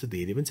किन त्यस्तो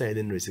धेरै पनि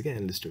चाहिँदैन रहेछ क्या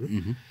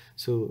एनालिस्टहरू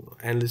सो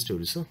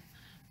एनालिस्टहरू छ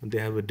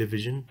दे हेभ अ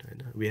डिभिजन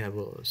होइन we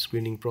have a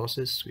screening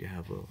process we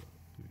have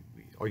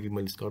अघि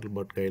मैले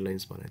स्कटलबर्ड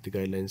गाइडलाइन्स भने त्यो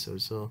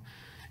गाइडलाइन्सहरू छ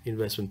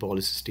इन्भेस्टमेन्ट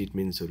पोलिसी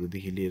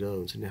स्टेटमेन्ट्सहरूदेखि लिएर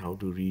हुन्छ नि how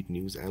to read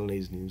news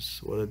analyse news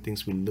what are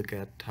things will look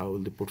at how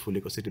the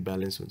portfolio कसरी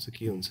ब्यालेन्स हुन्छ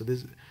के हुन्छ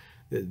this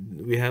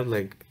we have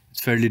like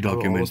Fairlie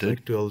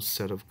documented 12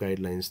 set of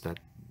guidelines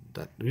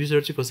that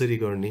research चाहिँ कसरी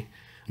गर्ने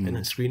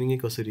होइन स्क्रिनिङै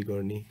कसरी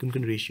गर्ने कुन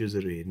कुन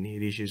रेसियोजहरू हेर्ने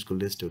रेसियोजको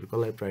लिस्टहरू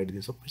कसलाई प्रायोरिटी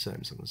दिने सबै छ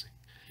हामीसँग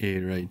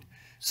चाहिँ राइट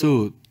सो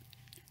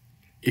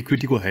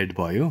इक्विटीको हेड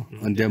भयो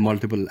अनि त्यहाँ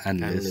मल्टिपल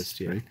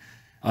एनालिस्ट राइट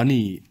अनि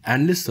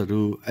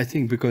एनालिस्टहरू I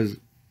think because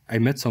I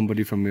met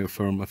somebody from your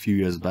firm a few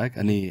years back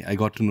and I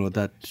got to know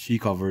that she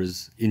covers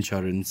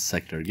insurance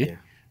sector,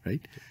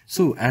 right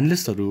so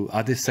एनालिस्टहरू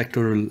आधे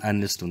sectoral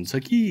analyst हुन्छ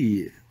कि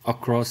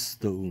across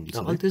the हुन्छ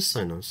अहिले त्यस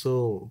छैन so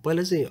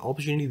पहिला चाहिँ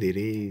अपर्च्युनिटी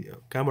धेरै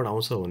कहाँबाट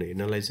आउँछ भने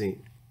हेर्नलाई चाहिँ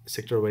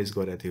सेक्टर वाइज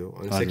गरेको थियो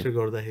अनि सेक्टर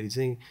गर्दाखेरि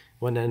चाहिँ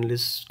one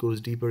analyst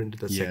goes deeper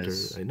into the sector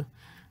होइन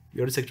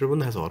एउटा सेक्टर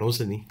पनि थाहा छ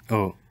हराउँछ नि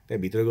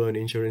त्यहाँभित्र गयो भने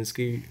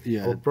इन्सुरेन्सकै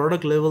अब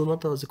प्रडक्ट लेभलमा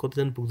त अझै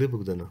कतिजना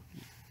पुग्दैन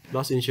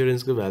प्लस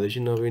इन्सुरेन्सको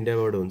भ्यालुएसन अब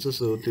इन्डियाबाट हुन्छ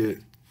सो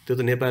त्यो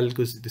त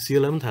नेपालको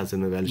सिएललाई पनि थाहा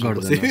छैन भ्यालुएसन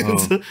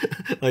हुन्छ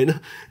होइन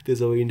त्यो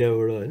चाहिँ अब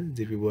इन्डियाबाट होइन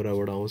जेपी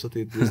बोराबाट आउँछ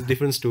त्यो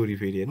डिफ्रेन्ट स्टोरी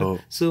फेरि होइन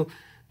सो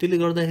त्यसले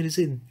गर्दाखेरि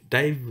चाहिँ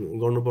डाइभ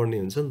गर्नुपर्ने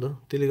हुन्छ नि त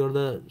त्यसले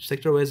गर्दा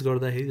सेक्टर वाइज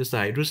गर्दाखेरि जस्तो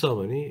हाइड्रो छ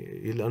भने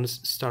hill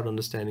start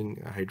understanding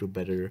hydro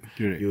better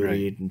यो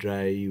रेट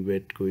ड्राई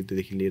वेटको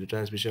त्योदेखि लिएर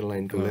ट्रान्समिसन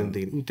लाइनको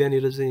लेन्थदेखि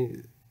त्यहाँनिर चाहिँ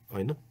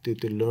होइन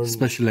त्यो लर्न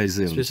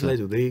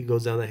स्पेसलाइज हुँदै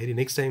जाँदाखेरि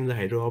next time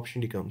the hydro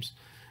opportunity comes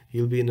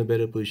you'll be in a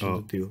better position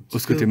to त्यो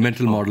उसको त्यो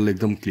मेन्टल मोडल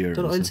एकदम क्लियर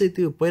तर अहिले चाहिँ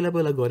त्यो पहिला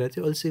गरेको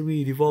थियो अहिले चाहिँ वी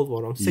रिभल्भ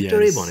अराउन्ड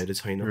सेक्टरै भनेर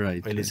छैन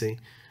अहिले चाहिँ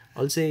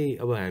अहिले चाहिँ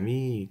अब हामी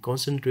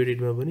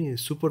कन्सन्ट्रेटेडमा पनि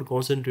सुपर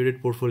कन्सन्ट्रेटेड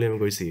पोर्टफोलियोमा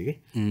गइसक्यो कि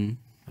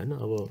होइन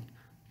अब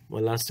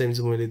म लास्ट टाइम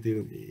चाहिँ मैले त्यो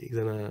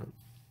एकजना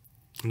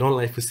नन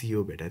लाइफको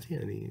सिइओ भेटाएको थिएँ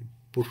अनि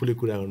पोर्टफोलियो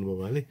कुरा गर्नुभयो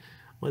उहाँले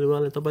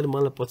मैले तपाईँले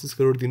मलाई 25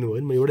 करोड दिनुभयो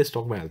भने म एउटै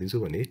स्टकमा हालिदिन्छु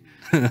भने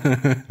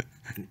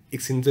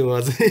एकछिन चाहिँ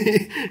उहाँ चाहिँ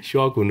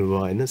सक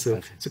हुनुभयो होइन सो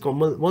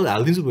मैले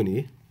हालिदिन्छु पनि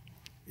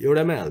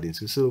एउटामै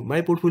हालिदिन्छु so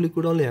my portfolio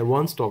could only have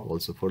one stock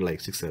also for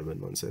like 6-7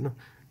 months होइन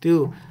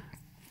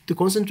त्यो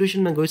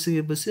कन्सन्ट्रेसनमा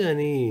गइसकेपछि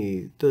अनि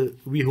त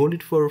we hold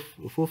it for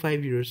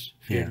 4-5 years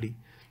Fairlie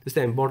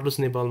जस्तै हामी बटलर्स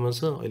नेपालमा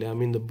छ अहिले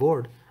आम इन द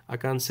बोर्ड आई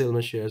कान सेल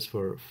माई सेयर्स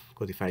फर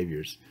कति 5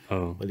 years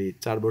अहिले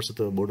 4 वर्ष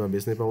त बोर्डमा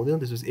बेच्नै पाउँदैन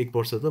त्यसपछि 1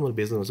 वर्ष त मैले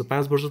बेच्न हुन्छ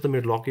 5 वर्ष त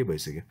मेरो लकै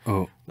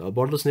भइसक्यो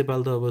बटलर्स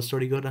नेपाल त अब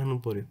स्टडी गरिराख्नु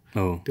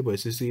पऱ्यो त्यो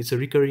भइसकेपछि इट्स अ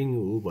रिकरिङ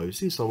हो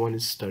भएपछि समन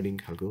इज स्टडिङ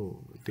खालको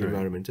त्यो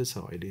इन्भाइरोमेन्ट चाहिँ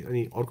छ अहिले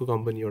अनि अर्को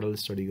कम्पनी एउटाले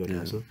स्टडी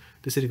गरिरहेको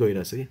छ त्यसरी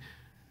गइरहेको छ कि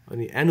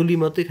अनि एनुअली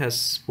मात्रै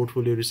खास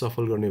पोर्टफोलियो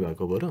रिसफल गर्ने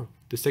भएको भएर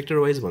त्यो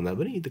सेक्टर वाइज भन्दा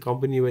पनि त्यो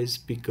कम्पनी वाइज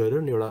पिक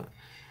गरेर एउटा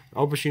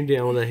अपर्च्युनिटी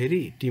आउँदाखेरि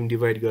टिम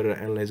डिभाइड गरेर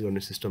एनालाइज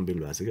गर्ने सिस्टम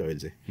बिल्ड भएको छ कि अहिले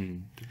चाहिँ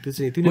त्यो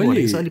चाहिँ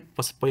तिनीहरूले अलिक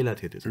पहिला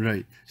थियो त्यो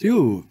राइट यो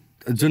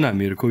जुन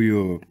हामीहरूको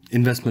यो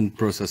इन्भेस्टमेन्ट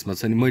प्रोसेसमा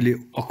छ नि मैले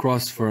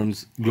अक्रस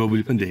फर्म्स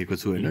ग्लोबली पनि देखेको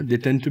छु होइन they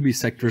tend to be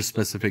sector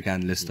specific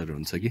एनालिस्टहरू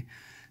हुन्छ कि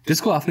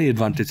त्यसको आफ्नै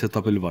एडभान्टेज छ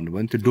तपाईँले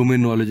भन्नुभयो नि त्यो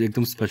डोमेन नलेज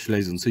एकदम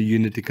स्पेसलाइज हुन्छ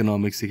युनिट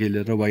इकोनोमिक्सदेखि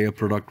लिएर why a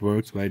product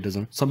works why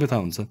doesn't सबै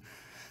थाहा हुन्छ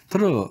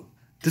तर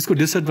त्यसको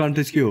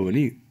डिसएडभान्टेज के हो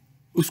भने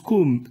उसको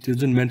त्यो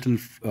जुन मेन्टल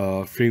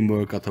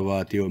फ्रेमवर्क अथवा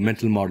त्यो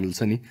मेन्टल मोडल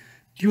छ नि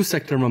त्यो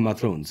सेक्टरमा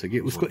मात्र हुन्छ कि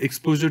उसको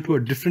exposure to a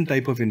different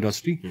type of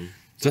industry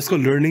जसको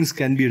learnings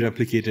can be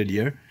replicated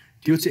here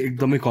त्यो चाहिँ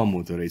एकदमै कम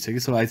हुँदो रहेछ कि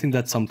so I think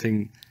that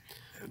something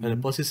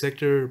होइन पछि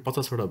सेक्टर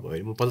 50वटा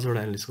भयो म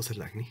 50वटा एनालिस्ट कसरी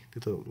राख्ने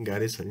त्यो त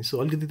गाह्रै छ नि सो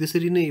अलिकति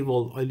त्यसरी नै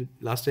इभल्भ अहिले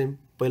लास्ट टाइम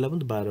पहिला पनि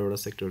त 12वटा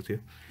सेक्टर थियो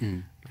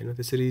होइन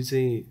त्यसरी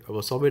चाहिँ अब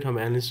सबै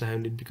ठाउँमा एनालिस्ट राख्यो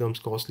भने it becomes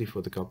costly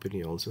for the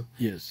company also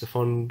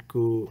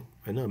फन्डको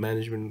होइन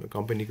म्यानेजमेन्ट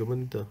कम्पनीको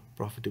पनि त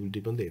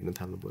प्रफिटेबिलिटी पनि त हेर्न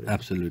थाल्नु पऱ्यो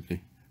एब्सोल्युटली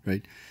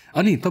राइट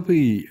अनि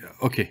तपाईँ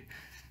ओके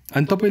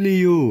अनि तपाईँले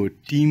यो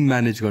टिम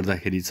म्यानेज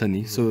गर्दाखेरि छ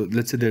नि so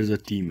let's say there is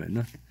a team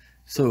होइन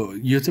सो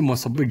यो चाहिँ म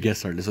सबै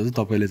गेस्टहरूले सोध्छु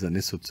तपाईँले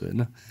झन् सोध्छु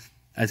होइन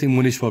आई थिङ्क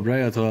मुनिश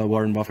फब्राई अथवा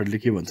वारन बफेटले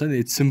के भन्छ नि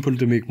it's simple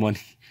to make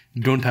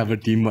money don't have a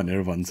team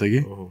भनेर भन्छ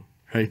कि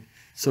right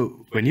so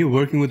when you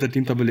working with a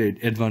team तपाईँले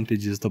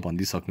एडभान्टेजेस त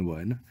भनिदिइसक्नुभयो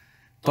होइन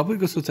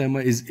तपाईँको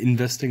सोचाइमा is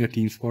investing a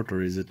team sport or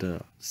is it a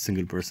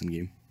single person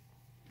game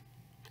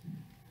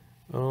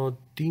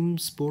team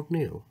sport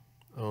नै हो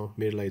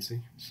मेरो लागि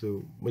चाहिँ सो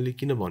मैले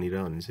किन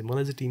भनिरह भने चाहिँ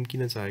मलाई चाहिँ टिम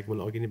किन चाहेको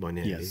मैले अघि नै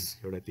भनिहालेँ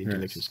एउटा त्यो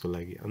इन्टेलेक्चुअल्सको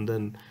लागि एन्ड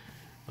देन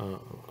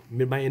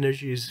मेरो माई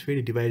एनर्जी इज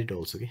फेरि डिभाइडेड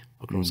अल्सो कि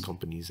अक्रस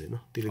कम्पनीज होइन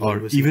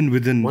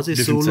त्यसले म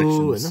चाहिँ सोलो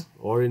होइन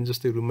अरेन्ज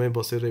जस्तै रुममै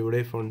बसेर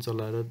एउटै फन्ड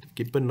चलाएर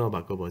केही पनि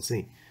नभएको भए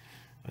चाहिँ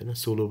होइन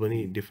सोलो पनि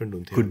डिफ्रेन्ट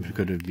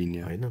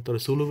हुन्थ्यो होइन तर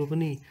सोलोको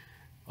पनि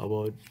अब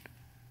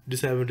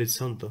डिसएडभान्टेज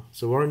छ नि त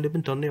सो वारनले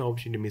पनि टन्नै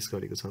अपर्च्युनिटी मिस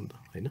गरेको छ नि त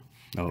होइन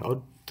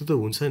त्यो त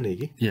हुन्छ नै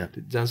कि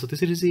जान्छ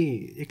त्यसरी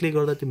चाहिँ एक्लै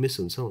गर्दा त्यो मिस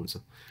हुन्छ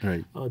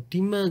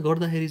टिममा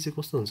गर्दाखेरि चाहिँ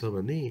कस्तो हुन्छ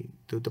भने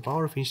त्यो द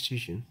पावर अफ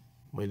इन्स्टिट्युसन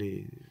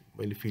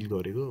मैले फिल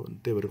गरेको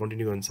त्यही भएर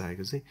कन्टिन्यू गर्न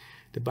चाहेको चाहिँ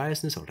त्यो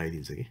बायसनेस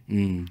हटाइदिन्छ कि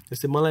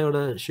जस्तै मलाई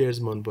एउटा सेयर्स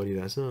मन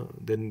परिरहेछ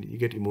देन यु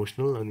गेट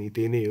इमोसनल अनि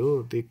त्यही नै हो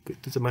त्यो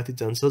चाहिँ माथि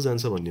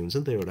जान्छ भन्ने हुन्छ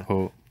नि त एउटा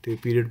त्यो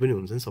पिरियड पनि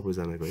हुन्छ नि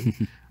सबैजनाको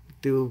है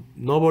त्यो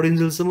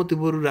नबढिन्जेलसम्म त्यो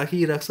बरु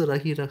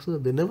राखिराख्छ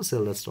they never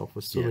sale that stock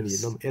for so many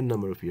an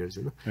number of years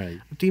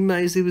होइन टिममा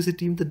आइसकेपछि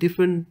टिम त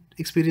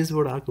डिफ्रेन्ट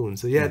एक्सपिरियन्सबाट आएको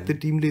हुन्छ या त्यो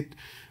टिमले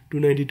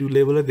 292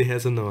 लेभलै देखाएको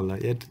छ नहोला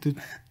या त्यो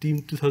टिम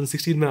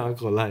 2016मा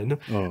आएको होला होइन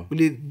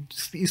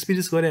उसले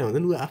एक्सपिरियन्स गरे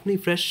हुँदैन ऊ आफ्नै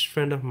फ्रेस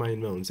फ्रेन्ड अफ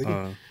माइन्डमा हुन्छ कि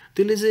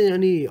त्यसले चाहिँ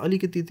अनि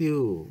अलिकति त्यो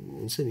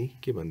हुन्छ नि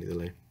के भन्ने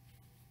त्यसलाई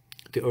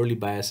त्यो अर्ली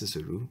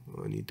बायसेसहरू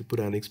अनि त्यो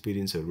पुरानो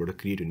एक्सपिरियन्सहरूबाट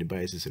क्रिएट हुने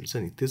बायसेसहरू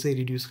छ नि त्यो चाहिँ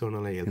रिड्युस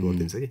गर्नलाई हेल्प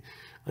गरिदिन्छ कि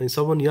अनि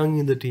सबन यङ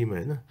इन द टिम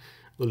होइन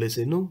उसले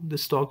चाहिँ no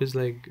this stock is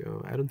like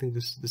I don't think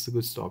this a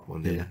good stock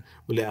भन्दैन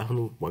उसले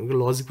आफ्नो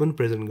भनेको लजिक पनि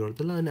प्रेजेन्ट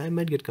गर्दैन अनि I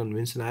might get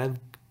convince I have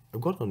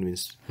got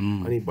convince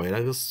अनि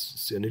भइरहेको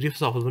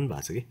रिसफल पनि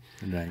भएको छ कि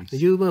Right.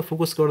 योमा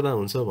फोकस गर्दा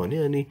हुन्छ भने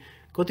अनि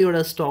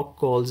कतिवटा स्टक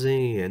कल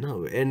चाहिँ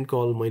होइन एन्ड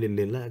कल मैले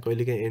लिएला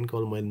कहिलेकाहीँ एन्ड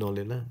कल मैले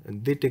नलिएला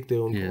they take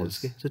their own calls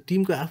के सो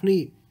टिमको आफ्नै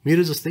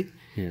मेरो जस्तै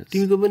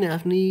टिमको पनि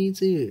आफ्नै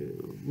चाहिँ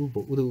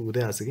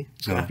हुँदै आएको छ कि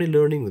सो आफ्नै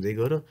लर्निङ हुँदै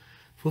गएर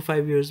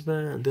 4-5 yearsमा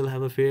देल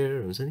हेभ अ फेयर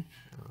हुन्छ नि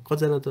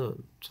कतिजना त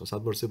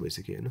 6-7 वर्षै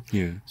भइसक्यो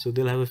होइन सो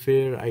देल have a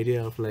fair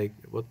idea of like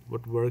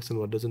what works and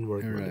what doesn't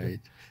work.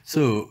 Right.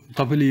 So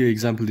तपाईँले यो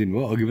इक्जाम्पल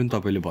दिनुभयो अघि पनि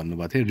तपाईँले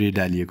भन्नुभएको थियो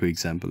रेडालिएको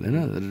इक्जाम्पल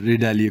होइन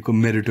रेडालिएको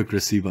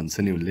मेरिटोक्रेसी भन्छ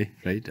नि उसले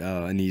राइट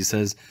अनि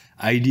सज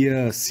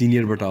आइडिया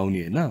सिनियरबाट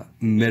आउने होइन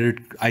merit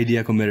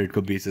आइडियाको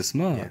मेरिटको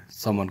बेसिसमा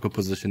समनको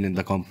position in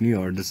the company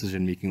or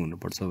decision making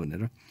हुनुपर्छ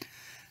भनेर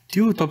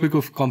त्यो तपाईँको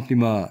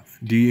कम्पनीमा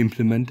do you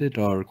implement it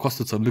or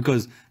कस्तो छ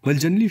बिकज मैले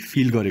जेनरली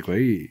फिल गरेको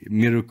है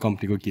मेरो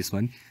कम्पनीको केसमा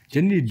नि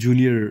जेनरली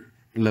जुनियर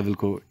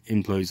लेभलको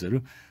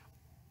इम्प्लोइजहरू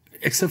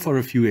except for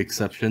a few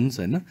exceptions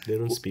होइन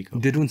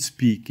they don't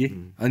speak के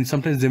अनि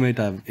sometimes they might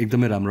have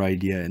एकदमै राम्रो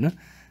आइडिया होइन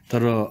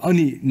तर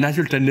अनि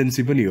नेचुरल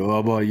टेन्डेन्सी पनि हो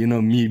अब you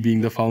know me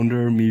being the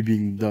founder me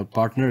being the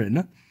partner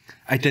होइन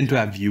I ten to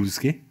have views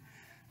के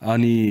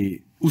अनि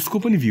उसको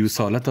पनि भ्युज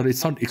छ होला तर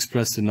इट्स नट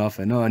एक्सप्रेस इनफ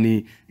होइन अनि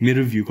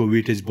मेरो भ्यूको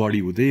वेटेज बढी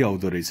हुँदै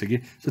आउँदो रहेछ कि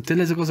सो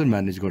त्यसलाई चाहिँ कसरी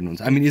म्यानेज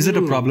गर्नुहुन्छ I mean is it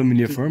a problem in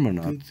your form or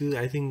not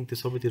I think त्यो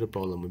सबैतिर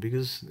प्रब्लम हो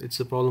because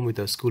it's a problem with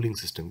the schooling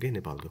system के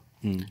नेपालको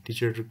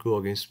टिचरको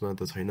अगेन्स्टमा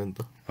त छैन नि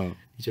त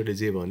टिचरले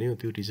जे भन्यो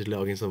त्यो टिचरले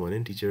अगेन्स्टमा भन्यो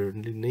नि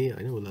टिचरले नै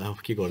होइन उसलाई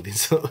अब के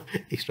गरिदिन्छ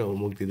एक्स्ट्रा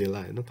होमवर्क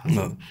दिँदैला होइन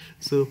थाहा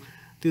छ सो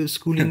त्यो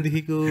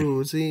स्कुलिङदेखिको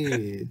चाहिँ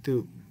त्यो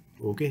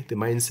हो कि त्यो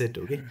माइन्डसेट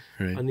हो कि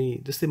अनि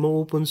जस्तै म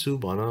ओपन छु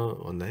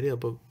भन्दाखेरि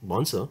अब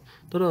भन्छ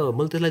तर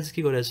मैले त्यसलाई चाहिँ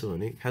के गरेको छु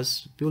भने खास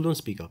पिपल डोन्ट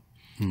स्पिक अप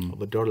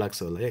अब डर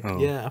लाग्छ होला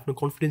या आफ्नो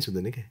कन्फिडेन्स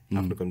हुँदैन क्या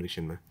आफ्नो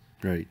कन्भिक्सनमा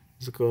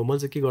मैले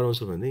चाहिँ के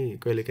गराउँछु भने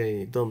कहिलेकाहीँ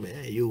एकदम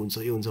यो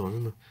हुन्छ भन्नु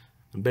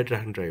न बेट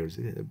राख्नु ट्राई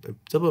गर्छु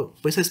जब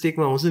पैसा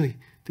स्टेकमा आउँछ नि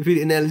त्यो फेरि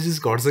एनालिसिस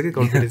घट्छ क्या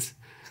कन्फिडेन्स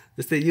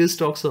जस्तै यो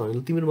स्टक छ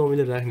भने तिम्रो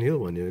मम्मीले राख्ने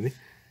हो भन्यो भने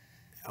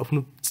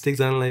आफ्नो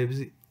स्टेक जान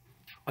लागेपछि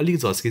अलिक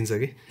झस्किन्छ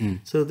कि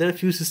so there are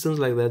few systems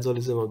like that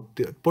जसले चाहिँ अब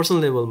त्यो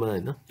पर्सनल लेभलमा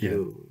होइन त्यो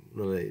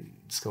उनीहरूलाई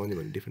डिस्काउने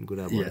भन्ने डिफ्रेन्ट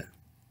कुरा भयो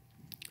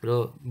र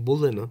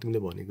बोल्दैन तिमीले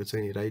भनेको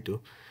चाहिँ राइट हो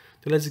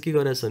त्यसलाई चाहिँ के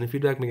गरिरहेको छ भने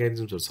फिडब्याक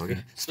मेकानिजम्सहरू छ क्या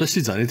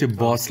स्पेसली झन् त्यो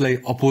बसलाई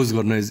अपोज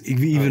गर्न is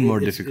even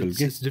more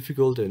difficult it's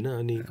difficult होइन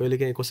अनि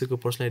कहिलेकाहीँ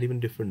कसैको पर्सनालिटी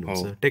पनि डिफ्रेन्ट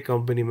हुन्छ टेक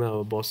कम्पनीमा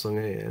अब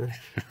बससँगै होइन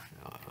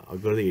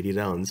गर्दै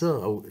हिँडिरहेको हुन्छ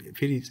अब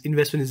फेरि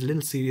investment is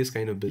little serious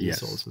kind of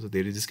business also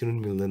धेरै जिस्किनु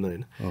पनि मिल्दैन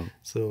होइन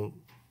सो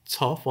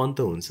छ फन त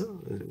हुन्छ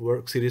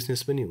वर्क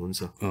सिरियसनेस पनि हुन्छ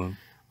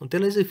अनि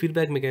त्यसलाई चाहिँ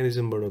फिडब्याक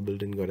मेकानिजमबाट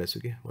बिल्ड इन गराएको छु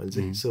कि मैले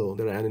चाहिँ सो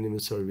त्यहाँ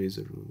एनोनिमस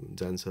सर्भेजहरू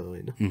जान्छ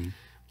होइन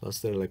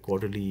प्लस त्यहाँ लाइक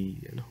क्वार्टरली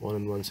होइन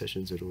 1-on-1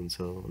 सेसन्सहरू हुन्छ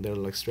त्यहाँ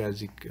लाइक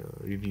स्ट्राटेजिक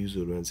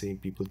रिभ्युजहरूमा चाहिँ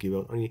पिपल गिभ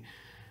आउट अनि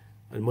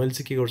मैले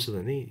चाहिँ के गर्छु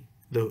भने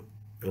द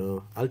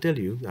आइल टेल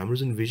यु हाम्रो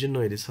जुन भिजन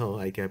अहिले छ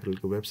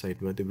iCapitalको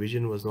वेबसाइटमा त्यो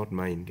भिजन वाज नट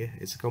माइन्ड क्या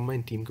इट्स अ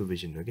कम्बाइन्ड टिमको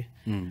भिजन हो कि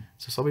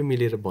सो सबै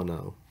मिलेर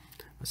बनाओ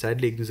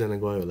सायदले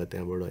 1-2जना गयो होला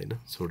त्यहाँबाट होइन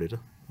छोडेर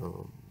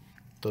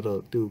तर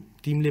त्यो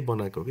टिमले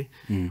बनाएको कि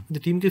त्यो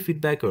टिमकै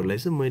फिडब्याकहरूलाई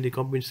चाहिँ मैले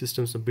कम्प्युटर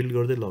सिस्टम्समा बिल्ड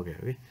गर्दै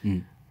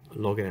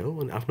लगायो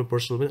अनि आफ्नो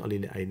पर्सनल पनि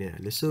अलिअलि आइ नै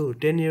हाल्यो so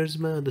 10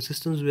 yearsमा the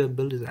systems we have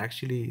build is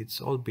actually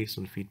it's all based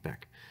on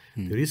feedback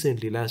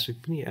recently last week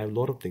पनि I have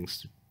lot of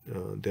things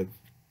that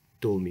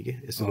told me के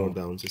यस्तो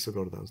गर्दा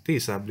हुन्छ त्यही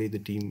हिसाबले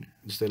त्यो टिम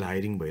जस्तै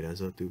हायरिङ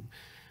भइरहेछ त्यो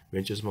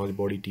भेन्चर्समा अलिक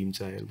बढी टिम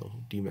चाहिँ आयो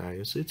टिम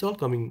आयो सो इट्स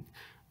अल कमिङ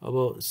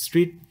अब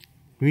स्ट्रिट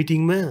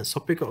मिटिङमा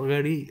सबैको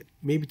अगाडि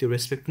मेबी त्यो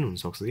रेस्पेक्ट पनि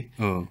हुनसक्छ कि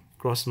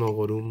क्रस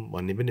नगरौँ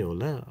भन्ने पनि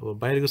होला अब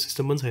बाहिरको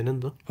सिस्टम पनि छैन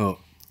नि त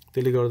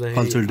त्यसले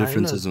गर्दाखेरि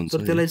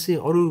तर त्यसलाई चाहिँ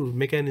अरू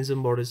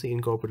मेकानिजमबाट चाहिँ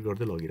इन्कर्पोरेट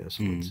गर्दै लगिरहेको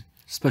छु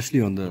specially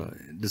on the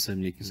decision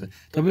making side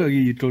तपाईँ अघि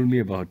you told me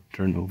about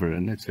turnover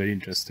होइन it's very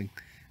interesting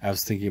I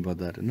was thinking about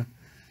that होइन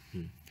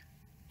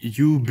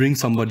यु ब्रिङ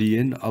समबडी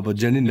इन अब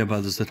जेन्युन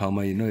नेपाल जस्तो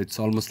ठाउँमा you know it's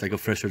almost like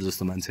a Fraser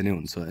जस्तो मान्छे नै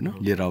हुन्छ होइन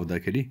लिएर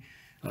आउँदाखेरि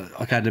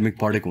एकाडेमिक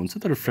पढेको हुन्छ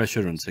तर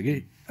फ्रेसर हुन्छ कि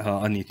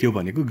अनि त्यो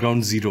भनेको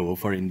ग्राउन्ड जिरो हो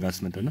फर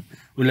इन्भेस्टमेन्ट होइन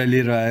उसलाई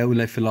लिएर आयो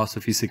उसलाई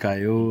फिलोसफी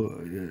सिकायो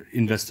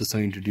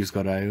इन्भेस्टर्ससँग इन्ट्रोड्युस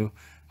गरायो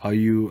हाउ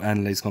यु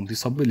एनालाइज कम्पनी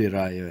सबै लिएर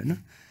आयो होइन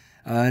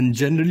and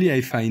generally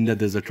I find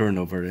that is a turn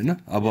over होइन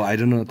अब आई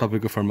डोन्ट नो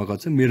तपाईँको फर्ममा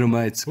कति छ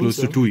मेरोमा it's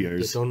close to 2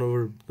 years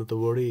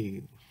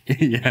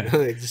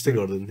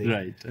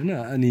right होइन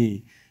अनि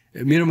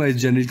मेरोमा is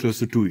generally close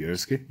to 2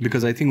 years के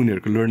बिकज आई थिङ्क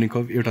उनीहरूको लर्निङ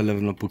कभ एउटा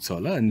लेभलमा पुग्छ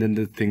होला and then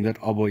the think that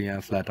अब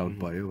यहाँ फ्ल्याट आउट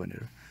भयो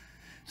भनेर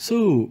so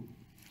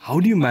how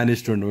do you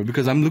manage turn over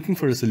because I am looking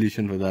for a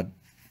solution for that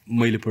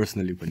मैले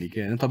पर्सनली पनि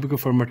के होइन तपाईँको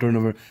फर्ममा टर्न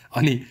ओभर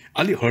अनि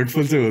अलिक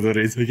हर्टफुल चाहिँ हुँदो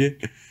रहेछ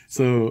कि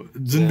सो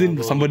जुन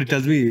दिन somebody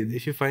tells me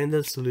if you find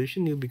that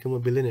solution you become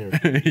a billionaire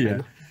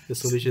होइन त्यो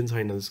सोल्युसन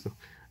छैन त्यसको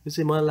यो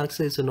चाहिँ मलाई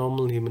लाग्छ it's a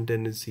normal human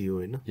tendency हो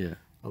होइन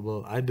अब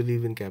I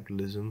believe in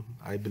capitalism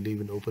I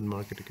believe in open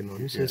market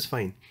economy so it's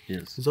fine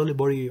जसले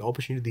बढी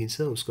अपर्च्युनिटी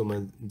दिन्छ उसकोमा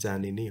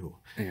जाने नै हो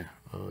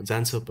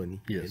जान्छ पनि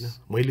होइन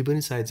मैले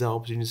पनि सायद जहाँ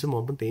अपर्च्युनिटी छ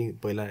म पनि त्यहीँ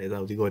पहिला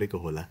यताउति गरेको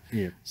होला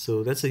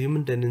so that's a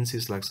human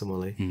tendencies लाग्छ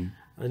मलाई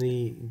अनि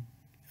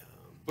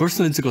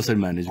पर्सनली चाहिँ कसरी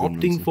manage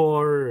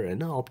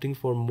opting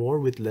for more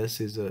with less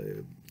is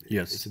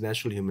it's a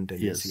natural human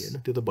tendency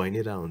हैन त्यो त भइ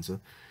नै रहा हुन्छ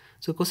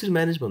सो कसरी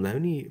म्यानेज भन्दा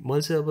पनि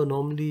मैले चाहिँ अब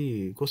नर्मली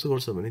कस्तो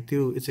गर्छ भने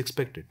त्यो इट्स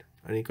एक्सपेक्टेड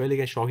अनि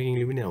कहिलेकाहीँ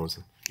सकिङली पनि आउँछ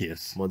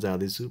म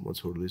जाँदैछु म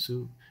छोड्दैछु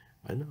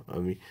होइन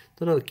अनि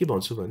तर के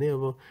भन्छु भने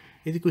अब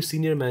यदि कोही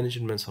सिनियर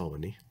म्यानेजमेन्टमा छ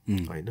भने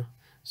होइन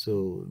so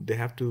they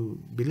have to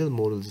be little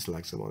moral जस्तो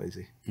लाग्छ मलाई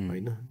चाहिँ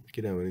होइन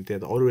किनभने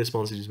त्यहाँ त अरू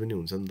रेस्पोन्सिबिलिटिज पनि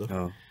हुन्छ नि त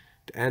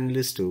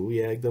एनालिस्ट हो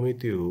या एकदमै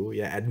त्यो हो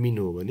या एडमिन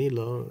हो भने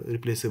ल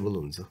रिप्लेसेबल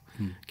हुन्छ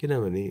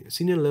किनभने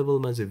सिनियर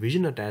लेभलमा चाहिँ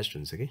भिजन अट्याच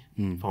हुन्छ कि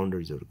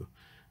फाउन्डर्सहरूको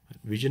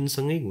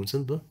भिजनसँगै हुन्छ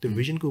नि त त्यो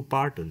भिजनको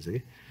पार्ट हुन्छ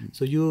कि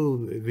सो यो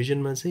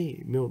भिजनमा चाहिँ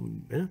म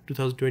होइन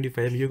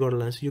 2025 यो गर्न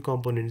लाग्छ यो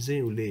कम्पोनेन्ट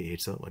चाहिँ उसले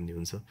हेर्छ भन्ने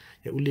हुन्छ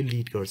या उसले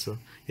लिड गर्छ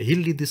या hill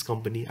lead this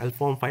company I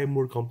form 5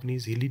 more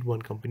companies hill lead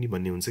 1 company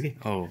भन्ने हुन्छ कि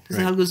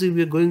त्यस्तो खालको चाहिँ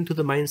we are going to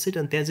the mind set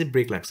अनि त्यहाँ चाहिँ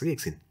ब्रेक लाग्छ कि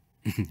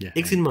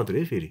एकछिन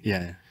मात्रै फेरि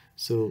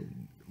सो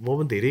म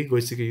पनि धेरै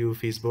गइसक्यो यो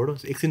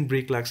फेजबाट एकछिन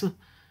ब्रेक लाग्छ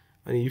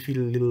अनि यु फिल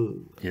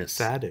लिटल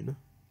स्याड होइन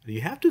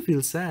you have to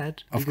feel sad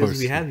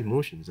because we have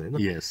emotions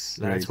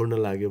होइन छोड्न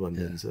लाग्यो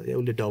भन्ने हुन्छ या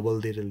उसले डबल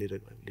दिएर लिएर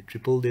गयो उसले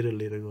ट्रिपल दिएर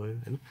लिएर गयो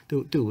होइन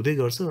त्यो हुँदै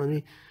गर्छ अनि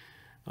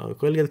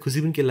कहिलेकाहीँ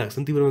खुसी पनि के लाग्छ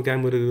नि तिमीहरूमा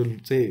काम गरेको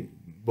चाहिँ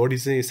बडी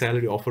चाहिँ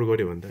स्यालेरी अफर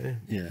गर्यो भने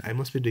त I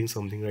must be doing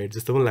something right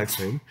जस्तो पनि लाग्छ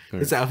होइन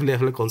त्यो चाहिँ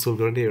आफूलाई कन्सोल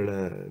गर्ने एउटा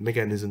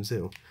मेकानिजम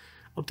चाहिँ हो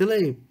अब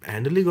त्यसलाई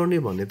ह्यान्डलै गर्ने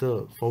भन्ने त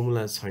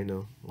फर्मुला छैन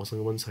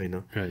मसँग पनि छैन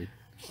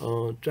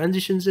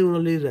ट्रान्जिसन चाहिँ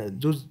उनीहरूले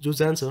जो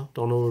जान्छ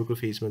टर्नओभरको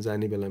फेजमा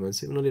जाने बेलामा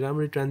चाहिँ उनीहरूले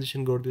राम्ररी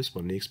ट्रान्जिसन गरिदियोस्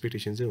भन्ने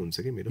एक्सपेक्टेसन चाहिँ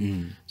हुन्छ कि मेरो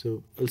सो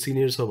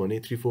सिनियर छ भने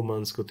 3-4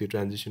 मन्थ्सको त्यो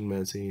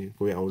ट्रान्जिसनमा चाहिँ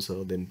कोही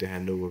आउँछ देन त्यो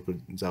ह्यान्डओभरको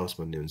जाओस्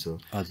भन्ने हुन्छ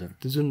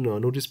त्यो जुन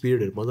नोटिस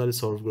पिरियडहरू मजाले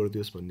सर्भ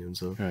गरिदियोस् भन्ने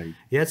हुन्छ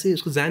या चाहिँ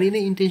उसको जाने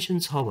नै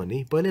इन्टेन्सन छ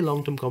भने पहिल्यै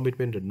लङ टर्म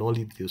कमिटमेन्टहरू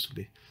नलिदियोस्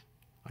उसले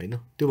होइन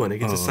त्यो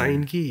भनेको चाहिँ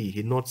साइन कि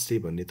हि नट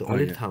स्टे भन्ने त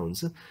अलरेडी थाहा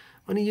हुन्छ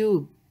अनि यो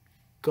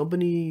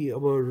कम्पनी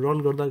अब रन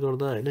गर्दा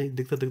गर्दा होइन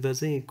देख्दा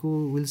चाहिँ को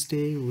will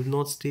stay will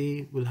not stay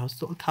will house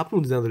त थाहा पनि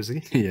हुँदै जाँदो रहेछ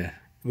कि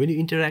वेन यु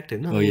इन्टरेक्ट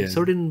होइन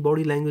certain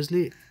body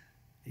ल्याङ्ग्वेजले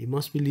he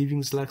must be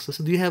living जस्तो लाग्छ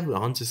सो डु हेभ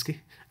हन्चेस कि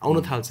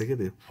आउन थाल्छ क्या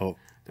त्यो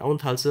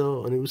आउन थाल्छ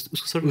अनि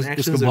उसको सर्टेन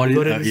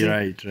एक्सन्सहरू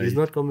गरेर is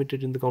not committed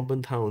in the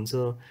company थाहा हुन्छ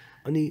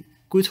अनि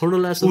कोही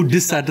छोड्न लाग्छ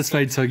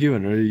डिसस्याटिस्फाइड छ कि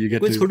भनेर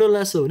कोही छोड्न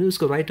लाग्छ भने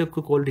उसको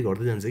राइटअपको क्वालिटी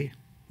घट्दै जान्छ कि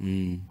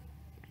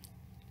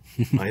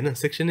होइन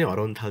सेक्सनै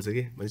हराउनु थाल्छ कि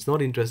it's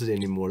not interested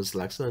any more जस्तो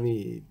लाग्छ अनि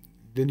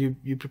then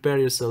you prepare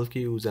your self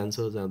कि ऊ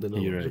जान्छ जाँदैन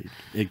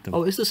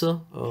अब यस्तो छ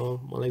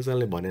मलाई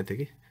एकजनाले भनेको थियो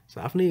कि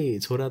आफ्नै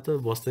छोरा त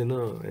बस्दैन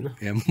होइन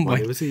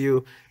भनेपछि यो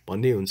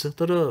भन्ने हुन्छ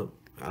तर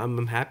आइ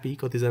एम ह्याप्पी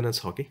कतिजना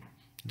छ कि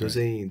जो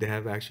चाहिँ they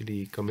have actually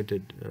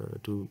committed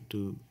to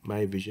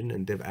my vision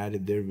and they have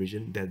added there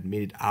vision that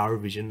made our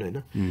vision होइन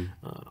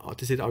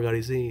त्यसरी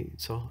अगाडि चाहिँ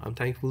छ आइ am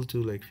thankful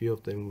to like few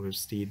of them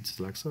state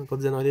जस्तो लाग्छ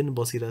कतिजना अहिले पनि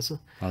बसिरहेछ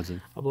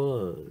अब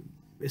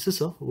यस्तो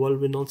छ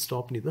वर्ल्ड विल नट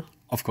स्टप नि त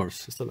अफकोर्स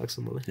जस्तो लाग्छ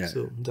मलाई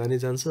सो जाने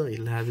जान्छ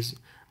हिल हेभ इज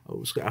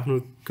उसको आफ्नो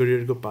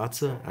करियरको पाथ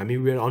छ हामी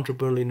we are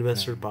entrepreneur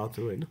investor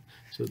path हो होइन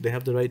so they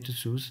have the right to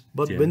choose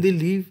but when they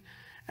leave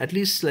at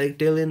least like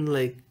tell in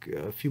like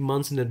a few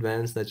months in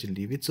advance that you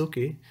leave it's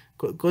okay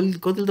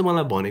कतिले त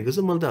मलाई भनेको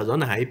छ मैले त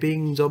झन् हाई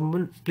पेइङ जबमा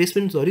पनि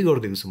प्लेसमेन्ट झरी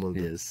गरिदिएको छु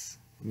मैले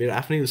मेरो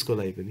आफ्नै उसको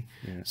लागि पनि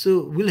सो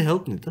विल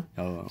हेल्प नि त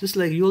just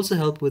like you also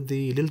help with the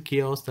little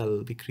cares that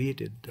will be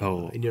created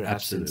in your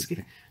absence कि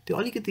त्यो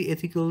अलिकति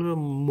एथिकल र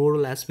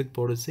मोरल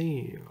एस्पेक्टबाट चाहिँ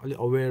अलिक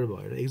अवेर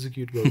भएर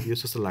एक्जिक्युट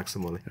गरिदियो जस्तो लाग्छ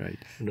मलाई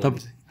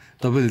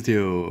तपाईँले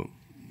त्यो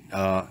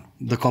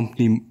the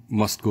company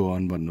must go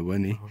on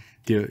भन्नुभयो नि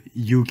त्यो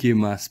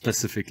युकेमा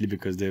specifically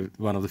because they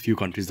one of the few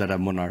countries that are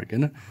monarch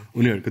होइन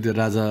उनीहरूको त्यो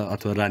राजा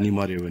अथवा रानी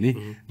मऱ्यो भने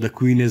the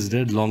queen is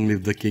dead long leave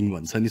the king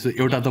भन्छ नि सो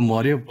एउटा त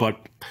मऱ्यो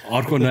बट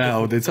अर्को नयाँ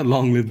आउँदैछ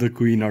long leave the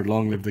queen or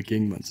long leave the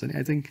king भन्छ नि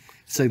I think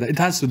it's like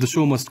it has to the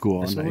so must go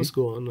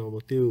on अब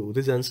त्यो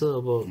हुँदै जान्छ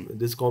अब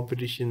दिस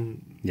कम्पिटिसन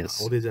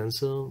आउँदै जान्छ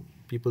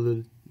पिपल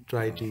विल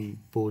ट्राई टु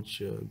पोच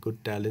गुड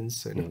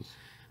ट्यालेन्ट्स होइन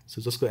सो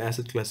जसको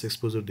एसेट क्लास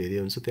एक्सपोजर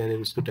धेरै हुन्छ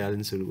त्यहाँनिर उसको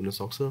ट्यालेन्ट्सहरू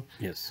हुनसक्छ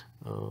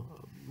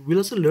will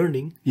also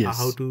learning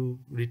how to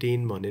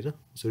retain भनेर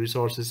सो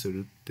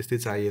रिसोर्सेसहरू त्यस्तै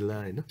चाहिएला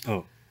होइन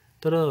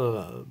तर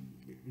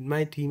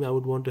my team I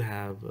would want to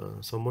have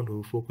someone who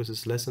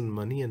focuses lace on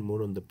money and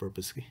more on the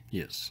purpose कि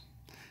yes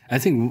I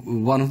think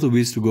one of the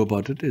ways to go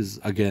about it is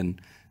again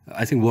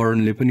I think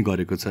वारनले पनि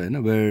गरेको छ होइन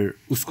where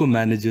उसको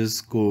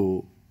म्यानेजर्सको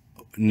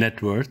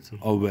net worth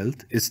or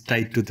wealth is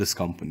tied to this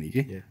company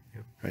कि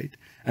right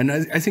and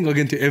I think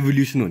again त्यो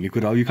evolution हुने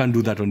कुरा you can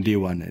do that on day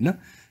one होइन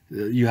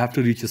you have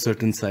to reach a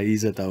certain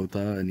size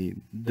यताउता अनि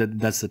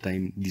that's the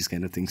time these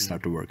kind of things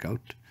start to work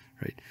out,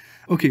 right?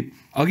 Okay,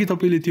 अघि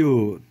तपाईँले त्यो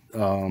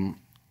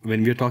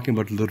when we are talking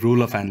about the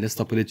role of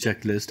analyst तपाईँले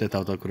checklist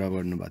यताउता कुरा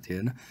गर्नुभएको थियो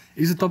होइन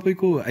is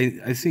तपाईँको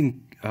I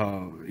think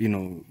you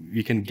know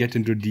we can get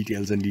into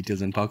details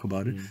and talk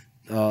about it.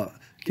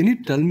 Can you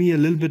tell me a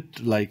little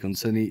bit like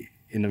हुन्छ नि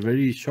in a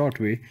very short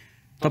way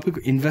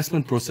तपाईँको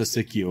investment process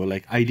चाहिँ के हो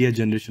like idea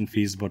generation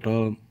phase बाट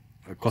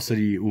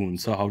कसरी ऊ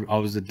हुन्छ how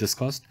is it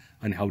discussed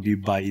And how do you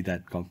buy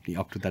that company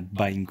up to that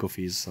buying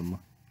phase?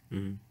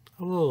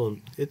 Oh,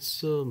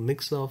 it's a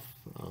mix of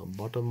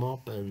bottom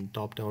up and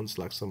top down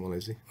slack मलाई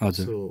चाहिँ.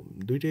 So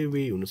दुइटै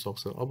way हुन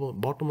सक्छ.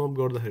 अब bottom up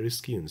गर्दाखेरि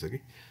risky हुन्छ कि.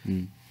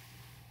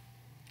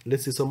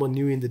 Let's say someone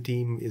new in the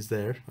team is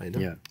there, होइन,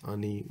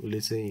 अनि उसले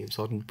चाहिँ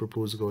certain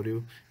propose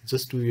गर्यो,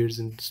 just 2 years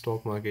in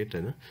stock market,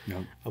 होइन.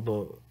 अब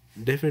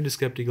definitely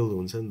skeptical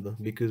हुन्छ नि त,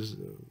 because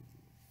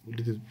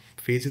उसले त्यो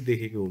फेज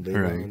देखेको हुँदैन,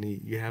 अनि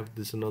you have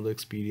this another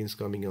experience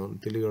coming on.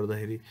 त्यसले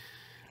गर्दाखेरि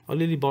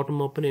अलिअलि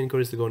बटम अप पनि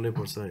एन्करेज त गर्नै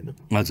पर्छ, होइन.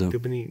 त्यो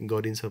पनि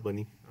गरिन्छ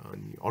पनि.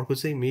 अनि अर्को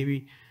चाहिँ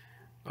मेबी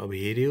अब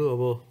हेऱ्यो,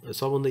 अब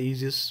सबभन्दा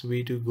इजिएस्ट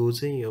वे टु गो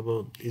चाहिँ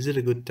अब is it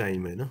a good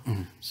time, होइन.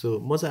 सो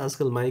म चाहिँ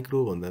आजकल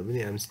माइक्रो भन्दा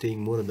पनि I'm staying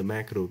more on the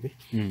macro के.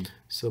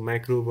 सो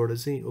म्याक्रोबाट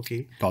चाहिँ okay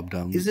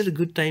is it a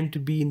good time to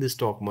be in the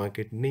stock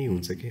market नै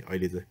हुन्छ कि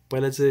अहिले चाहिँ.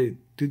 पहिला चाहिँ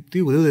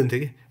त्यो हुँदैन थियो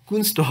कि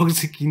कुन स्टक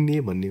चाहिँ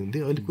किन्ने भन्ने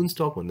हुन्थ्यो. अहिले कुन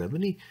स्टक भन्दा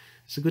पनि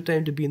it's a good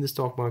time to be in the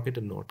stock market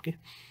and not के.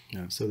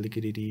 सो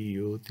लिक्विडिटी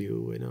यो त्यो,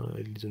 होइन,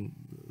 अहिले जुन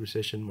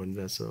recession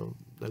भनिरहेछ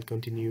that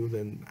continue,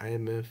 then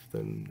IMF,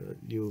 then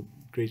यो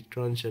ग्रेट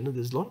क्रन्च, होइन, there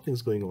is lot of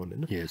things going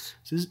on, होइन.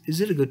 So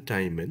is it a good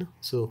time, होइन.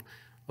 सो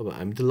अब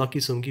हामी त लकी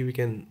छौँ कि we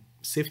can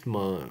shift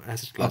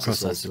asset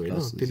classes also, होइन.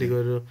 त्यसले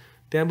गरेर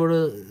त्यहाँबाट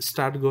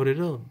स्टार्ट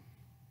गरेर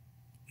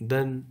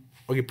देन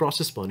अघि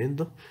प्रोसेस भन्यो नि त.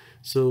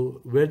 So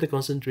where the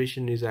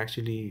concentration is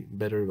actually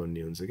better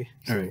भन्ने हुन्छ कि.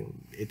 सो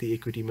यति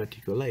इक्विटीमा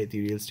ठिक होला, यति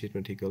रियल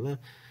स्टेटमा ठिक होला,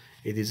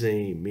 यति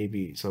चाहिँ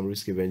मेबी सम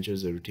रिस्की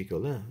भेन्चर्सहरू ठिक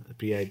होला,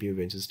 प्रि आइपिओ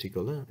भेन्चर्स ठिक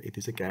होला,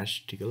 यति चाहिँ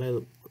क्यास ठिक होला.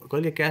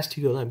 कहिले क्यास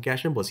ठिक होला, हामी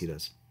क्यासमै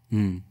बसिरहेछ.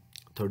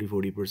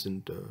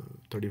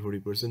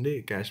 30-40%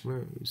 क्यासमा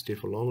स्टे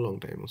फर लङ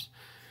टाइम होस्.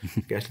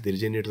 क्यासले धेरै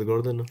जेनेरेट त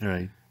गर्दैन.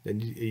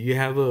 And you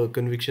have a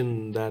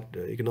conviction that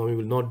economy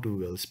will not do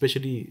well,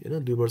 especially,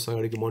 होइन, 2 वर्ष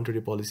अगाडिको मोनेटरी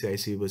पोलिसी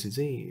आइसकेपछि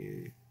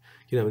चाहिँ,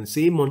 किनभने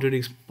सेम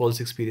मोनेटरी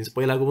पोलिसी एक्सपिरियन्स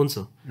पहिलाको पनि छ.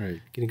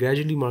 किन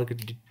ग्रेजुअली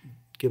मार्केट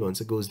के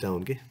भन्छ गोज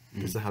डाउन के,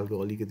 त्यस्तो खालको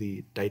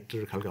अलिकति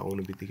टाइटर खालको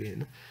आउनु बित्तिकै,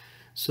 होइन.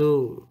 सो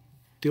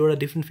त्यो एउटा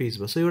डिफ्रेन्ट फेज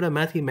भयो. सो एउटा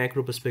माथि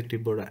म्याक्रो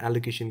पर्सपेक्टिभबाट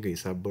एलोकेसनको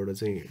हिसाबबाट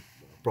चाहिँ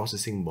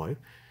प्रोसेसिङ भयो.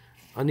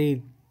 अनि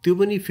त्यो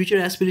पनि फ्युचर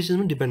एस्पिरेसन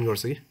पनि डिपेन्ड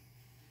गर्छ कि.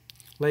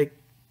 लाइक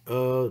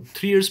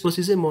 3 इयर्स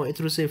पछि चाहिँ म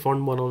यत्रो चाहिँ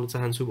फन्ड बनाउन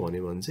चाहन्छु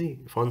भन्यो भने चाहिँ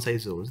फन्ड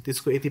साइज हो भने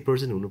त्यसको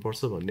 80%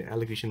 हुनुपर्छ भन्ने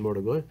एलोकेसनबाट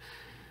गयो.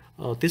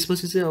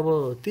 त्यसपछि चाहिँ अब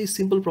त्यही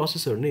सिम्पल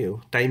प्रोसेसहरू नै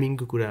हो.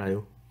 टाइमिङको कुरा आयो,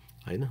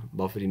 होइन,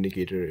 बफर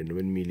इन्डिकेटर हेर्नु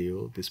पनि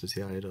मिल्यो.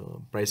 त्यसपछि आएर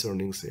प्राइस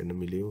अर्निङ्स हेर्नु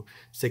मिल्यो,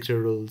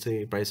 सेक्टरल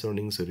चाहिँ प्राइस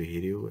अर्निङ्सहरू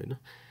हेऱ्यो, होइन.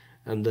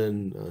 एन्ड देन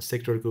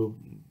सेक्टरको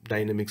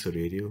डाइनामिक्सहरू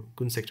हेऱ्यो,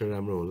 कुन सेक्टर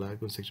राम्रो होला,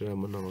 कुन सेक्टर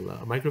राम्रो नहोला.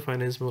 माइक्रो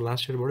फाइनेन्समा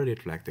लास्ट इयरबाट रेड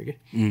फ्ल्याग थियो कि,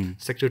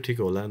 सेक्टर ठिक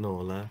होला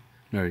नहोला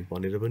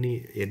भनेर पनि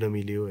हेर्न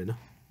मिल्यो, होइन.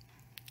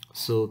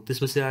 सो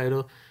त्यसपछि आएर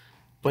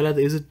पहिला त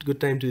is it good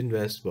time to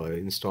invest भयो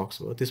इन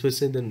स्टक्स भयो. त्यसपछि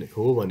चाहिँ देन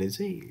हो भने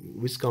चाहिँ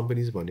विच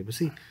कम्पनीज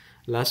भनेपछि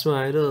लास्टमा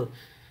आएर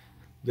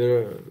there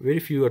are very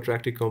few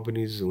attractive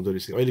companies हुँदो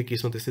रहेछ. अहिले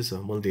केसमा त्यस्तै छ.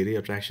 मलाई धेरै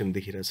अट्र्याक्सन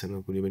देखिरहेको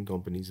छैन कुनै पनि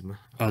कम्पनीजमा,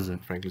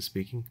 फ्रेङ्कली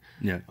स्पिकिङ.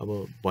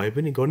 अब भए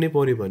पनि गर्नै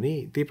पऱ्यो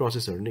भने त्यही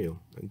प्रोसेसहरू नै हो.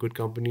 Good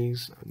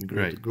companies,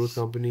 growth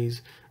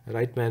companies,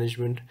 right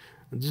management,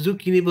 जो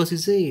किनेपछि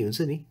चाहिँ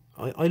हुन्छ नि.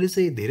 अहिले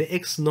चाहिँ धेरै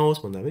एक्स नहोस्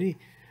भन्दा पनि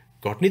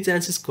घट्ने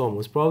चान्सेस कम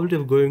होस्, प्रोबेबिलिटी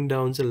अफ गोइङ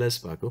डाउन चाहिँ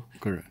लेस भएको.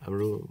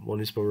 हाम्रो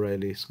मनिष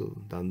पौराले यसको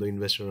धान्दो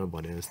इन्भेस्टरमा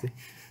भने जस्तै,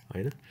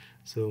 होइन.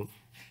 So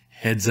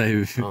heads I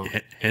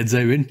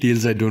win,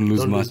 tails I don't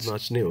lose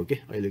much नै हो कि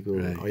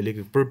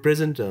अहिलेको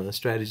प्रेजेन्ट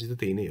स्ट्राटेजी त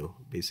त्यही नै हो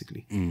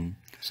बेसिकली.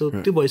 सो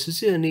त्यो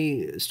भइसकेपछि अनि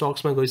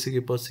स्टक्समा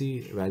गइसकेपछि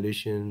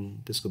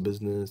भ्यालुएसन, त्यसको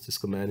बिजनेस,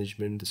 त्यसको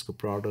म्यानेजमेन्ट, त्यसको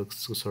प्रडक्ट्स,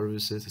 त्यसको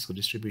सर्भिसेस, त्यसको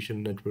डिस्ट्रिब्युसन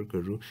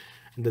नेटवर्कहरू,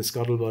 एन्ड देन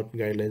स्कटलबर्ड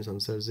गाइडलाइन्स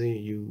अनुसार चाहिँ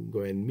you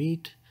go and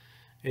meet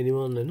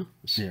anyone, होइन.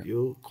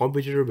 यो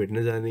कम्पिटिटर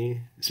भेट्न जाने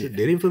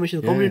धेरै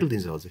इन्फर्मेसन कम्पिटिटर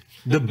दिन्छ अझै.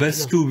 The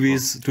best 2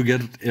 ways to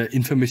get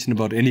information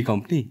about any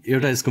company,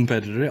 एउटा इज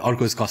कम्पिटिटर,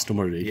 अर्को is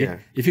customer.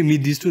 If you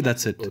meet this to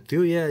that's it.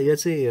 त्यो या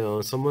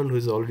चाहिँ someone who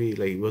is already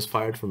like was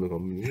fired from the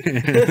company,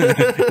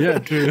 yeah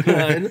true,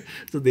 होइन.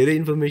 So धेरै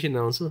information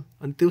आउँछ.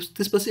 अनि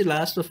त्यसपछि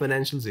लास्टमा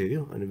फाइनेन्सियल्स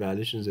हेऱ्यो, अनि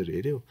भ्यालुएसन्सहरू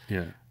हेऱ्यो,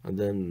 अनि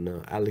देन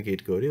एलोकेट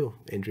गर्यो,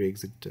 एन्ट्री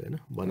एक्जिट, होइन,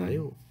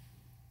 बनायो.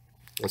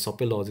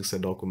 सबै logics are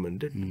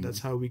documented.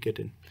 That's how we get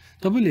in.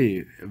 तपाईँले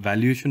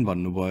भ्यालुएसन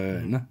भन्नुभयो,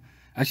 होइन.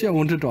 Actually I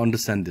wanted to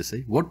understand this है.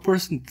 What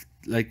percent,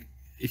 like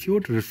if you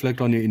were to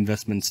reflect on your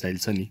investment style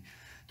छ नि,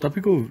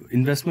 तपाईँको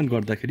इन्भेस्टमेन्ट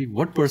गर्दाखेरि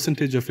what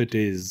percentage of it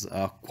is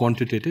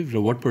quantitative र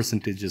what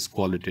percentage is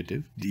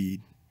qualitative?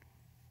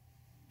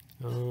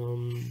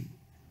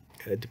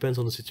 Depends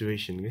on the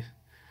situation के.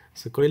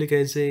 So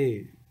कहिलेकाहीँ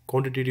चाहिँ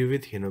क्वान्टिटेटिभै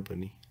थिएन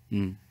पनि,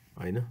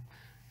 होइन.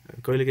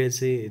 कहिलेकाहीँ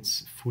चाहिँ it's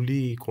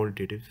fully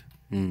quantitative,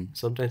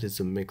 sometimes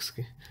it's a mix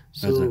के.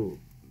 सो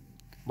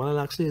मलाई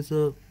लाग्छ यस्तो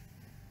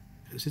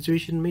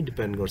सिचुएसनमै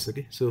डिपेन्ड गर्छ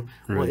कि. सो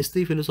म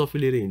यस्तै फिलोसफी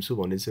लिएर हिँड्छु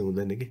भन्ने चाहिँ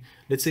हुँदैन कि.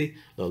 लेट्स चाहिँ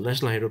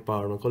नेसनल हाइड्रो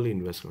पावरमा कसले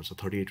इन्भेस्ट गर्छ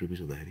 38 रुपिस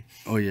हुँदाखेरि?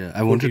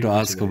 I wanted to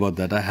ask about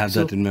that. I have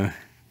that in my...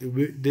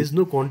 There's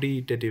no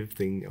quantitative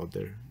thing out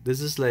there.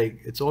 This is like,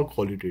 it's all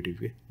qualitative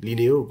के.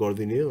 लिने हो,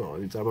 गरिदिने हो,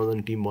 अनि 4-5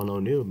 जना टिम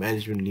बनाउने हो,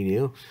 म्यानेजमेन्ट लिने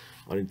हो,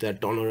 अनि त्यहाँ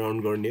टर्न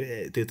अराउन्ड गर्ने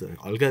त्यही त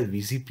हल्का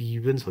भिसिपी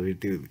पनि छ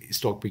त्यो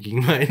स्टक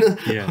पिकिङमा होइन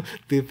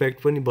त्यो इफेक्ट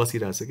पनि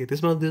बसिरहेको छ कि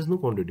त्यसमा देयर इज नो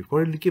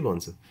क्वान्टिटी के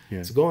भन्छ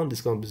गन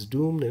दिस कम्पनी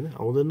डुम्ड होइन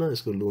आउँदैन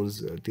यसको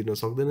लोन्स तिर्न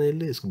सक्दैन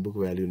यसले यसको बुक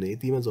भ्याल्यु नै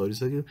यतिमा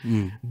झरिसक्यो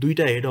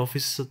 2टा हेड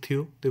अफिस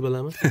थियो त्यो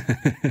बेलामा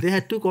दे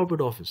ह्याड 2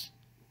 कर्पोरेट अफिस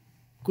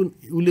कुन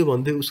उसले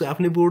भन्थ्यो उसको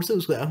आफ्नै बोर्ड छ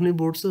उसको आफ्नै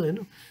बोर्ड छ होइन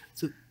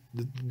सो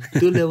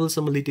त्यो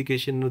लेभलसम्म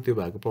लिटिगेसन त्यो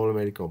भएको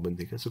प्रब्लमेटिक कम्पनी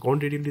थियो क्या सो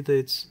क्वान्टिटीले त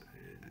इट्स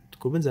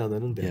को पनि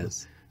जाँदैन नि त्यहाँ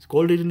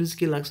क्वालिटीले चाहिँ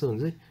के लाग्छ भने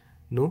चाहिँ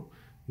नो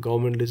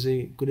गभर्मेन्टले चाहिँ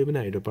कुनै पनि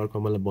हाइड्रो पावर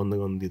कम्पनीलाई बन्द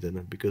गर्न दिँदैन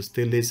बिकज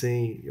त्यसले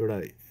चाहिँ एउटा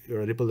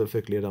रिपल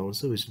इफेक्ट लिएर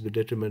आउँछ which will be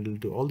detrimental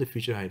to all the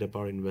future hydro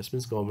power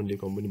investments गभर्मेन्टले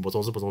कम्पनी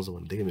बचाउँछ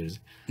भन्थ्यो कि मेरो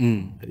चाहिँ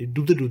अनि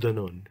डुब्दैन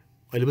भन्ने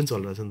अहिले पनि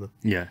चलिरहेछ नि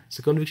त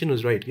सो कन्भिक्सन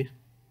वाज राइट कि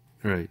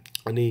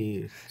अनि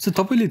सो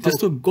तपाईँले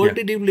त्यस्तो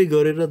क्वालिटेटिभली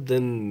गरेर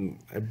then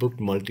I book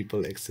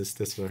multiple access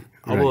त्यसमा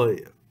अब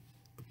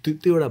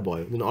त्यो एउटा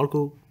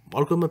भयो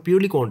अर्कोमा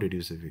प्योरली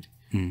क्वान्टिटी छ फेरि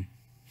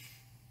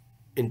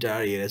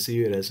इन्टायर हेरेछ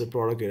यो हेरेछ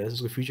प्रडक्ट हेरेछ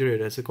उसको फ्युचर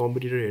हेरेछ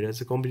कम्पिटिटर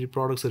हेरेछ कम्पिटिटिभ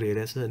प्रडक्ट्सहरू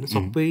हेरेछ होइन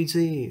सबै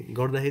चाहिँ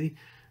गर्दाखेरि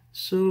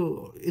so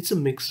it's a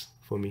mix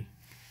for me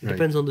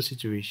depends on the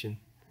situation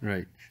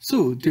right so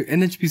त्यो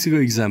एनएचपिसीको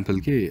इक्जाम्पल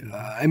के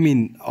I mean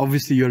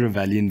obviously you're a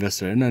value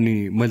investor होइन अनि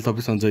मैले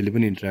तपाईँसँग जहिले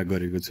पनि इन्टरेक्ट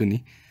गरेको छु नि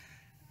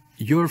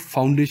your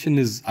foundation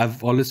is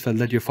I've always felt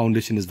that your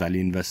foundation is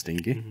value investing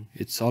के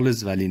it's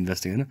always value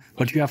investing होइन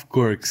but you have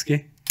quirks के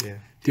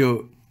त्यो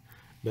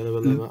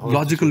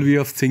logical way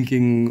of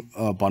thinking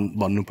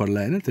भन्नु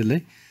पर्ला होइन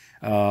त्यसलाई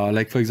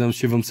लाइक फर इक्जाम्पल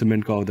शिवम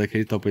सिमेन्टको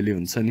आउँदाखेरि तपाईँले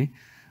हुन्छ नि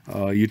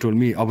you told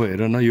me अब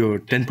हेर न यो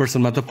 10%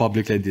 मात्र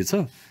पब्लिकलाई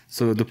दिन्छ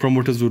so the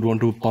promoters would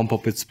want to pump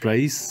up its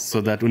price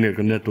so that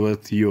उनीहरूको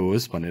नेटवर्थ यो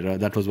होस् भनेर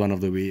that was one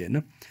of the way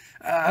होइन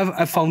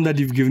I've found that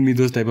you've given me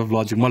those type of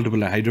logic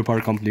multiple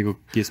hydropower company ko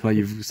case ma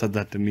you've said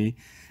that to me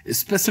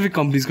specific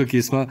companies ko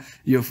case ma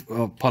you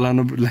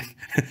falano like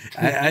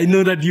I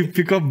know that you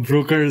pick up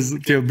brokers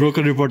त्यो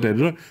broker report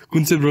हेरेर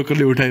कुन चाहिँ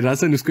ब्रोकरले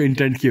उठाइरहेछ अनि उसको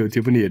intent के हो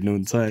त्यो पनि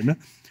हेर्नुहुन्छ हैन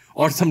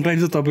or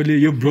sometimes तपाईले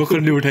यो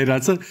ब्रोकरले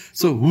उठाइरहेछ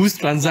so who's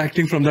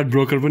transacting from that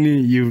broker पनि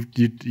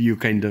you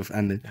kind of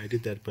and I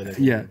did that but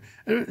yeah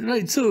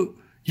right so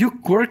यो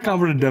क्वर्क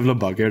कहाँबाट डेभलप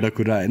भएको एउटा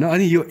कुरा होइन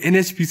अनि यो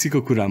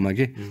एनएचपिसीको कुरामा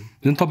के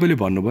जुन तपाईँले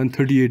भन्नुभयो नि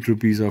 38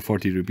 rupees or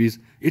 40 rupees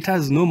it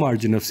has no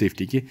margin of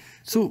safety के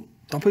सो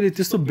तपाईँले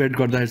त्यस्तो बेट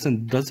गर्दाखेरि चाहिँ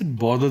डज इट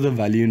बदर the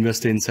value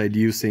investor inside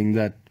you saying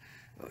that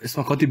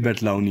यसमा कति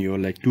बेट लाउने हो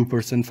लाइक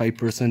 2%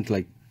 5%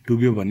 लाइक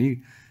डुब्यो भने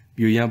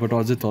यो यहाँबाट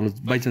अझै तल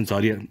बाई चान्स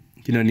हरिया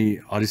किनभने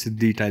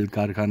हरिसिद्धि टाइल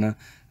कारखाना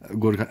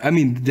Gorkha I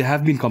mean they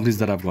have been companies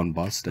that have gone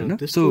bast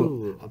होइन सो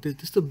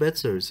त्यस्तो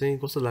बेट्सहरू चाहिँ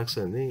कस्तो लाग्छ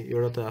भने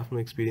एउटा त आफ्नो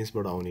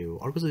एक्सपिरियन्सबाट आउने हो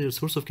अर्को चाहिँ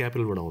सोर्स अफ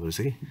क्यापिटलबाट आउँदो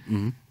रहेछ कि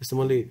जस्तो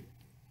मैले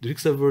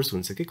रिस्क एभर्स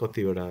हुन्छ कि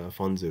कतिवटा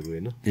फन्ड्सहरू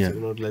होइन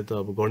उनीहरूलाई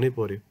त अब गर्नै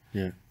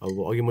पर्यो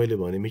अब अघि मैले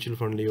भने म्युचुअल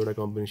फन्डले एउटा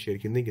कम्पनी सेयर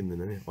किन्दै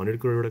किन्दैन नि 100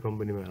 करोड एउटा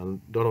कम्पनीमा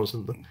डराउँछ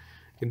नि त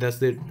किन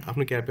द्याट्स द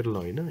आफ्नो क्यापिटल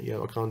होइन या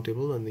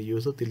अकाउन्टेबल अनि यो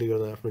छ त्यसले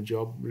गर्दा आफ्नो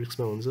जब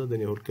रिस्कमा हुन्छ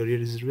then whole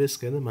career is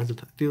risk होइन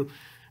मान्छे त्यो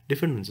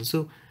डिफ्रेन्ट हुन्छ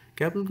सो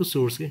क्यापिटलको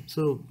सोर्स के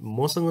सो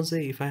मसँग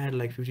चाहिँ if I had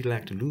like 50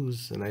 lakh to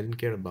loose and I didn't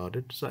care about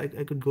it so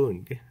I could go in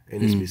के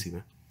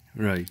एनएसपिसीमा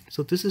right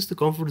so this is the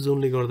comfort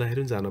जोनले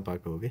गर्दाखेरि पनि जान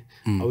पाएको हो कि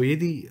अब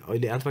यदि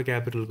अहिले अल्फा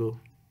क्यापिटलको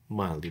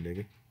म हाल्दिनँ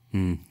कि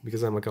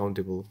because I'm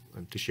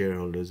accountable to share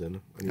holders होइन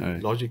अनि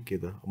लजिक के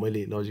त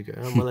मैले लजिक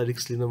मलाई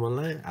रिस्क लिन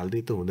मनलाई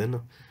हाल्दै त हुँदैन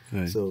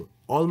so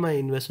all my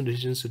investment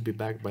decision should be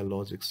back by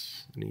logics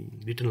अनि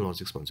रिटर्न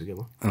लजिक्स भन्छु क्या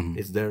म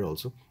इट्स देयर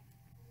अल्सो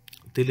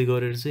त्यसले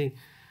गरेर चाहिँ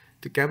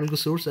त्यो क्यापिटलको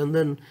सोर्स एन्ड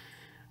देन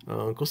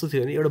कस्तो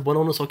थियो भने एउटा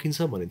बनाउन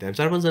सकिन्छ भने त्यहाँ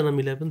 4-5 जना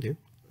मिलाए पनि थियो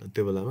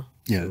त्यो बेलामा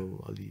सो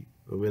अलि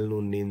वेल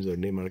नोन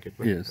नेम्सहरू नै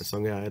मार्केटमा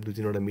सँगै आएर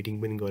 2-3वटा मिटिङ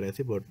पनि गरेको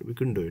थिएँ but we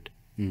couldn't do it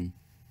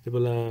त्यो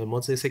बेला म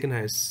चाहिँ सेकेन्ड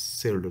हाइएस्ट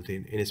सेयर होल्डर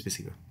थिएँ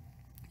एनएचपिसीमा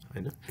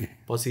होइन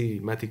पछि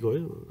माथि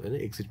गयो होइन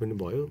एक्जिट पनि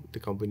भयो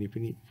त्यो कम्पनी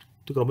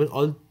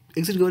अल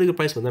एक्जिट गरेको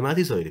प्राइसभन्दा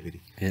माथि छ अहिले फेरि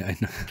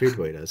ट्रेड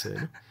भइरहेछ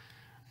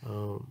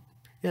होइन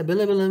या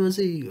बेला बेलामा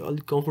चाहिँ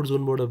अलिक कम्फर्ट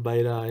जोनबाट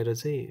बाहिर आएर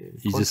चाहिँ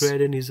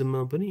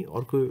कन्ट्रारियनिजममा पनि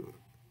अर्को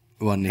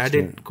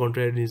एडेड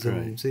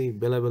कन्ट्रारियनिजम चाहिँ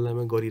बेला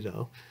बेलामा गरिरह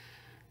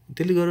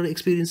त्यसले गरेर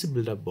एक्सपिरियन्स चाहिँ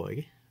बिल्डअप भयो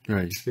कि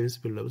एक्सपिरियन्स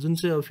बिल्डअप जुन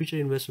चाहिँ अब फ्युचर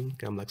इन्भेस्टमेन्ट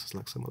काम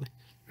लाग्छ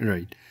मलाई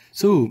राइट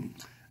सो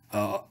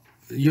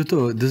यो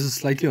त this is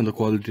slightly on the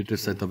qualitative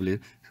side तपाईँले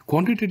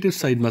क्वान्टिटेटिभ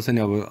साइडमा चाहिँ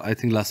अब आई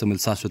थिङ्क लास्ट मैले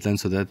शाश्वतलाई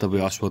सोध्दा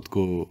तपाईँ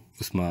अश्वतको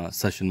उसमा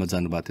सेसनमा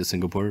जानुभएको थियो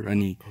सिङ्गापुर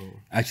अनि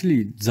एक्चुली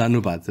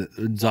जानु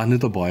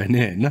त भयो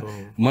नै होइन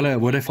मलाई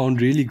what I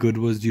found really good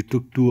was you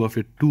took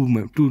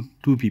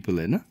to people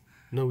होइन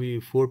No, we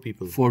 4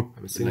 people. 4,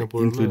 like,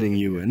 including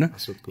you,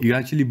 right? You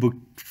actually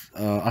booked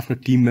after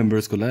team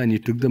members, and you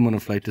took them on a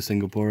flight to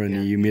Singapore,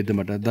 and you made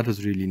them. That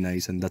was really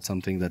nice, and that's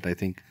something that I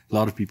think a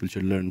lot of people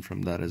should learn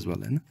from that as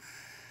well, right?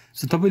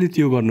 So, तपाईले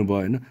त्यो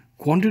गर्नुभयो हैन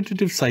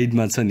quantitative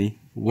साइडमा छ नि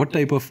what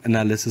type of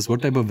analysis,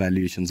 what type of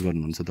valuations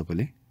गर्नुहुन्छ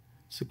तपाईले?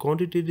 So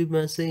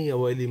क्वान्टिटेटिभमा चाहिँ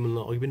अब अहिले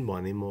मलाई अघि पनि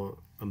भने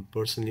म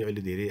पर्सनली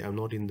अहिले धेरै आइ am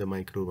not in the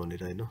micro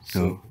भनेर हैन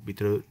सो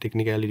भित्र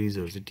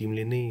टेक्निकलिटिजहरु चाहिँ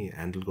टिमले नै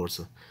ह्यान्डल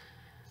गर्छ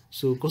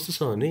सो कस्तो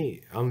छ भने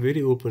आइ एम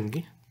भेरी ओपन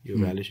कि यो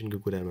भ्यालुएसनको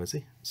कुरामा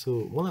चाहिँ सो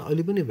मलाई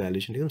अहिले पनि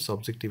भ्यालुएसन एकदम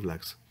सब्जेक्टिभ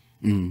लाग्छ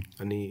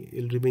अनि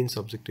it remain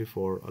subjective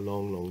for a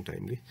long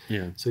time कि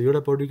सो एउटा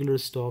पर्टिकुलर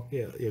स्टक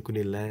या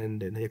कुनै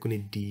ल्यान्ड होइन या कुनै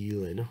डिल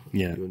होइन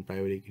इभन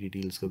प्राइभेट इक्विटी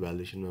डिल्सको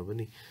भ्यालुएसनमा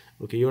पनि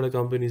ओके एउटा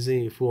कम्पनी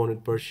चाहिँ 400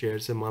 पर सेयर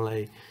चाहिँ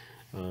मलाई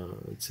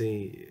चाहिँ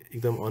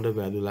एकदम अन्डर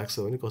भ्यालु लाग्छ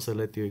भने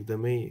कसैलाई त्यो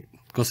एकदमै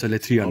कसैलाई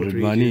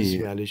 300 मा नि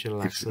भ्यालुएसन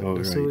लाग्छ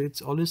so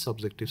it's always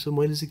subjective so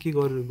मैले चाहिँ के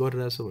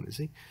गरिरहेको छु भने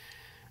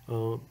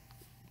चाहिँ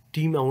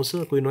टिम आउँछ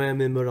कोही नयाँ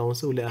मेम्बर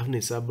आउँछ उसले आफ्नो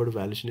हिसाबबाट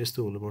भ्यालुएसन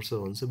यस्तो हुनुपर्छ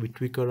भन्छ we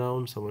tweak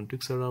around Saman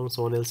twigs around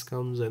someone else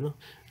comes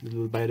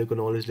होइन बाहिरको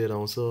नलेज लिएर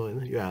आउँछ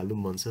होइन यो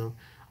हालौँ भन्छ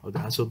अब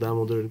हाँसो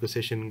दामोदरको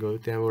सेसन गयो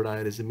त्यहाँबाट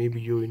आएर चाहिँ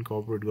मेबी यो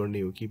इन्कर्पोरेट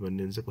गर्ने हो कि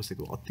भन्ने हुन्छ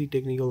कसैको अति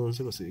टेक्निकल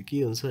हुन्छ कसैको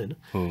के हुन्छ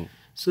होइन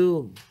सो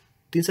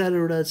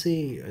 3-4वटा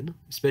चाहिँ होइन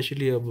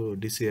स्पेसली अब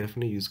डिसिएफ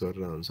नै युज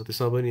गरेर हुन्छ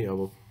त्यसमा पनि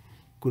अब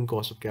कुन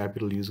कस्ट अफ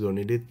क्यापिटल युज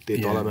गर्नेले त्यो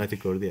तलमाथि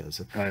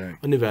गरिदिइहाल्छ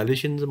अनि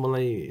भ्यालुएसन चाहिँ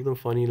मलाई एकदम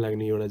फनी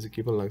लाग्ने एउटा चाहिँ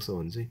के पनि लाग्छ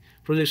भने चाहिँ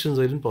प्रोजेक्सन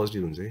जहिले पनि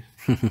पोजिटिभ हुन्छ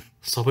कि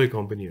सबै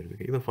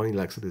कम्पनीहरूको एकदम फनी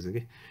लाग्छ त्यो चाहिँ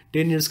कि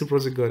 10 इयर्सको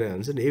प्रोजेक्ट गरेर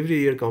हुन्छ नि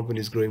every year company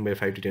is growing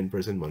by 5 to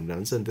 10% भनेर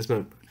हुन्छ अनि त्यसमा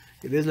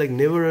it is like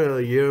never a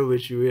year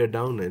which we are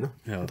down होइन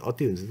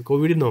अति हुन्छ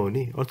कोभिडै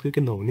नहुने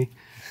अर्थक्वेकै नहुने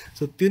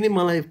सो त्यो नै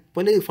मलाई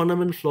पहिल्यै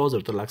फन्डामेन्टल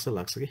फ्लजहरू त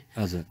लाग्छ कि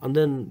and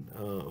then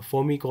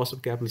for me cost of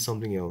capital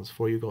something else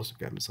for you cost of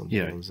capital something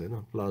else होइन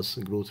प्लस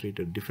ग्रोथ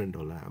रेटहरू डिफ्रेन्ट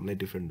होला हामीलाई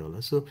डिफ्रेन्ट होला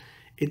सो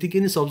यतिकै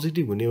नै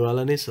सब्जेक्टिभ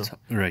हुनेवाला नै छ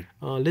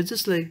let's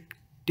just like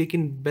take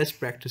in best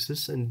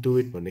practices and do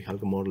it भन्ने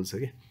खालको मोडल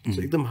छ कि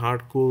सो एकदम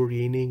हार्ड कोर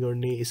यही नै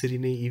गर्ने यसरी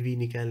नै इभी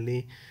निकाल्ने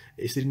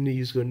यसरी नै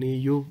युज गर्ने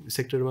यो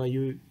सेक्टरमा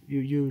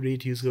यो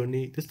रेट युज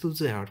गर्ने त्यस्तो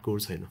चाहिँ हार्ड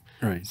कोर छैन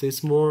सो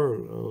इट्स मोर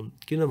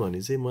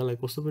किनभने चाहिँ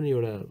मलाई कस्तो पनि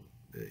एउटा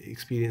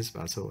एक्सपिरियन्स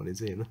भएको छ भने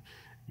चाहिँ होइन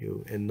यो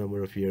एन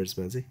नम्बर अफ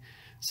इयर्समा चाहिँ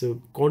सो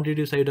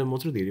क्वान्टिटेटिभ साइडमा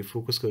मात्रै धेरै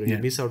फोकस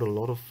गरेर miss out a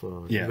lot of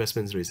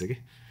investments रहेछ कि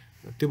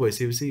त्यो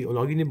भइसकेपछि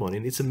अघि नै भने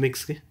इट्स अ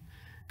मिक्स के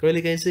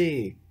कहिलेकाहीँ चाहिँ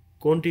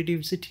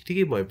क्वान्टिटेटिभ चाहिँ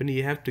ठिकै भए पनि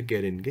you have to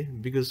get in के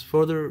बिकज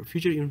फर्दर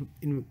फ्युचर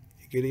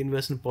के अरे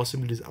इन्भेस्टमेन्ट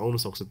पोसिबिलिटिज आउन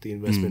सक्छ त्यो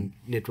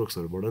इन्भेस्टमेन्ट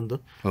नेटवर्क्सहरूबाट नि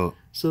त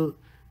सो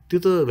त्यो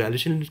त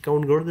भ्यालुएसन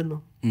काउन्ट गर्दैन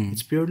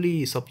it's purely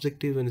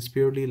subjective and it's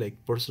purely like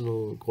personal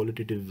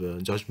qualitative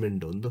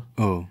judgement हो नि त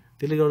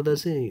त्यसले गर्दा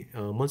चाहिँ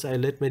म चाहिँ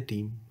I let my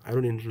team I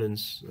don't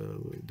influence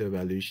the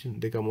valuation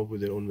they come up with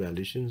their own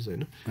भ्यालुएसन्स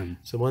होइन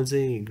सो मैले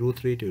चाहिँ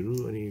ग्रोथ रेटहरू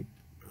अनि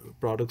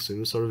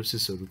प्रडक्ट्सहरू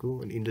सर्भिसेसहरूको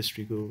अनि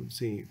इन्डस्ट्रीको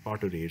चाहिँ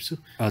पार्टहरू हेर्छु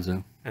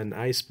and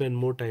I spend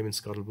more time in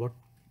स्कटलबर्ड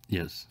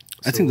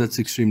I think that's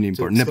extremely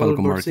important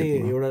नेपालको मार्केट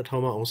चाहिँ एउटा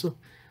ठाउँमा आउँछ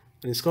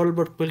अनि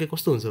स्कटलबर्ड कहिले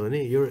कस्तो हुन्छ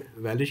भने यो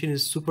भ्यालुएसन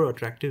इज सुपर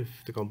अट्र्याक्टिभ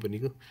त्यो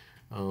कम्पनीको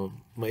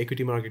म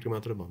इक्विटी मार्केटको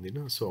मात्र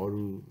भन्दिनँ सो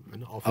अरू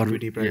होइन अफ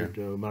इक्विटी प्राइभेट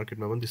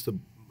मार्केटमा पनि त्यस्तो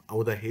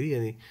आउँदाखेरि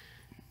अनि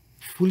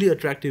फुल्ली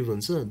अट्र्याक्टिभ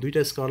हुन्छ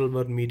दुईवटा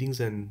स्कटलबर्ड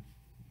मिटिङ्स एन्ड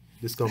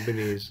दिस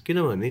कम्पनीज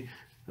किनभने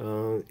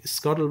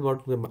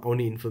स्कटलबर्डमा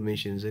आउने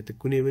इन्फर्मेसन चाहिँ त्यो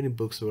कुनै पनि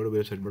बुक्सबाट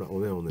वेबसाइटबाट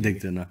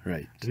आउँदैन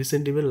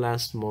रिसेन्टली पनि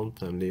लास्ट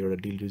मन्थ हामीले एउटा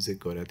डिल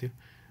रिजेक्ट गरेको थियो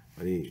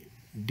अनि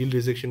डिल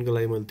रिजेक्सनको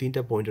लागि मैले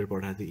 3टा पोइन्टर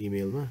पठाएको थिएँ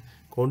इमेलमा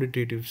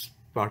क्वान्टिटेटिभ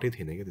पार्टै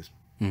थिएन क्या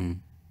त्यसमा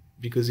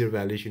because your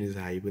valuation is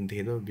high पनि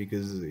थिएन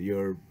because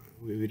your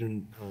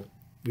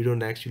we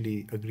don't actually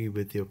agree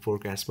with your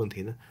forecast पनि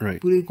थिएन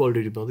पुरै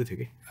क्वालिटेटिभ मात्रै थियो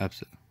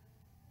कि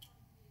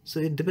so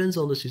it depends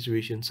on the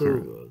situation so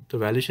त्यो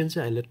भ्यालुएसन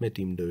चाहिँ I let my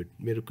team do it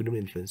मेरो कुनै पनि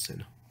इन्फ्लुएन्स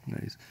छैन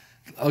नाइस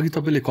अघि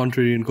तपाईँले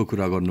कन्ट्रेरियनको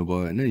कुरा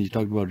गर्नुभयो होइन you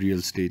talk about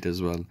real estate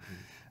as well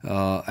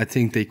I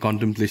think त्यही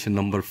कन्टेम्प्लेसन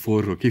नम्बर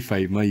 4 हो कि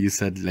 5 मा you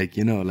said like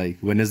you know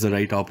like when is the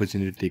right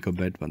opportunity take a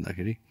बेट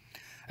भन्दाखेरि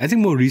I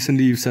think more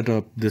recently you set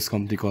up this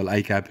company call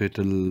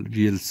iCapital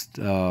real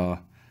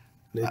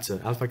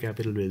Alpha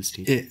Capital Real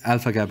Estate.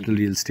 Alpha Capital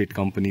Real Estate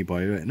company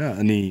भयो होइन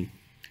अनि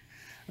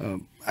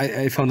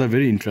I found that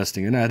very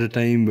interesting and at a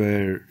time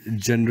where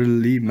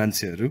generally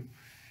मान्छेहरू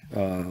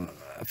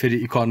फेरि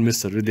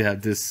इकोनोमिस्टहरू they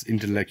have this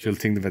intellectual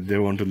thing that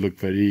they want to look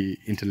very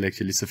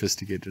intellectually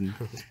sophisticated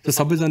so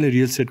सबैजना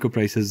real स्टेटको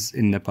prices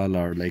in Nepal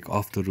are like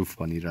of the roof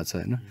भनिरहेछ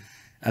होइन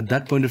at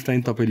that point of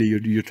time तपाईँले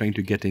you're trying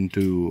to get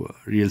into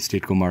real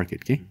estate को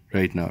market के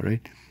right now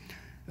right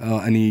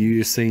and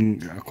you're saying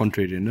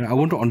contrarian. I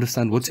want to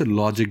understand what's your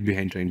logic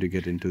behind trying to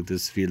get into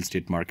this real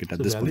estate market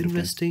at this point of time.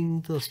 Investing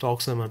the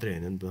stocks are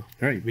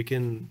right. We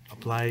can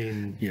apply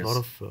in a lot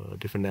of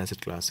different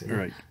asset classes.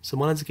 Right. So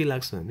मलाई चाहिँ के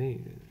लाग्छ भने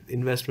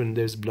investment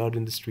there's blood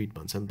in the street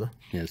भन्छ नि त.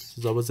 Yes.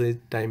 So जब चाहिँ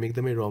time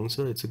एकदमै wrong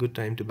छ it's a good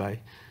time to buy.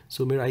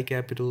 So मेरो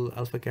iCapital,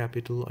 Alpha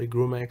Capital,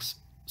 iGrowmax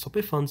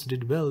सबै funds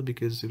did well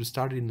because it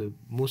started in the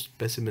most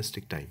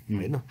pessimistic time.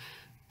 होइन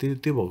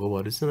त्यो भएको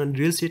भएर चाहिँ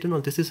अनि रियल स्टेट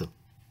पनि त्यस्तै छ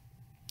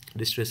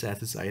डिस्ट्रेस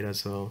एसेट्स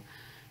आइरहेछ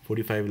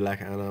 45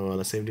 लाख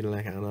आनावाला 17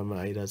 लाख आनामा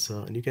आइरहेछ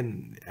अनि यु क्यान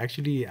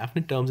एक्चुली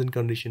आफ्नै टर्म्स एन्ड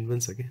कन्डिसन पनि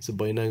छ कि सो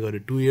बैना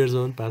गरेर 2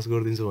 इयर्समा पनि पास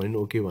गरिदिन्छु भने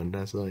ओके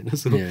भनिरहेछ होइन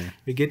so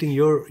you getting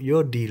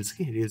your deals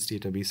कि रियल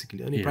स्टेटमा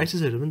बेसिकली अनि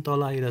प्राइसेसहरू पनि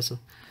तल आइरहेछ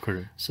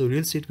सो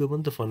रियल स्टेटको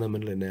पनि त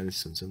फन्डामेन्टल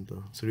एनालिसिस हुन्छ नि त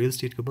सो रियल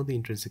स्टेटको पनि त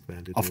इन्ट्रेन्सिक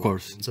भ्यालु अफ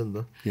कोर्स हुन्छ नि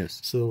त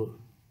यस सो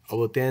अब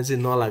त्यहाँ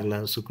चाहिँ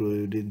नलाग्ला सुक्रो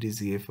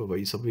डिजिएफ अब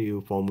यो सबै यो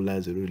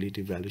फर्मुलाजहरू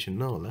रिलेटिभ भ्यालुएसन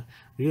नहोला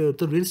यो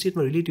त रियल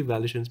स्टेटमा रिलेटिभ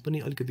भ्यालुएसन्स पनि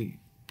अलिकति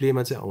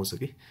प्लेमा चाहिँ आउँछ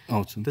कि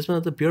त्यसमा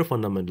त प्योर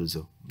फन्डामेन्टल्स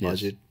हो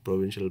बजेट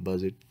प्रोभिन्सियल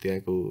बजेट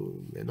त्यहाँको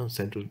होइन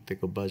सेन्ट्रल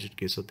त्यहाँको बजेट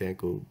के छ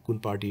त्यहाँको कुन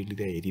पार्टीले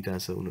त्यहाँ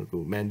हेरिरहेछ उनीहरूको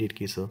म्यान्डेट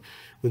के छ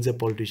कुन चाहिँ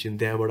पोलिटिसियन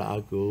त्यहाँबाट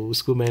आएको हो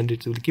उसको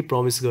म्यान्डेट उसले के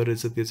प्रमिस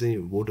गरेछ त्यो चाहिँ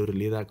भोटहरू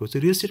लिएर आएको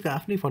छ रियल स्टेटको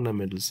आफ्नै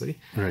फन्डामेन्टल्स छ कि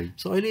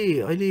सो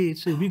अहिले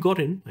चाहिँ वी गट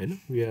इन होइन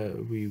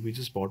we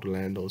just but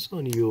land also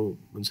अनि यो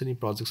हुन्छ नि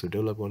प्रोजेक्ट्सहरू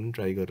डेभलप गर्नु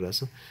ट्राई गरिरहेछ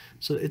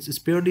so it's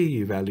purely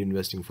value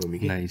investing for me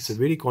कि इट्स अ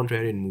भेरी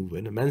कन्ट्रारियन मुभ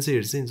होइन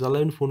मान्छेहरू चाहिँ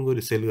जसलाई पनि फोन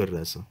गरेर सेल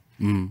गरिरहेछ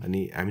अनि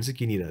हामी चाहिँ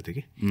किनिरहेको थियो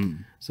कि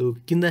सो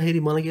किन्दाखेरि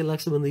मलाई के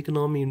लाग्छ भन्दा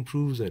इकोनोमी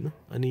इम्प्रुभ्स होइन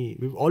अनि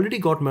we already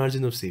got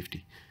margin of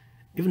safety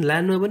even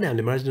ल्यान्डमा पनि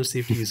हामीले मार्जिन अफ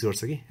सेफ्टी युज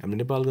गर्छ कि हामीले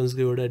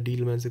नेपालगञ्जको एउटा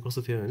डिलमा चाहिँ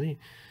कस्तो थियो भने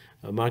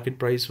market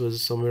price was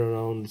somewhere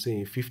around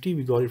चाहिँ 50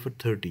 we got it for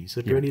 30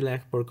 so 20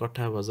 lakh पर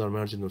कट्ठा was our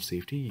margin of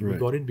safety we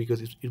got it because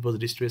it was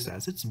distress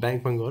assets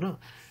ब्याङ्कमा गएर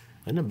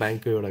होइन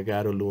ब्याङ्कको एउटा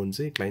गाह्रो लोन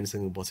चाहिँ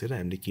क्लाइन्टसँग बसेर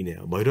हामीले किने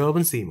भइरह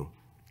पनि सेम हो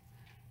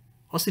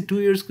अस्ति 2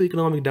 इयर्सको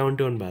इकोनोमिक डाउन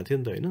टर्न भएको थियो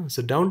नि त होइन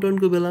सो डाउन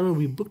टर्नको बेलामा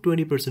वी बुक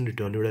 20%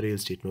 रिटर्न एउटा रियल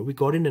स्टेटमा we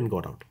got in and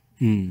got out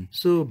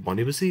so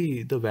भनेपछि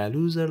the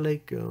values are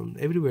like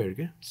everywhere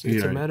क्या so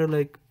it's a matter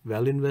like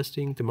value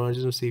investing the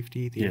margin of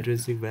safety the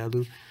intrinsic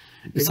value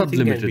It's not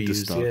limited to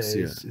stocks.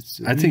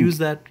 I think use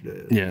that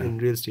in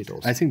real estate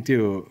also. I think the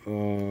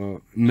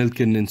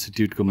Milken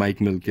Institute ko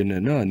Mike Milken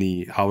and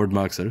Howard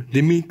Marks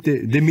they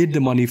made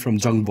the money from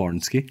junk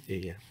bonds, okay?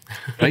 Yeah.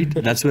 Right?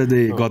 That's where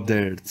they got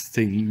their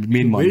thing,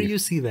 main money. Where you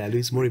see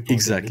value is more important.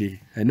 Exactly.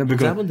 I know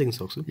because I think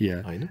so.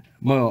 Yeah. I know.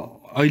 Well,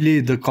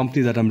 the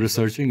company that I'm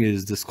researching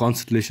is this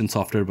Constellation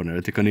Software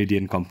bhaner the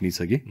Canadian company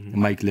cha ke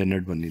Mike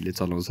Leonard bhanne le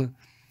chalaउँछ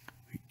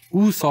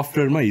उ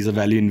software ma is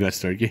a value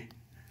investor के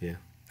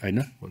होइन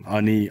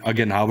अनि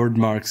again Howard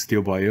marks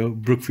त्यो भयो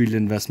Brookfield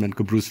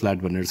इन्भेस्टमेन्टको Bruce flat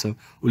भनेर छ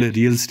उसले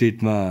real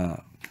स्टेटमा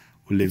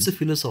उसले It's a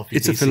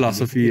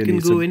philosophy. You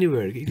can go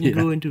anywhere. You can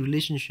go into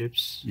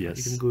relationships.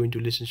 Yes. You can go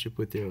into relationship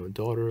with your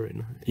daughter.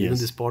 You know,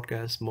 even this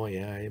podcast,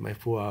 my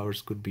 4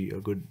 hours could be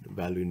a good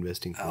value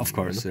investing. Of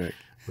course, you know?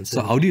 Right.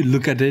 So how do you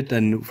look at it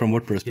and from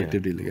what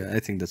perspective do you look at it? I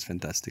think that's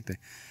fantastic.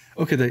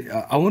 Okay,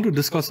 I want to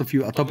discuss a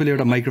few. तपाईँले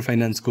एउटा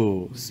microfinance को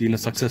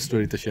success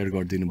story त share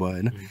गरिदिनु भयो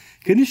होइन.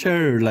 Can you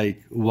share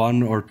like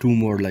 1 or 2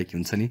 more like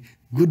हुन्छ नि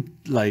good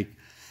like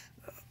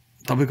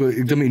तपाईँको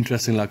एकदमै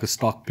इन्ट्रेस्टिङ लाग्यो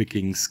stock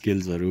picking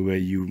skillsहरू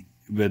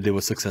where they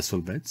were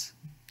successful bets?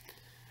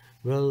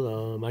 Well,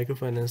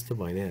 microfinance त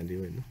भइ नै हाल्यो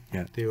होइन.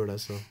 त्यो एउटा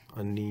छ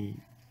अनि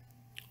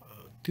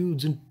त्यो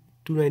जुन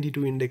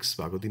 292 इन्डेक्स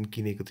भएको दिन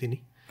किनेको थिएँ नि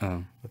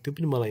त्यो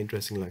पनि मलाई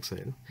इन्ट्रेस्टिङ लाग्छ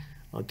होइन.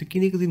 त्यो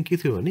किनेको दिन के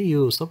थियो भने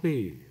यो सबै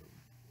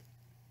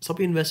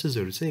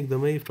इन्भेस्टर्सहरू चाहिँ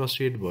एकदमै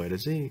फ्रस्ट्रेट भएर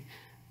चाहिँ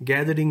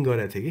ग्यादरिङ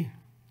गरेको थियो कि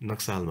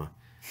नक्सालमा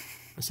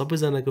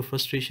सबैजनाको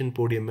फ्रस्ट्रेसन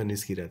पोडियममा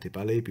निस्किरहेको थियो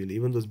पालै पिलो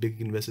इभन दोज बिग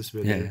इन्भेस्टर्स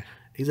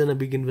एकजना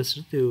बिग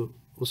इन्भेस्टर त्यो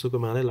उसोको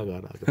मालै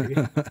लगाएर आएको थियो कि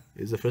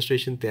इज द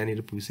फ्रस्ट्रेसन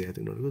त्यहाँनिर पुगिसकेको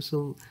थियो उनीहरूको सो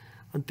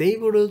अनि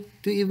त्यहीँबाट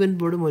त्यो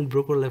इभेन्टबाट मैले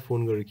ब्रोकरलाई फोन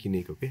गरेर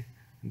किनेको के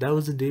that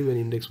was the day when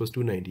index was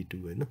 292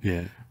 होइन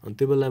अनि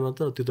त्यो बेलामा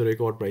त त्यो त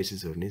रेकर्ड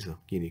प्राइसेसहरू नै छ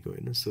किनेको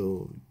होइन सो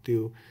त्यो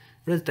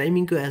एउटा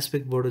टाइमिङको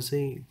एस्पेक्टबाट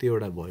चाहिँ त्यो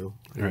एउटा भयो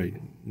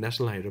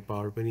नेसनल हाइड्रो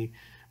पावर पनि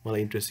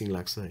मलाई इन्ट्रेस्टिङ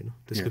लाग्छ होइन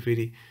त्यसको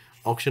फेरि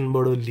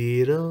अक्सनबाट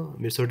लिएर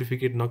मेरो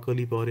सर्टिफिकेट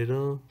नक्कली परेर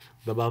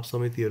दबाब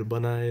समितिहरू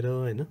बनाएर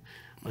होइन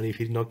अनि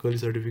फेरि नक्कली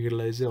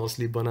सर्टिफिकेटलाई चाहिँ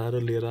असली बनाएर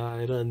लिएर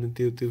आएर अनि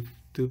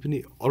त्यो पनि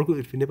अर्को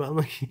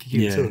नेपालमा के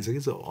हुन्छ कि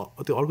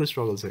त्यो अर्को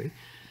स्ट्रगल छ है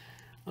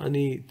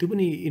अनि त्यो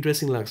पनि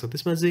इन्ट्रेस्टिङ लाग्छ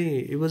त्यसमा चाहिँ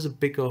it was a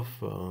pick of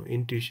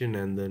intuition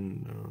and then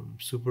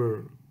super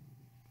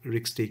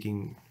risk taking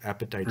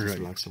apatite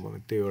जस्तो लाग्छ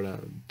मलाई त्यो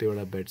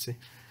एउटा बेट चाहिँ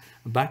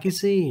बाँकी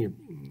चाहिँ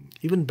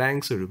इभन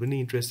ब्याङ्क्सहरू पनि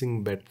इन्ट्रेस्टिङ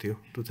बेट थियो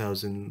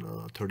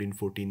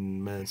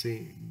 2013-14मा चाहिँ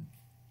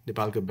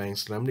नेपालको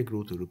ब्याङ्क्स राम्रै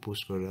ग्रोथहरू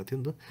पोस्ट गरिरहेको थियो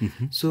नि त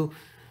सो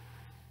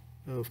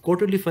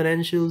क्वार्टरली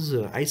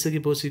फाइनेन्सियल्स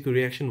आइसकेपछिको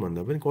रियाक्सन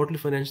भन्दा पनि क्वार्टरली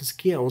फाइनेन्सियल्स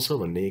के आउँछ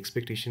भन्ने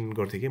एक्सपेक्टेसन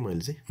गर्थेँ कि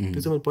मैले चाहिँ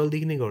त्यो चाहिँ मैले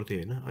पहिलेदेखि नै गर्थेँ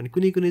होइन अनि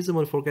कुनै चाहिँ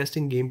मैले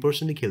फोरकास्टिङ गेम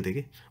पर्सनली खेल्थेँ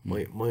कि म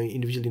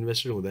इन्डिभिजुअल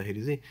इन्भेस्टर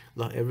हुँदाखेरि चाहिँ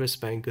ल एभरेस्ट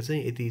ब्याङ्कको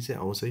चाहिँ यति चाहिँ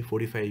आउँछ है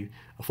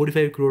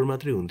 45 करोड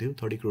मात्रै हुन्थ्यो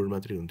 30 करोड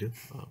मात्रै हुन्थ्यो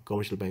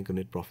कमर्सियल ब्याङ्कको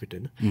नेट प्रफिट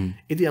होइन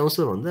यति आउँछ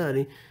भन्दा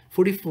अनि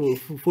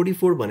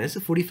 44 भने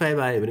चाहिँ 45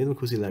 आयो भने एकदम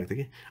खुसी लाग्थ्यो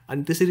कि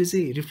अनि त्यसरी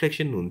चाहिँ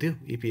रिफ्लेक्सन हुन्थ्यो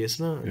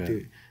इपिएसमा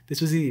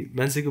त्यसपछि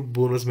मान्छेको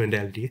बोनस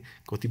मेन्टालिटी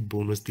कति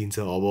बोनस दिन्छ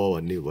अब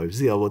भन्ने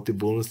भएपछि अब त्यो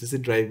बोनसले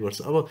चाहिँ ड्राइभ गर्छ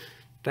अब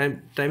टाइम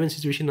एन्ड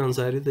सिचुएसन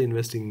अनुसारै त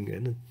इन्भेस्टिङ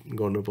होइन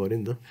गर्नु पऱ्यो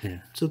नि त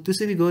सो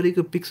त्यसरी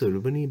गरेको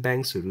पिक्सहरू पनि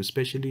ब्याङ्क्सहरू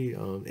स्पेसली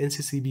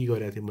एनसिसिबी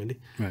गरेको थिएँ मैले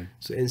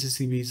सो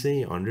एनसिसिबी चाहिँ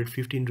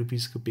 115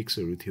 रुपिसको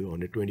पिक्सहरू थियो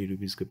 120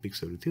 रुपिसको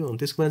पिक्सहरू थियो अनि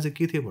त्यसमा चाहिँ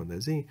के थियो भन्दा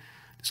चाहिँ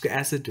त्यसको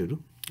एसेटहरू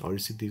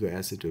हरिसिद्धिको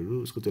एसेटहरू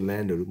उसको त्यो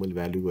ल्यान्डहरू मैले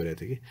भ्याल्यु गरेको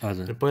थिएँ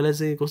कि पहिला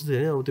चाहिँ कस्तो थियो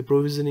भने अब त्यो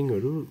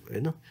प्रोभिजनिङहरू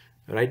होइन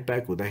राइट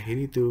ब्याक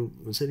हुँदाखेरि त्यो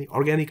हुन्छ नि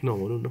अर्ग्यानिक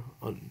नभनौँ न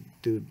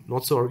त्यो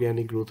नट सो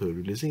अर्ग्यानिक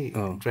ग्रोथहरूले चाहिँ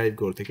ड्राइभ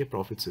गर्थ्यो क्या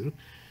प्रफिट्सहरू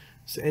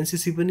सो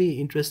एनसिसी पनि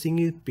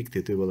इन्ट्रेस्टिङली पिक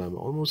थियो त्यो बेलामा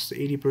अलमोस्ट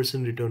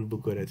 80% रिटर्न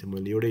बुक गरेको थिएँ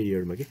मैले एउटै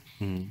इयरमा कि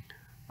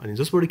अनि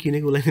जसबाट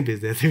किनेको उसलाई नै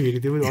बेच्दै थियो फेरि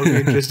त्यो पनि अर्को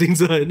इन्ट्रेस्टिङ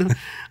छ होइन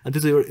अनि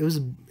त्यो चाहिँ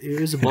इट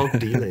वाज बल्क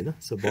डिल होइन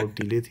सो बल्क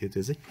डिलै थियो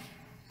त्यो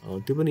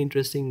चाहिँ त्यो पनि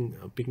इन्ट्रेस्टिङ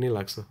पिक नै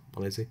लाग्छ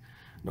मलाई चाहिँ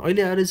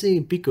अहिले आएर चाहिँ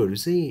पिकहरू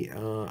चाहिँ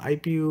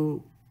आइपिओ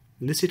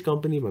लिस्टेड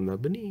कम्पनी भन्दा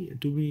पनि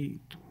टु बी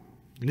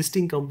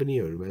लिस्टिङ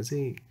कम्पनीहरूमा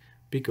चाहिँ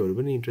पिकहरू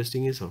पनि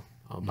इन्ट्रेस्टिङै छ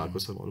भएको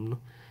छ भनौँ न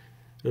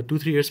र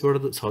 2-3 इयर्सबाट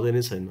त छँदै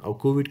नै छैन अब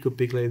कोभिडको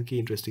पिकलाई के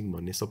इन्ट्रेस्टिङ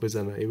भन्ने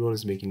सबैजना एभ्रिवान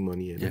इज मेकिङ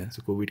मनी होइन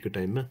सो कोभिडको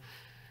टाइममा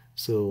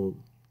सो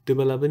त्यो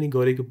बेला पनि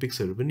गरेको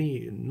पिक्सहरू पनि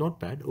नट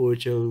ब्याड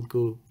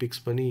ओएचएलको पिक्स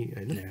पनि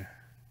होइन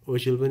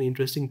ओएचएल पनि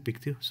इन्ट्रेस्टिङ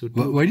पिक थियो सो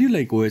वाइ डु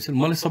लाइक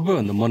ओएचएल मलाई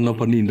सबैभन्दा मन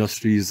नपर्ने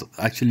इन्डस्ट्री इज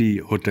एक्चुली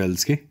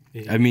होटल्स के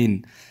I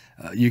mean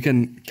you can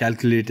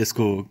calculate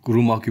यसको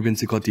रुम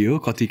अक्युपेन्सी कति हो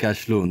कति क्यास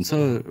फ्लो हुन्छ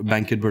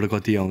ब्याङ्केटबाट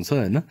कति आउँछ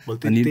होइन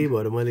अनि त्यही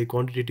भएर मैले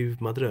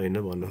क्वान्टिटेटिभ मात्रै होइन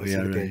भन्नु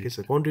खोजेको त्यहाँ के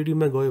छ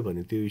क्वान्टिटीमा गयो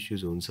भने त्यो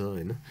इस्युज हुन्छ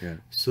होइन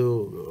सो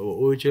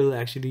ओएचएल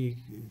एक्चुली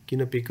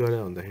किन पिक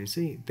गरेर भन्दाखेरि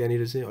चाहिँ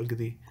त्यहाँनिर चाहिँ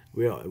अलिकति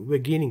वे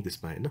गेनिङ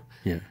त्यसमा होइन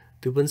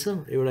त्यो पनि छ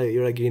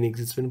एउटा गेन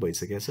एक्जिस्ट पनि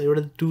भइसकेको छ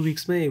एउटा 2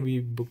 विक्समै वी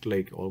बुक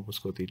लाइक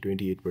अलमोस्ट कति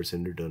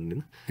 28%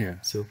 रिटर्न होइन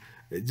सो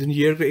जुन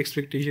इयरको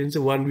एक्सपेक्टेसन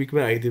चाहिँ 1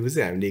 विकमै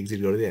आइदिएपछि हामीले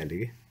एक्जिट गर्दै हाल्यो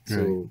कि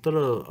सो तर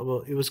अब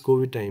इट वाज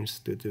कोभिड टाइम्स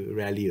त्यो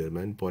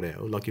ऱ्यालीहरूमा पनि पर्यो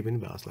हो लकी पनि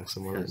भएको लाग्छ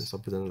मलाई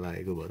सबैजना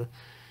लागेको भएर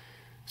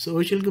सो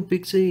ओएचएलको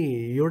पिक चाहिँ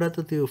एउटा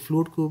त त्यो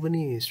फ्लोटको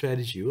पनि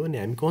स्ट्राटेजी हो अनि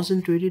हामी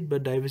कन्सन्ट्रेटेड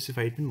बट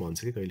डाइभर्सिफाइड पनि भन्छ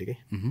कि कहिले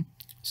काहीँ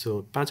सो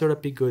 5वटा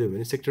पिक गऱ्यो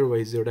भने सेक्टर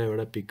वाइज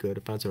एउटा पिक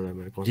गरेर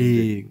 5वटामा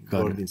कन्सन्ट्रेट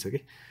गरिदिन्छ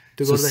कि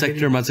त्यो गर्दा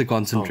सेक्टरमा चाहिँ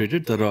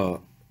कन्सन्ट्रेटेड तर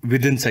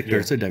विदिन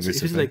सेक्टर चाहिँ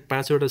डाइभर्सिफाइड लाइक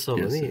 5वटा छ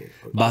भने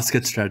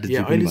बास्केट स्ट्राटेजी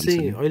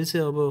अहिले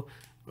चाहिँ अब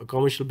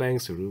कमर्सियल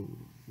ब्याङ्क्सहरू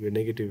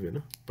नेगेटिभ होइन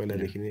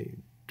पहिलादेखि नै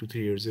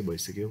 2-3 इयर्स चाहिँ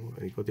भइसक्यो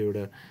अनि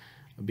कतिवटा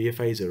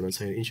बिएफआइजहरूमा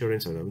छैन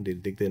इन्सुरेन्सहरूमा पनि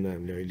धेरै देख्दैन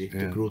हामीले अहिले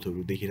त्यो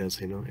ग्रोथहरू देखिरहेको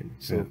छैन होइन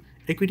सो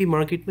इक्विटी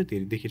मार्केटमा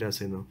धेरै देखिरहेको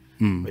छैन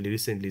अहिले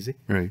रिसेन्टली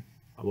चाहिँ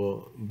अब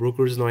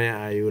ब्रोकर्स नयाँ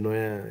आयो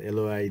नयाँ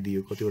एलओआई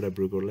दियो कतिवटा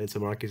ब्रोकरलाई so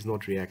market is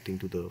not reacting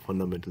to the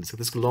fundamentals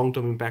त्यसको लङ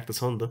टर्म इम्प्याक्ट त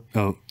छ नि त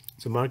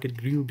so market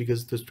ग्रिउ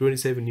because the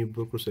 27 new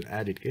ब्रोकर्सहरू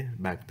added के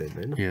ब्याक देन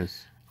होइन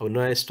अब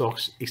नयाँ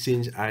स्टक्स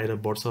एक्सचेन्ज आएर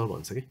बढ्छ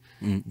भन्छ कि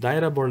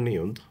दायरा बढ्ने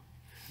हो नि त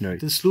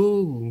त्यो स्लो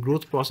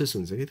ग्रोथ प्रोसेस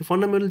हुन्छ कि त्यो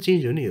फन्डामेन्टल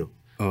चेन्ज हो नि यो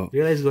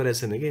रियलाइज गरेको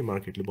छैन कि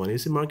मार्केटले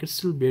भनेपछि मार्केट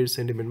स्टिल बेयर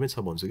सेन्टिमेन्टमै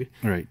छ भन्छु कि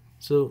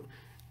so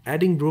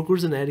adding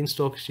brokers and adding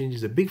stock exchange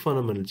is a big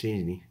fundamental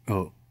change नि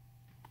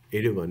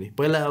हेऱ्यो भने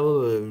पहिला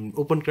अब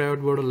ओपन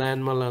क्राउडबाट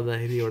ल्यान्डमा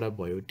लाँदाखेरि एउटा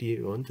भयो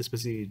हो नि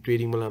त्यसपछि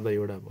ट्रेडिङमा लाँदा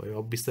एउटा भयो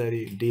अब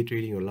बिस्तारै डे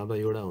ट्रेडिङहरू लाँदा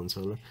एउटा हुन्छ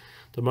होला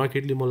तर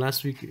मार्केटले म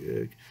लास्ट विक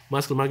म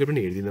आजकल मार्केट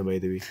पनि हेर्दिनँ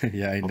बाइदेवी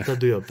हप्ता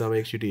 2 हप्तामा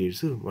एकचोटि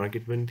हेर्छु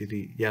मार्केट पनि त्यति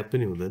याद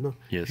पनि हुँदैन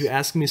you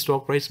ask me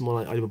stock price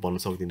मलाई अहिले भन्न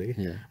सक्दिनँ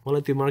कि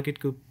मलाई त्यो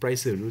मार्केटको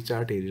प्राइसहरू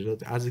चार्ट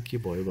हेरेर आज के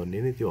भयो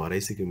भन्ने नै त्यो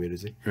हराइसक्यो मेरो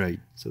चाहिँ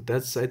so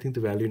that's I think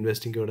the value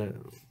इन्भेस्टिङको एउटा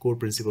कोर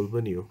प्रिन्सिपल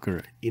पनि हो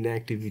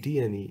इनएक्टिभिटी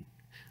अनि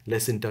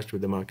less in touch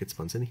with the markets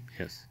भन्छ नि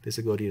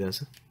त्यसै गरिरहेछ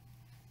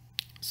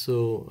सो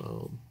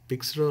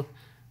पिक्स र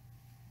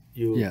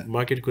यो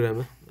मार्केट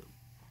कुरामा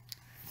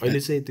अहिले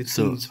चाहिँ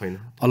त्यस्तो छैन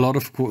a lot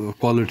of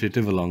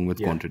qualitative along with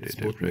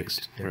quantitative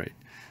right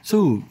so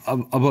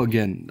अब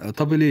again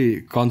तपाईले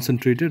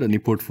concentrated अनि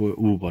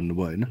portfolio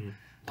भन्नुभयो हैन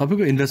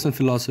तपाईको investment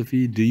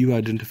philosophy do you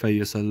identify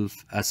yourself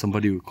as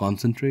somebody who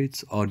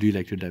concentrates or do you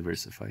like to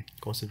diversify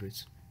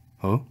concentrates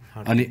हो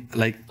अनि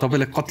लाइक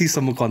तपाईलाई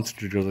कतिसम्म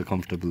कन्सन्ट्रेट गर्दा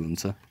कम्फर्टेबल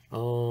हुन्छ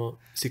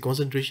सी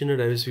कन्सन्ट्रेसन र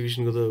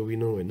डाइभर्सिफिकेसनको त वी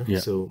नो होइन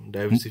सो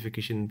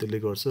डाइभर्सिफिकेसन त्यसले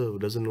गर्छ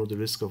doesn't know the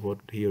risk of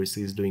what Hee or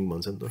C is doing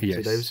भन्छ नि त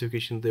सो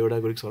डाइभर्सिफिकेसन त एउटा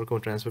रिस्क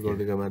अर्कोमा ट्रान्सफर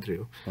गरिदिएको मात्रै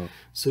हो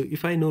so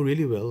if I know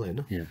really well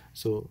होइन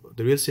so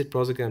the real estate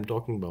project I am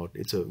talking about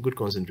it's a good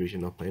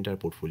concentration of my entire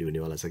portfolio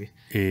हुनेवाला छ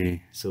कि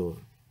सो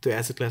त्यो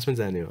एसेट क्लासमै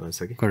जानेवाला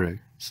छ कि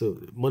करेक्ट सो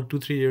म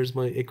 2-3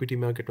 इयर्समा इक्विटी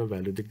मार्केटमा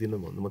भ्यालु देख्दिनँ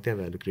भन्दा म त्यहाँ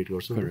भ्यालु क्रिएट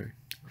गर्छु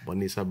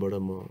भन्ने हिसाबबाट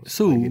म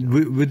so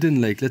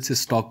within like let's say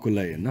स्टकको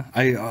लागि होइन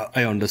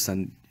I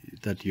understand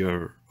that you're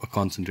a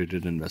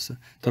concentrated investor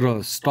तर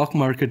स्टक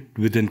मार्केट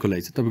विदिनको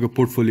लागि चाहिँ तपाईँको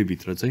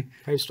पोर्टफोलियोभित्र चाहिँ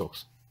 5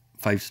 स्टक्स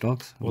 5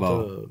 स्टक्स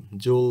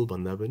जोल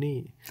भन्दा पनि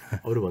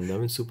अरू भन्दा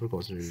पनि सुपर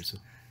कन्सन्ट्रेटेड छु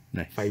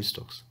 5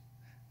 स्टक्स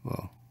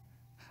wow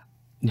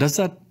Does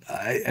that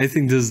I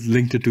think this is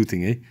linked to two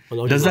things, eh?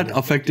 Does that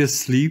affect your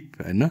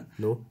sleep?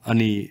 No.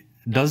 Ani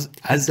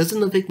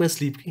doesn't affect my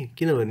sleep.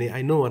 Kinabhane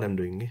I know what I'm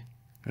doing.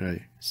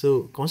 Right. So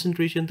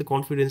concentration the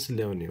confidence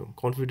ल्याउने हो.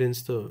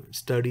 Confidence the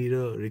study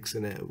र risk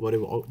and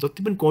whatever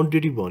जति पनि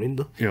quantitative भन्यो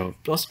नि त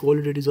plus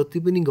qualitative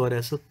जति पनि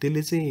गरेछ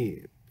त्यसले चाहिँ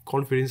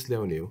confidence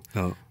ल्याउने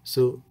हो.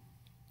 So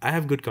I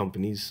have good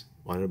companies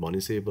भनेर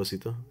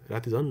भनिसकेपछि त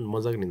राति झन्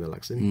मजाको निद्रा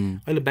लाग्छ नि.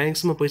 अहिले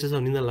ब्याङ्क्समा पैसा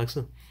छ निद्रा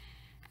लाग्छ.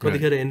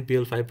 कतिखेर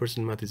एनपिएल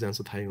 5% माथि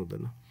जान्छ थाहै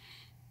हुँदैन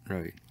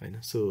राइट होइन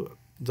सो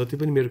जति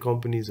पनि मेरो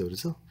कम्पनीजहरू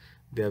छ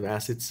दे हेभ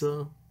एसेट्स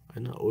छ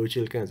होइन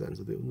ओएचएल कहाँ जान्छ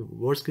त्यो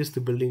वर्स्ट केस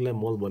त्यो बिल्डिङलाई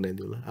मल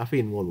बनाइदियो होला आफै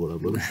इन्भल्भ होला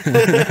बरु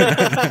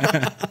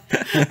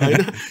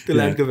होइन त्यो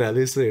ल्यान्डको भ्यालु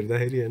यसो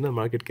हेर्दाखेरि होइन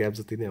मार्केट क्याप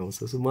जति नै आउँछ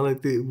सो मलाई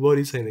त्यो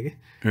वरि छैन कि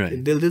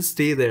दिल जस्ट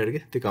स्टे देयर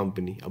क्या त्यो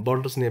कम्पनी अब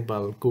बल्टस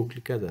नेपाल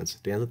कोकले कहाँ जान्छ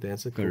त्यहाँ छ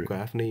कोकको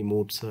आफ्नै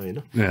मोड छ होइन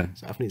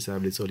आफ्नै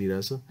हिसाबले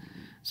चलिरहेछ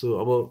सो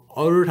अब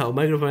अरू ठाउँ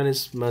माइक्रो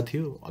फाइनेन्समा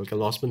थियो हल्का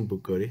लस पनि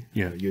बुक गरेँ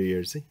यो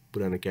इयर चाहिँ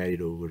पुरानो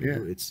क्यारिड ओभर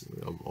इट्स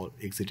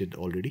एक्जिटेड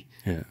अलरेडी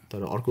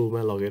तर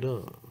अर्कोमा लगेर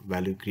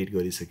भ्यालु क्रिएट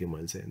गरिसकेँ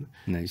मैले चाहिँ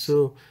होइन so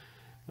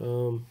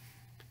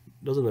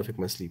doesn't affect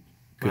my sleep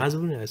आज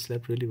पनि I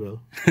slept really well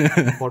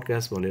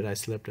podcast भनेर I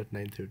slept at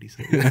 9:30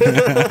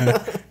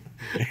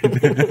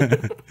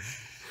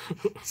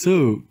 So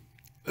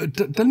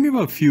tell me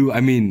about few,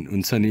 I mean,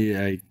 Unsani,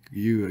 like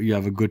you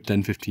have a good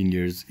 10-15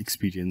 years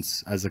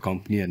experience as a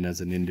company and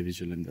as an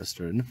individual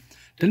investor. No?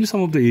 Tell me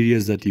some of the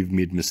areas that you've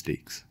made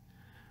mistakes.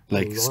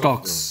 Like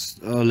stocks,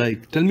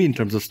 like tell me in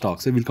terms of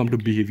stocks. We'll come to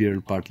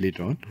behavioral part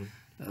later on.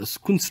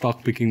 Kun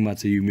stock picking ma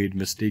you made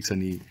mistakes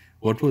and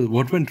what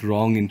went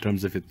wrong in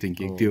terms of your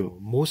thinking?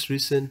 Most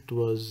recent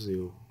was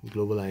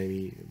global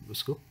IME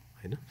usko.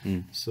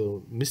 So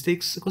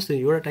mistakes कस्तो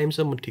एउटा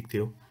टाइमसम्म ठिक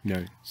थियो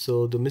so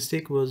the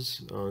mistake was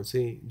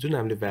चाहिँ जुन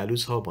हामीले value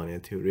छ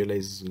भनेको थियो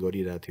रियलाइज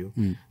गरिरहेको थियो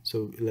सो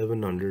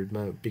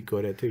 1100मा पिक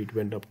गरेको थियो इट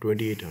वेन्ट अप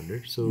 2800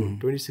 सो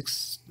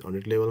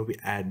 2600 लेभलमा वी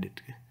एड इट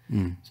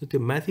सो त्यो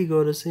माथि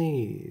गएर चाहिँ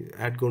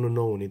एड गर्नु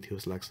नहुने थियो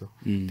जस्तो लाग्छ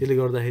त्यसले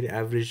गर्दाखेरि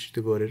एभरेज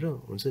त्यो गरेर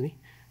हुन्छ नि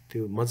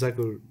त्यो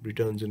मजाको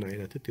रिटर्न जुन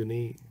आइरहेको थियो त्यो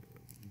नै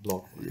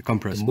block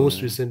most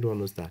recent one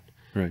was that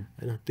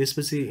होइन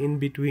त्यसपछि इन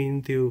बिट्विन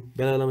त्यो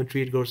बेला बेलामा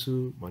ट्रेड गर्छु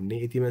भन्ने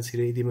यतिमा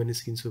छिरे यतिमा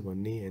निस्किन्छु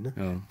भन्ने होइन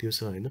त्यो छ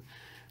होइन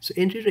सो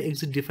एन्ट्री र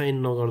एक्जिट डिफाइन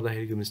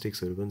नगर्दाखेरिको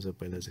मिस्टेक्सहरू पनि छ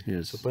पहिला चाहिँ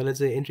सो पहिला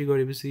चाहिँ एन्ट्री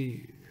गरेपछि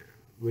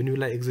वेन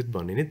युलाई एक्जिट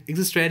भन्ने नै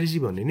एक्जिट स्ट्राटेजी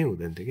भन्ने नै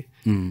हुँदैन थियो कि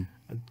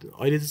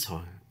अहिले चाहिँ छ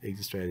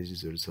एक्जिट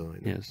स्ट्राटेजिजहरू छ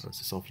होइन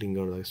सफ्लिङ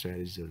गर्दा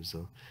स्ट्राटेजिजहरू छ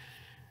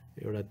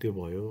एउटा त्यो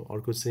भयो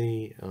अर्को चाहिँ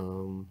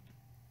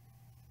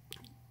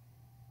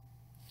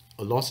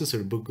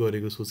लसेसहरू बुक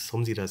गरेको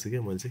सम्झिरहेको छु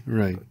क्या मैले चाहिँ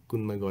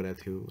कुनमा गरेको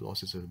थियो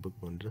लसेसहरू बुक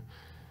भनेर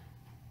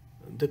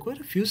द क्वाइट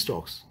अ फ्यु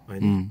स्टक्स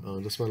होइन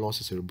जसमा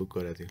लसेसहरू बुक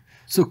गरेको थियो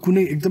सो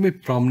कुनै एकदमै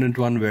प्रमिनेन्ट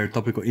वान वेयर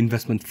तपाईँको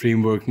इन्भेस्टमेन्ट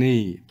फ्रेमवर्क नै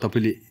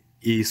तपाईँले ए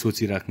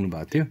सोचिराख्नु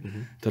भएको थियो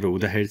तर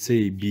हुँदाखेरि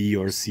चाहिँ बी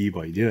अर सी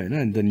भइदियो होइन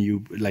and then you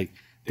like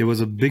there was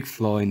a big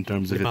full in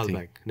terms of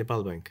Nepal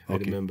bank I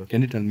remember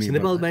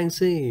Nepal bank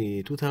चाहिँ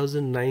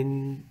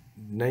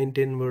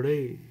 2009-10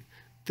 बाटै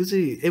त्यो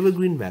चाहिँ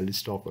एभरग्रिन भ्यालु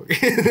स्टक हो कि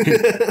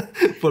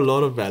for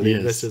lot of value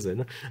investors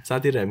होइन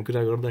साथीहरू हामी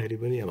कुरा गर्दाखेरि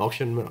पनि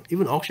अक्सनमा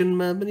इभन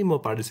अक्सनमा पनि म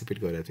पार्टिसिपेट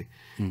गरेको थिएँ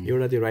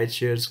एउटा त्यो राइट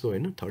सेयर्सको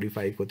होइन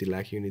 35 कति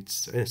lakh units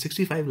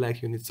 65 lakh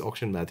units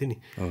auction भएको थियो नि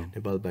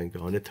नेपाल ब्याङ्कको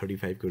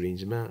 135 को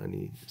रेन्जमा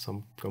अनि सम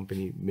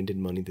कम्पनी मेन्टेन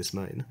मनी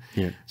त्यसमा होइन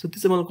सो त्यो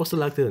चाहिँ मलाई कस्तो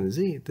लाग्थ्यो भने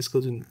चाहिँ त्यसको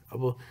जुन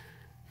अब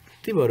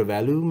त्यही भएर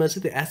भ्यालुमा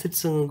चाहिँ त्यो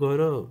एसेटसँग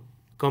गएर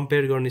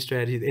कम्पेयर गर्ने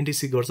स्ट्राटेजी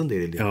एनटिसी गर्छ नि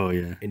धेरैले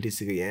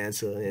एनटिसीको यहाँ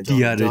छ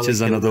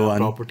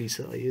प्रपर्टी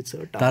छ यो छ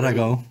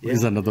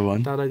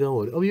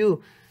तारागाउँहरू अब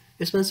यो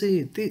यसमा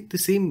चाहिँ त्यो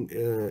सेम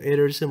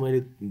एरर चाहिँ मैले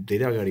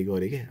धेरै अगाडि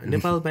गरेँ क्या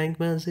नेपाल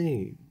ब्याङ्कमा चाहिँ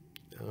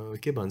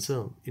के भन्छ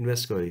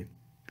इन्भेस्ट गरेँ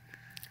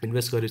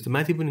त्यो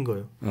माथि पनि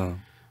गयो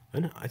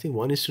होइन आई थिङ्क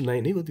 1:9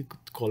 है कति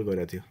कल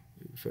गरेको थियो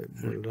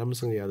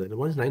राम्रोसँग याद होइन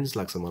 1:9 जस्तो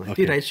लाग्छ मलाई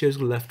त्यही राइट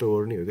सेयर्सको लेफ्ट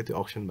ओभर नै हो क्या त्यो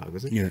अक्सन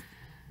भएको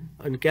चाहिँ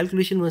अनि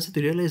क्यालकुलेसनमा चाहिँ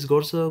त्यो रियलाइज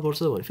गर्छ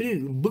भने फेरि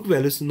बुक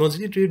भ्यालु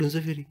नजिकै ट्रेड हुन्छ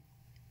फेरि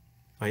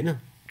होइन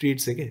ट्रेड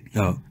चाहिँ के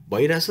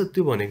भइरहेछ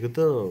त्यो भनेको त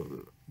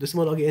जस्तो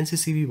मैले अघि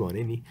एनसिसिबी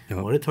भने नि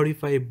 135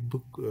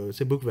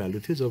 चाहिँ बुक भ्यालु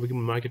थियो जब कि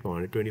मार्केटमा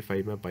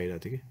 125मा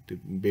पाइरहेको थिएँ कि त्यो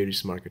बेरिस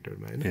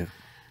मार्केटहरूमा होइन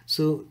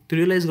सो त्यो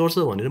रियलाइज गर्छ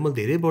भनेर मैले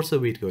धेरै वर्ष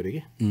वेट गरेँ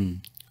कि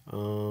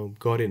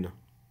गरेन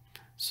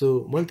सो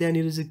मैले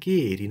त्यहाँनिर चाहिँ के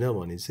हेरिनँ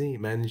भने चाहिँ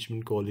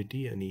म्यानेजमेन्ट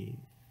क्वालिटी अनि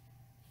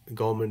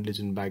गभर्मेन्टले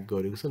जुन ब्याक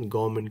गरेको छ नि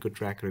गभर्मेन्टको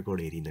ट्र्याक रेकर्ड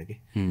हेरिनँ कि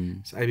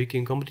so I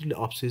became completely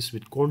obsess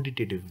with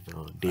quantitative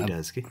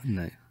डेटाज कि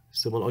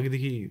सो मैले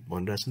अघिदेखि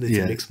भनिरहेको छु नि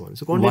नेक्स्ट भन्छु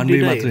सो क्वान्टिटी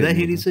डेटा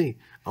हेर्दाखेरि चाहिँ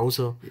आउँछ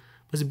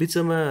पछि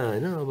बिचमा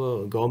होइन अब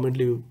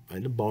गभर्मेन्टले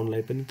होइन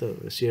बन्डलाई पनि त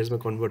सेयर्समा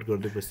कन्भर्ट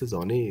गरिदिएपछि त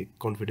झनै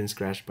कन्फिडेन्स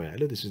क्रास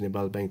भइहाल्यो त्यसपछि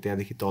नेपाल ब्याङ्क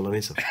त्यहाँदेखि तल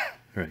नै छ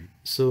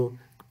सो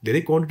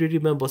धेरै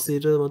क्वान्टिटीमा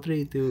बसेर मात्रै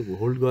त्यो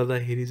होल्ड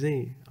गर्दाखेरि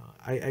चाहिँ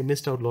I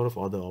missed out lot of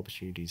other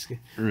opportunities के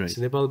so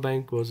Nepal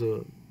bank was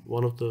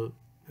one of the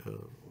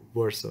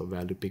worst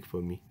value pick for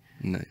me.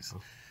 Nice.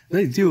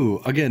 Like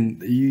again,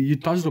 you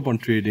touched upon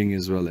trading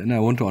as well, and I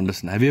want to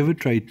understand. Have you ever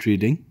tried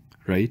trading?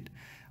 Right?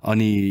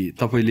 Ani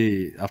tapaile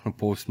after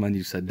postman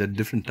you said there are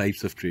different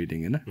types of trading,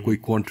 हैन? कोही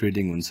quant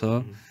trading हुन्छ,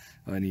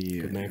 अनि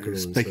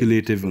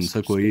speculative हुन्छ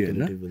कोही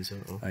हैन?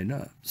 हैन?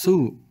 So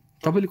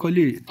तपाईले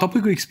कहिले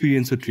तपाईको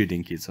एक्सपिरियन्स अफ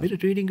ट्रेडिङ के छ? मेरो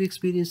ट्रेडिङको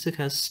एक्सपिरियन्स चाहिँ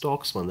खास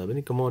स्टक्स भन्दा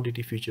पनि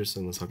कमोडिटी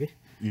फ्युचर्ससँग छ कि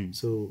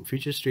सो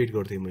फ्युचर्स ट्रेड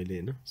गर्थेँ मैले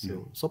होइन सो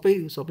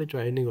सबै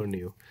ट्राई नै गर्ने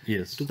हो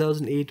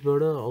 2008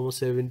 बाट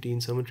अलमोस्ट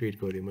 17सम्म ट्रेड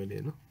गरेँ मैले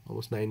होइन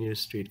अलमोस्ट 9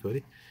 इयर्स ट्रेड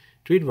गरेँ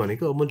ट्रेड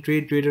भनेको अब मैले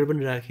ट्रेडर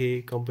पनि राखेँ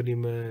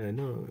कम्पनीमा होइन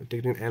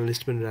टेक्निकल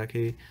एनालिस्ट पनि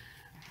राखेँ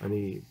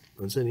अनि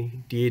हुन्छ नि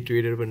टिए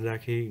ट्रेडर पनि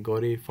राखेँ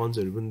गरेँ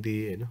फन्ड्सहरू पनि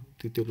दिएँ होइन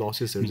त्यो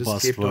लसेसहरू जस्ट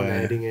केप्ट अन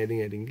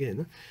एडिङ के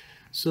होइन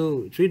सो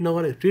ट्रेड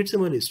नगरे ट्रेड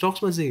चाहिँ मैले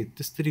स्टक्समा चाहिँ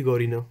त्यस्तरी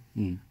गरिनँ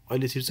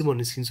अहिले चाहिँ म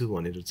निस्किन्छु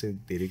भनेर चाहिँ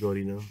धेरै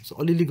गरिनँ सो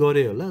अलिअलि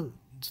गरेँ होला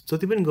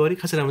जति पनि गरेँ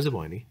खासै राम्रो चाहिँ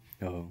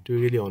भएन टु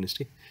रियली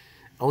अनेस्टली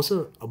आउँछ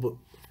अब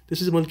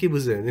त्यसपछि मैले के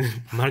बुझेँ भने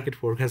मार्केट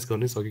फोरकास्ट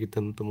गर्नै सकेँ त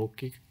म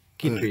के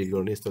ट्रेड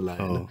गर्ने यस्तो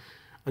लाग्यो होइन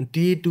अनि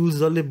टिए टुल्स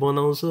जसले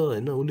बनाउँछ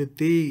होइन उसले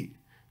त्यही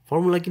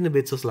फर्मुला किन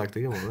बेच्छ जस्तो लाग्थ्यो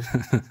क्या मलाई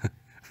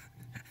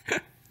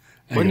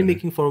मनी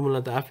मेकिङ फर्मुला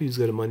त आफै युज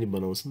गरेर मनी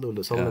बनाउँछ नि त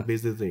उसले सबैलाई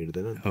बेच्दै त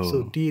हिँड्दैन सो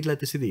टीलाई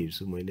त्यसरी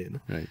हेर्छु मैले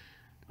होइन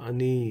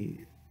अनि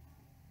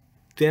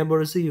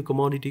त्यहाँबाट चाहिँ यो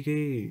कमोडिटीकै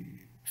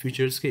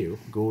फ्युचर्सकै हो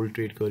गोल्ड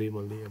ट्रेड गरेँ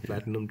मैले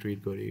प्लाटिनम ट्रेड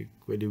गरेँ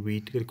कहिले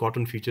विट कहिले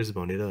कटन फ्युचर्स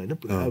भनेर होइन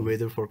पुरा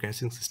वेदर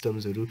फोरकास्टिङ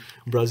सिस्टम्सहरू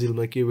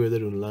ब्राजिलमा के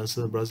वेदर हुन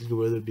लाग्छ ब्राजिलको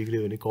वेदर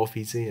बिग्रियो भने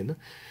कफी चाहिँ होइन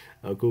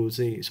को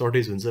चाहिँ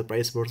सर्टेज हुन्छ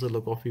प्राइस बढ्छ ल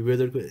कफी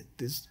वेदरको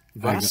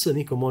भास्ट छ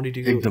नि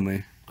कमोडिटीको एकदमै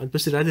अनि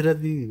पछि राति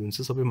राति हुन्छ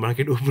सबै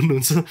मार्केट ओपन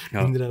हुन्छ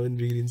निन्द्रा पनि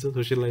बिग्रिन्छ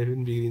सोसियल लाइफ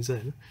पनि बिग्रिन्छ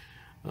होइन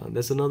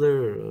that's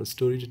another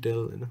story to tail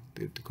होइन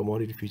त्यो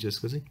कमोडिटी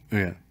फ्युचर्सको चाहिँ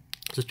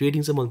सो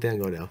ट्रेडिङ चाहिँ मैले त्यहाँ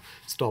गरेँ अब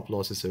स्टप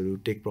लसेसहरू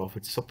टेक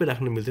प्रफिट सबै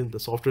राख्नु मिल्थ्यो नि त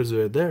सफ्टवेयर्स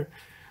वेयर देयर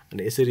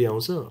अनि यसरी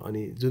आउँछ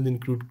अनि जुन दिन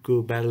क्रुडको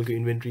ब्यारलको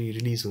इन्भेन्ट्री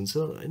रिलिज हुन्छ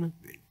होइन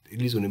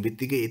रिलिज हुने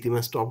बित्तिकै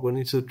यतिमा स्टप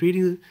गर्ने सो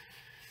ट्रेडिङ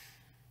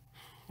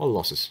अल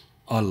लसेस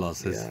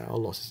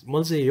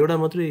मैले चाहिँ एउटा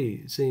मात्रै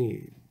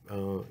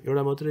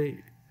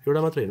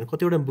होइन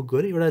कतिवटा बुक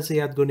गरेँ एउटा चाहिँ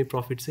याद गर्ने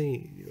प्रफिट चाहिँ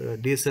एउटा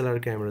डिएसएलआर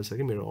क्यामेरा छ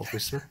कि मेरो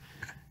अफिसमा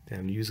त्यहाँ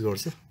हामीले युज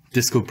गर्छ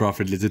त्यसको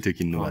प्रफिटले चाहिँ त्यो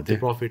किन्नु भएको थियो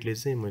प्रफिटले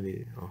चाहिँ मैले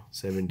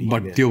 70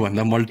 बट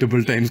त्योभन्दा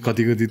मल्टिपल टाइम्स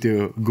कति त्यो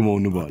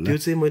गुमाउनु भयो होला त्यो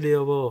चाहिँ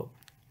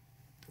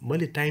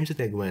मैले टाइम चाहिँ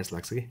त्यहाँ गुमाए जस्तो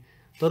लाग्छ कि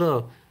तर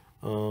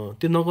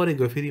त्यो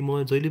नगरेको फेरि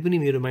म जहिले पनि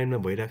मेरो माइन्डमा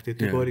भइरहेको थियो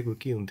त्यो गरेको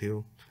के हुन्थ्यो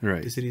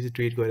त्यसरी चाहिँ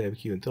ट्रेड गरे अब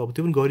के हुन्थ्यो अब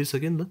त्यो पनि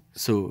गरिसक्यो नि त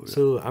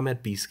सो आम एट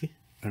पिस के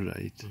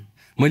राइट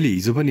मैले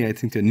हिजो पनि आई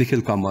थिङ्क त्यो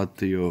निखिल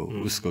कामत यो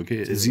उसको के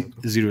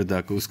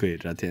जिरोदाको उसको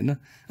हेरेको थिएँ होइन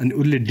अनि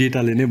उसले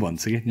डेटाले नै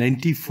भन्छ कि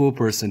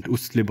 94%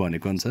 उसले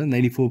भनेको अनुसार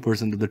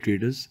 94% of the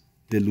traders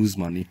they loose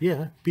money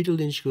Peter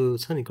लिन्चको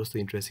छ नि कस्तो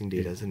इन्ट्रेस्टिङ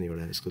डेटा छ नि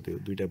एउटा यसको त्यो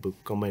दुईवटा बुक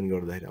कम्बाइन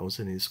गर्दाखेरि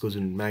आउँछ नि यसको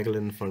जुन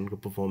म्यागलन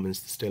फन्डको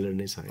पर्फर्मेन्स स्टेलर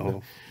नै छ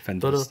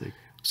होइन तर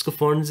उसको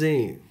फन्ड चाहिँ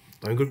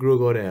भयङ्कर ग्रो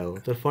गरे हो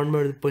तर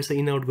फन्डबाट पैसा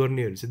इन आउट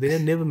गर्नेहरू चाहिँ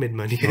they never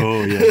made money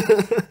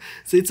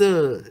so it's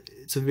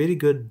a very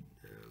good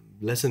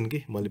lesson के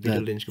मैले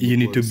Peter लिन्चको you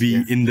need to be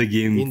in the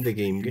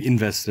game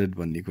invested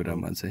भन्ने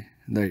कुरामा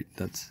चाहिँ राइट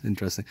द्याट्स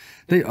इन्ट्रेस्टिङ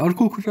त्यही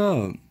अर्को कुरा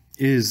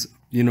इज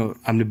यु नो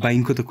हामीले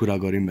बाइङको त कुरा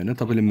गऱ्यौँ होइन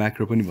तपाईँले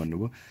म्याक्रो पनि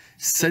भन्नुभयो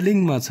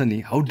सेलिङमा छ नि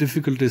हाउ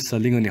डिफिकल्ट इज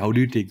सेलिङ अनि how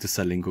do take the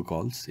सेलिङको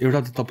calls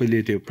एउटा त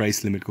तपाईँले त्यो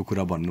प्राइस लिमिटको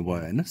कुरा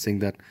भन्नुभयो होइन सेङ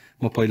द्याट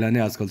म पहिला नै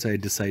आजकल चाहिँ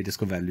आई डिसाइड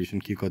यसको भ्यालुएसन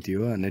के कति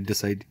हो अनि आई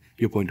डिसाइड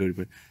यो पोइन्ट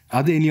वरिपरि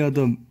are the any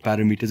other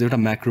parameters एउटा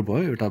म्याक्रो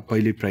भयो एउटा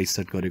पहिले प्राइस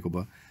सेट गरेको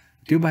भयो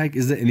त्यो बाहेक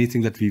is the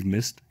anything that वीभ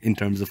missed in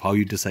terms of how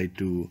you decide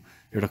to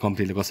एउटा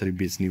कम्पनीले कसरी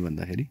बेच्ने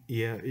भन्दाखेरि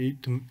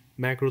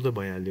म्याक्रो त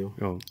भइहाल्यो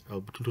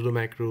अब ठुल्ठुलो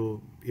म्याक्रो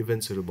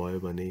इभेन्ट्सहरू भयो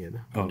भने होइन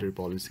मनिटरी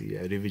पोलिसी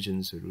या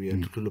रिभिजन्सहरू या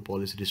ठुल्ठुलो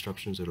पोलिसी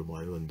डिस्ट्रप्सन्सहरू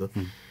भयो भने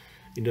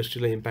त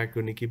इन्डस्ट्रीलाई इम्प्याक्ट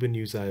गर्ने केही पनि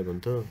न्युज आयो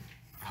भने त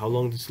हाउ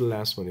लङ दिस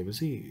लास्ट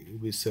भनेपछि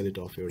वी सेल इट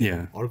अफ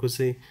एउटा अर्को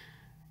चाहिँ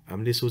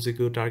हामीले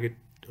सोचेको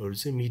टार्गेटहरू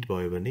चाहिँ मिट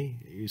भयो भने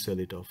यु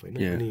सेल इट अफ होइन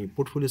अनि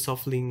पोर्टफोलियो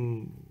सफलिङ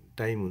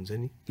टाइम हुन्छ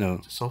नि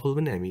सफल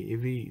पनि हामी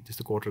एभ्री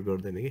त्यस्तो क्वार्टर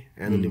गर्दैन कि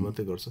एनुअली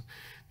मात्रै गर्छ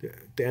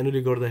त्यो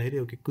एनुअली गर्दाखेरि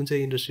ओके कुन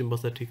चाहिँ इन्डस्ट्रीमा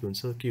बस्दा ठिक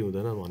हुन्छ के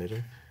हुँदैन भनेर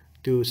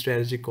त्यो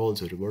स्ट्राटेजिक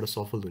कल्सहरूबाट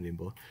सफल हुने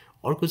भयो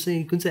अर्को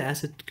चाहिँ कुन चाहिँ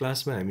एसेट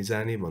क्लासमा हामी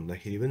जाने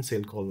भन्दाखेरि पनि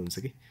सेल कल हुन्छ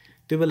कि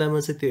त्यो बेलामा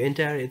चाहिँ त्यो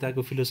एन्टायर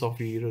यताको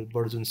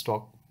फिलोसफीबाट जुन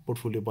स्टक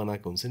पोर्टफोलियो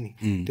बनाएको हुन्छ नि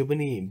त्यो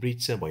पनि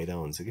ब्रिच चाहिँ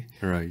भइरहेको हुन्छ कि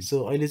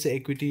सो अहिले चाहिँ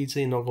इक्विटी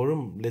चाहिँ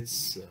नगरौँ let's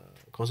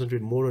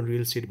concentrate more on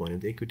real estate भन्यो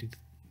त इक्विटी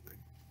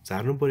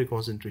झार्नु पऱ्यो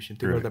कन्सन्ट्रेसन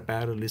त्यो गर्दा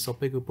प्यारलले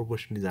सबैको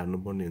प्रोपोर्सनली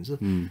झार्नुपर्ने हुन्छ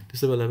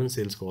त्यस्तो बेला पनि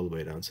सेल्स कल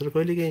भइरहेको हुन्छ र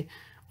कहिलेकाहीँ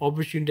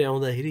अपर्च्युनिटी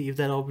आउँदाखेरि if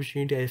that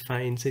opportunity I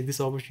find चाहिँ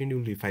this opportunity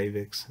will be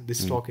 5x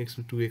this stock x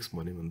will 2x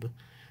भन्यो भने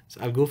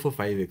त आई गो फर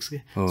 5x के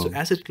सो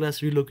एसेट क्लास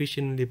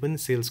रिलोकेसनले पनि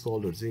सेल्स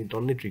कलहरू चाहिँ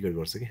टन्नै ट्रिगर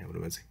गर्छ कि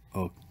हाम्रोमा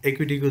चाहिँ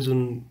इक्विटीको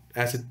जुन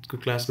एसेटको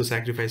क्लासको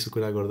सेक्रिफाइसको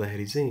कुरा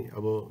गर्दाखेरि चाहिँ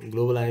अब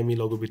ग्लोबल आइएमई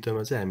लघु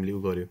वित्तमा चाहिँ हामीले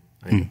उ गऱ्यौँ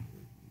होइन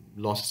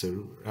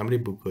लसेसहरू राम्रै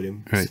बुक गऱ्यौँ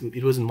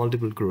इट वाज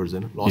मल्टिपल क्रोर्स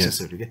होइन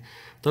लसेसहरू क्या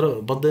तर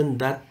but then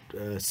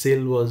that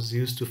sale was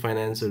use to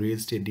finance a real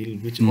estate deal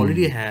which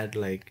already had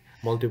like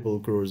multiple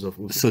crores of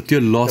so त्यो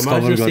loss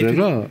cover गरेर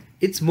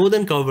it's more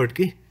than covered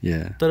के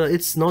तर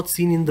it's not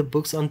seen in the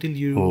books until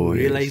you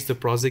realize the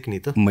project नि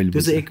त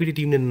त्यो चाहिँ equity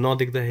team ले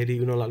नदेख्दाखेरि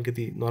उनीहरूलाई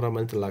अलिकति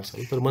नराम्रो त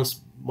लाग्छ तर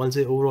मैले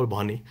चाहिँ ओभरअल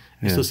भने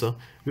यस्तो छ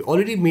we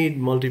already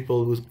made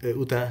multiple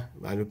उता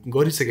हामी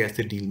गरिसकेका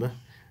थियौँ डिलमा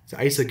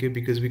आइसक्यो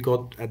because we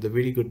got at the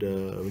very good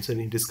हुन्छ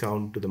नि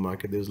discount to the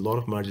market there was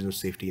lot of margin of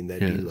safety in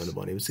that deal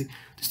भनेपछि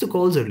त्यस्तो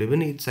कल्सहरूले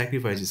पनि इट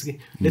सेक्रिफाइसेस कि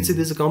let's say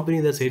this a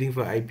company that's heading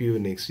for IPO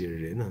next year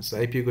होइन so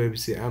IPO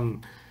गएपछि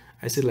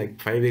I say like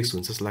 5x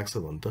हुन्छ जस्तो लाग्छ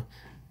भने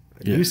त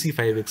You see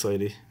 5x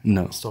अहिले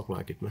No. stock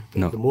market ma.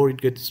 No. The more it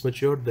gets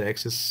matured, the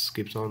excess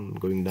keeps on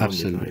going down.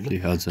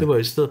 Absolutely, त्यो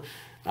भएपछि त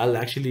I'll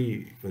actually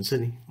हुन्छ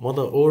नि म त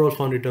ओभरअल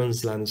फन्ड रिटर्न्स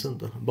लानु छ नि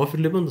त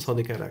बफेटले पनि त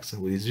सधैँ कहाँ राख्छ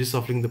इज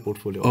रिसफलिङ द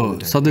पोर्टफोलियो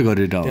सधैँ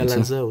गरेर त्यहाँ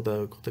लान्छ उता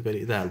कता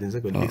कहिले यता हालिदिन्छ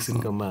कहिले फिक्स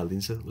इन्कममा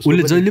हालिदिन्छ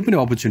उसले जहिले पनि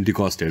अपर्च्युनिटी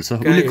कस्ट हेर्छ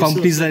उसले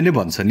कम्पनीजलाई नै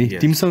भन्छ नि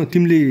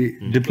तिमीले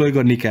डिप्लोय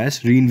गर्ने क्यास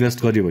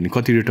रिइन्भेस्ट गर्यो भने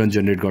कति रिटर्न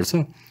जेनेरेट गर्छ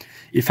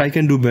if I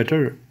can do better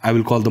I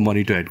will call the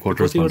money to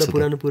headquarters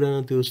कतिवटा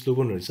पुरानो त्यो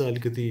स्लोगनहरू चाहिँ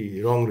अलिकति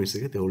रङ रहेछ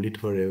क्या त्यो होल्ड इट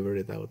फर एभर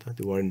यताउता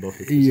त्यो वारेन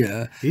बफेट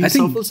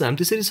सफल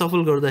हामी त्यसरी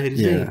सफल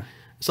गर्दाखेरि चाहिँ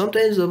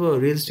समटाइम्स अब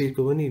रियल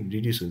स्टेटको पनि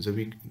रिड्युस हुन्छ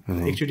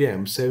एक्चुअली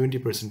हामी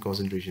 70%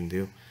 कन्सन्ट्रेसन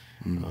थियो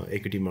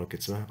इक्विटी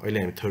मार्केट्समा अहिले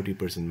हामी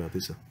 30%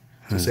 मात्रै छ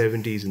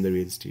 70 is in the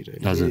real estate.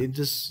 Right? It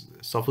just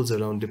shuffles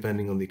around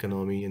depending on the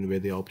economy and where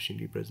the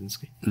opportunity presents.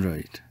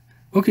 Right.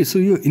 Okay, so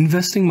यो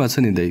इन्भेस्टिङमा छ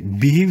नि दाइ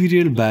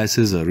बिहेभियरल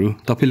बायसेसहरू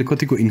तपाईँले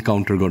कतिको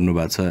इन्काउन्टर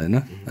गर्नुभएको छ होइन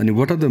अनि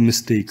वाट आर द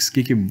मिस्टेक्स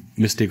के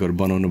मिस्टेकहरू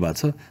बनाउनु भएको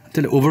छ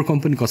त्यसले ओभरकम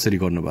पनि कसरी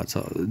गर्नुभएको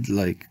छ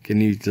like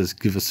can you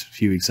just give us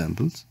few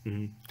examples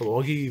अब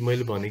अघि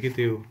मैले भनेकै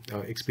त्यो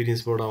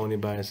एक्सपिरियन्सबाट आउने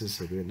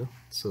बायसेसहरू होइन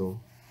सो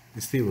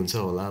यस्तै हुन्छ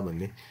होला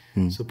भन्ने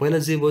सो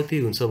पहिला जे भयो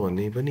त्यही हुन्छ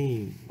भन्ने पनि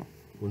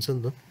हुन्छ नि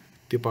त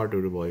त्यो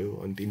पार्टहरू भयो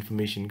अनि त्यो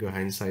इन्फर्मेसनको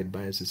ह्यान्ड साइड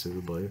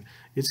बायसेसहरू भयो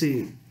यो चाहिँ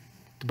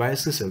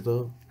बायसेसहरू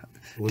त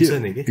हुन्छ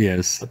नि कि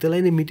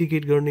त्यसलाई नै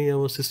मिटिगेट गर्ने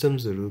अब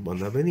सिस्टम्सहरू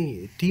भन्दा पनि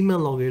टिममा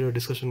लगेर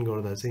डिस्कसन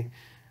गर्दा चाहिँ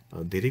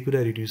धेरै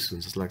कुरा रिड्युस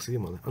हुन्छ जस्तो लाग्छ कि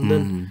मलाई अनि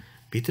देन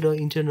भित्र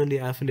इन्टरनली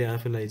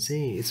आफूलाई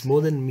चाहिँ it's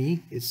more than me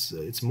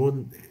it's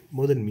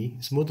more than me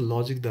it's more the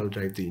logic that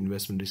drive the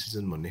investment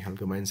decision भन्ने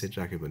खालको माइन्डसेट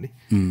राख्यो भने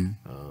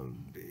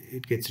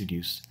इट गेट्स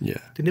रिड्युस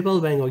त्यो नेपाल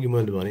ब्याङ्क अघि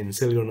मैले भने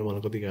सेल गर्न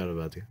मलाई कति गाह्रो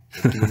भएको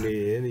थियो टिमले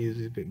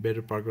होइन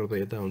बेटर पार्क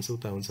गर्दा यता हुन्छ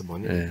उता हुन्छ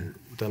भन्यो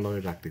उता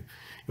लगेर राख्थ्यो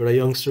एउटा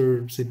यङ्स्टर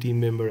चाहिँ टिम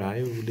मेम्बर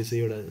आयो उसले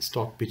चाहिँ एउटा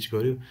स्टक पिच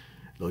गर्यो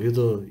ल यो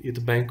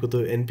त ब्याङ्कको त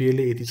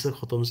एनपिएलै यति छ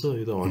खतम छ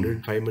यो त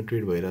 105मा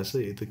ट्रेड भइरहेछ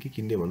यो त के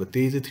किन्ने भन्दा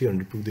त्यही चाहिँ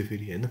 300 पुग्दै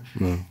फेरि होइन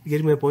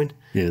गेट माई पोइन्ट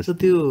सो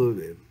त्यो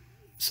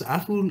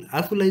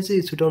आफूलाई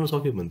चाहिँ छुट्याउन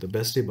सक्यो भने त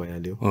बेस्टै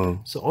भइहाल्यो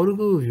सो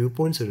अरूको भ्यू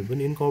पोइन्ट्सहरू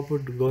पनि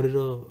इन्कर्पोरेट गरेर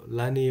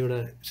लाने एउटा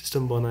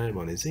सिस्टम बनायो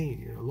भने चाहिँ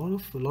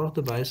लट अफ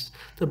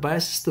द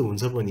बायस त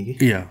हुन्छ पनि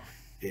कि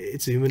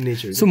इट्स ह्युमन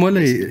नेचर सो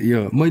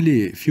मैले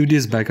फ्यु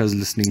डेज ब्याक आज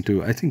listening to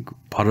I think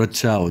Bharat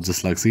Shah हो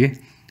जस्तो लाग्छ कि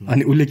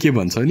अनि उसले के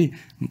भन्छ नि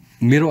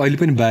मेरो अहिले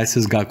पनि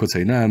बायसेस गएको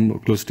छैन आइ am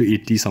close to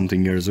 80 something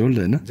years old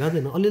होइन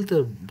जाँदैन अलिअलि त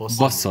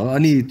बस्छ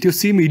अनि त्यो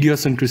सेम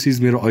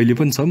इडियोसेन्ट्रिसिज मेरो अहिले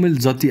पनि छ मैले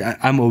जति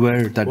आइ एम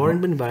अवेयर द्याट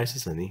वारेन पनि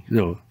बायसेस छ नि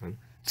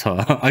छ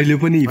अहिले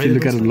पनि if you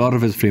look at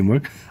lot of his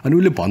framework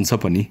अनि उसले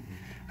भन्छ पनि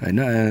होइन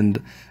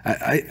एन्ड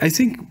आई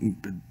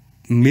थिङ्क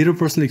मेरो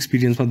personal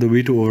एक्सपिरियन्समा the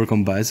way to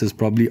overcome bias is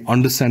probably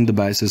understand the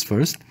biases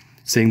first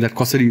saying that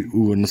कसरी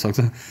उ गर्न सक्छ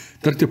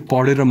तर त्यो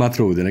पढेर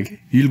मात्र हुँदैन कि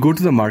you'll go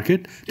to the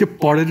market त्यो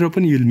पढेर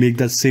पनि you'll make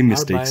that same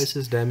mistakes bias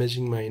is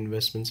damaging my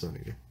investments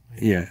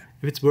भनेको या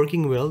if it's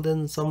working well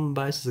then some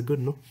bias is a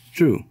good no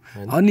true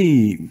अनि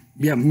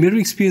या मेरो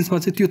एक्सपिरियन्समा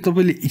चाहिँ त्यो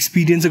तपाईँले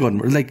एक्सपिरियन्सै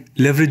गर्नु लाइक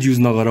लेभरेज युज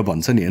नगर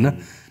भन्छ नि होइन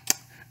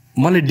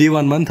मलाई डे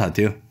वानमा पनि थाहा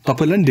थियो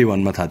तपाईँलाई पनि डे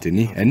वानमा थाहा थियो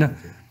नि होइन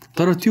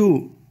तर त्यो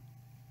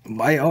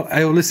I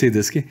always say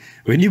this कि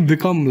when you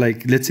become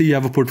like let's say you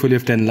have a portfolio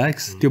of 10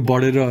 lakhs त्यो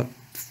बढेर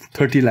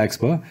 30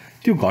 lakhs भयो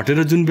त्यो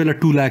घटेर जुन बेला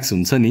 2 lakhs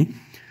हुन्छ नि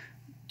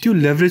त्यो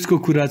लेभरेजको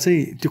कुरा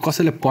चाहिँ त्यो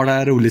कसैलाई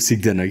पढाएर उसले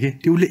सिक्दैन कि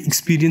त्यो उसले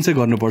एक्सपिरियन्सै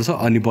गर्नुपर्छ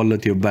अनि बल्ल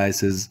त्यो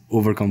बायसेस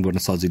ओभरकम गर्न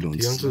सजिलो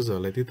हुन्छ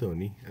यङ्स्टर्सहरूलाई त्यही त हो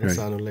नि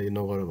सानोलाई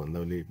नगर भन्दा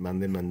उसले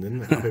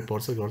मान्दैन आफै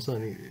पढ्छ गर्छ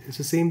अनि इट्स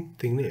द सेम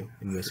थिङ नै हो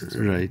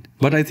investment right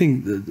but I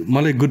think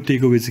मलाई गुड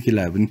टेक अवे चाहिँ के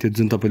लाग्यो भने त्यो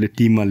जुन तपाईँले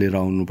टिममा लिएर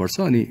आउनुपर्छ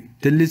अनि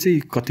त्यसले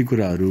चाहिँ कति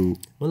कुराहरू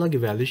मलाई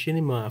लागि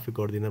भ्यालुएसनै म आफै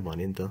गर्दिनँ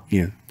भने नि त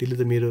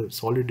त्यसले त मेरो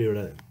सलिड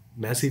एउटा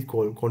म्यासिभ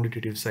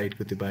क्वान्टिटेटिभ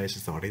साइडको त्यो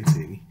बायसेस हटाइन्छ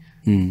नि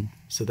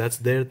सो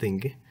द्याट्स देयर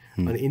थिङ के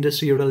अनि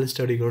इन्डस्ट्री एउटाले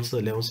स्टडी गर्छ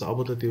ल्याउँछ अब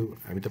त त्यो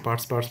हामी त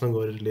पार्ट्समा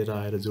गएर लिएर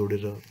आएर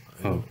जोडेर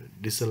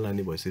डिसिसन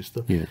लाने भइसकेपछि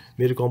त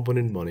मेरो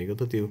कम्पोनेन्ट भनेको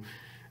त त्यो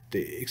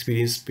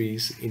एक्सपिरियन्स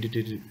बेस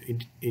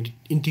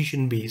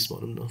इन्ट्युसन बेस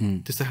भनौँ न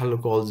त्यस्तो खालको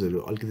कल्सहरू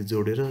अलिकति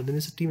जोडेर then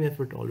it's team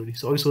effort already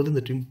so अघि सोध्यो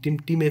नि त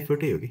टिम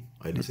एफर्टै हो कि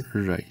अहिले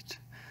चाहिँ right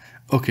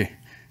okay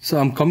so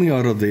I'm coming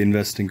out of the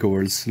इन्भेस्टिङको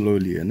world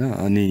slowly होइन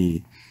अनि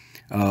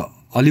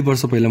अलि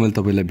वर्ष पहिला मैले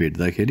तपाईँलाई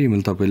भेट्दाखेरि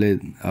मैले तपाईँलाई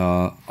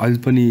अहिले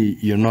पनि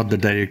you not the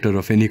director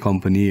of any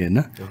company होइन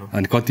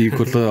अनि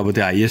कतिको त अब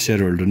त्यो हाइएस्ट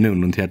सेयर होल्डर नै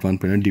हुनुहुन्थ्यो एट वान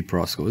पोइन्ट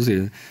डिप्रसको होस्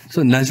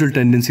सो नेचुरल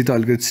टेन्डेन्सी त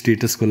अलिकति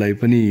स्टेटसको लागि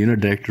पनि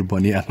डाइरेक्टर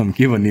बनिहालौँ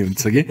के भन्ने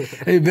हुन्छ कि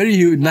भेरी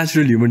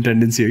नेचुरल ह्युमन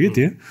टेन्डेन्सी हो कि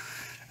त्यो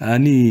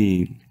अनि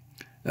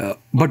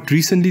बट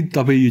रिसेन्टली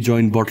तपाईँ you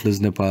join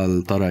butlers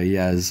Nepal Terai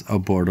as a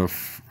board of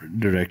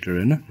director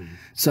होइन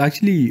सो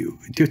एक्चुली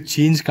त्यो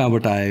चेन्ज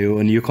कहाँबाट आयो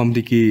अनि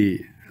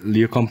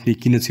यो कम्पनी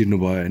किन छिर्नु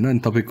भयो होइन अनि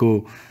तपाईँको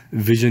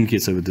भिजन के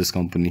छ with this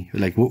company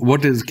like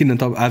what is किन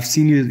त I have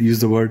seen you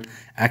use the word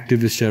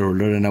activist share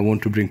holder and I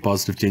want to bring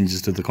positive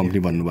changes to the company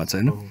भन्नुभएको छ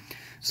होइन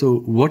so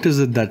what is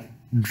it that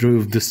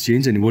drove this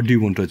change and what do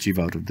want to achieve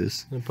out of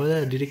this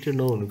पहिला director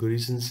नहुनुको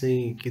reason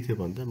चाहिँ के थियो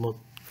भन्दा म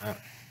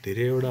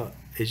धेरैवटा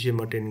एजिएम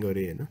अटेन्ड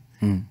गरेँ होइन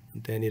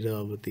त्यहाँनिर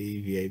अब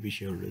त्यही भिआइपी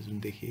सेयरहरू जुन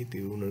देखेँ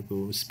त्यो उनीहरूको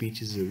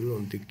स्पिचेसहरू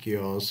अनि त्यो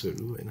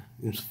केयर्सहरू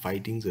होइन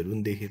फाइटिङ्सहरू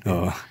पनि देखेँ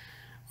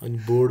अनि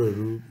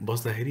बोर्डहरू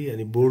बस्दाखेरि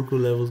अनि बोर्डको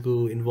लेभलको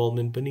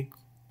इन्भल्भमेन्ट पनि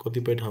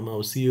कतिपय ठाउँमा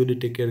अब सिओले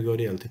टेक केयर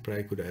गरिहाल्थ्यो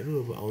प्रायः कुराहरू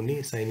अब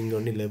आउने साइनिङ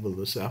गर्ने लेभल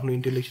हो सो आफ्नो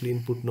इन्टेलेक्चुअल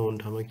इनपुट नहुने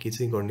ठाउँमा के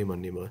चाहिँ गर्ने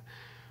भन्ने भयो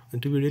अनि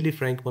टु बी रियली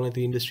फ्रेङ्क मलाई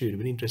त्यो इन्डस्ट्रीहरू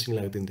पनि इन्ट्रेस्टिङ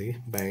लाग्दैन थियो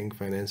कि ब्याङ्क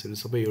फाइनेन्सहरू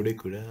सबै एउटै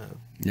कुरा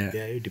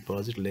यो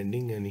डिपोजिट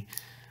लेन्डिङ अनि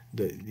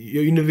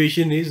यो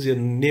इनोभेसन इज य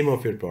नेम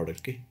अफ यर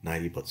प्रडक्ट के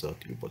नारी बच्छ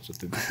त्यो बच्छ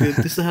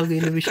त्यस्तो खालको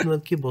इनोभेसनमा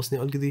के बस्ने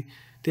अलिकति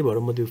त्यही भएर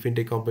म त्यो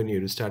फिन्टेक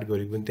कम्पनीहरू स्टार्ट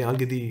गरेको पनि त्यहाँ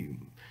अलिकति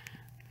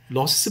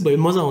लसेस चाहिँ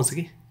भयो मजा आउँछ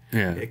कि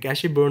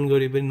क्यासै बर्न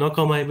गरे पनि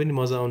नकमाए पनि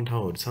मजा आउने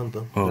ठाउँहरू छ नि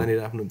त जहाँनिर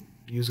आफ्नो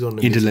युज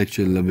गर्न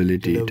इन्टेलेक्चुअल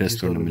एबिलिटी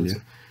टेस्ट गर्न मिल्यो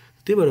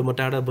त्यही भएर म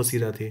टाढा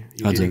बसिरहेको थिएँ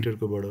यो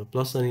डिरेक्टरकोबाट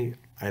प्लस अनि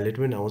हाइलाइट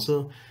पनि आउँछ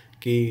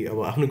कि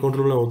अब आफ्नो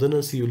कन्ट्रोलमा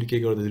हुँदैन सिओले के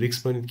गर्दा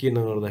रिस्क पनि के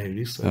नगर्दाखेरि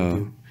रिस्क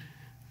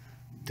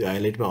त्यो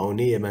हाइलाइटमा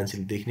आउने या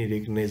मान्छेले देख्ने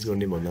रेकगनाइज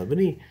गर्ने भन्दा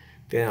पनि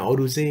त्यहाँ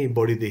अरू चाहिँ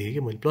बढी देखेँ कि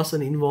मैले प्लस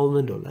अनि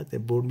इन्भल्भमेन्ट होला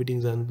त्यहाँ बोर्ड मिटिङ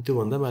जानु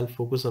त्योभन्दा पनि अहिले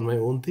focus on my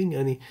own thing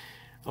अनि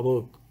अब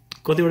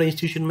कतिवटा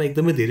इन्स्टिट्युसनमा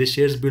एकदमै धेरै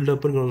सेयर्स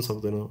बिल्डअप पनि गर्न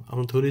सक्दैन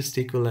आफ्नो थोरै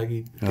स्टेकको लागि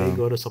त्यही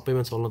गरेर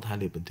सबैमा चल्न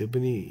थाल्यो भने त्यो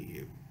पनि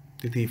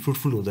त्यति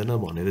फ्रुटफुल हुँदैन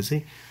भनेर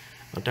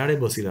चाहिँ टाढै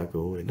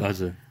बसिरहेको हो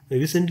होइन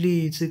रिसेन्टली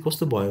चाहिँ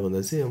कस्तो भयो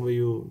भन्दा चाहिँ अब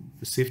यो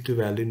सेफ टु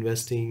भ्यालु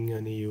इन्भेस्टिङ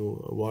अनि यो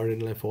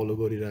वारेनलाई फलो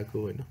गरिरहेको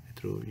होइन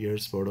यत्रो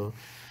इयर्सबाट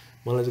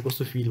मलाई चाहिँ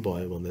कस्तो फिल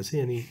भयो भन्दा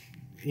चाहिँ अनि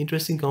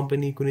इन्ट्रेस्टिङ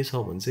कम्पनी कुनै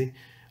छ भने चाहिँ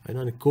होइन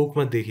अनि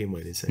कोकमा देखेँ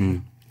मैले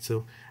चाहिँ सो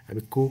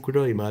हामी कोक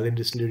र हिमालयन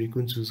डिस्टिलरी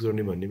कुन चुज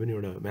गर्ने भन्ने पनि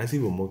एउटा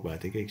म्यासिभ होमवर्क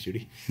भएको थियो क्या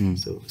एक्चुली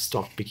सो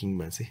स्टक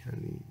पिकिङमा चाहिँ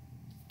अनि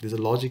there's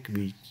a logic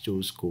we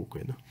chose coke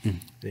होइन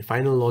अनि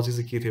फाइनल लजिक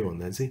चाहिँ के थियो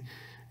भन्दा चाहिँ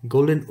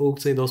गोल्डन ओक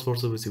चाहिँ 10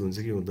 वर्षपछि हुन्छ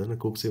कि हुँदैन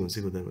कोक चाहिँ हुन्छ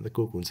कि हुँदैन भन्दा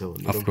कोक हुन्छ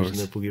भन्ने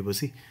कन्क्लुजनमा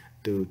पुगेपछि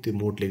त्यो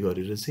मोडले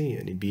गरेर चाहिँ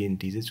अनि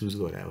बिएनटी चाहिँ चुज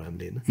गरे अब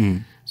हामीले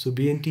होइन सो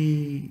बिएनटी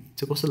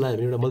चाहिँ कस्तो लाग्यो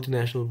भने एउटा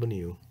मल्टिनेसनल पनि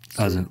हो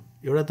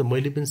एउटा त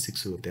मैले पनि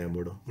सिक्छु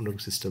त्यहाँबाट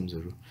उनीहरूको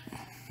सिस्टम्सहरू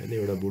होइन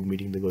एउटा बोर्ड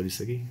मिटिङ त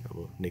गरिसकेँ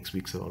अब नेक्स्ट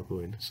विक छ अर्को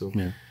होइन सो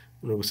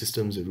उनीहरूको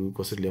सिस्टम्सहरू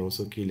कसरी ल्याउँछ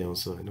के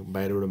ल्याउँछ होइन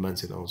बाहिरबाट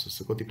मान्छेहरू आउँछ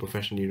जस्तो कति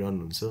प्रोफेसनली रन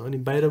हुन्छ अनि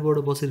बाहिरबाट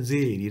बसेर जे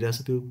हेरिरहेको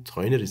छ त्यो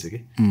छैन रहेछ कि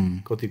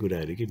कति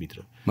कुराहरू कि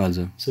भित्र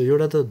सो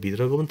एउटा त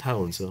भित्रको पनि थाहा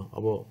हुन्छ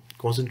अब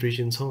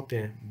कन्सन्ट्रेसन छ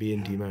त्यहाँ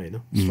बिएनटीमा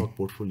होइन स्टक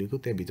पोर्टफोलियोको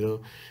त्यहाँभित्र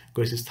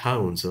गएपछि थाहा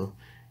हुन्छ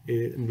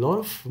lot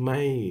of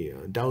my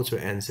doubts are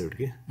answered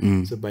के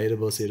सो बाहिर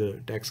बसेर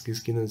ट्याक्स केस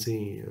किन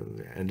चाहिँ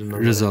ह्यान्डल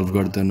रिजल्भ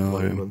गर्दैन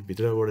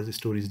भित्रबाट चाहिँ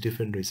स्टोरिज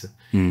डिफ्रेन्ट रहेछ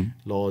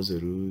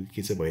लजहरू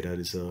के चाहिँ भइरहेको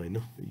रहेछ होइन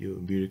यो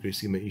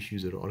ब्युरोक्रेसीमा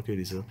इस्युजहरू अर्कै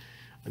रहेछ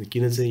अनि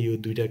किन चाहिँ यो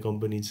दुईवटा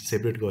कम्पनी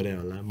सेपरेट गरे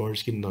होला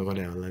मर्ज किन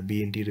नगरे होला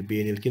बिएनटी र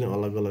बिएनएल किन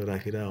अलग अलग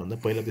राखेर भन्दा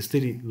पहिला त्यस्तै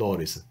ल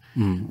रहेछ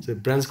सो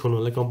ब्रान्च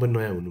खोल्नलाई कम्पनी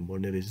नयाँ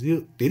हुनुपर्ने रहेछ यो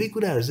धेरै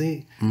कुराहरू चाहिँ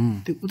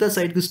त्यो उता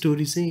साइडको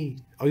स्टोरी चाहिँ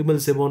अघि मैले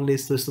सेबनले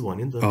यस्तो यस्तो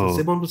भन्यो नि त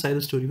सेबनको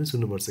साइडको स्टोरी पनि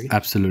सुन्नुपर्छ कि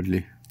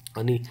एब्सोल्युटली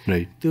अनि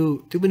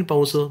त्यो पनि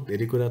पाउँछ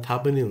धेरै कुरा थाहा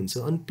पनि हुन्छ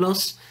अनि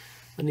प्लस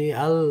अनि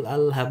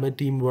आल have my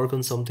team work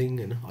on something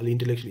होइन अलि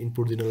इन्टेलेक्चुअल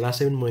इनपुट दिन लास्ट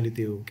टाइम मैले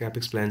त्यो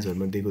क्यापेक्स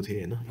प्लान्सहरूमा दिएको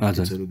थिएँ होइन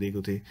इनपुट्सहरू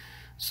दिएको थिएँ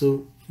सो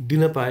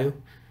दिन पायो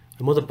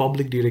म त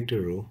पब्लिक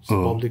डिरेक्टर हो सो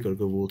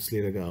पब्लिकहरूको भोट्स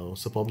लिएर गएको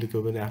सो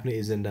पब्लिकको पनि आफ्नै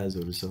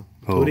एजेन्डाजहरू छ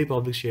थोरै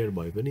पब्लिक सेयर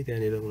भए पनि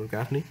त्यहाँनिर उनीहरूको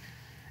आफ्नै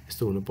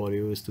यस्तो हुनु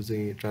पऱ्यो यस्तो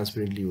चाहिँ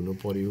ट्रान्सपेरेन्टली हुनु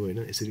पऱ्यो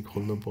होइन यसरी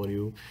खोल्नु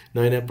पऱ्यो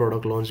नयाँ नयाँ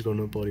प्रडक्ट लन्च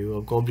गर्नु पऱ्यो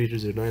अब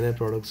कम्पिटिटर्सहरू नयाँ नयाँ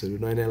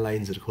प्रडक्ट्सहरू नयाँ नयाँ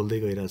लाइन्सहरू खोल्दै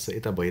गइरहेछ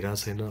यता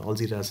भइरहेको छैन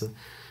अल्झिरहेछ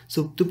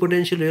सो त्यो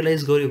पोटेन्सियल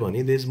रियलाइज गर्यो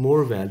भने there is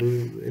more value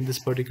in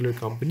this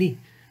particular company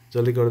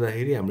जसले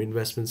गर्दाखेरि हाम्रो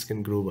इन्भेस्टमेन्ट्स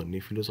क्यान ग्रो भन्ने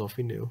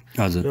फिलोसफी नै हो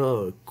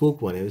र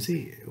कोक भनेपछि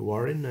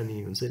वारेन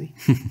अनि हुन्छ नि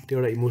त्यो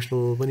एउटा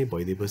इमोसनल पनि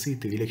भइदिएपछि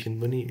त्यो इलेक्सन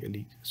पनि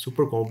अलिक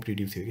सुपर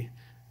कम्पिटेटिभ थियो कि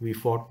वी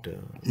फट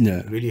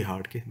रियली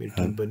हार्ड के मेरो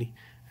टिम पनि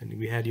अनि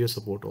we had your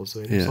support also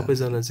होइन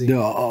सबैजना चाहिँ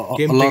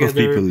केम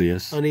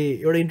टुगेदर अनि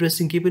एउटा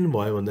इन्ट्रेस्टिङ के पनि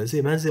भयो भन्दा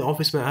चाहिँ मान्छे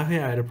अफिसमा आफै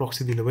आएर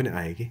प्रक्सी दिन पनि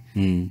आयो कि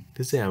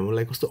त्यो चाहिँ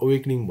हामीलाई कस्तो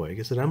अवेकनिङ भयो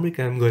कि सो राम्रै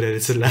काम गरेर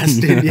रहेछ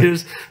लास्ट 10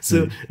 इयर्स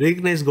सो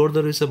रेकगनाइज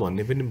गर्दो रहेछ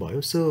भन्ने पनि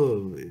भयो so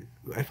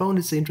I found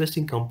it's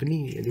interesting company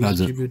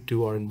tribute to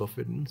Warren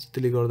Buffett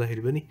त्यसले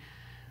गर्दाखेरि पनि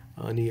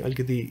अनि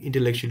अलिकति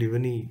इन्टेलेक्चुअली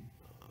पनि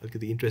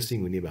अलिकति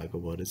इन्ट्रेस्टिङ हुने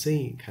भएको भएर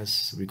चाहिँ खास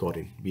वी गट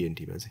इन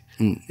बिएनटीमा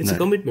चाहिँ it's a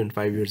commitment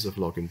 5 years of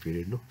lock in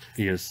period no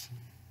यस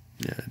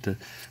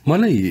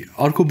मलाई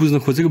अर्को बुझ्न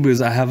खोजेको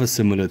because I have a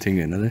similar thing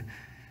होइन I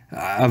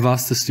have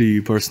asked this to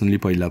you personally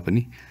पहिला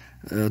पनि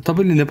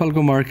तपाईँले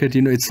नेपालको market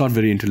it's not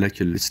very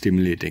intellectual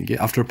stimulating कि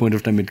after point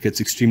of time it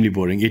gets extremely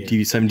boring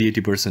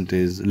 70-80%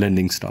 is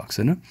lending स्टक्स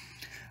होइन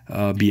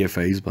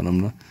बिएफआइज भनौँ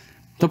न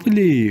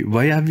तपाईँले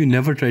why have you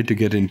never try to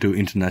get into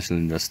international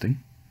investing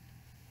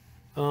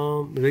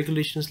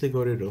रेगुलेसन्सले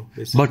गरेर हो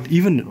but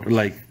even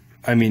like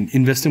I mean,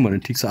 investing भने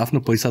ठिक छ आफ्नो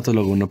पैसा त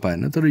लगाउन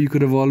पाएन तर you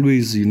could have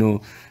always, you know,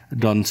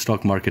 done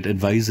stock market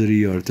advisory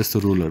or त्यस्तो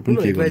रोलहरु पनि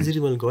प्ले गर्नु एडभाइजरी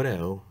मैले गरे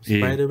हो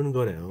बाहिर पनि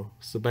गरे हो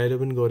सो बाहिर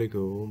पनि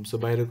गरेको हो सो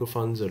बाहिरको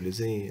फन्ड्सहरुले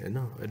चाहिँ हैन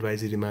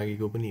एडभाइजरी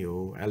मागेको पनि हो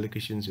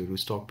एलोकेशन्सहरु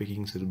स्टक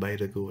पिकिङ्सहरु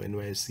बाहिरको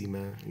एनवाईएससी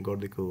मा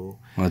गर्देको हो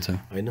अच्छा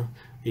हैन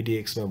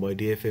एडीएक्स मा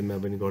भयो डीएफएम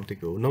मा पनि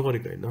गर्देको हो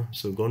नगरेको हैन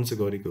सो गर्नु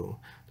चाहिँ गरेको हो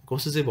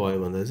कस्तो चाहिँ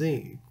भयो भन्दा चाहिँ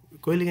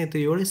कहिलेकाहीँ त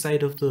एउटै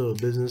side of the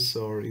business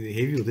or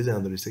heavy हुँदै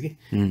जाँदो रहेछ कि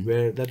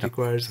where that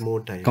requires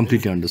more time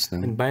completely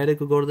understand अनि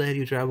बाहिरको गर्दाखेरि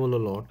यु ट्राभल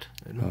अ लट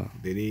होइन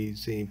धेरै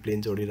चाहिँ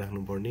प्लेन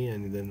चढिराख्नु पर्ने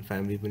अनि देन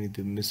फ्यामिली पनि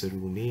त्यो मिसहरू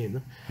हुने होइन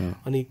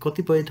अनि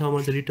कतिपय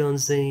ठाउँमा चाहिँ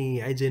रिटर्न्स चाहिँ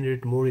I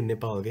generate more in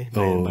Nepal के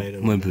बाहिर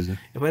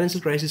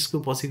फाइनेन्सियल क्राइसिसको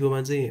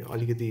पछिकोमा चाहिँ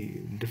अलिकति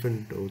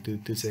डिफ्रेन्ट हो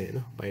त्यो चाहिँ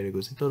होइन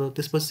बाहिरको चाहिँ तर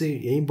त्यसपछि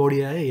यहीँ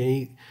बढी आयो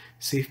यहीँ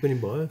सेफ पनि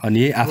भयो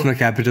अनि आफ्नो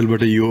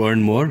क्यापिटलबाट you earn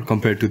more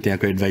compare to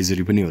त्यहाँको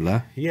एडभाइजरी पनि होला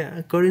या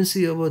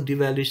करेन्सी अब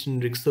डिभ्यालुएसन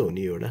रिस्क त हो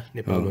नि एउटा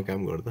नेपालमा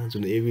काम गर्दा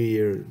जुन एभ्री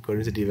इयर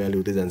करेन्सी डिभ्यालु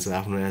हुँदै जान्छ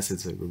आफ्नो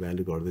एसेट्सहरूको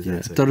भ्यालु घट्दै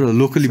जान्छ तर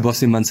लोकली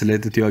बस्ने मान्छेलाई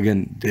त त्यो अगेन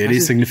धेरै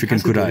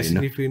सिग्निफिकेन्ट कुरा होइन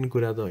सिग्निफिकेन्ट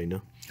कुरा त होइन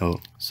हो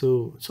सो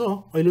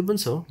अहिले पनि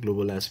छ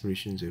ग्लोबल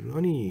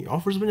एस्पिरेसन्सहरू अनि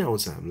अफर्स पनि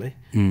आउँछ हामीलाई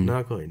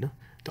नआएको होइन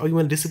अघि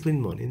मैले डिसिप्लिन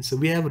भने so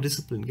we have a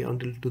discipline के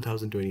अन्टिल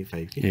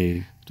 2025 कि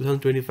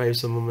 2025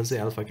 सम्ममा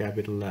चाहिँ अल्फा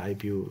क्यापिटललाई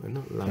आइपिओ होइन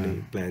लाने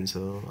प्लान छ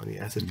अनि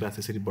एसेट क्लास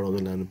यसरी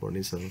बढाउँदै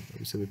लानुपर्ने छ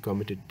सबै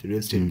कमिटेड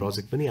रियल स्टेट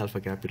प्रोजेक्ट पनि अल्फा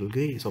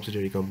क्यापिटलकै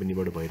सब्सिडियरी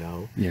कम्पनीबाट भइरहेको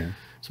हो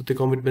सो त्यो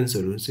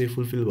कमिटमेन्ट्सहरू चाहिँ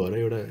फुलफिल भएर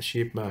एउटा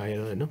सेपमा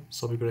आएर होइन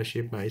सबै कुरा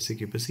सेपमा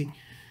आइसकेपछि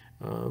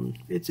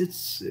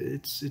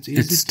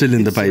it's still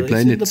in the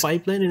pipeline it's in the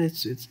pipeline and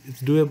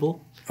it's doable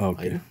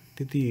होइन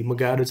त्यति म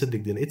गाह्रो चाहिँ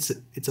देख्दैन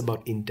it's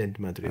about intent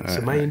मात्रै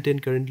so my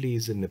intent currently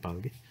is in Nepal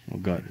के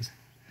got it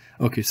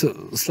okay so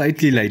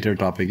slightly lighter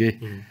topic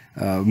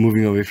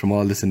moving away from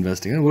all this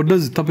investing what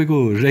does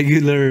तपाईँको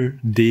regular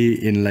day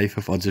in life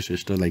of Ajay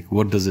Shrestha like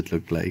what does it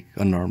look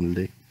like a normal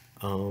day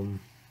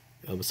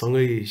अब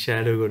सँगै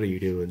shadow गरेर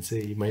हिँड्यो भने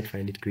चाहिँ you might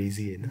find it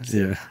crazy होइन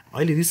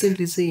अहिले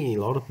recently चाहिँ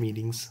lot of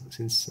meetings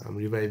since I'm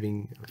reviving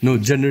no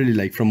generally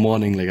like from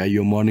morning like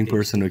यो मर्निङ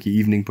पर्सन हो कि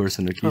इभिनिङ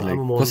पर्सन हो कि लाइक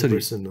कसरी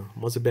पर्सन हो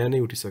म चाहिँ बिहानै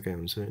उठिसकेको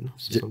हुन्छु होइन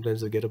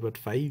समटाइम्स गेट अप एट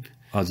 5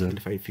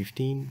 हजुर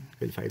 5:15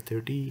 कहिले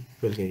 5:30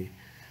 कहिले काहीँ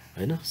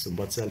होइन सो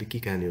बच्चाले के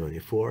खाने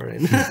भने 4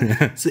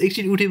 होइन सो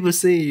एकछिन उठेपछि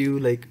चाहिँ यु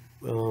लाइक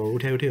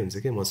उठाइ हुन्छ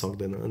क्या म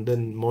सक्दैन अनि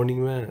then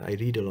मर्निङमा I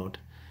read a lot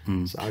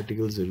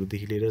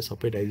आर्टिकल्सहरूदेखि लिएर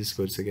सबै डाइजेस्ट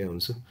गरिसकेको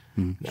हुन्छु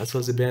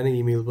आजकल चाहिँ बिहानै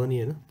इमेल पनि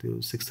होइन त्यो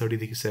 6:30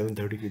 देखि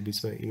 7:30 को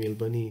बिचमा इमेल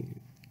पनि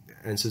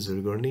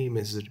एन्सर्सहरू गर्ने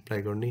मेसेज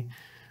रिप्लाई गर्ने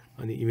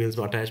अनि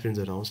इमेल्समा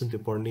अट्याचमेन्ट्सहरू आउँछ नि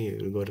त्यो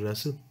पढ्नेहरू गरिरहेको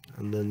छु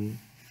and then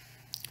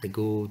I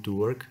go to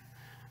work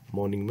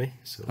मर्निङमै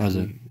so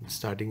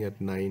starting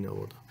at 9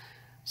 अब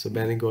सो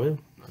बिहानै गयो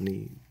अनि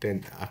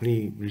त्यहाँ आफ्नै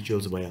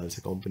रिचुअल्स भइहाल्छ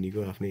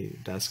कम्पनीको आफ्नै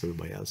टास्कहरू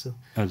भइहाल्छ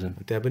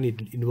त्यहाँ पनि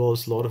it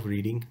involves lot of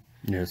reading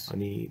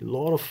अनि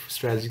lot of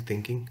strategic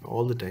thinking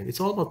all the time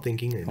it's all about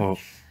thinking होइन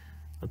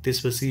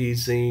त्यसपछि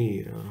चाहिँ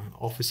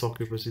अफिस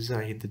सकेपछि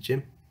चाहिँ I hit the gym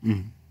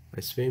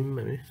I swim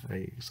होइन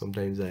आई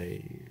समटाइम्स आई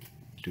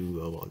डु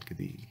अब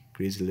अलिकति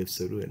क्रेजी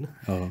लिफ्ट्सहरू होइन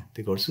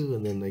त्यो गर्छु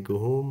अनि देन आई गो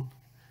होम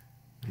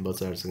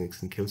बच्चाहरूसँग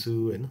एकछिन खेल्छु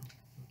होइन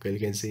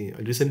कहिलेकाहीँ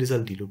चाहिँ रिसेन्टली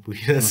चाहिँ ढिलो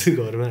पुगिरहेको छु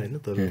घरमा होइन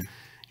तर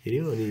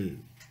हेऱ्यो अनि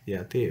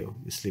या त्यही हो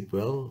स्लिप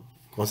वेल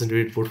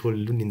कन्सन्ट्रेटेड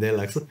पोर्टफोलियो निन्दै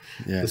लाग्छ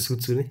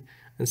सुत्छु नै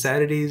अनि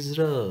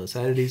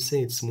स्याटरडेज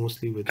चाहिँ it's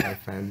mostly with my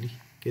family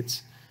kids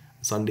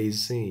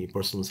Sundays चाहिँ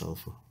पर्सनल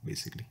सेल्फ हो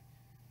बेसिकली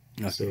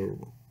सो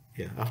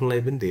या आफ्नो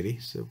लागि पनि धेरै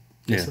so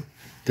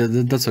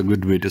that's a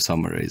good way to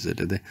summarize it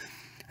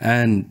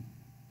and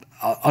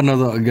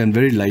another again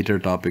very lighter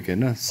topic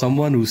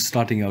someone who's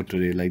starting out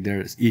today like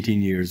they're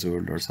 18 years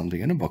old or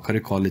something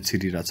bhakkare college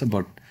छिरिरहेछ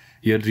but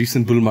here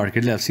recent bull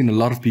market I've seen a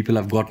lot of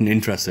people have gotten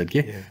interested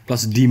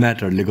plus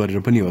demat ले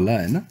गरेर पनि होला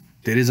हैन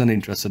धेरै जना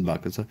interested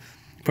भएको छ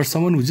for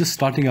someone who's just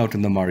starting out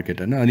in the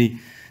market and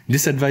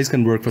this advice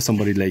can work for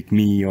somebody like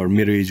me or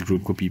मेरो age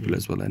group को people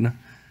as well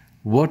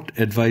what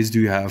advice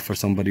do you have for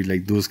somebody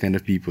like those kind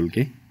of people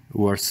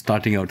who are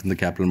starting out in the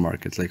capital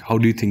markets like how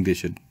do you think they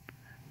should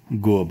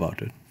go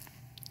about it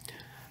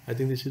I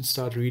think they should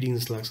start reading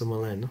this like some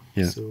online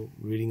so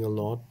reading a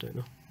lot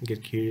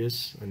get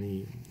curious and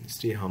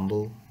stay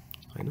humble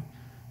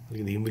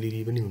like the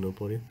humility पनि हुनु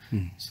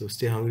पर्यो so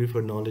stay hungry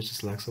for knowledge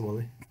just like some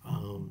online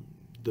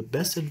the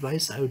best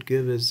advice I would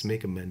give is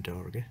make a mentor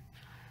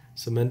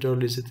so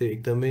mentorले चाहिँ त्यो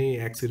एकदमै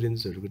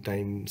एक्सिडेन्ट्सहरूको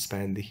time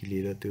स्प्यानदेखि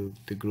लिएर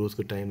त्यो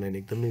ग्रोथको timeline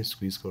एकदमै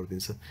squeeze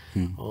गरिदिन्छ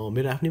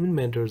मेरो आफ्नै पनि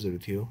मेन्टर्सहरू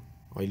थियो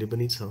अहिले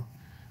पनि छ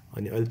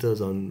अनि अहिले त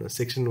झन्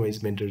सेक्सन वाइज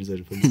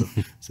मेन्टर्सहरू पनि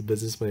छ सो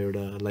बिजनेसमा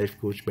एउटा लाइफ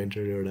कोच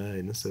मेन्टर एउटा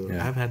होइन so I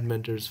have had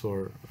mentors for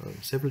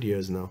several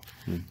years now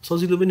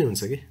सजिलो पनि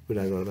हुन्छ कि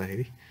कुरा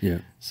गर्दाखेरि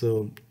सो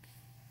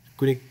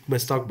कुनैमा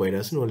स्टक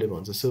भइरहेको छ नि उसले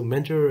भन्छ so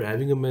mentor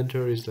having a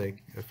mentor is like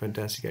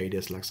fantastic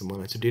ideas लाग्छ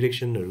मलाई सो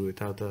डिरेक्सनहरू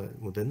यताउता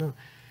हुँदैन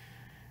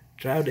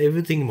ट्राई आउट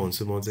एभ्रिथिङ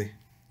भन्छु म चाहिँ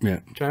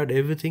Try out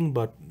everything,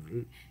 but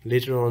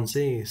later on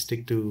say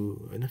stick to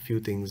a few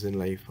things in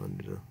life.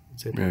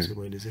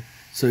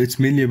 So it's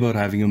mainly about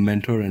having a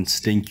mentor and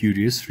staying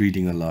curious,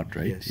 reading a lot,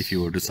 right? Yes, if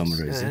you were to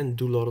summarize and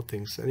do a lot of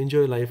things and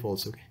enjoy life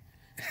also.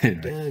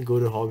 Right. Go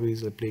to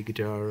hobbies like play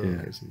guitar.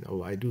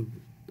 I do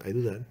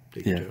that.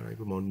 Play guitar. I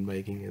go mountain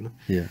biking.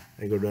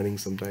 I go running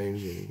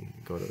sometimes.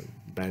 Got a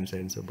band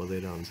sense of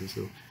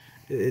so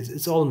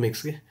it's all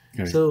mixed.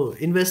 Right. So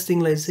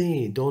investing, like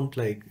say, don't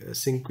like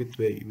sync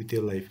with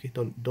your life.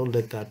 Don't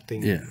let that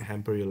thing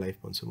hamper your life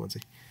once.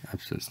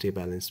 Absolutely. Stay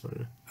balanced.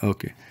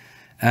 Okay.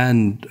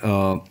 And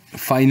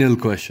final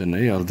question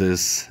of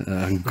this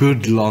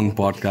good long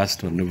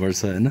podcast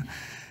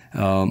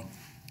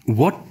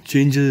what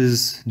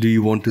changes do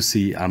you want to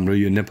see हाम्रो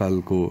यो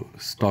नेपालको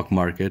stock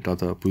market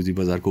अथवा पुँजी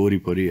बजारको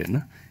वरिपरि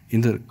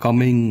in the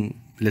coming,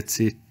 let's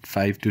say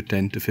 5 to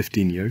 10 to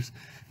 15 years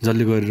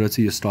जसले गरेर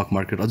चाहिँ यो stock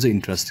market अझै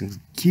इन्ट्रेस्टिङ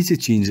के चाहिँ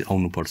चेन्ज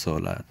आउनुपर्छ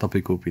होला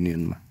तपाईको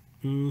ओपिनियनमा?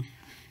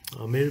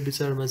 मेरो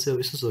विचारमा चाहिँ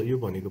यस्तो छ, यो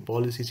भनेको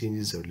पोलिसी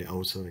चेन्जेसहरूले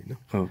आउँछ होइन.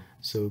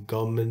 सो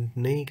गभर्मेन्ट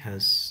नै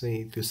खास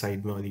चाहिँ त्यो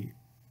साइडमा अलि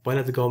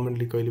पहिला त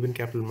गभर्मेन्टले कहिले पनि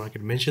क्यापिटल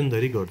मार्केट मेन्सन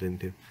धरि गर्दैन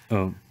थियो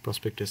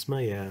प्रस्पेक्टसमा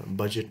या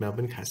बजेटमा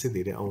पनि खासै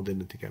धेरै आउँदैन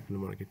थियो क्यापिटल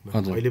मार्केटमा.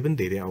 अहिले पनि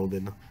धेरै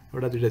आउँदैन,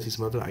 एउटा दुइटा चिज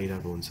मात्र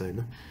आइरहेको हुन्छ होइन.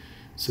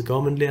 सो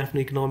गभर्मेन्टले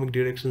आफ्नो इकोनोमिक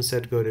डिरेक्सन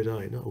सेट गरेर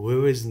होइन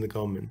where is in the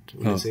government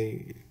उसले चाहिँ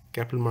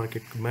क्यापिटल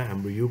मार्केटमा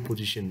हाम्रो यो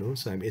पोजिसन हो,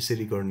 सो हामी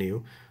यसरी गर्ने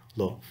हो,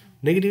 ल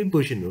नेगेटिभ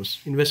पोजिसन होस्,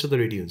 इन्भेस्टर त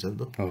रेडी हुन्छ नि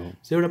त.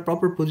 सो एउटा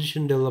प्रपर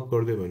पोजिसन डेभलप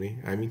गरिदियो भने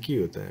हामी के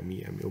हो त, हामी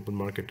ओपन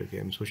मार्केट हो कि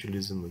हामी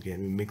सोसियलिजम हो कि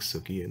हामी मिक्स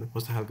हो कि होइन,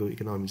 कस्तो खालको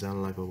इकोनोमी जान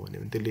लाग्यो भने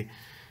त्यसले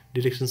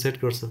डिरेक्सन सेट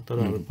गर्छ. तर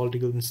हाम्रो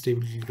पोलिटिकल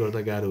इन्स्टेबिलिटी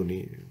गर्दा गाह्रो हुने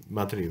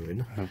मात्रै हो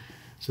होइन.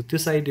 सो त्यो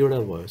साइड एउटा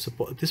भयो. सो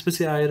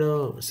त्यसपछि आएर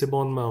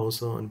सेबनमा आउँछ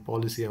अनि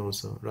पोलिसी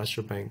आउँछ, राष्ट्र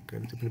ब्याङ्क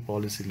अनि त्यो पनि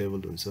पोलिसी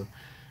लेभल हुन्छ.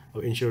 अब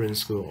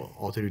इन्सुरेन्सको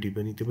अथोरिटी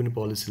पनि त्यो पनि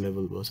पोलिसी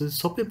लेभल भयो. सो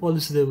सबै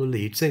पोलिसी लेभलले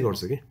हिट चाहिँ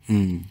गर्छ कि.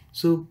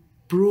 सो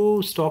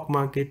प्रो स्टक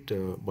मार्केट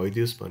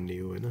भइदियोस् भन्ने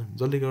हो होइन,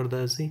 जसले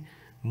गर्दा चाहिँ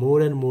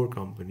more and more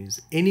companies,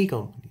 any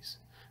companies,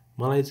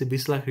 मलाई चाहिँ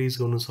 20 लाख रिच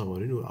गर्नु छ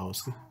भने नि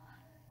आओस् कि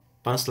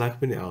 5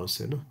 लाख पनि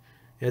आओस् होइन.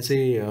 यहाँ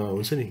चाहिँ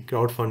हुन्छ नि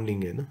क्राउड फन्डिङ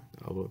होइन.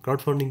 अब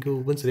क्राउड फन्डिङको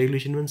पनि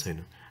रेगुलेसन पनि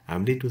छैन.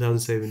 हामीले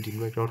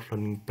 2017मा क्राउड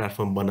फन्डिङ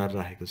प्लेटफर्म बनाएर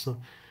राखेको छ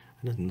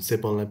होइन.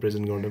 सेपललाई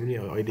प्रेजेन्ट गर्न पनि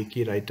अहिले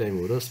के राइट टाइम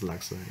हो र जस्तो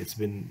लाग्छ. It's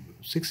been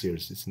 6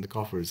 years, it's in the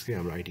कफर्स कि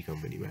हाम्रो आइटी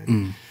कम्पनीमा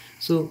होइन.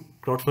 So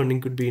crowd funding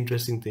could be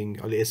interesting thing.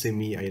 अहिले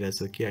एसएमई आइरहेछ,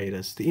 के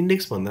आइरहेछ, त्यो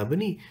इन्डेक्स भन्दा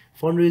पनि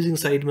फन्ड रेजिङ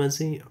साइडमा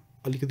चाहिँ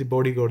अलिकति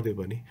बढी गरिदियो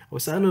भने अब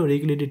सानो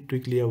रेगुलेटेड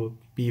ट्रिकली अब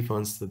पी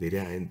फन्ड्स त धेरै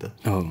आयो नि त.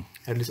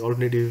 एटलिस्ट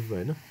अल्टरनेटिभ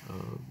होइन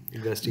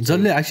इन्भेस्टिङ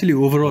जसले एक्चुअली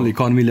ओभरअल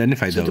इकोनोमीलाई नै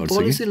फाइदा गर्छ.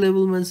 पोलिसी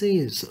लेभलमा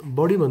चाहिँ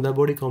बढीभन्दा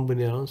बढी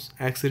कम्पनी आओस्,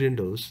 एक्सिडेन्ट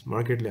होस्,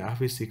 मार्केटले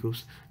आफै सिकोस्,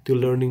 त्यो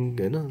लर्निङ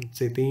होइन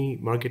चाहिँ त्यहीँ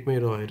मार्केटमै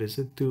रहेर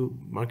चाहिँ त्यो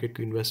मार्केटको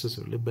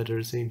इन्भेस्टर्सहरूले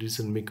बेटर चाहिँ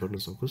डिसिसन मेक गर्न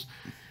सकोस्.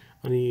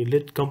 अनि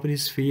लेट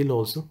कम्पनीज फेल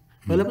अल्सो.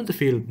 पहिला पनि त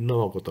फेल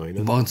नभएको त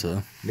होइन,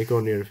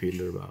 निकोनियर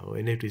फेलियर भयो,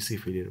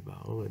 एनएफटिसी फेलियर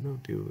भयो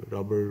होइन, त्यो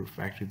रबर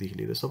फ्याक्ट्रीदेखि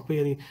लिएर सबै.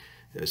 अनि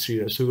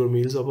सुगर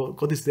मिल्स अब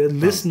कति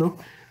लिस्ट न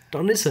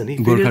टन्नै छ नि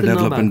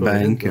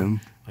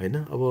होइन.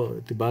 अब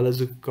त्यो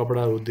बालाजु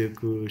कपडा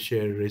उद्योगको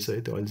सेयर रहेछ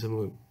है, त्यो अहिलेसम्म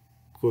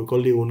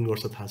कसले ओन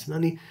गर्छ थाहा छैन.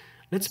 अनि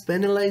let's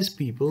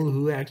penalise people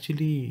who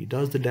actually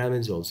does the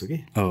damage also कि.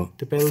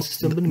 त्यो पेनल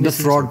सिस्टम पनि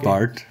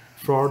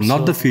fraud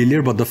not the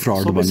failure but the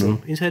fraud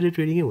भन्नु. इन्साइडर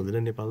ट्रेडिङै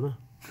हुँदैन नेपालमा,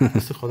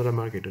 त्यस्तो खतरा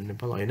मार्केट हो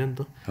नेपाल होइन नि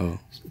त.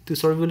 त्यो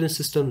सर्भिलेन्स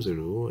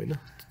सिस्टम्सहरू हो होइन,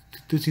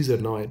 त्यो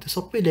चिजहरू नआयो, त्यो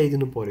सबै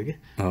ल्याइदिनु पऱ्यो कि,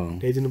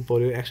 ल्याइदिनु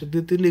पऱ्यो.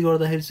 एक्चुअली त्यसले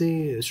गर्दाखेरि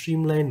चाहिँ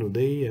स्ट्रिम लाइन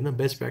हुँदै होइन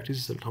बेस्ट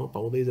प्र्याक्टिसेसहरू ठाउँ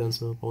पाउँदै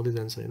जान्छ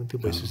होइन. त्यो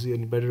भइसकेपछि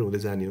अनि बेटर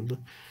हुँदै जाने हो नि त.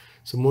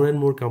 So more and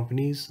more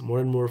companies, more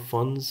and more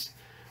funds,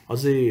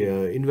 अझै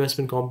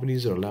इन्भेस्टमेन्ट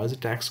कम्पनीजहरूलाई अझै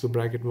ट्याक्सको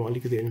ब्राकेटमा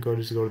अलिकति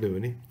इन्करेज गरिदियो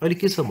भने. अहिले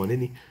के छ भने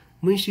नि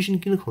म इन्स्टिट्युसन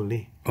किन खोल्ने,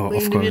 म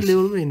इन्डिभिजुअल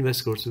लेभलमा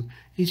इन्भेस्ट गर्छु.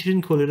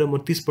 इन्स्टिट्युसन खोलेर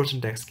म 30%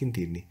 ट्याक्स किन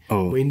तिर्ने,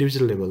 म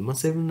इन्डिभिजुअल लेभलमा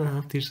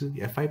 7.5% तिर्छु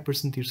या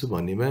 5% तिर्छु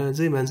भन्नेमा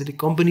चाहिँ मान्छेले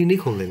कम्पनी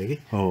नै खोल्दैन कि.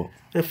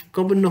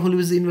 कम्पनी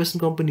नखोलेपछि इन्भेस्टमेन्ट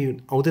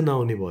कम्पनी आउँदै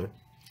नआउने भयो.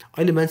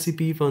 अहिले मान्छे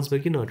पी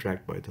फन्ड्समा किन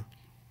अट्र्याक्ट भयो त,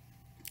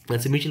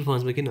 मान्छे म्युचुअल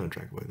फन्ड्समा किन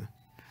अट्र्याक्ट भयो त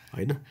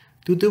होइन.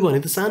 त्यो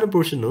भनेको त सानो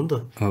पोर्सन हो नि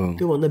त.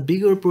 त्योभन्दा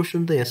बिगर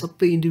पोर्सन त यहाँ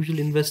सबै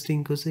इन्डिभिजुअल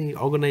इन्भेस्टिङको चाहिँ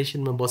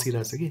अर्गनाइजेसनमा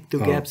बसिरहेछ कि.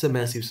 त्यो ग्याप चाहिँ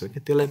म्यासिभ छ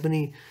कि. त्यसलाई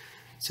पनि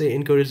चाहिँ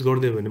इन्करेज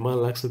गरिदियो भने मलाई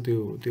लाग्छ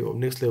त्यो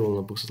नेक्स्ट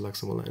लेभलमा पुग्छ लाग्छ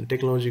मलाई. अनि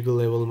टेक्नोलोजिकल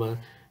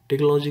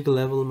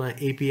लेभलमा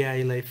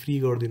एपिआईलाई फ्री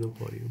गरिदिनु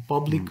पऱ्यो,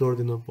 पब्लिक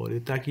गरिदिनु पऱ्यो,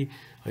 ताकि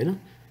होइन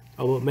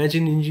अब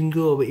म्याचिङ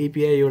इन्जिनको अब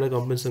एपिआई एउटा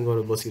कम्पनीसँग गएर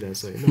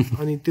बसिरहेछ होइन.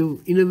 अनि त्यो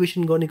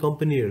इनोभेसन गर्ने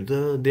कम्पनीहरू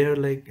त they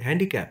are like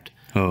handicapped.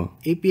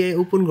 API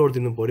open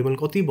गरिदिनु पऱ्यो. मैले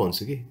कति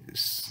भन्छु कि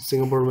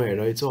सिङ्गापुरमा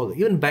हेर इट्स अल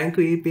इभन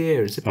ब्याङ्कको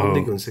एपिआईहरू चाहिँ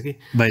पब्लिक हुन्छ कि.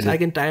 I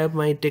can tie up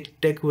my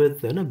take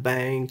with होइन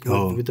bank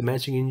with the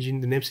matching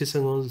engine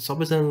नेप्सीसँग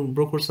सबैसँग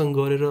ब्रोकरसँग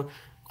गरेर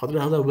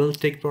खतरा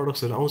वेल्थ टेक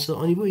प्रडक्ट्सहरू आउँछ.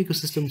 अनि पो इको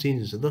सिस्टम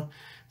चेन्ज हुन्छ त.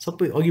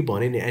 सबै अघि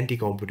भने नि एन्टी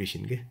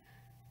कम्पिटिसन के,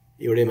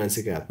 एउटै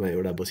मान्छेको हातमा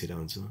एउटा बसिरहेको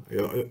हुन्छ.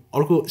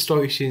 अर्को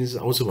स्टक एक्सचेन्ज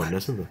आउँछ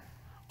भनिरहेको छ नि त,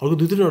 अर्को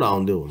 2-3वटा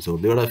आउँदै हुन्छ,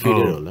 एउटा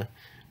फेलियर होला.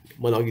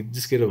 मैले अघि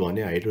जिस्केर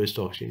भने हाइड्रो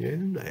स्टक्सिङ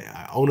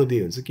आउन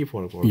दियो भने चाहिँ के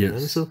फरक पर्दैन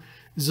होइन so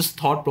it's just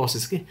thought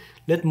process के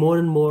late more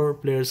and more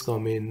players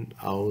com in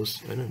आओस्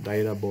होइन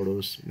दायरा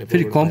बढोस्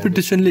फेरि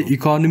कम्पिटिसनले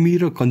इकोनोमी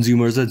र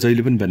कन्ज्युमर चाहिँ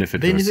जहिले पनि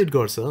बेनिफिट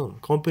गर्छ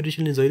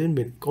कम्पिटिसनले जहिले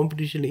पनि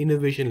कम्पिटिसनले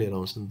इनोभेसन लिएर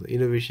आउँछ नि त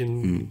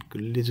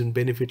इनोभेसनले जुन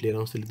बेनिफिट लिएर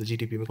आउँछ त्यसले त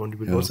जिडिपीमा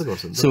कन्ट्रिब्युट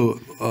गर्छ सो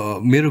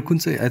मेरो कुन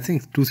चाहिँ आई थिङ्क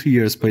 2-3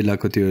 years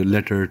पहिलाको त्यो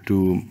लेटर टु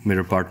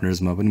मेरो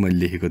पार्टनर्समा पनि मैले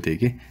लेखेको थिएँ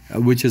कि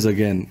विच इज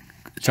अगेन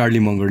चार्ली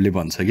मङ्गरले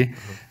भन्छ कि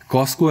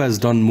Costco has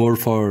done more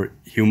for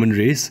human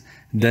race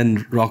than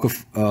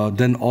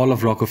all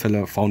of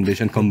Rockefeller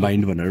Foundation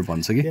combined भनेर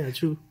भन्छ कि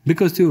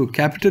बिकज त्यो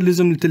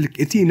क्यापिटलिजमले त्यसले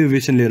यति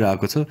इनोभेसन लिएर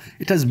आएको छ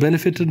it has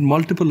benefited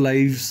multiple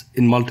lives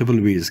in multiple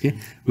wage के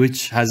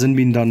which hasn't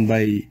been done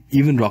by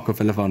even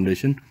Rockefeller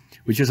Foundation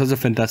which is such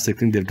a fantastic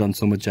thing. They've done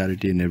so much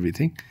charity and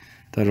everything.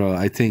 तर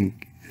I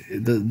think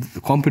the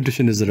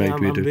competition is the right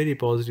way to. I'm very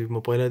positive. म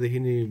पहिलादेखि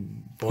नै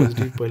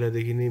positive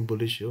पहिलादेखि नै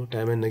bullish हो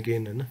time and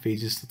again हैन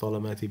phases त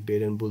तलमाथि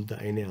bear and bull त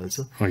आइ नै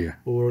हाल्छ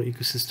over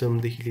ecosystem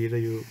देखि लिएर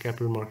यो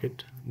capital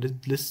market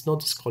let's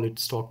not just call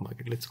it stock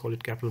market let's call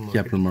it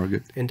capital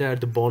market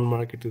entire the bond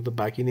market त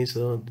बाँकी नै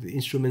छ the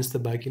instruments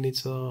त बाँकी नै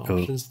छ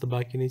options त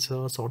बाँकी नै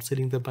छ short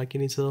selling त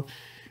बाँकी नै छ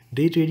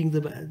day trading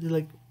त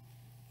like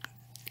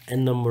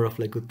n number of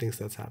like good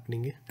things that's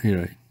happening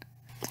You're right.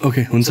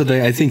 Okay, Hunsa,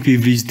 I think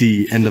we've reached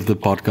the end of the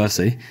podcast.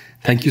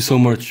 Thank you so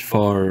much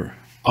for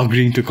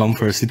agreeing to come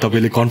first. It's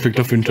a conflict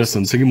of interest. I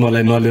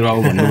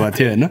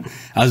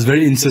was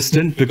very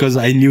insistent because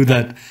I knew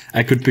that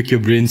I could pick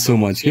your brain so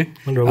much.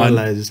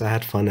 I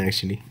had fun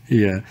actually.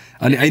 Yeah,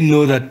 and I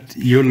know that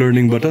you're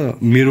learning, but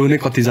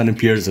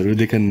peers,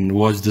 they can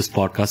watch this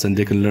podcast and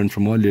they can learn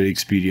from all your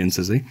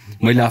experiences.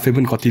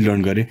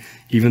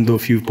 Even though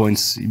a few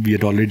points we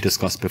had already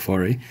discussed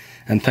before.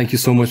 And thank you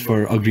so much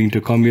for agreeing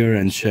to come here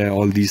and share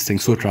all these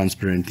things so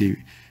transparently.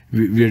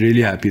 We're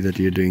really happy that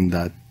you're doing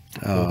that.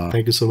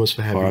 Thank you so much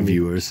for having me. For our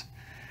viewers.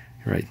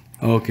 Right.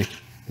 Okay.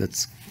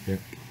 That's... Yeah.